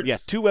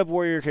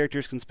Warrior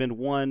characters can spend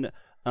 1.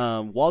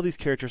 While these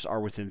characters are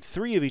within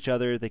 3 of each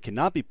other, they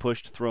cannot be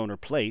pushed, thrown, or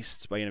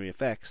placed by enemy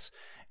effects.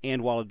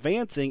 And while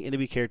advancing,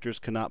 enemy characters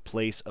cannot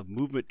place a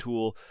movement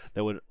tool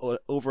that would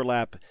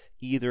overlap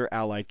either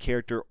allied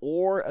character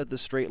or the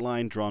straight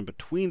line drawn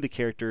between the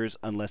characters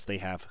unless they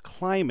have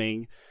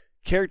climbing.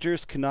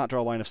 Characters cannot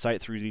draw a line of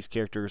sight through these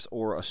characters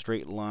or a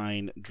straight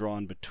line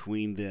drawn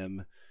between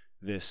them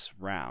this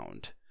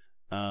round.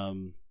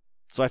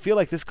 So I feel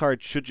like this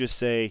card should just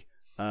say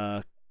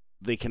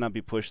they cannot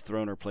be pushed,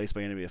 thrown, or placed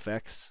by enemy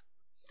effects.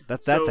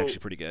 That's actually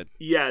pretty good.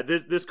 Yeah,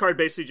 this card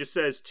basically just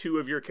says 2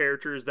 of your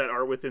characters that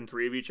are within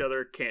 3 of each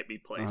other can't be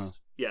placed.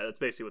 Yeah, that's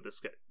basically what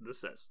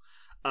this says.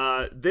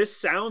 This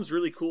sounds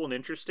really cool and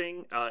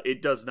interesting.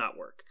 It does not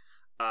work.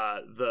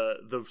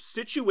 The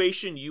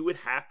situation you would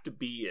have to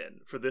be in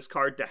for this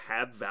card to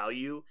have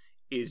value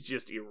is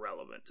just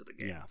irrelevant to the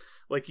game. Yeah.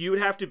 Like, you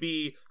would have to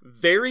be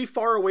very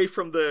far away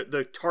from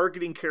the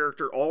targeting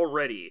character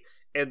already,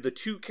 and the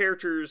 2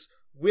 characters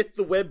with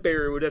the web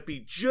barrier would have to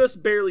be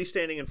just barely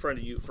standing in front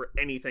of you for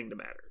anything to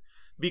matter.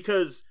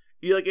 Because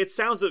it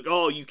sounds like,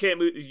 oh, you can't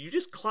move, you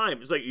just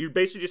climb. It's like you're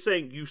basically just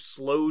saying you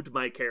slowed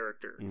my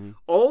character.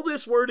 All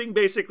this wording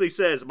basically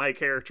says my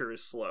character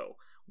is slow.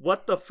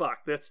 What the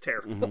fuck? That's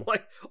terrible.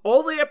 Like,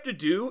 all they have to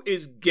do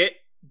is get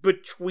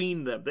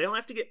between them. They don't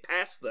have to get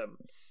past them.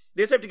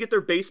 They just have to get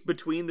their base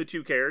between the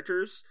 2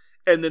 characters,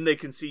 and then they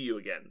can see you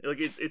again. Like,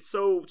 it's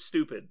so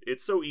stupid.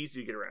 It's so easy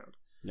to get around.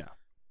 Yeah.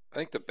 I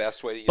think the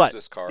best way to use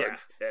this card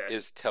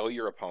is tell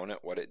your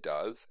opponent what it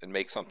does and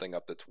make something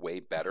up that's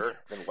way better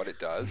than what it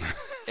does,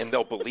 and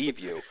they'll believe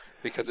you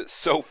because it's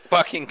so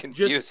fucking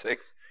confusing.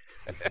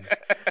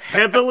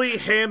 Heavily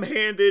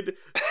ham-handed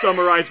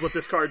summarize what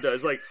this card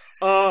does. Like,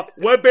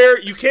 Web Bear,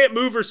 you can't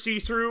move or see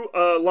through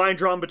a line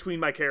drawn between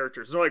my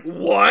characters. And they're like,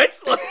 what?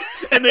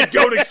 And they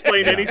don't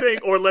explain anything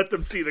or let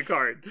them see the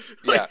card.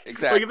 Yeah,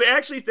 exactly. Like, if they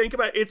actually think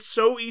about it, it's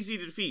so easy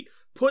to defeat.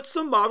 Put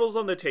some models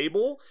on the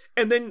table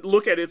and then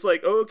look at it. It's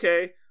like, oh,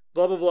 okay,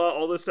 blah, blah, blah,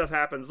 all this stuff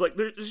happens. Like,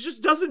 it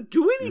just doesn't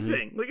do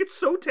anything. Like, it's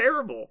so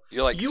terrible.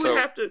 You're like, you would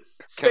have to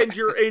spend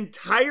your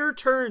entire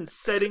turn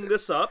setting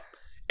this up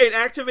and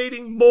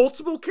activating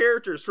multiple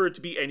characters for it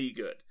to be any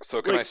good.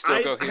 So can I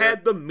still go here? I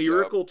had the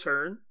miracle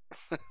turn.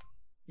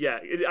 Yeah,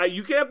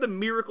 you can have the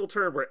miracle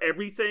turn where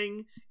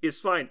everything is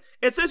fine.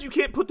 It says you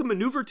can't put the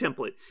maneuver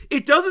template.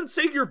 It doesn't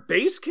say your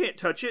base can't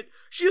touch it.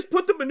 She just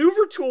put the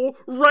maneuver tool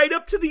right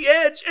up to the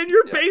edge, and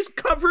your base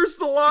covers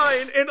the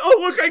line. And, oh,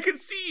 look, I can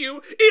see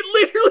you. It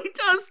literally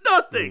does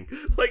nothing.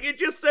 Like, it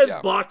just says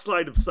blocks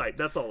line of sight.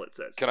 That's all it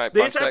says. Can I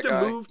they punch just have that to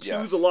guy? move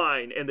to the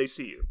line, and they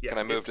see you. Yeah, can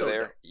I move to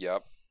there? Dumb.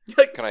 Yep.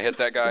 Like, can I hit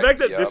that guy? The fact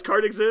that this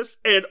card exists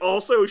and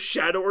also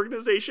Shadow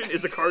Organization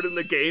is a card in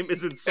the game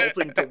is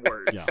insulting to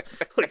words.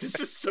 Yeah. Like, this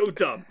is so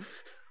dumb.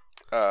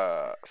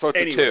 So it's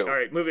anyway, a 2. All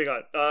right, moving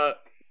on.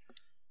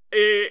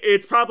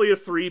 It's probably a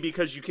 3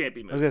 because you can't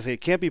be moved. I was gonna say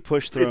it can't be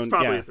pushed, thrown. It's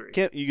probably a 3.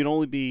 You can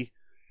only be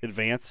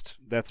advanced.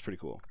 That's pretty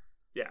cool.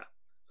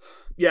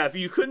 Yeah, if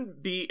you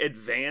couldn't be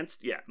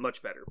advanced,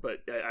 much better. But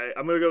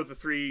I'm going to go with the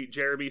 3.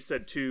 Jeremy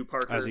said 2.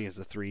 Parker. I think it's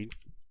a 3.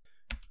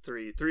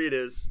 3 it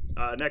is.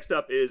 Next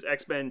up is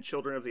X-Men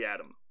Children of the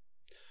Atom.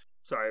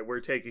 Sorry,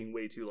 we're taking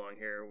way too long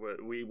here.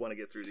 We want to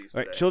get through these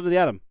today. All right, Children of the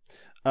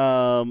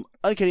Atom.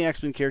 Uncanny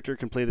X-Men character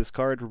can play this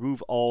card,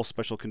 remove all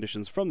special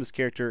conditions from this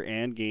character,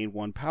 and gain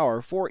 1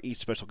 power for each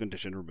special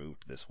condition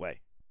removed this way.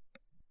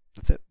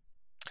 That's it.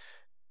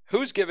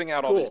 Who's giving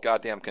out all these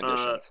goddamn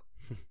conditions?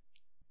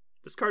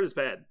 This card is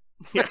bad.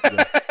 Yeah.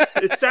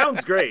 It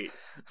sounds great.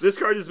 This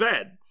card is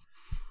bad.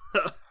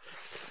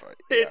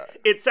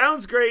 It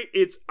sounds great.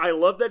 I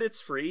love that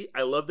it's free.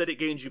 I love that it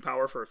gains you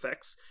power for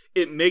effects.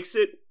 It makes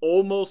it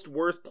almost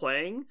worth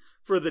playing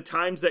for the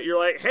times that you're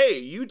like, hey,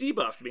 you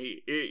debuffed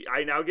me.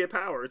 I now get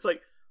power. It's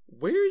like,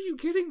 where are you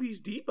getting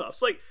these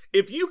debuffs? Like,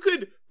 if you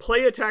could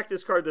play a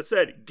tactics card that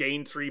said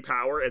gain 3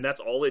 power and that's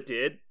all it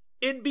did,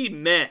 it'd be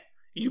meh.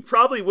 You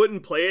probably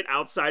wouldn't play it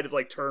outside of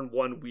like turn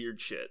 1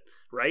 weird shit,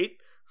 right?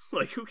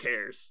 Like, who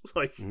cares?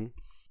 Like,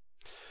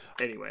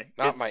 anyway.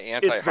 Not my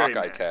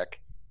anti-Hawkeye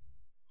tech.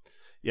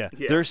 Yeah.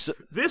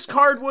 This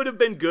card would have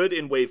been good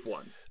in Wave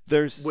 1.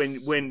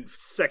 When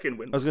second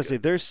wind. I was gonna say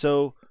there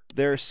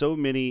are so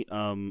many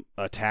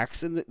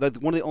attacks in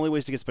one of the only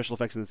ways to get special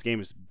effects in this game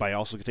is by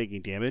also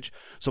taking damage.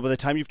 So by the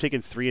time you've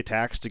taken 3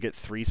 attacks to get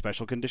 3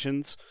 special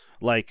conditions,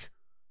 like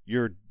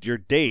you're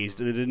dazed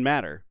and it didn't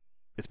matter.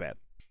 It's bad.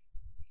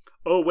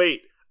 Oh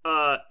wait.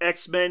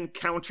 X-Men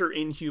counter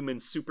Inhuman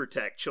super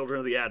tech, Children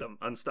of the Atom,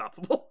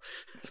 unstoppable.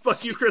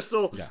 Fuck you,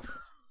 Crystal. Yeah.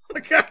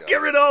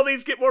 Get rid of all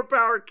these, get more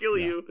power, kill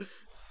you.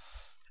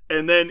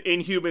 And then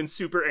Inhuman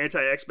super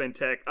anti-X-Men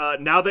tech.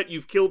 Now that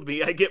you've killed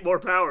me, I get more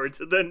power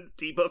to then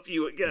debuff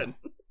you again.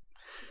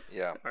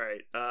 Yeah. All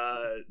right.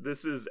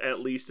 This is at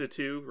least a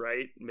 2,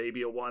 right?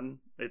 Maybe a 1.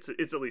 It's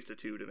at least a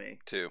 2 to me.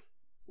 2.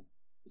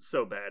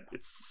 So bad.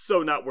 It's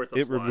so not worth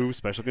a slot. It removes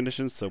special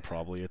conditions, so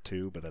probably a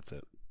 2, but that's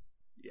it.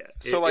 Yeah,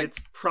 so it's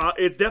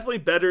definitely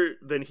better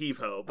than Heave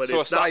Ho, but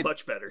it's not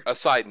much better. A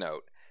side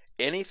note: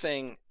 any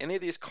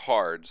of these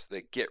cards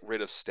that get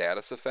rid of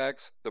status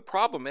effects, the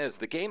problem is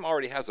the game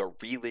already has a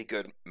really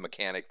good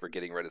mechanic for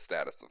getting rid of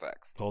status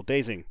effects. Called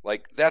dazing.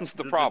 Like that's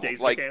the problem.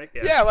 Like mechanic?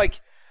 Yeah.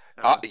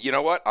 You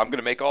know what? I'm going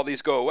to make all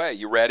these go away.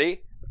 You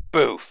ready?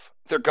 Boof!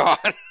 They're gone.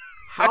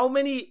 How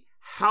many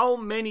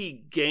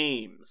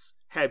games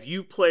have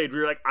you played where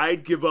you're like,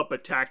 I'd give up a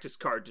tactics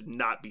card to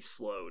not be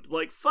slowed?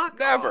 Like, fuck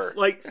Never. Off.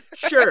 Like,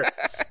 sure,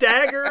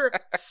 stagger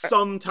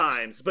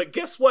sometimes. But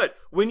guess what?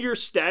 When you're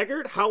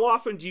staggered, how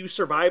often do you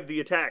survive the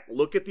attack?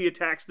 Look at the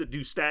attacks that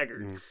do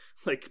staggered.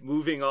 Like,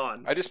 moving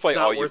on. I just play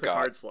all you got.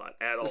 Card slot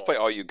at all. Just play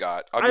all you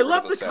got. I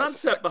love the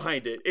concept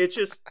behind it. It's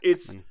just,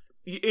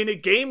 in a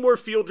game where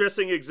field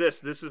dressing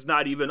exists, this is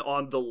not even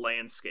on the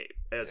landscape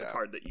as a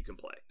card that you can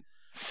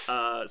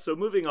play. So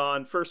moving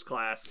on, first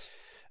class.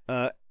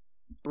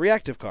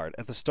 Reactive card.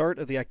 At the start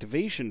of the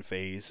activation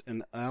phase,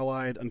 an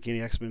allied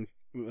Uncanny X-Men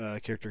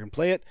character can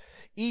play it.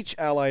 Each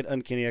allied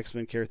Uncanny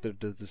X-Men character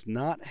that does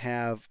not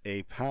have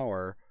a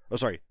power...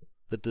 Each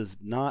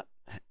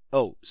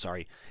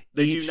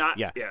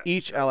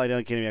allied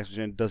Uncanny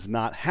X-Men does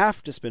not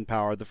have to spend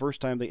power the first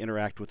time they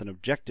interact with an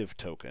objective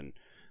token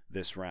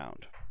this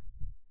round.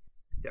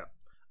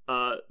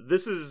 Yeah.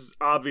 This is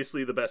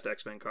obviously the best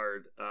X-Men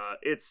card.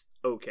 It's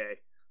okay.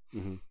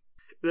 Mm-hmm.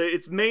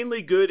 It's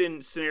mainly good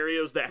in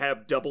scenarios that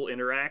have double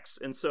interacts,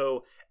 and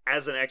so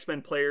as an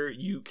X-Men player,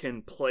 you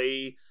can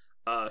play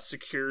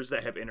secures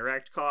that have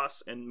interact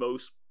costs, and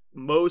most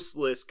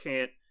lists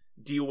can't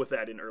deal with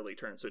that in early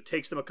turns. So it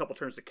takes them a couple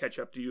turns to catch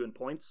up to you in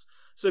points.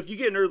 So if you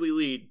get an early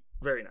lead,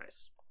 very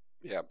nice.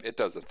 Yeah, it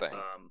does a thing.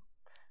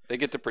 They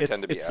get to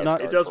pretend to be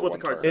Asgard. It does what the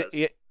card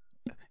says.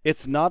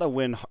 It's not a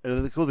win.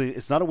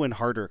 It's not a win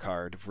harder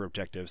card for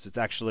objectives. It's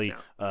actually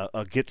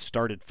a get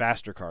started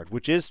faster card,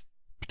 which is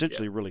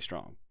potentially really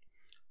strong.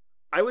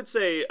 I would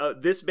say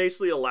this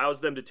basically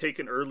allows them to take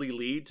an early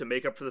lead to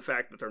make up for the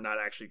fact that they're not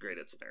actually great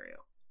at scenario.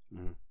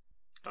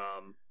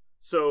 Mm-hmm.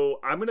 So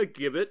I'm going to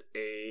give it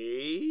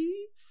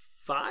a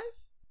 5,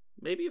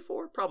 maybe a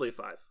 4, probably a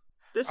 5.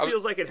 This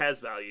feels like it has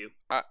value.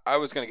 I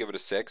was going to give it a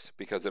 6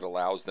 because it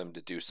allows them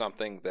to do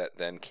something that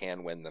then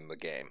can win them the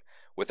game.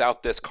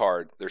 Without this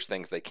card, there's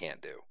things they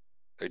can't do.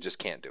 They just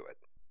can't do it.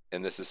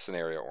 And this is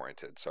scenario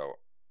oriented, so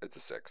it's a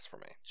 6 for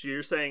me. So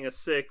you're saying a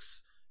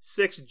 6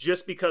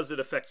 just because it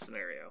affects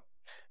scenario?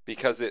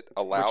 Because it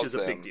allows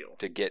them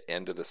to get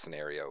into the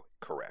scenario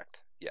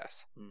correct.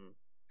 Yes.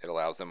 It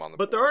allows them on the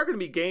board. There are going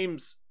to be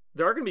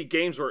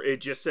games where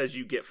it just says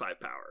you get 5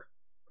 power.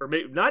 Or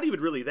maybe not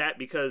even really that,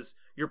 because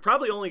you're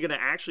probably only going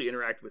to actually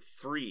interact with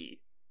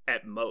 3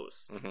 at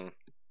most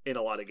in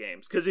a lot of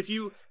games. Because if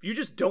you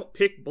just don't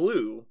pick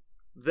blue,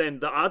 then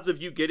the odds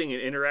of you getting an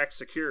interact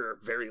secure are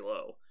very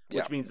low,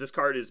 which means this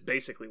card is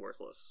basically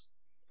worthless.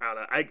 I don't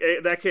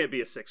know. That can't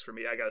be a 6 for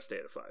me. I got to stay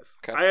at a 5.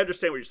 Okay. I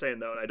understand what you're saying,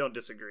 though, and I don't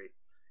disagree.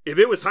 If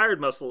it was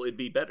hired muscle, it'd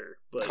be better.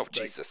 But oh,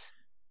 Jesus.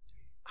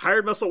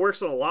 Hired muscle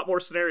works in a lot more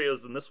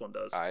scenarios than this one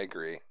does. I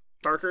agree.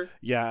 Parker?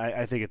 Yeah,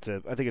 I think it's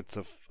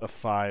a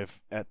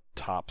 5 at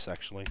tops,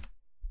 actually.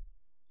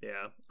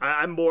 Yeah,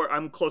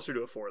 I'm closer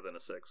to a 4 than a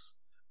 6.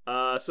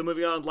 So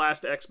moving on,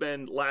 last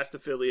X-Men, last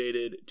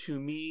affiliated. To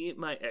me,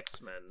 my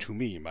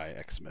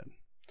X-Men.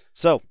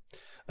 So,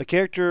 a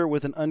character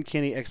with an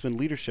uncanny X-Men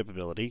leadership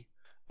ability.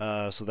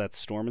 So that's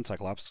Storm and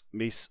Cyclops.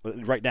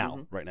 Right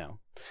now.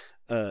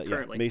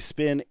 Currently. May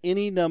spend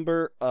any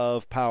number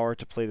of power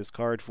to play this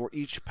card. For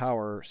each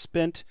power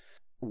spent,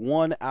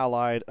 one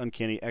allied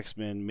uncanny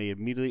X-Men may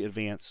immediately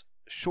advance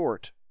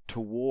short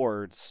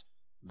towards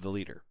the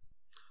leader.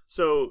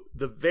 So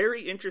the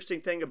very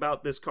interesting thing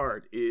about this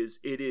card is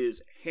it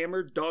is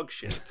hammered dog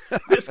shit.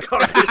 This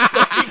card is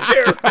fucking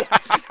terrible.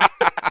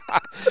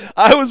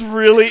 I was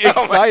really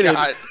excited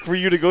for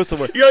you to go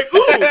somewhere. You're like,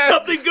 ooh,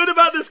 something good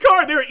about this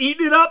card. They're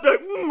eating it up. They're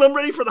like, I'm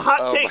ready for the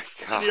hot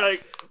takes. And you're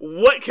like,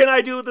 what can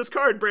I do with this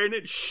card,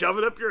 Brandon? Shove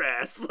it up your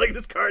ass. Like,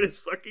 this card is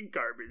fucking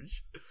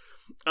garbage.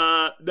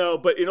 No,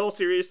 but in all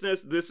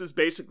seriousness, this is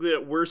basically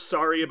that we're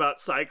sorry about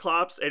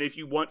Cyclops, and if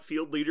you want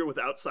Field Leader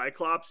without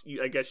Cyclops,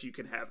 I guess you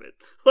can have it.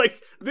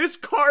 Like, this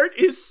card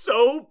is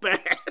so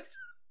bad.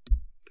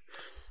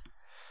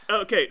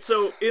 Okay,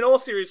 so in all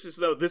seriousness,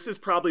 though, this is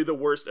probably the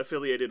worst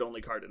affiliated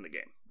only card in the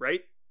game,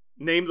 right?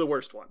 Name the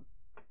worst one.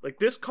 Like,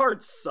 this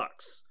card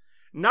sucks.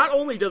 Not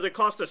only does it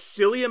cost a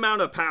silly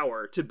amount of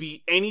power to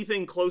be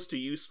anything close to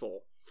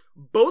useful,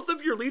 both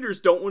of your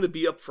leaders don't want to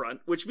be up front,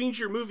 which means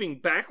you're moving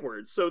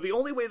backwards. So the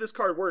only way this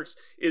card works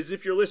is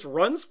if your list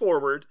runs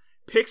forward,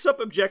 picks up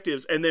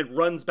objectives, and then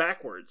runs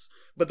backwards.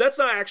 But that's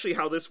not actually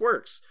how this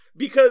works,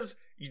 because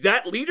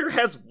that leader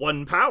has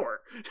one power.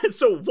 And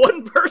so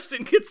one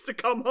person gets to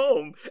come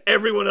home,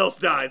 everyone else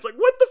dies. Like,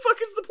 what the fuck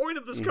is the point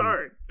of this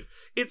card?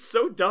 It's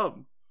so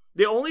dumb.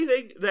 The only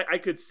thing that I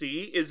could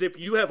see is if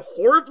you have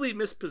horribly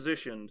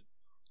mispositioned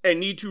and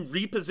need to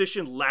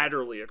reposition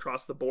laterally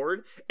across the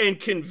board, and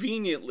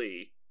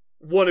conveniently,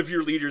 one of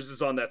your leaders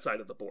is on that side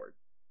of the board.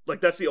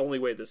 Like, that's the only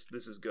way this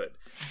is good.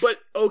 But,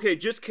 okay,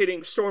 just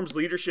kidding. Storm's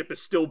leadership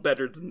is still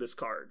better than this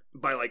card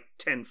by, like,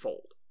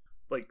 tenfold.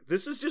 Like,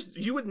 this is just...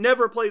 You would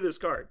never play this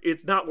card.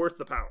 It's not worth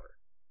the power.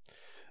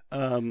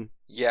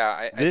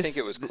 I think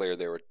it was clear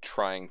they were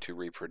trying to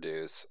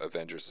reproduce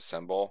Avengers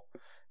Assemble,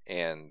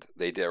 and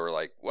they were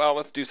like, well,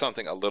 let's do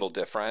something a little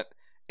different.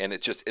 And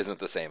it just isn't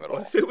the same at all.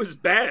 If it was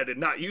bad and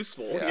not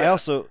useful. Yeah. I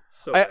also,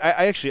 I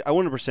actually, I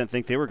 100%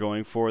 think they were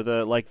going for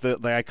the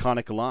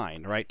iconic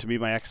line, right? To Me,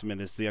 My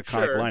X-Men is the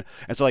iconic line.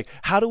 And so, like,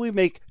 how do we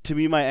make To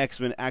Me, My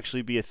X-Men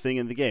actually be a thing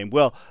in the game?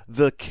 Well,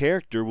 the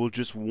character will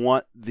just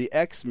want the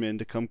X-Men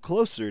to come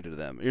closer to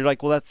them. And you're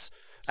like, well, that's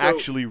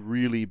actually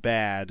really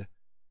bad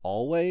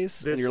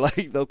always. And you're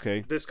like,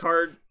 okay. This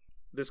card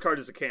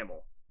is a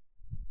camel.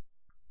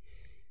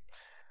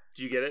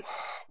 Do you get it?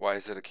 Why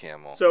is it a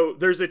camel? So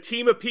there's a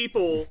team of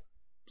people.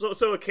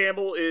 So a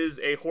camel is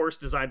a horse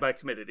designed by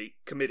committee.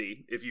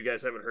 If you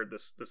guys haven't heard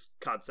this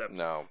concept,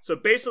 no. So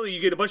basically, you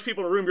get a bunch of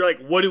people in a room. You're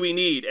like, "What do we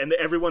need?" And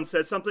everyone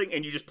says something,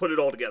 and you just put it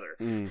all together,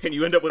 and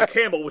you end up with a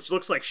camel, which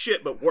looks like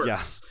shit but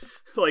works.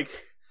 Yeah.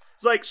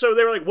 So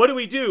they were like, what do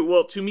we do?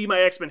 Well, To Me, My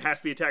X-Men has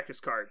to be a tactics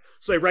card.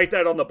 So they write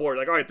that on the board.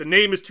 Like, all right, the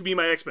name is To Me,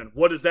 My X-Men.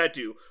 What does that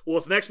do? Well,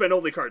 it's an X-Men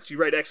only card, so you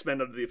write X-Men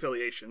under the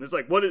affiliation. It's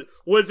like, what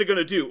is it going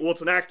to do? Well,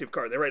 it's an active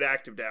card. They write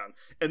active down.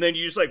 And then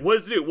you just like, what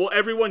does it do? Well,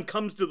 everyone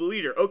comes to the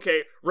leader.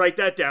 Okay, write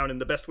that down in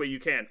the best way you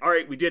can. All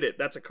right, we did it.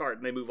 That's a card.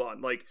 And they move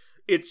on. Like,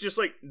 it's just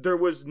like, there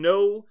was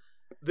no...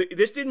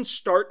 This didn't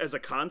start as a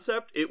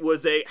concept. It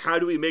was a, how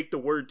do we make the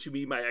word To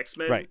Me, My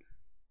X-Men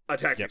a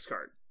tactics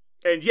card?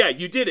 And yeah,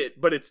 you did it,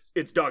 but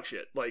it's dog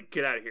shit. Like,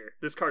 get out of here.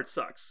 This card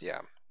sucks. Yeah.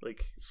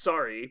 Like,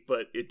 sorry,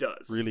 but it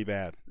does. Really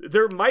bad.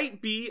 There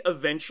might be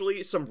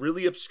eventually some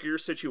really obscure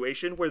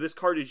situation where this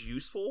card is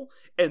useful,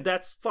 and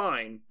that's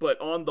fine, but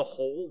on the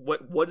whole,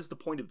 what is the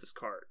point of this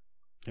card?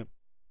 Yep.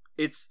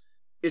 It's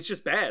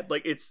just bad.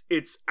 Like,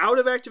 it's out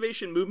of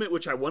activation movement,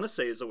 which I want to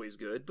say is always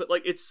good, but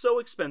like, it's so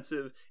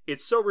expensive,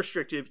 it's so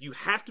restrictive, you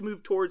have to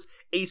move towards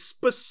a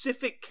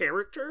specific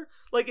character.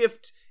 Like,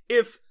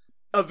 if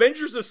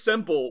Avengers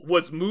Assemble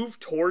was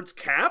moved towards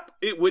Cap,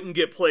 it wouldn't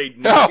get played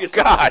nearly as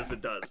often as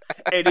it does.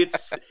 And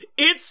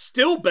it's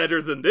still better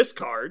than this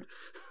card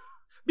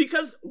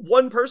because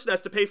one person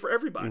has to pay for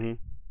everybody. Mm-hmm.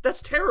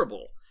 That's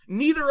terrible.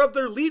 Neither of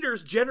their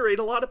leaders generate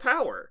a lot of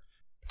power.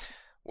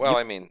 Well,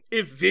 I mean...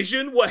 If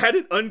Vision had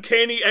an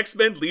uncanny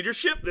X-Men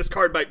leadership, this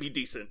card might be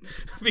decent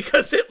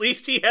because at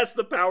least he has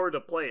the power to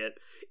play it.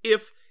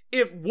 If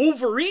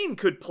Wolverine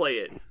could play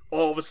it,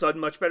 all of a sudden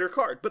much better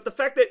card. But the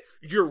fact that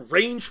your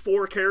range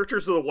 4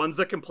 characters are the ones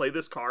that can play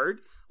this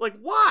card, like,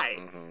 why?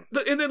 Mm-hmm.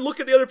 And then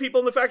look at the other people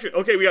in the faction.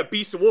 Okay, we got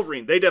Beast and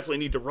Wolverine. They definitely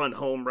need to run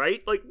home,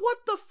 right? Like, what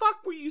the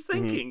fuck were you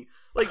thinking?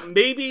 Mm-hmm. Like,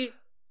 maybe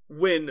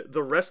when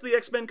the rest of the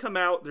X-Men come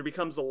out, there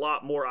becomes a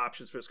lot more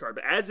options for this card.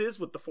 But as is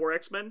with the 4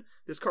 X-Men,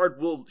 this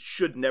card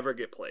should never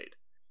get played.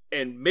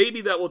 And maybe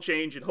that will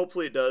change, and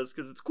hopefully it does,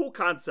 because it's a cool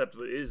concept,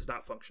 but it is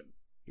not function.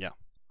 Yeah.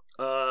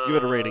 Give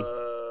it a rating.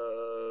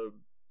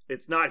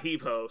 It's not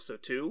Heave-Ho, so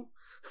 2.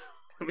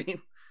 I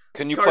mean,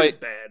 can this you card play? is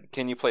bad.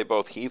 Can you play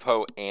both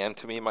Heave-Ho and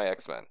To Me My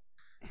X-Men?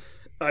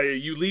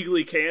 You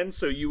legally can,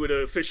 so you would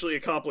officially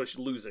accomplish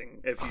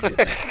losing if you did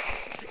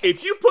that.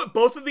 If you put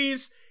both of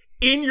these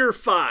in your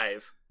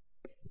 5,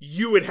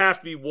 you would have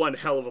to be one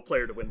hell of a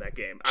player to win that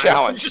game.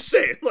 I'm just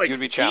saying, like, you'd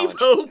be challenged.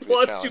 Heave-Ho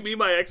plus To Me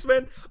My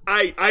X-Men,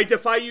 I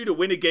defy you to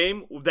win a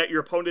game that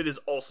your opponent is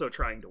also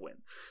trying to win.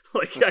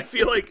 Like, I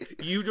feel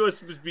like you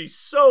just would be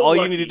so all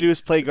lucky you need to do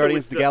is play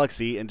Guardians of the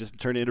Galaxy and just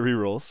turn it into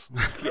rerolls.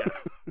 Yeah.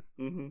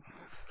 Mm-hmm.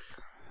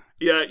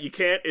 Yeah, you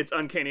can't. It's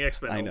Uncanny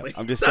X-Men I know. only.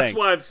 I'm just That's saying.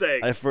 why I'm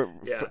saying.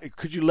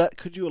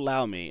 Could you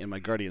allow me in my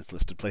Guardians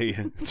list to play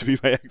To Be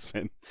My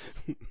X-Men?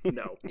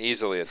 No.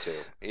 Easily a 2.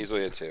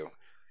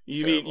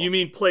 You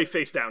mean play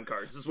face down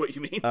cards is what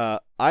you mean? I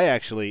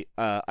actually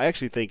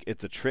think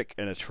it's a trick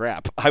and a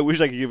trap. I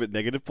wish I could give it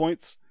negative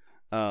points.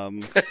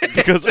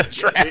 Because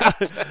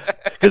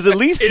at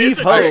least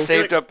Heave-Ho.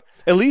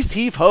 At least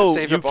Heave-Ho,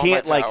 you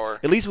can't like.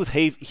 At least with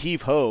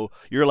Heave-Ho,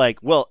 you're like,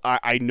 well,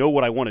 I know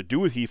what I want to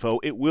do with Heave-Ho.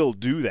 It will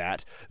do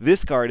that.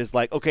 This card is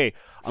like, okay,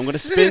 I'm going to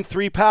spend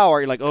 3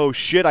 power. You're like, oh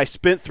shit, I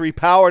spent 3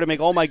 power to make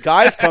all my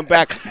guys come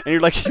back, and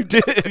you're like, you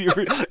did it, and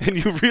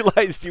you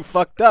realized you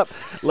fucked up.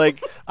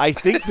 Like, I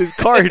think this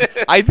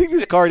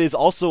card is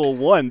also a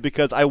 1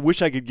 because I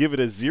wish I could give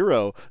it a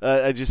 0.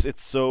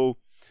 It's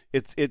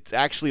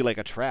actually like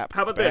a trap.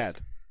 How about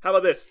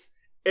this?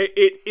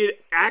 It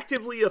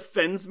actively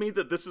offends me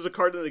that this is a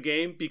card in the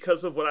game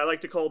because of what I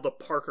like to call the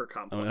Parker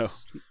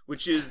complex,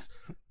 which is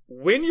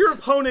when your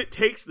opponent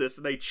takes this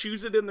and they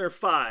choose it in their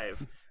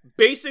 5,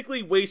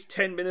 basically waste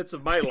 10 minutes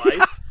of my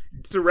life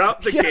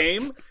throughout the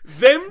game,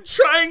 them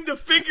trying to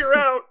figure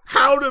out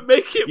how to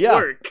make it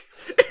work.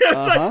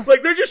 It's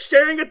like they're just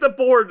staring at the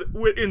board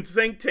in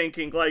think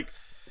tanking, like,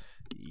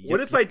 what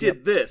if I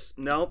did this?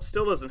 Nope,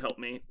 still doesn't help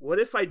me. What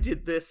if I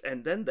did this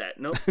and then that?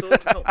 Nope, still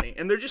doesn't help me.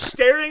 And they're just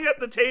staring at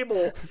the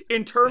table,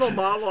 internal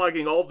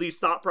monologuing all of these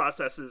thought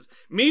processes.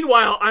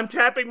 Meanwhile, I'm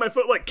tapping my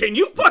foot like, can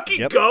you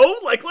fucking go?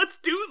 Like, let's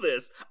do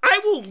this.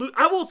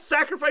 I will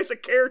sacrifice a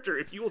character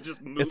if you will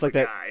just move the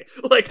guy.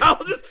 Like,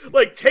 I'll just,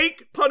 like,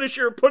 take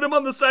Punisher, put him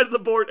on the side of the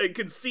board, and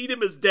concede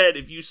him as dead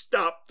if you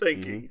stop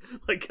thinking. Mm-hmm.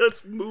 Like,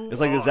 let's move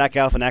It's like on. The Zach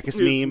Galifianakis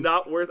meme. It's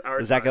not worth our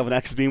time. The Zach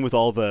Galifianakis meme with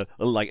all the,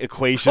 like,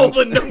 equations. All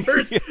the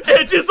numbers. And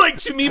it's just like,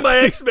 To Me My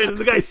X-Men, and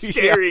the guy's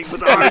staring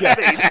with a hard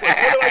face. Like,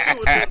 what do I do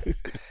with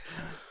this?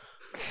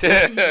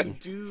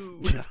 What do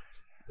you do?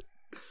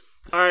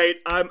 All right,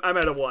 I'm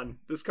at a 1.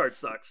 This card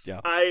sucks. Yeah.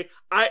 And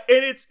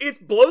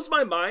it blows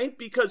my mind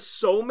because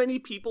so many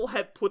people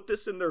have put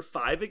this in their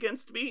 5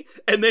 against me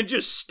and then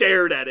just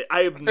stared at it.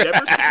 I have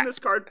never seen this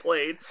card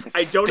played.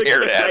 I don't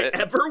expect I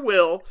ever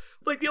will.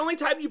 Like, the only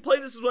time you play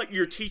this is like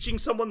you're teaching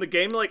someone the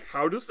game, like,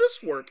 how does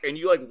this work? And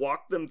you like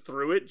walk them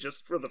through it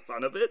just for the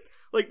fun of it.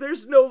 Like,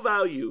 there's no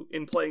value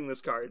in playing this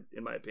card,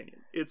 in my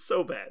opinion. It's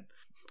so bad.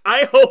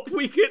 I hope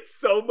we get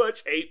so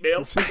much hate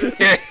mail for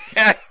this.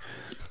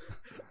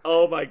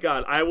 Oh my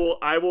god, I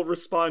will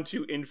respond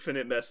to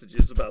infinite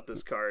messages about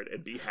this card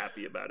and be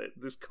happy about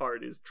it. This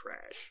card is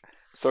trash.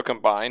 So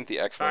combined, the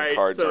X-Men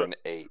cards are an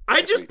 8.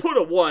 I just put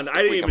a 1.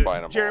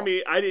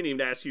 Jeremy, I didn't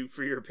even ask you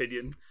for your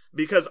opinion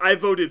because I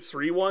voted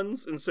 3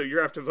 1s, and so you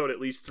have to vote at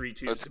least 3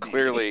 2s. It's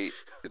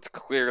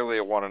clearly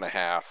a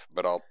 1.5,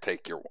 but I'll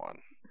take your 1.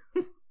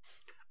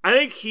 I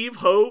think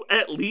Heave-Ho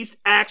at least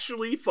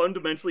actually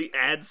fundamentally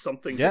adds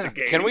something to the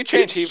game. Can we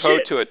change Heave-Ho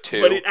to a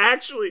 2? But it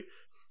actually...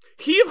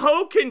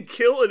 Heave-Ho can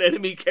kill an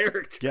enemy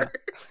character. Yeah.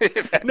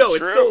 No,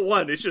 it's still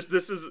 1. It's just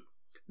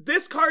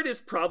this card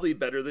is probably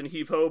better than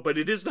Heave-Ho, but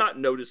it is not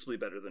noticeably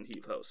better than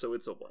Heave-Ho, so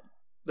it's a 1.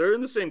 They're in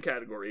the same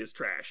category as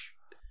trash.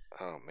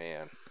 Oh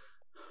man.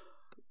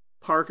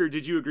 Parker,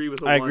 did you agree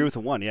with a 1? I agree with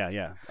a 1,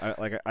 yeah.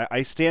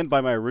 I stand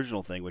by my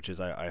original thing, which is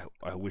I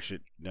wish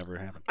it never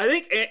happened. I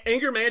think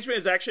Anger Management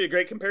is actually a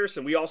great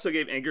comparison. We also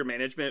gave Anger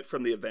Management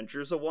from the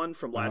Avengers a 1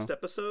 from last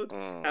episode.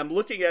 I'm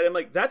looking at it, I'm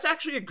like, that's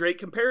actually a great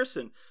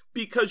comparison.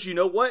 Because you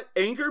know what?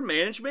 Anger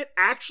Management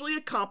actually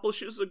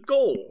accomplishes a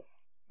goal,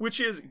 which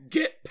is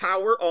get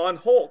power on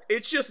Hulk.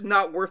 It's just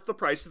not worth the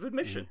price of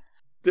admission.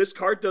 This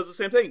card does the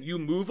same thing. You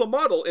move a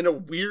model in a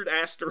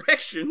weird-ass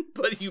direction,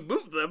 but you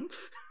move them.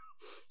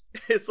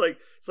 It's like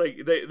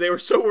they were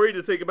so worried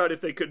to think about if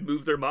they could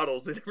move their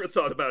models, they never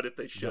thought about if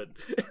they should.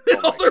 And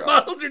all their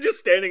models are just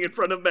standing in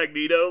front of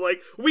Magneto,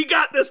 like, we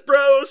got this,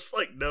 bros.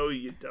 Like, no,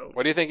 you don't.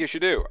 What do you think you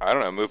should do? I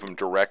don't know. Move them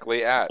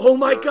directly at. Oh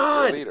my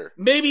god! Leader.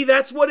 Maybe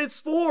that's what it's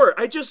for.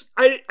 I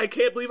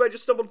can't believe I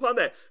just stumbled upon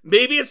that.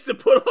 Maybe it's to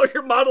put all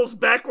your models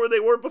back where they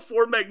were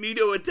before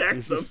Magneto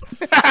attacked them.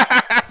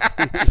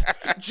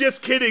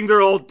 Just kidding.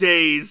 They're all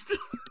dazed.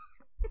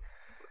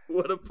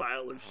 What a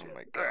pile of shit. Oh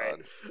my god. Right.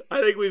 I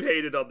think we've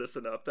hated on this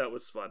enough. That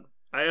was fun.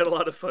 I had a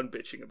lot of fun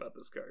bitching about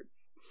this card.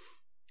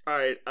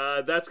 Alright,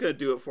 that's going to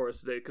do it for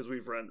us today because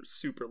we've run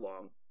super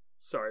long.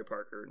 Sorry,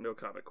 Parker. No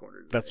Comic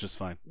Corner today. That's just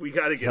fine. We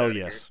got to get Hell out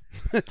yes.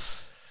 of here.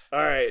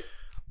 Alright.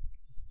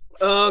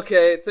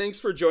 Okay, thanks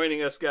for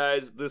joining us,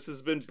 guys. This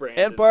has been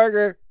Brandon. And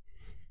Parker.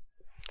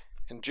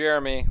 And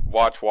Jeremy,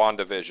 watch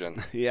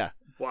WandaVision. Yeah.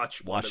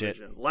 Watch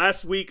it.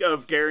 Last week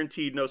of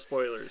guaranteed no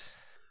spoilers.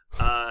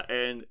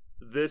 And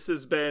this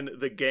has been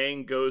The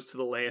Gang Goes to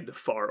the Land of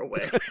Far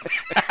Away.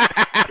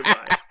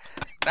 Goodbye.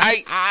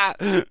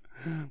 Night.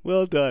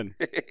 Well done.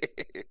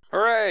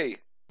 Hooray.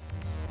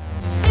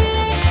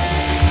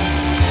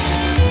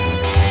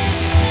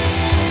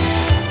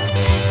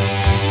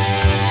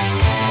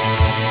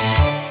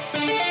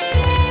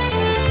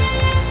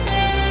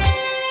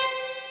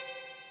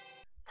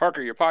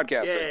 Parker, you're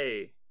podcasting.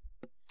 Yay.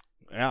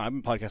 Yeah, I've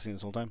been podcasting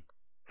this whole time.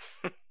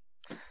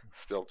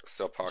 Still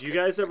podcasting. Do you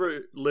guys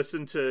ever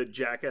listen to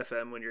Jack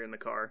FM when you're in the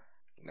car?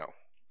 No.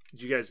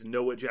 Do you guys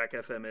know what Jack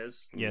FM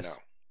is? Yes. No.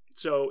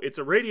 So it's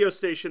a radio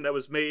station that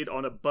was made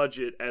on a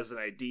budget as an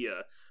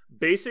idea.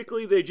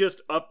 Basically, they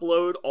just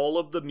upload all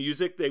of the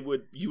music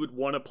you would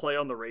want to play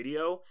on the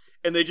radio,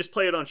 and they just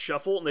play it on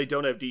shuffle, and they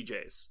don't have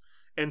DJs.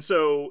 And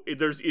so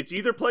it's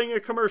either playing a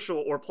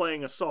commercial or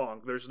playing a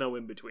song. There's no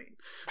in between.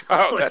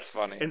 Oh, that's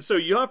funny. And so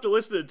you have to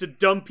listen to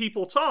dumb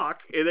people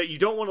talk that you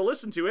don't want to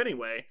listen to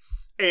anyway.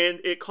 And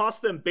it costs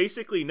them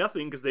basically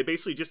nothing because they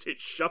basically just hit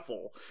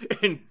shuffle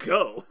and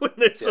go.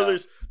 So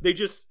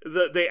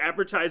they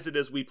advertise it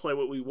as we play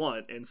what we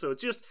want, and so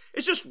it's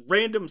just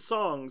random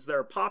songs that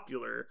are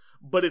popular,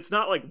 but it's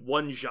not like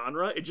one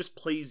genre. It just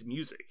plays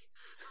music,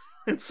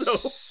 and so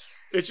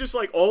it's just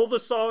like all the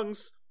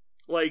songs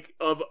like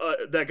of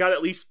that got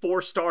at least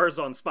 4 stars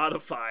on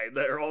Spotify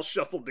that are all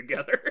shuffled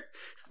together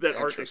that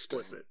aren't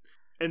explicit.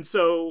 And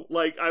so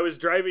like I was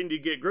driving to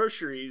get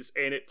groceries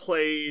and it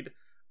played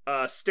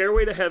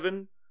Stairway to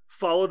Heaven,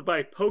 followed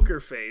by Poker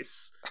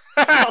Face,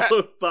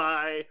 followed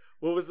by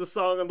what was the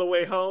song on the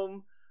way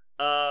home?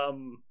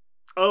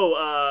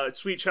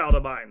 Sweet Child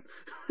of Mine.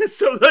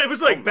 So it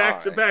was like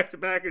back to back to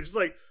back. It's just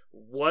like,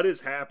 what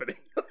is happening?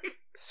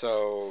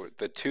 So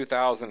the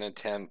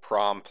 2010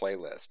 prom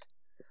playlist.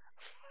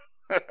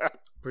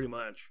 Pretty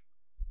much.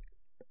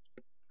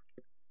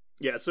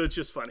 Yeah, so it's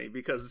just funny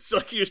because it's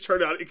like you just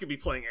turn out, it could be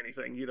playing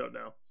anything, you don't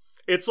know.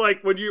 It's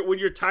like when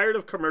you're tired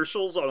of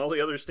commercials on all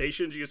the other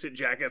stations, you just hit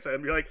Jack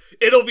FM. You're like,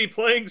 it'll be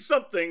playing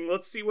something.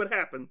 Let's see what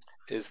happens.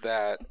 Is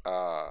that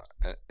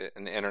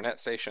an internet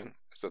station?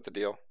 Is that the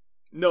deal?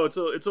 No, it's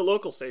a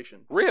local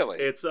station. Really?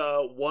 It's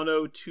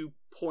 102.5,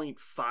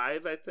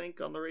 I think,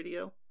 on the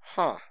radio.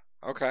 Huh.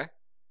 Okay.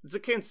 It's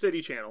a Kansas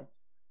City channel.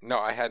 No,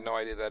 I had no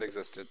idea that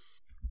existed.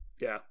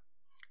 Yeah.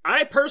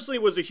 I personally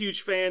was a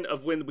huge fan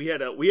of when we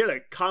had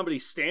a comedy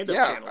stand-up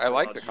channel. Yeah, I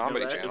like the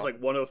comedy channel. It was like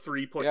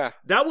 103. Yeah.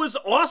 That was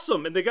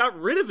awesome, and they got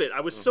rid of it.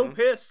 I was so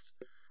pissed.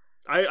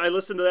 I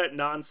listened to that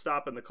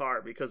nonstop in the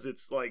car because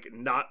it's like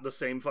not the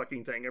same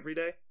fucking thing every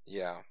day.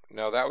 Yeah.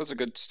 No, that was a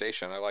good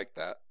station. I like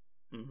that.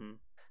 Mm-hmm.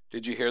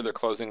 Did you hear they're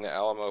closing the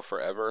Alamo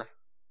forever?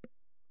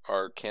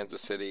 Our Kansas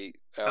City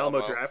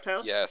Alamo Draft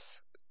House? Yes.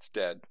 It's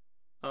dead.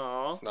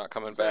 Aww. It's not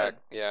coming back.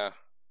 Yeah.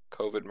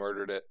 COVID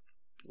murdered it.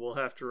 We'll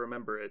have to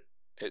remember it.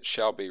 It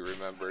shall be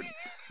remembered.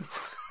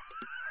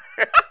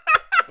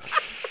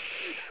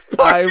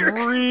 I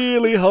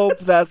really hope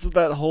that's what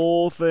that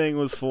whole thing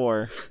was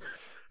for.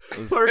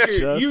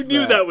 Parker, you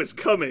knew that was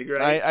coming,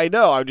 right? I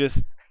know. I'm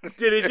just.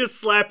 Did it just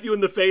slap you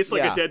in the face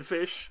like a dead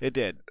fish? It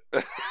did.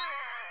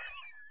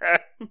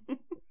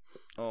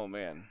 Oh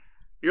man.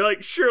 You're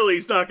like, surely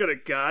he's not gonna.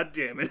 God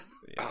damn it.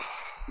 Yeah.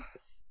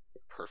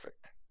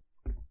 Perfect.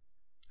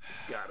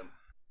 Got him.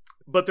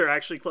 But they're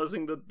actually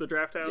closing the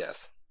draft house?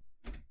 Yes.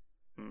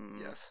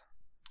 Yes.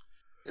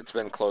 It's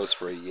been closed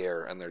for a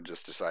year, and they're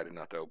just decided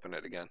not to open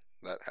it again.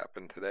 That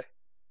happened today.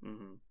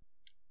 Mm-hmm.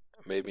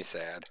 It made me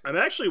sad. I'm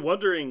actually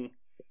wondering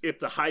if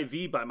the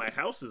Hy-Vee by my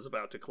house is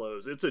about to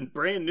close. It's a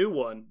brand new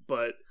one,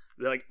 but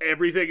like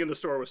everything in the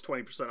store was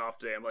 20% off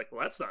today. I'm like,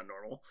 well, that's not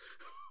normal.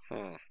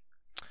 I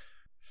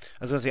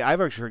was gonna say,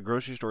 I've actually heard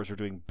grocery stores are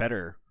doing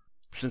better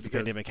since the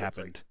pandemic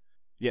happened.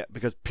 Yeah,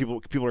 because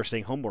people are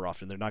staying home more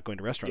often. They're not going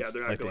to restaurants. Yeah,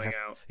 they're not going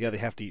out. Yeah, they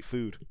have to eat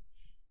food.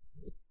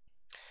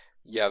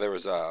 Yeah, there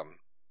was I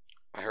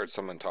heard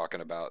someone talking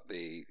about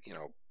the,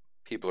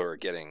 people who are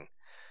getting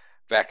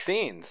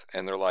vaccines,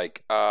 and they're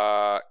like,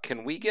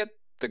 can we get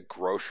the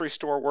grocery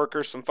store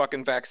workers some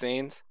fucking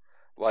vaccines?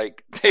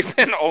 Like, they've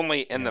been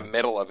only in the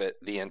middle of it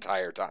the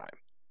entire time.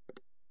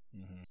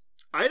 Mm-hmm.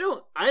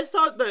 I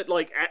thought that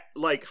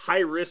like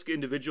high risk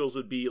individuals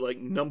would be like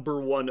number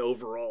 1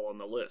 overall on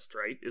the list,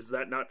 right? Is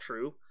that not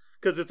true?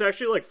 Because it's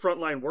actually like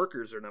frontline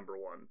workers are number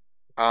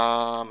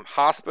 1.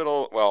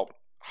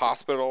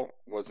 Hospital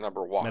was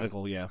number 1.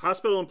 Medical, yeah.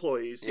 Hospital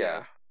employees.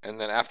 Yeah. And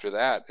then after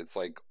that, it's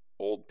like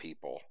old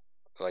people,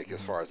 like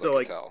as far as I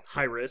can tell.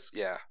 High risk.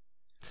 Yeah.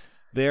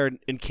 They're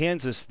in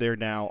Kansas. They're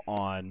now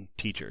on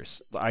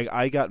teachers.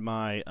 I got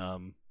my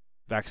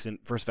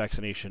first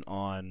vaccination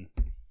on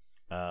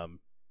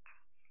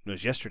it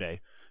was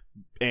yesterday,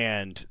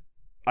 and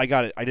I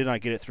got it. I did not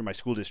get it through my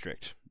school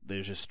district.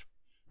 There's just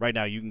right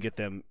now you can get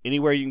them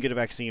anywhere. You can get a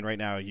vaccine right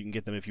now. You can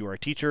get them if you are a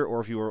teacher or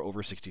if you are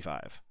over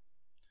 65.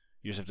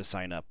 You just have to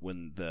sign up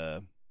when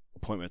the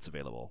appointment's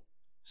available.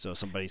 So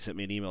somebody sent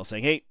me an email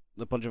saying, hey,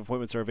 a bunch of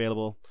appointments are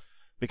available,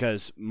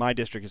 because my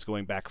district is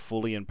going back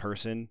fully in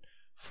person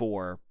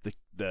for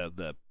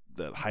the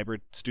the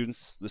hybrid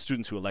students, the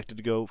students who elected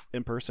to go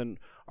in person,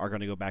 are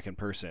going to go back in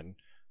person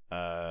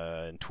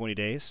in 20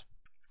 days,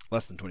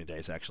 less than 20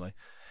 days actually,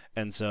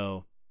 and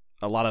so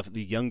a lot of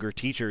the younger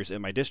teachers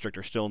in my district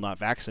are still not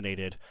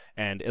vaccinated,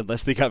 and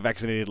unless they got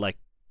vaccinated like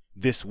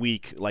this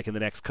week, like in the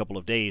next couple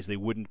of days, they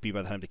wouldn't be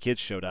by the time the kids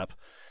showed up,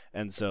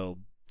 and so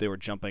they were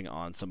jumping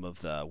on some of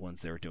the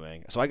ones they were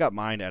doing. So I got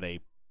mine at a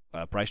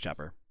Price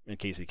Chopper in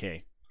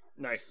KCK.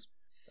 Nice.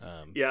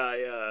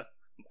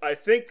 I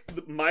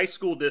think my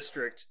school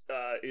district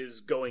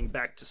is going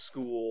back to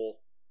school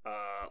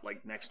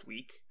like next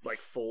week, like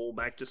full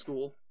back to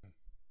school,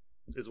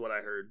 is what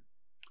I heard.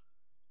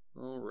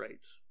 All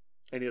right.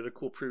 Any other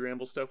cool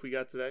pre-ramble stuff we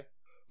got today?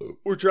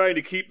 We're trying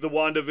to keep the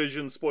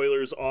WandaVision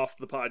spoilers off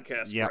the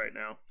podcast right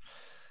now.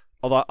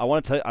 Although I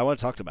want to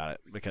talk about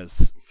it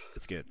because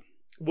it's good.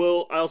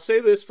 Well, I'll say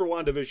this for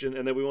WandaVision,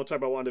 and then we won't talk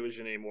about WandaVision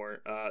anymore.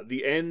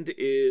 The end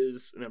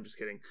is... No, I'm just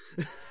kidding.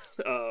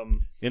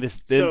 It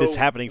is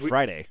happening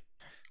Friday.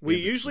 We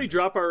usually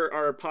drop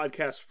our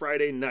podcast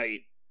Friday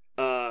night.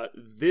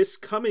 This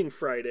coming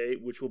Friday,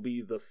 which will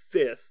be the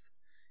 5th,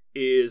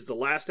 is the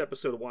last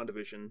episode of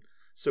WandaVision.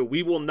 So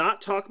we will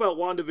not talk about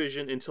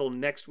WandaVision until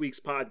next week's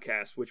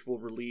podcast, which will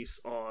release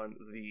on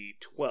the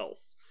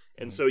 12th.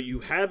 And so you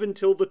have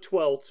until the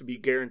 12th to be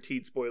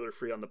guaranteed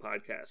spoiler-free on the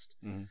podcast.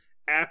 Mm-hmm.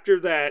 After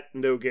that,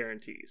 no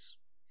guarantees.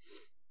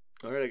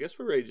 All right, I guess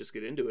we're ready to just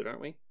get into it, aren't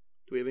we?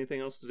 Do we have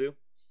anything else to do?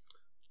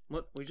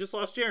 What? We just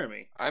lost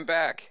Jeremy. I'm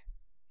back.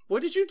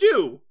 What did you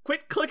do?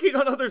 Quit clicking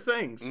on other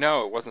things.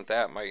 No, it wasn't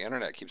that. My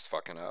internet keeps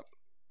fucking up.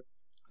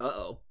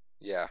 Uh-oh.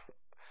 Yeah.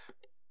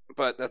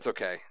 But that's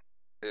okay.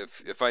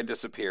 If I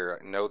disappear,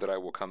 know that I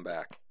will come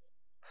back.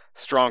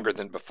 Stronger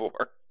than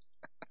before.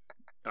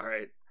 All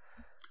right.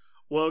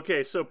 Well,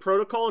 okay, so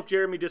protocol if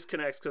Jeremy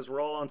disconnects, because we're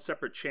all on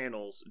separate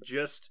channels,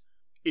 just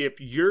if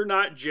you're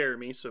not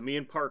Jeremy, so me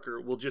and Parker,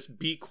 will just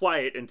be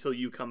quiet until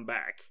you come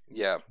back.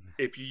 Yeah.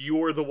 If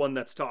you're the one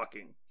that's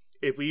talking.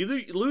 If we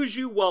lose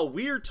you while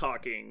we're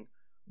talking,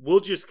 we'll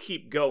just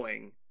keep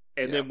going.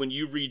 And then when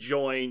you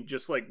rejoin,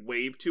 just like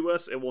wave to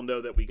us and we'll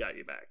know that we got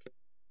you back.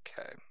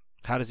 Okay.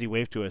 How does he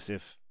wave to us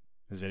if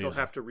his video's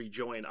He'll have to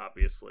rejoin,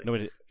 obviously. No,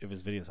 if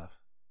his video's off.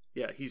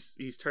 Yeah,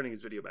 he's turning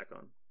his video back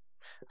on.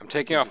 I'm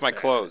taking off my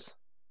clothes.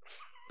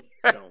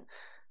 No.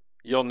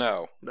 You'll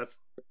know. That's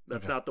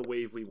not the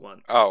wave we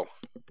want. Oh.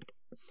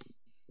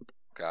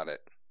 Got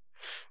it.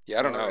 Yeah,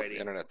 I don't know if Alrighty. the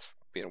internet's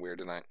being weird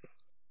tonight.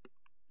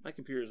 My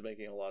computer's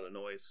making a lot of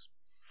noise.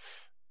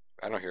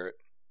 I don't hear it.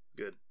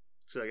 Good.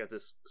 So I got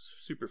this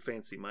super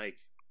fancy mic.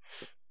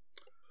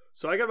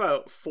 So I got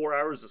about 4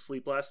 hours of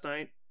sleep last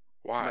night.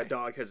 Why? My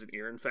dog has an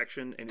ear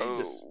infection, and he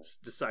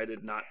just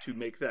decided not to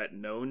make that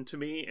known to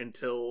me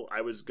until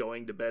I was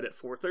going to bed at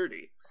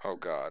 4:30. Oh,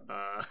 God.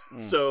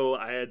 So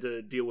I had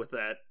to deal with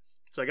that.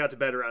 So I got to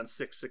bed around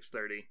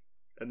 6:30.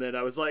 And then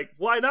I was like,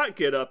 why not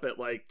get up at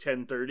like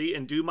 10:30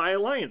 and do my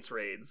Alliance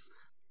raids?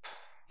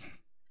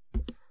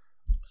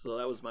 So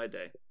that was my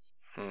day.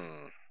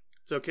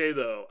 It's okay,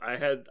 though. I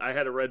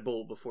had a Red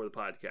Bull before the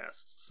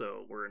podcast,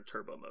 so we're in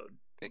turbo mode.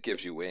 It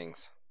gives you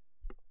wings.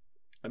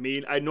 I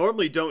mean, I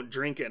normally don't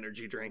drink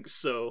energy drinks,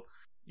 so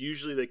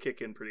usually they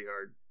kick in pretty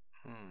hard.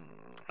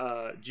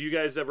 Do you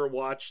guys ever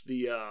watch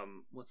the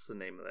what's the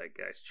name of that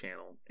guy's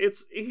channel?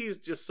 He's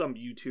just some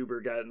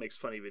YouTuber guy that makes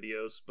funny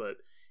videos, but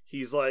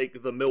he's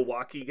like the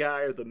Milwaukee guy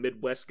or the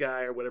Midwest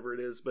guy or whatever it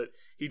is, but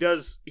he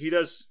does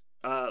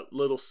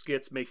little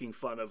skits making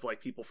fun of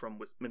like people from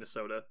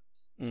Minnesota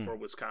or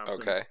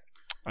Wisconsin. Okay.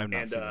 I've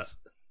not seen this.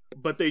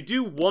 But they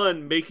do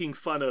one making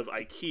fun of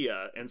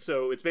IKEA, and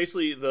so it's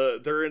basically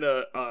they're in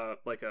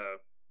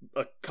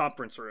a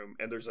conference room,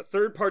 and there's a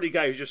third party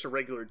guy who's just a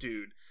regular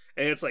dude,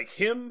 and it's like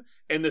him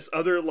and this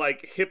other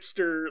like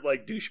hipster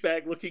like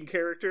douchebag looking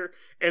character,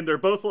 and they're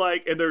both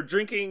like, and they're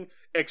drinking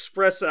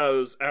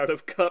espressos out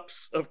of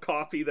cups of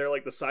coffee. They're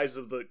like the size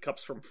of the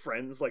cups from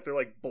Friends, like they're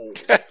like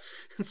bowls.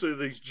 And so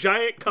these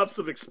giant cups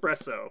of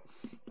espresso,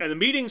 and the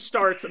meeting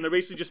starts, and they're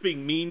basically just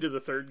being mean to the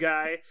third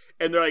guy,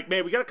 and they're like,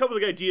 man, we got to come up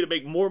with an idea to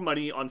make more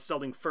money on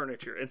selling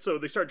furniture. And so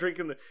they start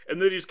drinking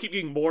and they just keep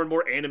getting more and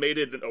more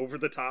animated and over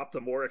the top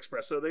the more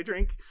espresso they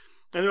drink.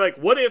 And they're like,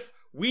 what if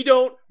we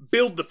don't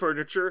build the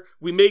furniture,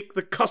 we make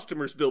the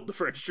customers build the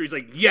furniture? He's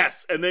like,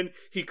 yes. And then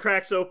he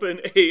cracks open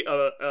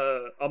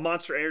a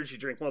Monster Energy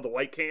drink, one of the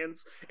white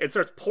cans, and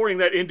starts pouring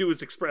that into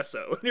his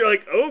espresso. And you're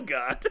like, oh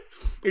god.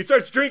 He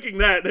starts drinking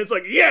that, and it's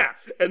like, yeah.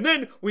 And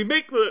then we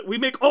make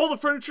all the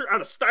furniture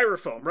out of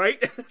styrofoam, right?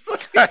 It's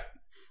like,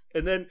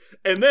 and then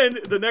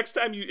the next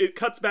time it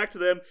cuts back to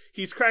them,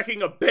 he's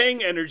cracking a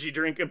Bang energy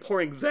drink and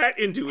pouring that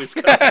into his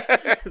cup.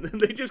 And then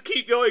they just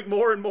keep going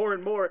more and more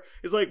and more.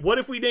 It's like, what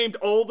if we named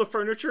all the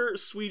furniture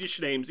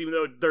Swedish names, even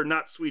though they're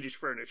not Swedish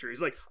furniture?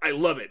 He's like, I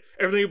love it.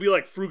 Everything will be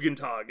like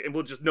Frugentag, and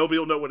nobody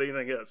will know what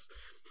anything is.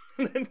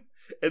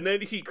 And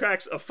then he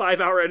cracks a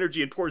 5-hour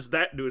energy and pours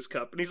that into his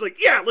cup, and he's like,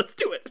 yeah, let's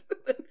do it.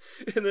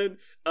 and then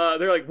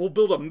they're like, we'll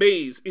build a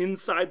maze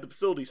inside the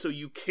facility so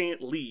you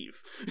can't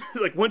leave.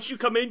 Like, once you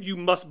come in, you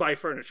must buy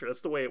furniture.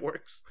 That's the way it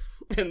works.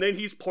 And then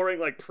he's pouring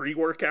like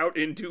pre-workout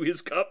into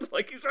his cup.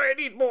 Like, he's like,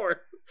 I need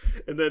more.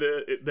 And then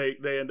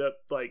they end up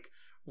like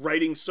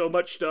writing so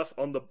much stuff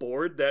on the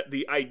board that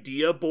the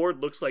idea board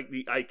looks like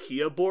the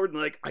IKEA board.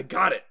 And like, I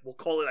got it. We'll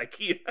call it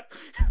IKEA.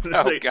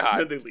 God.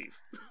 Then they leave.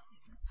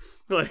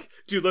 Like,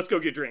 dude, let's go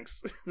get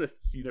drinks.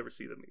 You never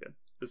see them again.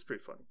 It's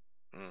pretty funny.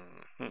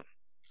 Mm-hmm.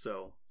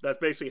 So that's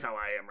basically how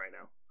I am right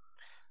now.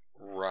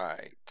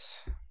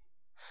 Right.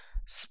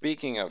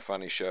 Speaking of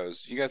funny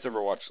shows, you guys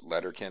ever watch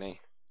Letterkenny?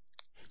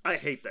 I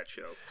hate that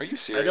show. Are you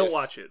serious? I don't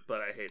watch it,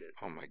 but I hate it.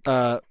 Oh my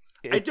god.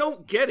 I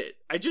don't get it.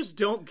 I just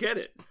don't get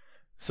it.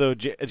 So,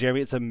 Jeremy,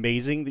 it's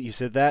amazing that you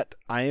said that.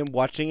 I am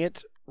watching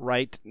it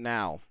right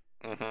now.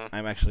 Mm-hmm.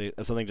 I'm actually,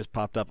 something just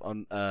popped up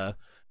on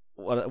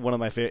one of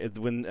my favorite,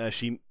 when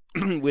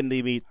when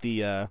they meet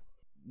the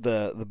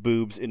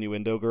boobs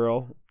innuendo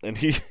girl, and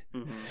he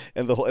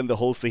and the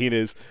whole scene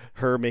is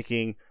her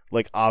making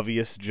like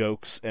obvious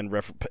jokes and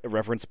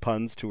reference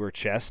puns to her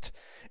chest,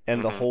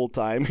 and the whole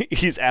time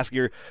he's asking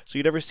her, so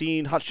you'd ever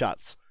seen Hot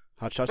Shots?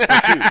 Hot Shots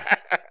 2?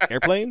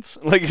 Airplanes?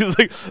 Like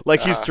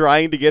he's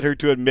trying to get her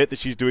to admit that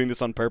she's doing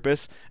this on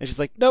purpose, and she's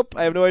like, nope,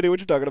 I have no idea what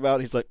you're talking about.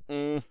 And he's like,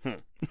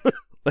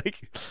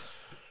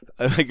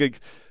 like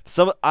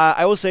some.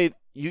 I will say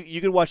you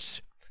can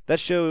watch that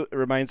show. It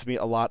reminds me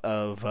a lot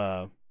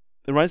of.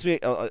 It reminds me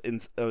of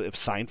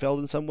Seinfeld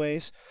in some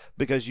ways,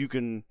 because you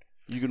can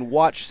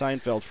watch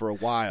Seinfeld for a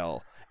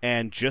while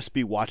and just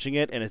be watching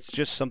it, and it's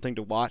just something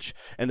to watch,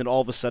 and then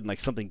all of a sudden, like,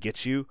 something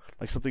gets you,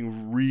 like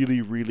something really,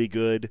 really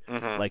good.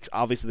 Like,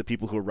 obviously the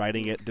people who are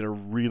writing it did a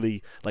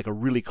really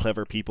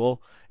clever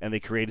people, and they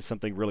created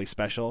something really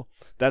special.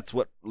 That's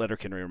what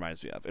Letterkenny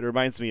reminds me of. It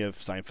reminds me of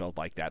Seinfeld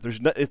like that.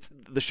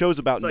 The show's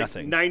about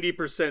nothing.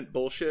 90%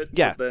 bullshit.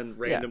 Yeah. But then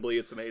randomly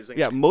it's amazing.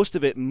 Yeah, most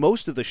of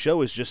the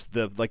show is just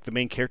the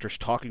main characters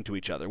talking to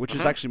each other, which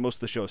is actually most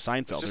of the show is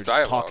Seinfeld. They're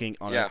just talking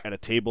at a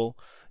table.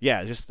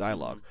 Yeah, just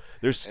dialogue.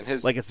 There's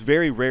it's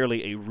very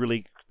rarely a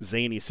really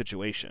zany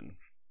situation.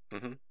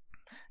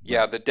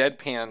 Yeah, the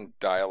deadpan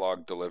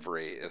dialogue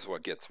delivery is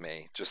what gets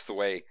me. Just the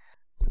way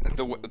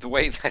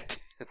that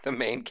the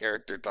main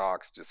character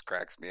talks just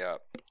cracks me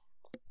up.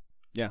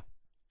 Yeah.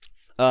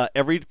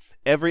 Every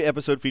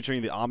episode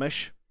featuring the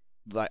Amish,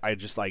 I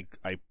just I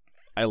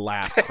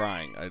laugh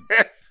crying.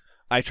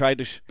 I tried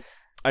to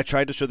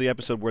show the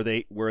episode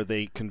where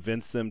they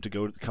convince them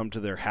to come to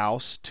their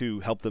house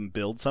to help them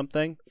build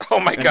something. Oh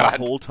my god!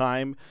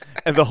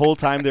 The whole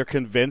time they're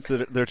convinced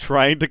that they're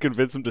trying to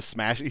convince him to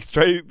smash. He's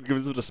trying to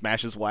convince him to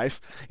smash his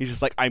wife. He's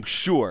just like, I'm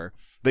sure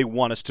they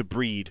want us to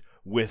breed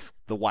with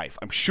the wife.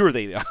 I'm sure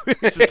they do.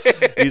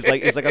 he's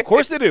like, of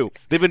course they do.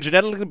 They've been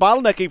genetically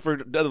bottlenecking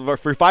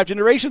for 5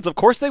 generations. Of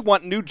course they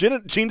want new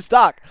gene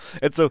stock.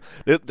 And so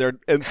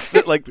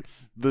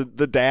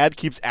the dad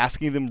keeps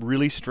asking them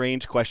really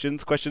strange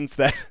questions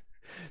that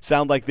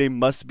sound like they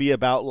must be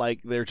about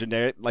like their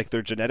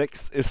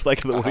genetics. It's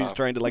like the way he's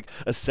trying to like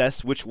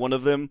assess which one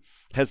of them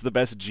has the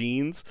best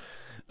genes.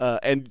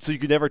 And so you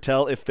can never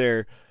tell if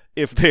they're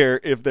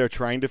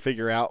trying to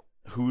figure out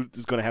who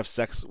is going to have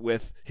sex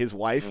with his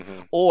wife,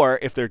 or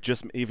if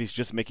he's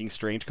just making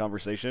strange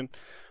conversation.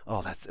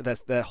 Oh,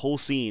 that's that whole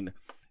scene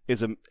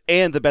is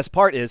and the best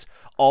part is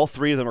all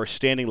 3 of them are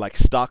standing like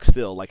stock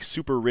still, like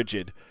super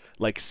rigid,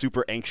 like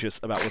super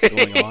anxious about what's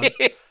going on.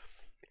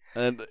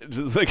 And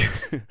just, like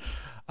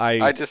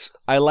I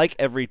like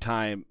every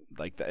time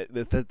like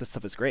that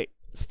stuff is great.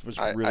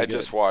 I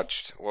just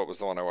watched, what was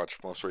the one I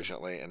watched most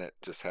recently, and it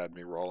just had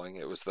me rolling.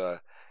 It was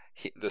the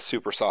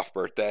super soft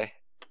birthday.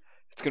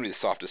 It's gonna be the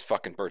softest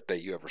fucking birthday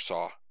you ever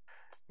saw.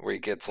 Where he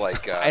gets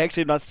like I've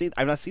not seen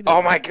that.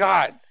 Oh my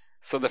god!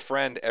 So the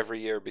friend every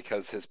year,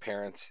 because his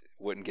parents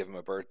wouldn't give him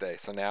a birthday,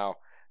 so now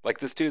like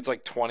this dude's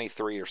like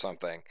 23 or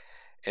something,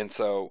 and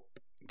so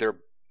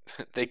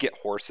they get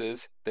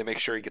horses. They make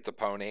sure he gets a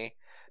pony.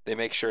 They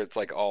make sure it's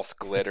like all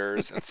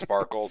glitters and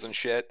sparkles and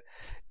shit.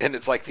 And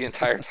it's like the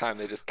entire time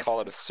they just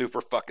call it a super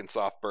fucking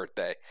soft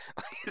birthday.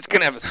 He's going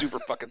to have a super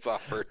fucking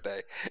soft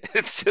birthday.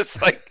 It's just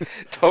like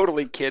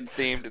totally kid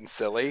themed and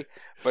silly,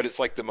 but it's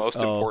like the most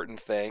important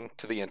thing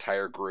to the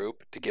entire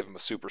group to give him a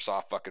super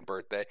soft fucking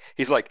birthday.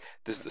 He's like,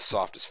 this is the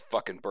softest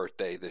fucking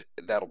birthday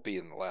that'll be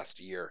in the last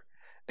year.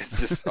 It's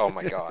just, oh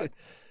my God.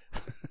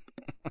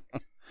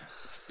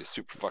 It's a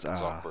super fucking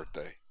soft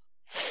birthday.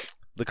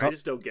 I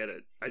just don't get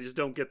it. I just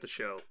don't get the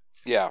show.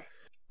 Yeah.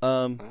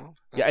 I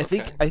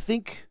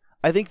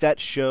think that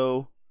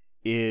show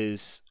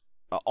is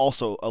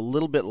also a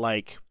little bit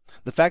like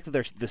the fact that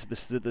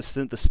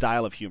the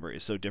style of humor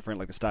is so different,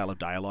 like the style of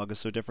dialogue is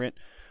so different.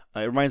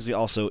 It reminds me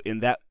also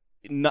in that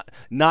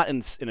not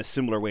in a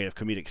similar way of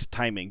comedic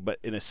timing, but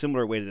in a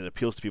similar way that it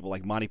appeals to people,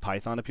 like Monty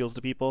Python appeals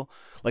to people.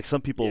 Like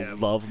some people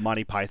love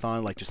Monty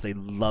Python, like just they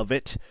love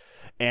it,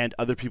 and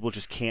other people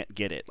just can't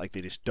get it. Like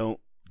they just don't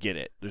get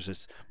it. There's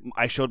this.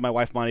 I showed my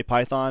wife Monty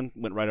Python,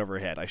 went right over her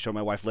head. I showed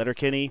my wife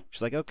Letterkenny.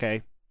 She's like,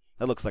 okay,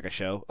 that looks like a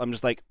show. I'm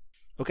just like,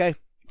 okay,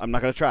 I'm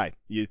not going to try.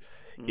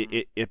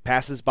 It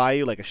passes by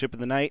you like a ship in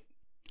the night.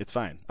 It's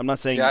fine. I'm not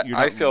saying you're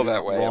not, feel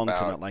that way wrong about,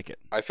 to not like it.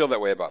 I feel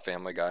that way about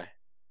Family Guy.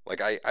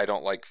 Like, I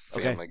don't like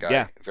Family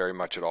Guy very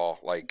much at all.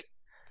 Like,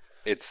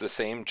 it's the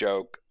same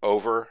joke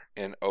over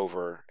and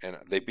over, and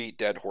they beat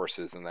dead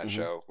horses in that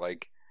show.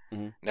 Like,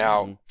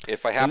 now,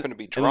 if I happen to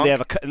be drunk...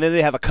 And then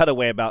they have a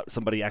cutaway about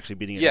somebody actually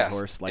beating a dead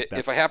horse. Like,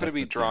 if I happen to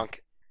be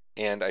drunk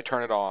and I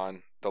turn it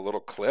on, the little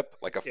clip,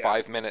 like a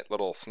 5-minute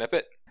little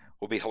snippet,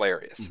 will be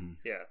hilarious.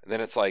 Yeah. And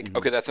then it's like,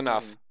 okay, that's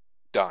enough.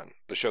 Done.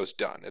 The show's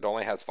done. It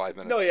only has 5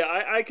 minutes. No,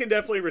 yeah, I can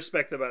definitely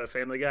respect that about a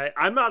Family Guy.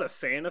 I'm not a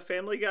fan of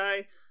Family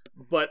Guy,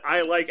 but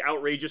I like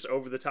outrageous,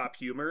 over-the-top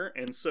humor,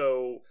 and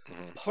so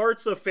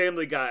parts of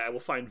Family Guy I will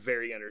find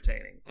very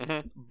entertaining.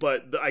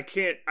 But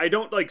I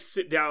don't, like,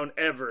 sit down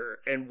ever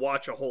and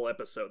watch a whole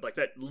episode. Like,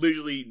 that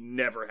literally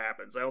never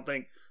happens. I don't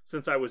think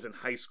since I was in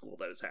high school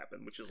that has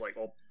happened, which is, like,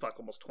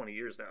 almost 20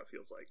 years now, it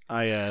feels like.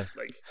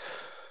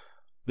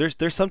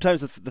 There's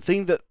sometimes the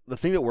thing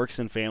that works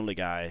in Family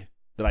Guy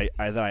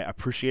that I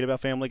appreciate about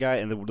Family Guy,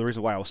 and the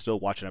reason why I will still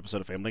watch an episode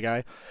of Family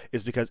Guy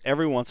is because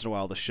every once in a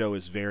while the show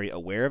is very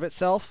aware of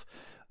itself,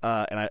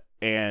 and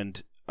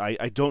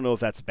I don't know if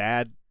that's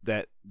bad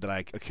that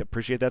I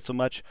appreciate that so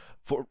much.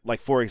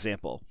 For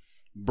example,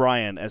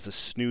 Brian as a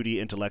snooty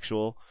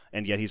intellectual,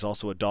 and yet he's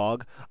also a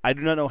dog. I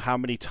do not know how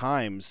many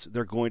times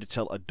they're going to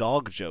tell a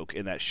dog joke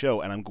in that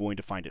show, and I'm going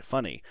to find it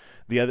funny.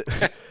 I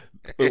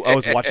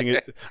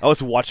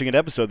was watching an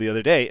episode the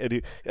other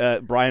day,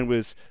 and Brian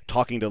was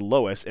talking to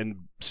Lois,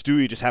 and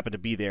Stewie just happened to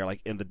be there,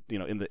 like in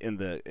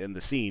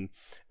the scene,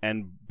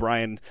 and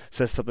Brian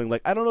says something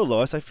like, "I don't know,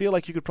 Lois. I feel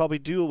like you could probably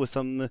deal with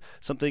something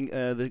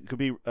that could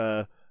be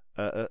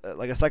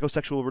like a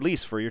psychosexual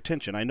release for your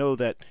tension. I know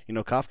that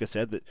Kafka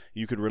said that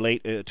you could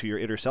relate to your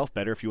inner self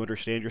better if you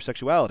understand your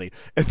sexuality."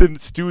 And then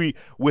Stewie,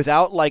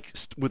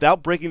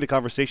 without breaking the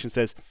conversation,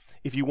 says,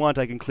 "If you want,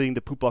 I can clean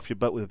the poop off your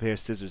butt with a pair of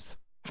scissors."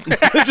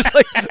 Just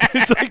like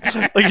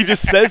he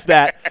just says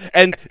that,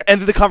 and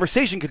the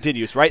conversation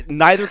continues. Right?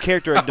 Neither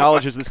character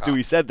acknowledges that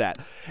Stewie said that,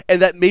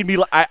 and that made me.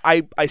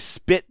 I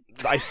spit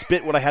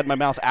when I had my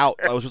mouth out.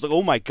 I was just like,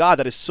 "Oh my god,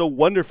 that is so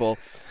wonderful!"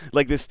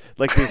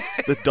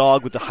 The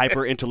dog with the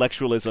hyper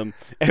intellectualism,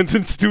 and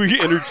then Stewie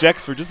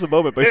interjects for just a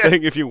moment by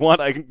saying, "If you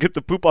want, I can get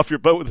the poop off your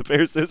butt with a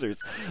pair of scissors."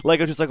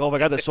 Like, I'm just like, "Oh my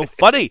god, that's so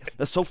funny!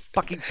 That's so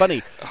fucking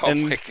funny!" Oh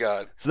my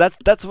god! So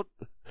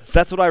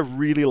that's what I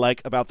really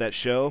like about that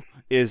show.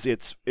 Is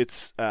it's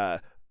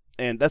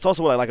and that's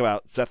also what I like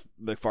about Seth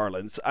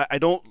MacFarlane.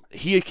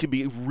 He can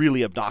be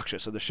really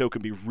obnoxious, and the show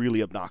can be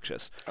really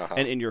obnoxious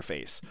and in your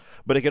face.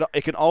 But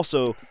it can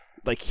also,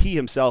 like, he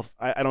himself.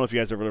 I don't know if you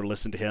guys ever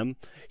listened to him.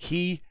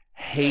 He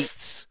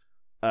hates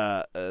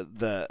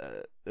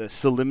the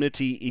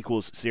solemnity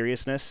equals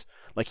seriousness.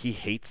 Like, he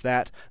hates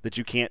that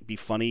you can't be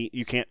funny,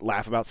 you can't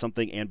laugh about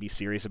something and be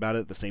serious about it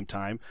at the same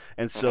time.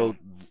 And so,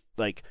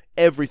 like,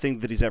 everything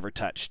that he's ever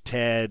touched,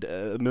 Ted,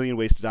 A Million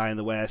Ways to Die in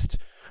the West,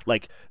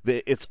 like,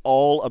 it's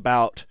all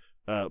about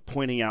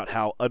pointing out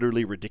how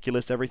utterly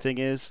ridiculous everything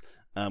is,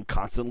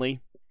 constantly.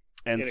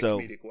 And in so,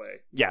 a comedic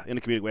way. Yeah, in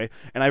a comedic way.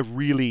 And I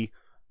really,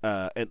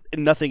 and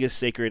nothing is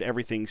sacred.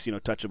 Everything's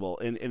touchable,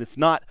 and it's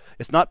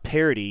not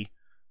parody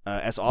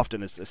as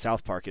often as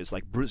South Park is.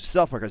 Like,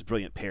 South Park has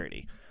brilliant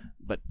parody,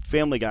 but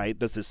Family Guy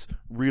does this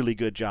really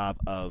good job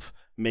of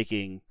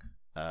making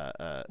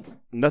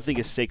nothing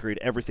is sacred.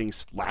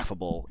 Everything's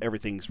laughable.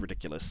 Everything's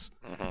ridiculous.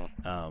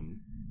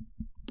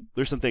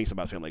 There's some things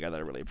about Family Guy that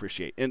I really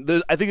appreciate,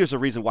 and I think there's a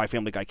reason why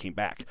Family Guy came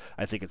back.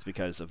 I think it's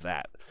because of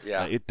that.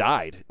 Yeah, it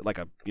died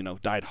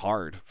died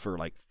hard for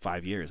like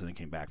 5 years, and then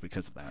came back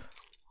because of that.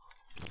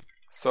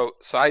 So,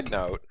 side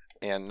note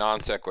and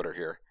non sequitur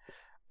here.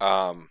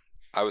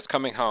 I was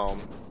coming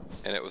home,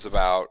 and it was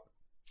about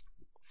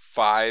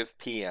 5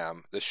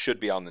 p.m. This should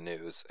be on the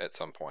news at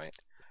some point.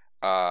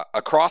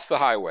 Across the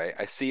highway,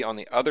 I see on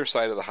the other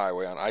side of the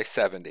highway on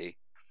I-70,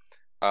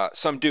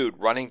 some dude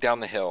running down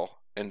the hill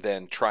and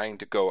then trying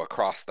to go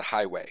across the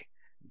highway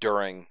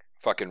during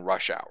fucking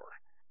rush hour.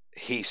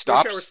 He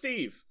stops. Rush hour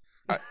Steve.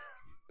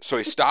 So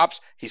he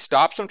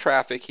stops some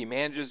traffic. He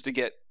manages to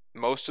get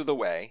most of the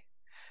way,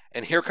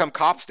 and here come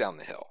cops down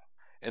the hill.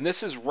 And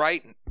this is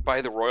right by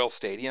the Royal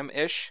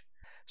Stadium-ish.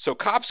 So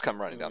cops come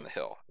running down the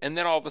hill. And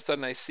then all of a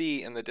sudden I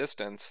see in the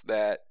distance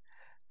that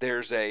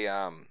there's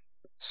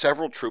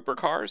several trooper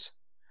cars,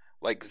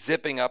 like,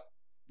 zipping up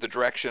the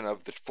direction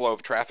of the flow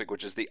of traffic,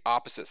 which is the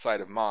opposite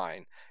side of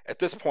mine. At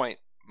this point,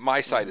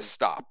 my side is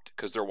stopped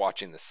because they're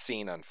watching the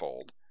scene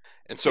unfold.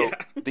 And so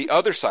the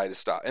other side is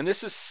stopped. And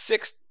this is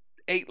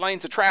 6-8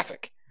 lanes of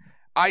traffic.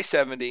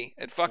 I-70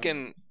 and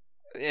fucking...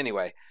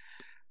 Anyway,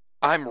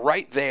 I'm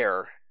right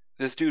there.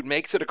 This dude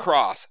makes it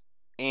across,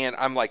 and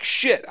I'm like,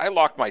 shit, I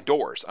locked my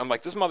doors. I'm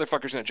like, this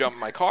motherfucker's going to jump in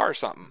my car or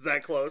something. Is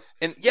that close?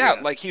 And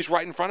like, he's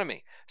right in front of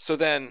me. So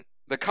then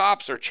the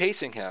cops are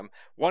chasing him.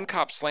 One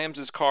cop slams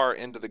his car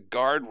into the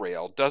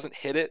guardrail, doesn't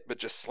hit it, but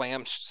just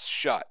slams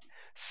shut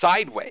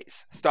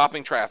sideways,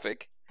 stopping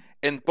traffic.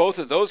 And both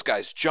of those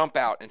guys jump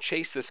out and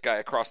chase this guy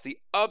across the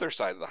other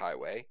side of the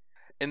highway.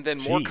 And then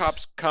more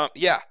cops come.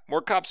 Yeah,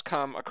 more cops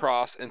come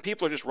across, and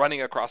people are just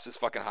running across this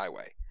fucking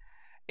highway.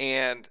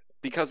 And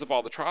because of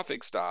all the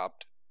traffic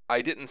stopped,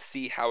 I didn't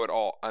see how it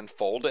all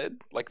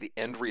unfolded, like the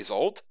end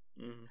result.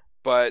 Mm-hmm.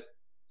 But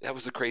that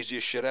was the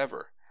craziest shit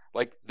ever.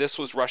 Like, this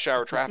was rush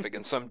hour traffic,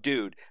 and some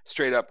dude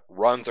straight up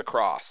runs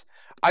across.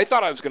 I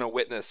thought I was going to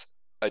witness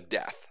a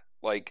death.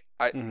 Like,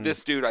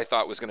 this dude I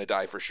thought was going to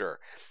die for sure.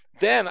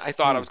 Then I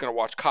thought I was going to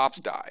watch cops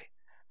die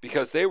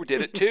because they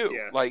did it too.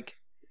 Yeah. Like,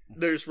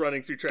 they're just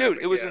running through traffic.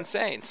 Dude, it was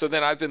insane. So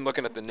then I've been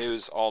looking at the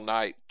news all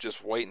night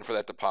just waiting for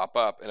that to pop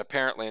up. And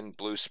apparently in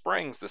Blue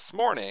Springs this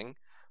morning,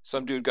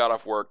 some dude got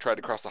off work, tried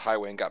to cross the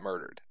highway, and got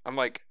murdered. I'm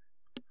like,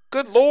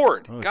 good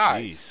Lord,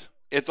 guys.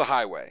 It's a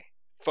highway.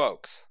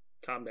 Folks.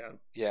 Calm down.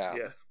 Yeah.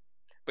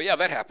 But yeah,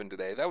 that happened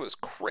today. That was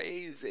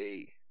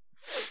crazy.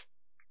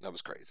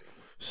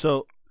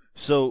 So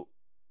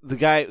the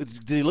guy,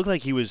 did he look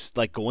like he was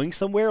like going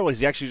somewhere? Or was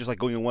he actually just like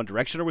going in one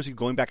direction, or was he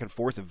going back and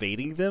forth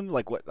evading them?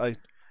 Like what? I'm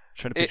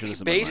trying to picture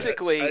this in my mind.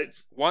 Basically,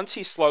 once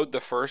he slowed the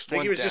first one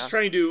down. He was just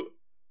trying to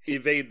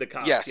evade the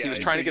cops. Yes, he was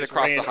trying to get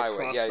across the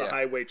highway. The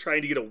highway,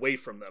 trying to get away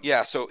from them.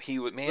 Yeah, so he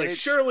would manage. Like,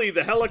 surely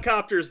the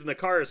helicopters and the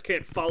cars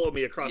can't follow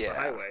me across the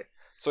highway.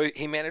 So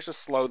he managed to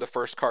slow the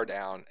first car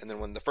down, and then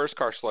when the first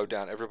car slowed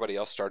down, everybody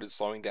else started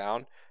slowing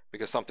down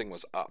because something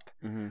was up.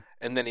 Mm-hmm.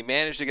 And then he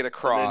managed to get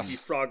across. And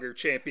then Frogger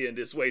championed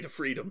his way to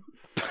freedom.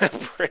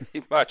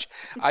 Pretty much.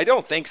 I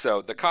don't think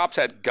so. The cops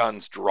had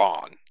guns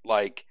drawn.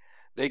 Like,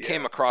 they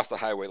came across the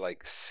highway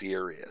like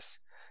serious.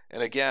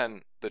 And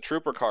again, the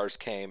trooper cars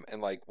came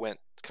and like went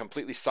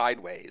completely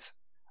sideways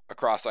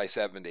across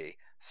I-70,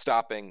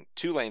 stopping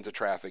 2 lanes of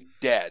traffic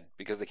dead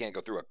because they can't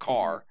go through a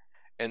car.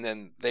 Mm-hmm. And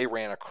then they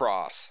ran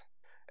across.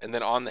 And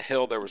then on the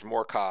hill, there was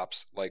more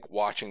cops like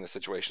watching the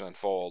situation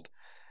unfold.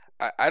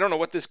 I don't know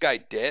what this guy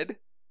did,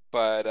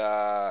 but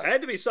it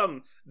had to be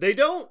something. They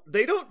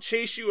don't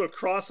chase you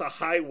across a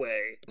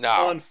highway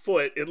on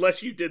foot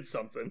unless you did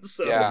something.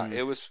 So yeah,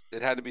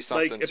 it had to be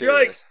something like, if serious.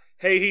 You're like,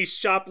 hey, he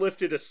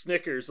shoplifted a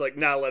Snickers, like,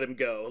 nah, let him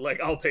go. Like,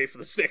 I'll pay for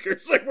the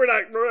Snickers. Like, we're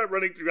not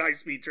running through high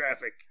speed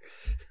traffic.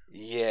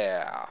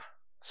 Yeah.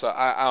 So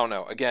I don't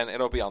know. Again,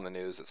 it'll be on the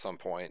news at some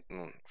point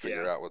and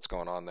figure out what's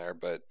going on there.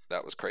 But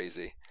that was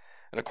crazy.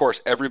 And of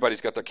course, everybody's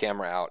got their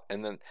camera out.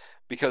 And then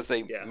because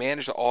they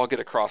managed to all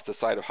get across the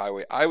side of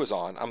highway I was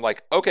on, I'm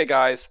like, okay,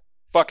 guys,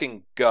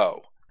 fucking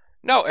go.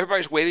 No,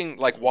 everybody's waiting,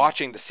 like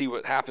watching to see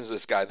what happens to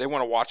this guy. They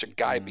want to watch a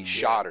guy be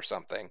shot or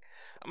something.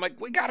 I'm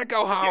like, we got to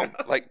go home.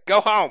 Like, go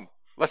home.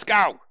 Let's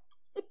go.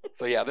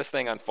 So yeah, this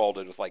thing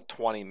unfolded with like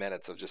 20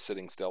 minutes of just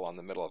sitting still on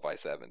the middle of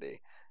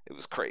I-70. It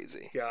was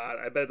crazy. God,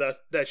 I bet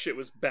that shit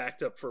was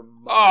backed up for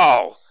months.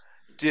 Oh,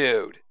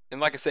 dude. And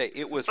like I say,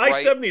 it was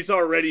I-70's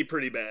already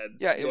pretty bad.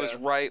 Yeah, it was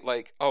right,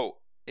 like,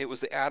 it was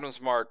the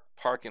Adams Mart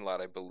parking lot,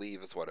 I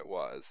believe is what it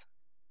was,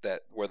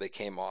 where they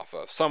came off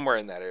of. Somewhere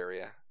in that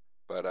area.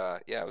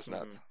 But, yeah, it was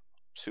nuts.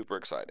 Super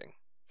exciting.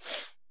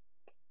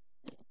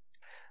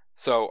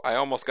 So, I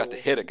almost got to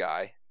hit a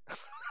guy.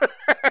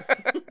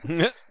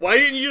 Why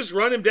didn't you just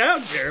run him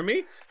down,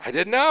 Jeremy? I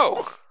didn't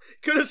know.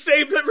 Could have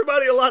saved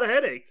everybody a lot of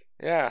headache.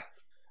 Yeah.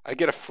 I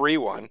get a free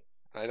one.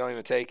 I don't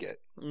even take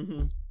it.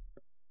 Mm-hmm.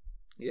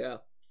 Yeah.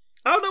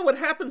 I don't know what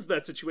happens in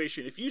that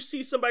situation. If you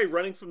see somebody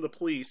running from the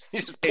police,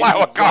 you just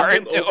plow a car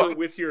into them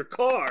with your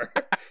car.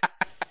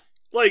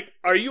 Like,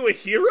 are you a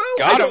hero?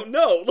 Got him. I don't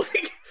know.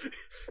 Like,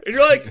 and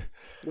you're like,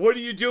 what are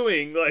you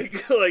doing?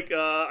 Like,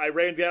 I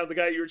ran down the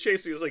guy you were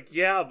chasing. He was like,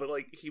 yeah, but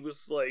like he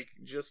was like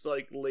just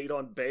like laid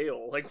on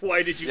bail. Like,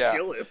 why did you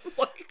kill him?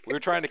 Like, we were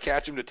trying to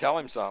catch him to tell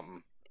him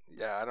something.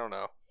 Yeah, I don't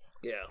know.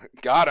 Yeah,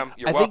 got him.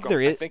 You're welcome.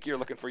 I think you're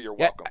looking for your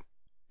welcome.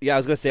 Yeah, I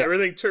was gonna say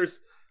everything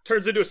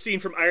turns into a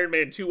scene from Iron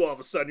Man 2 all of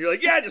a sudden. You're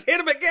like, yeah, just hit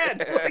him again.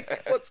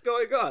 Like, what's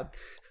going on?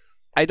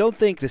 I don't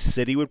think the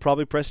city would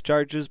probably press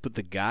charges, but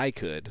the guy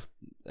could,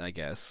 I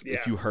guess,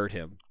 if you hurt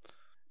him.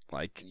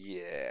 Like,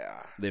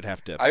 they'd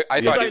have to.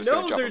 I thought he was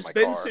going to jump in my car. There's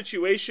been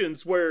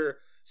situations where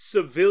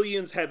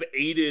civilians have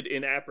aided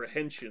in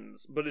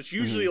apprehensions, but it's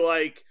usually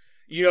like,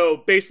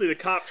 basically the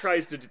cop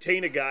tries to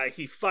detain a guy,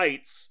 he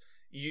fights,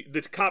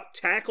 the cop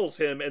tackles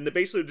him, and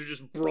basically they're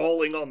just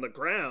brawling on the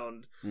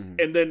ground,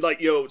 and then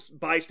like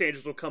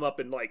bystanders will come up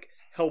and like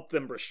help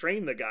them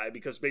restrain the guy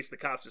because basically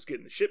the cop's just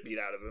getting the shit beat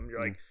out of him.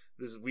 You're like,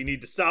 we need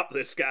to stop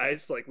this,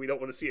 guys. Like, we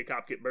don't want to see a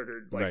cop get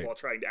murdered while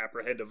trying to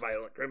apprehend a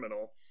violent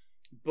criminal.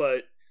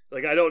 But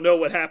like, I don't know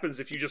what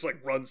happens if you just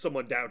like run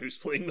someone down who's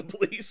fleeing the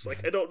police.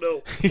 Like, I don't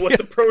know what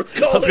the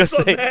protocol is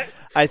on that.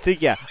 I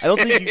think I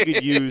don't think you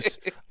could use.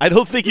 I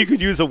don't think you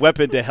could use a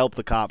weapon to help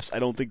the cops. I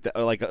don't think that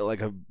like a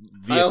vehicle.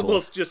 I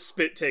almost just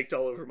spit taked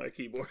all over my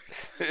keyboard.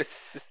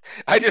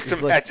 I just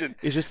imagine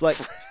it's just like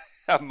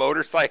a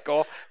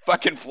motorcycle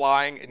fucking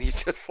flying, and you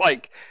just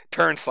like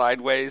turn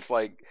sideways,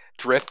 like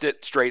drift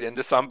it straight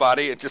into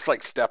somebody, and just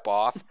like step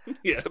off.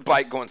 The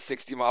bike going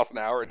 60 miles an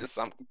hour into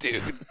some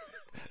dude.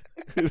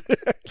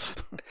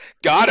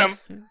 Got him.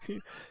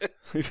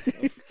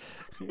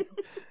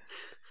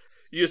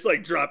 You just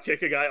like drop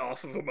kick a guy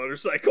off of a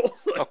motorcycle.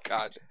 Like, oh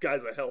God,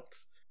 guys, I helped.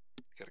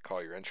 You gotta call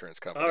call your insurance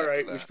company. All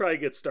right, we should probably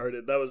get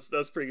started. That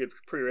was pretty good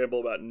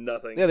pre-ramble about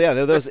nothing. Yeah,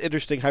 that was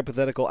interesting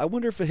hypothetical. I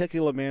wonder if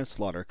vehicular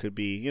manslaughter could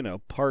be,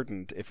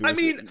 pardoned if it was. I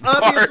mean,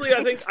 obviously,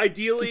 I think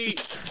ideally,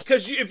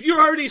 because if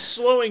you're already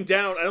slowing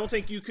down, I don't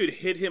think you could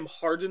hit him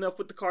hard enough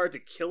with the car to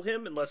kill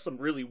him unless some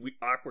really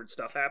awkward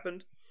stuff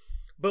happened.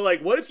 But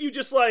like, what if you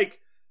just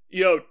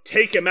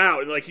take him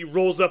out and he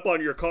rolls up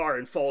on your car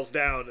and falls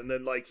down and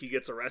then he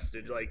gets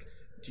arrested?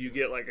 Do you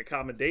get a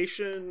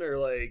commendation or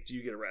do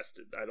you get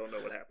arrested? I don't know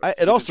what happens.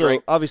 And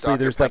also, obviously, Dr.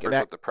 there's Peppers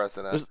with the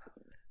president.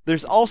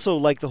 There's also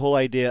the whole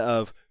idea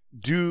of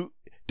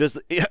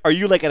are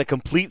you at a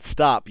complete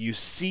stop? You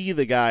see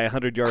the guy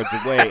 100 yards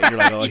away, and you're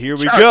like, "Oh, here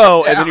we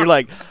go!" And then you're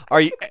like,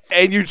 "Are you?"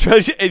 And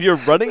you're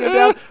running him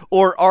down,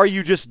 or are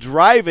you just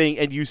driving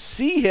and you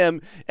see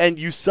him and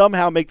you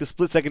somehow make the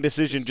split-second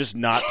decision just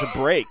not to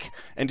brake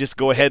and just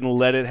go ahead and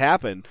let it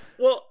happen?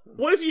 Well,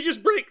 what if you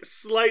just brake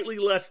slightly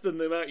less than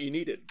the amount you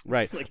needed?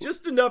 Right,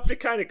 just enough to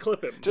kind of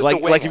clip him. Just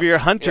if you're a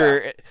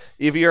hunter,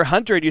 if you're a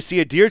hunter and you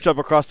see a deer jump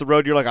across the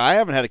road, you're like, "I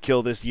haven't had a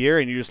kill this year,"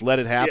 and you just let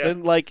it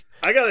happen. Yeah.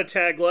 I got a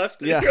tag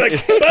left. Yeah. You're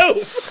like, boom.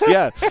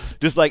 Yeah.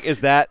 Just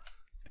is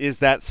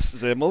that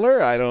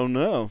similar? I don't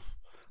know.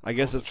 I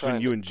guess it's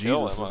between you and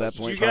Jesus at that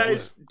point.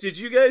 Did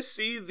you guys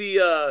see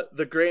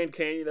the Grand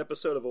Canyon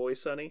episode of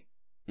Always Sunny?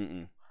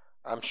 Mm-mm.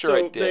 I'm sure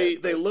I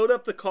did. They load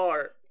up the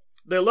car.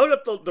 They load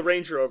up the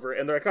Range Rover,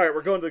 and they're like, all right,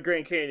 we're going to the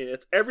Grand Canyon.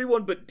 It's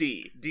everyone but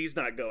Dee. Dee's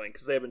not going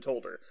because they haven't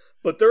told her.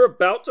 But they're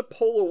about to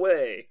pull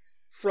away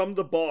from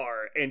the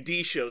bar, and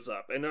Dee shows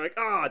up. And they're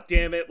like,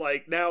 damn it.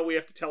 Now we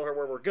have to tell her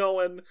where we're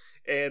going,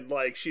 and,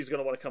 she's going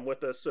to want to come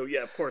with us. So,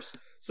 yeah, of course.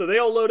 So they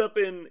all load up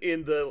in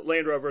the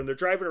Land Rover, and they're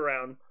driving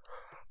around.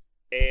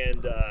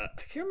 And I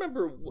can't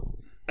remember.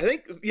 I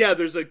think,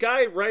 there's a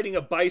guy riding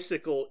a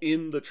bicycle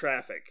in the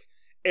traffic.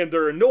 And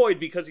they're annoyed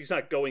because he's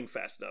not going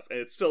fast enough. And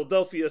it's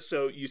Philadelphia,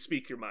 so you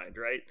speak your mind,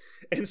 right?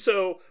 And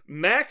so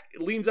Mac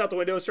leans out the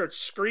window and starts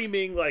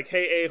screaming,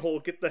 hey, a-hole,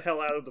 get the hell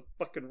out of the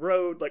fucking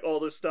road, all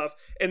this stuff.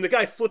 And the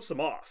guy flips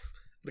him off.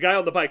 The guy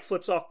on the bike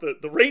flips off the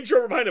Range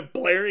Rover behind him,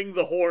 blaring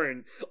the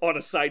horn on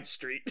a side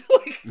street.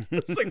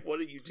 It's what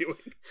are you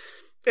doing?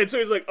 And so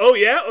he's like, oh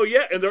yeah.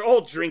 And they're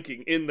all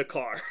drinking in the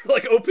car,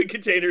 open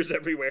containers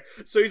everywhere.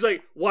 So he's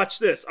like, watch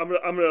this. I'm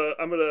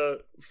gonna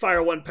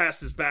fire one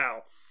past his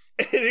bow.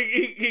 And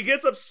he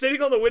gets up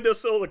sitting on the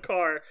windowsill of the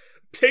car,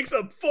 takes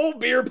a full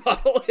beer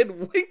bottle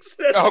and winks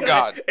at the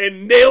guy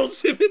and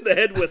nails him in the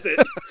head with it.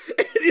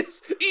 And he's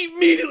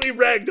immediately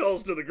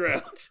ragdolls to the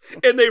ground.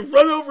 And they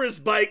run over his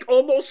bike,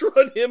 almost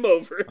run him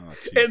over,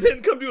 and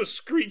then come to a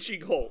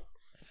screeching halt.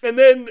 And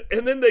then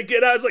they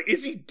get out. It's like,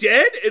 is he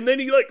dead? And then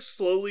he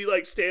slowly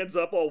stands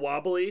up all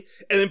wobbly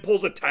and then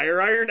pulls a tire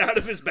iron out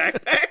of his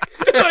backpack.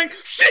 Like,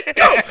 shit,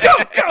 go.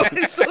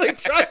 And so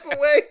drive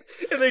away.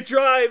 And they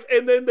drive,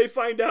 and then they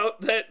find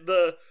out that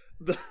the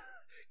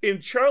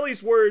in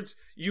Charlie's words,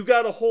 you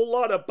got a whole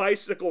lot of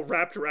bicycle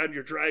wrapped around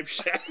your drive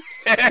shaft.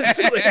 And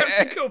so they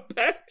have to go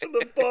back to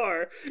the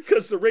bar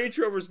because the Range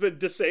Rover's been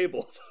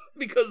disabled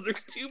because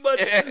there's too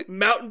much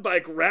mountain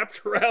bike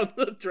wrapped around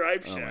the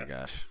drive shaft. Oh my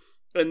gosh.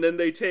 And then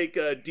they take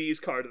Dee's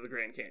car to the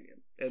Grand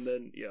Canyon. And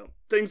then,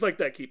 things like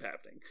that keep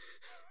happening.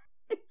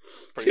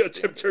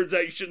 It turns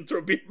out you shouldn't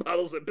throw beer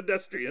bottles at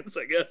pedestrians,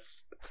 I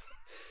guess.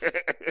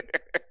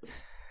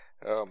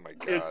 Oh my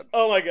god.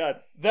 Oh my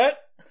god.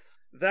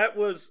 That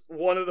was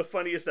one of the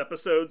funniest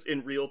episodes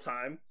in real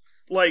time.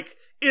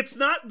 It's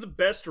not the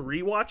best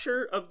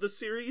rewatcher of the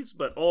series,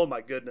 but oh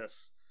my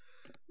goodness.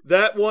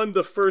 That one,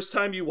 the first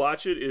time you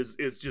watch it,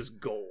 is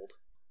just gold.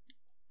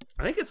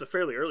 I think it's a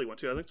fairly early one,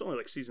 too. I think it's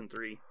only season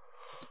 3.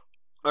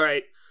 All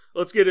right,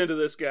 let's get into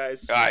this,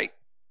 guys. All right.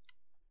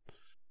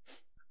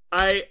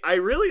 I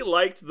really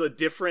liked the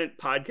different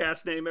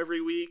podcast name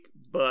every week,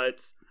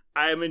 but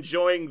I'm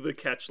enjoying the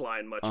catch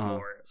line much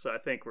more, so I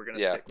think we're going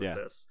to stick with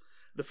this.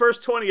 The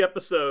first 20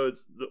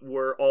 episodes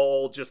were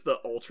all just the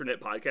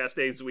alternate podcast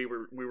names we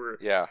were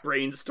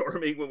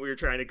brainstorming when we were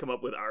trying to come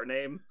up with our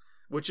name,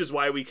 which is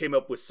why we came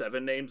up with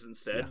 7 names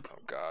instead. Oh,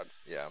 God,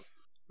 yeah.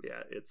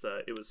 Yeah, it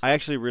was fun. I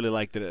actually really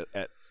liked it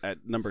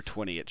at number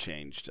 20 it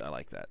changed. I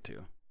like that,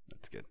 too.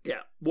 That's good.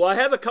 Yeah. Well, I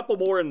have a couple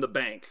more in the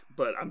bank,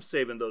 but I'm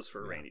saving those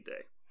for a rainy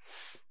day.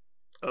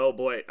 Oh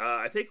boy,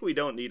 I think we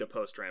don't need a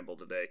post ramble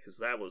today because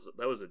that was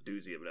a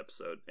doozy of an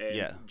episode.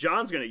 And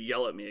John's gonna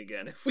yell at me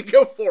again if we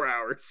go 4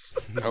 hours.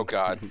 Oh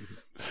God.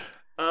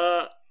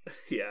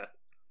 Yeah.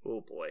 Oh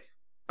boy.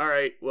 All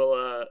right.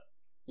 Well,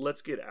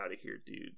 let's get out of here, dude.